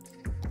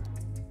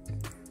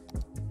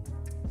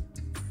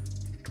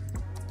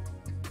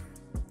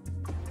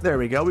 There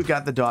we go. We've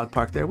got the dog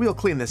park there. We'll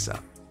clean this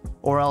up,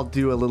 or I'll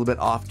do a little bit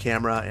off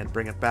camera and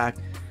bring it back.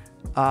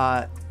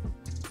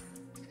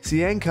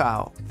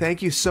 Ciencow,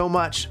 thank you so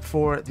much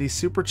for the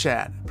super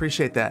chat.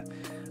 Appreciate that.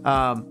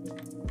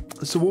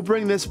 So we'll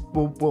bring this.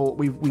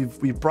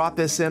 We've brought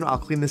this in. I'll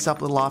clean this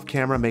up a little off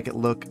camera, make it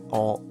look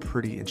all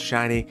pretty and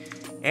shiny.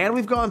 And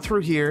we've gone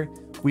through here.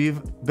 We've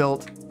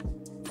built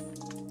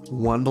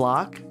one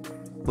block,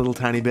 little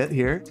tiny bit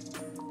here,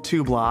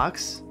 2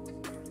 blocks.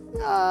 You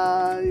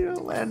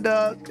know, and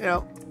you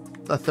know,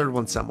 a third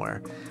one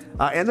somewhere.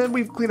 And then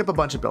we've cleaned up a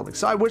bunch of buildings.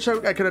 So I wish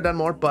I could have done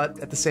more, but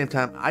at the same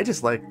time, I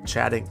just like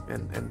chatting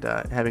and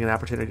having an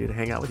opportunity to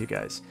hang out with you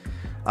guys.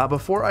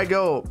 Before I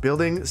go,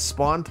 building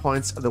spawn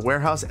points of the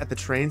warehouse at the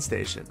train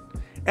station.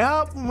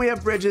 Oh, we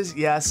have bridges.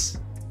 Yes.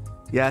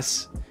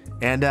 Yes.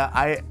 And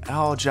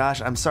oh,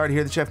 Josh, I'm sorry to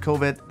hear that you have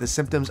COVID. The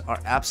symptoms are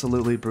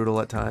absolutely brutal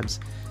at times.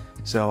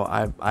 So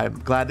I'm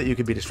glad that you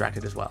could be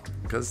distracted as well,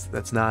 because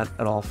that's not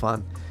at all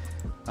fun.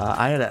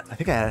 I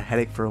think I had a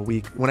headache for a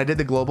week. When I did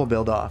the global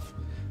build off,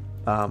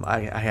 I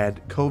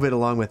had COVID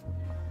along with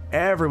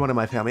everyone in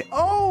my family.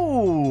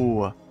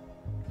 Oh,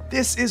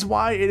 this is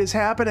why it is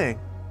happening.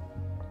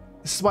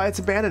 This is why it's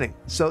abandoning.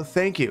 So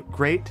thank you.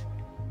 Great.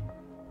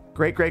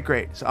 Great, great,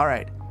 great. So, all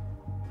right.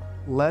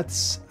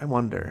 I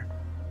wonder,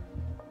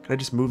 can I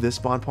just move this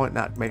spawn point,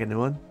 not make a new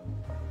one?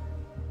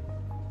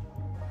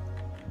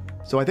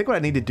 So I think what I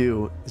need to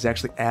do is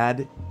actually add,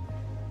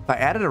 if I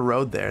added a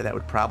road there, that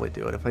would probably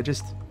do it. If I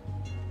just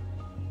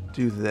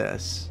do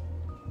this,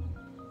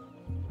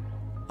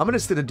 I'm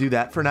just gonna do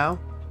that for now.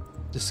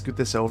 Just scoot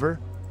this over.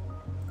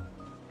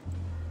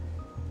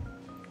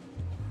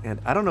 And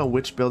I don't know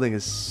which building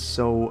is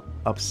so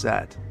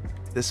upset.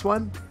 This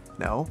one?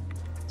 No.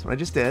 That's what I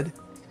just did.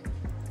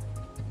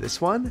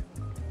 This one?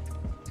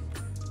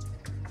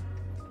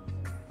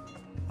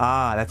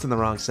 Ah, that's on the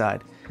wrong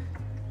side.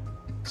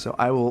 So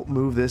I will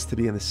move this to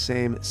be in the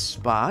same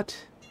spot.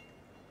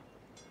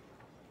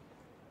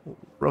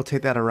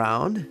 Rotate that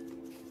around.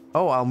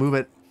 Oh, I'll move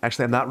it.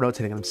 Actually, I'm not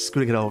rotating. I'm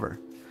scooting it over.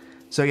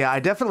 So yeah, I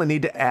definitely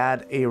need to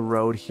add a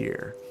road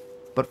here.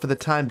 But for the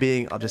time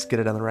being, I'll just get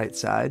it on the right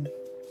side.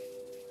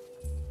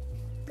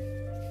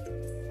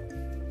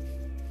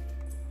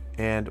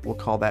 And we'll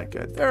call that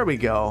good. There we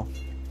go.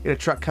 Get a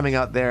truck coming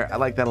out there. I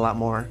like that a lot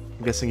more.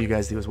 I'm guessing you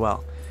guys do as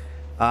well.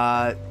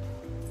 So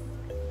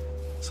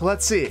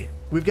let's see.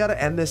 We've got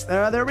to end this.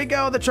 There we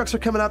go. The trucks are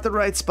coming out the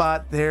right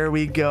spot. There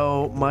we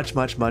go. Much,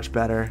 much, much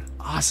better.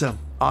 Awesome.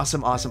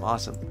 Awesome, awesome,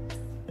 awesome.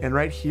 And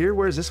right here,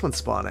 where's this one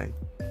spawning?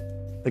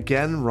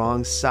 Again,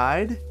 wrong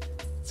side.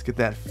 Let's get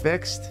that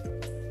fixed.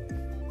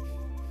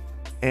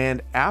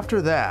 And after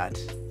that,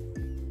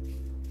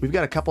 we've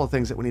got a couple of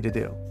things that we need to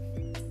do.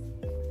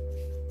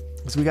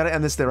 So we got to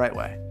end this the right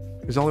way.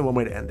 There's only one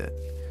way to end it.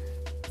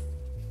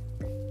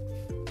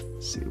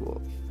 Let's see,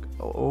 we'll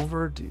go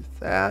over, do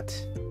that.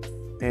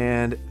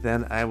 And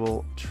then I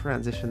will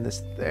transition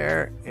this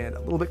there and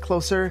a little bit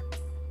closer.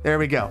 There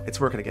we go.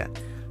 It's working again.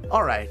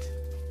 All right.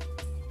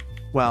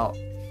 Well,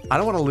 I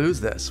don't want to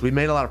lose this. We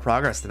made a lot of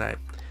progress tonight.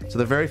 So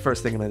the very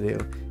first thing I'm going to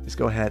do is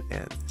go ahead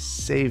and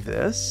save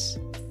this.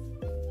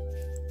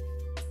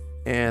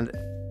 And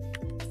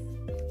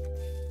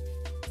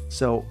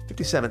so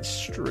 57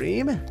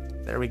 stream.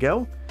 There we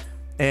go.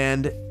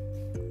 And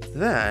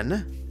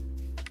then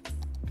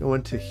go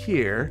into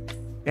here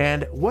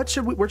And what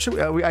should we, where should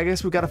we, I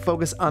guess we've got to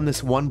focus on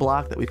this one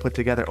block that we put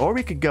together, or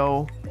we could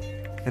go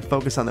and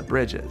focus on the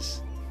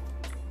bridges.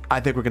 I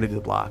think we're going to do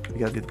the block. We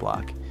got to do the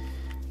block.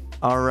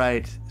 All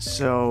right.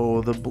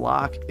 So the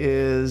block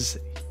is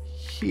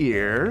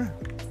here.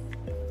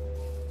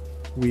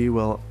 We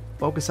will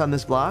focus on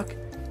this block.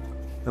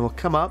 Then we'll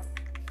come up.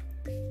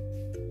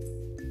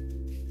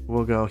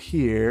 We'll go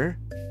here.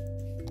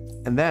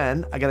 And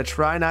then I got to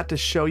try not to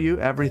show you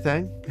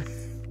everything.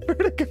 We're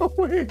going to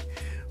go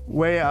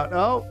way out.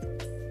 Oh,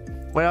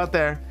 way out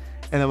there.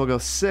 And then we'll go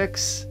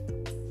 6,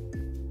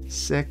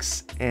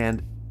 6,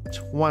 and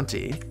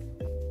 20.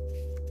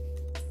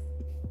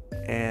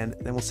 And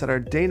then we'll set our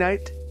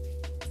day-night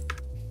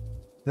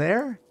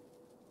there.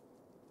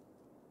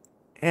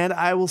 And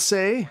I will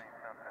say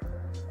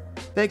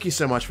thank you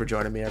so much for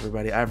joining me,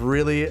 everybody. I've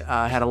really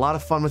had a lot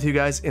of fun with you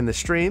guys in the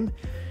stream.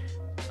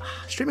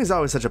 Streaming is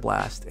always such a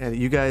blast, and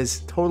you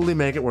guys totally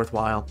make it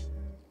worthwhile.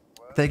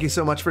 Thank you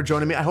so much for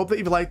joining me. I hope that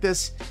you've liked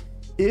this.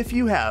 If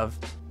you have,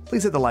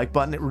 please hit the like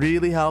button. It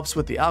really helps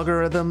with the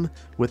algorithm,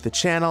 with the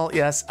channel.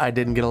 Yes, I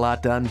didn't get a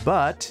lot done,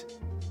 but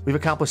we've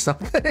accomplished some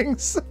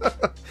things.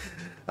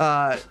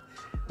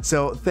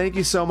 So thank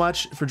you so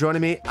much for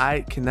joining me.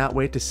 I cannot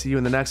wait to see you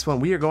in the next one.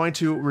 We are going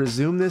to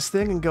resume this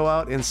thing and go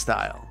out in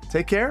style.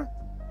 Take care.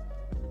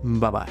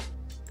 Bye-bye.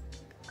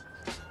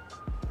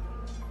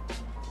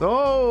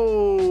 Oh,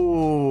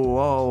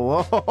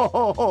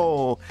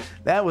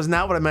 that was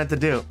not what I meant to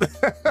do.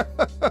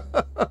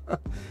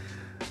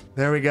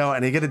 There we go.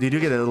 And you do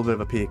get a little bit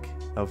of a peek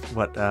of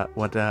what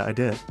I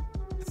did.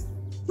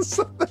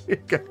 So there you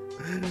go.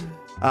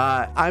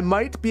 I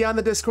might be on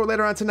the Discord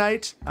later on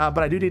tonight, but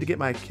I do need to get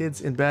my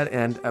kids in bed,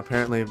 and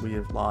apparently we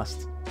have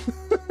lost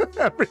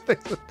everything.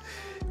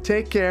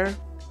 Take care.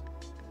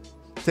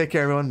 Take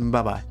care, everyone.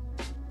 Bye-bye.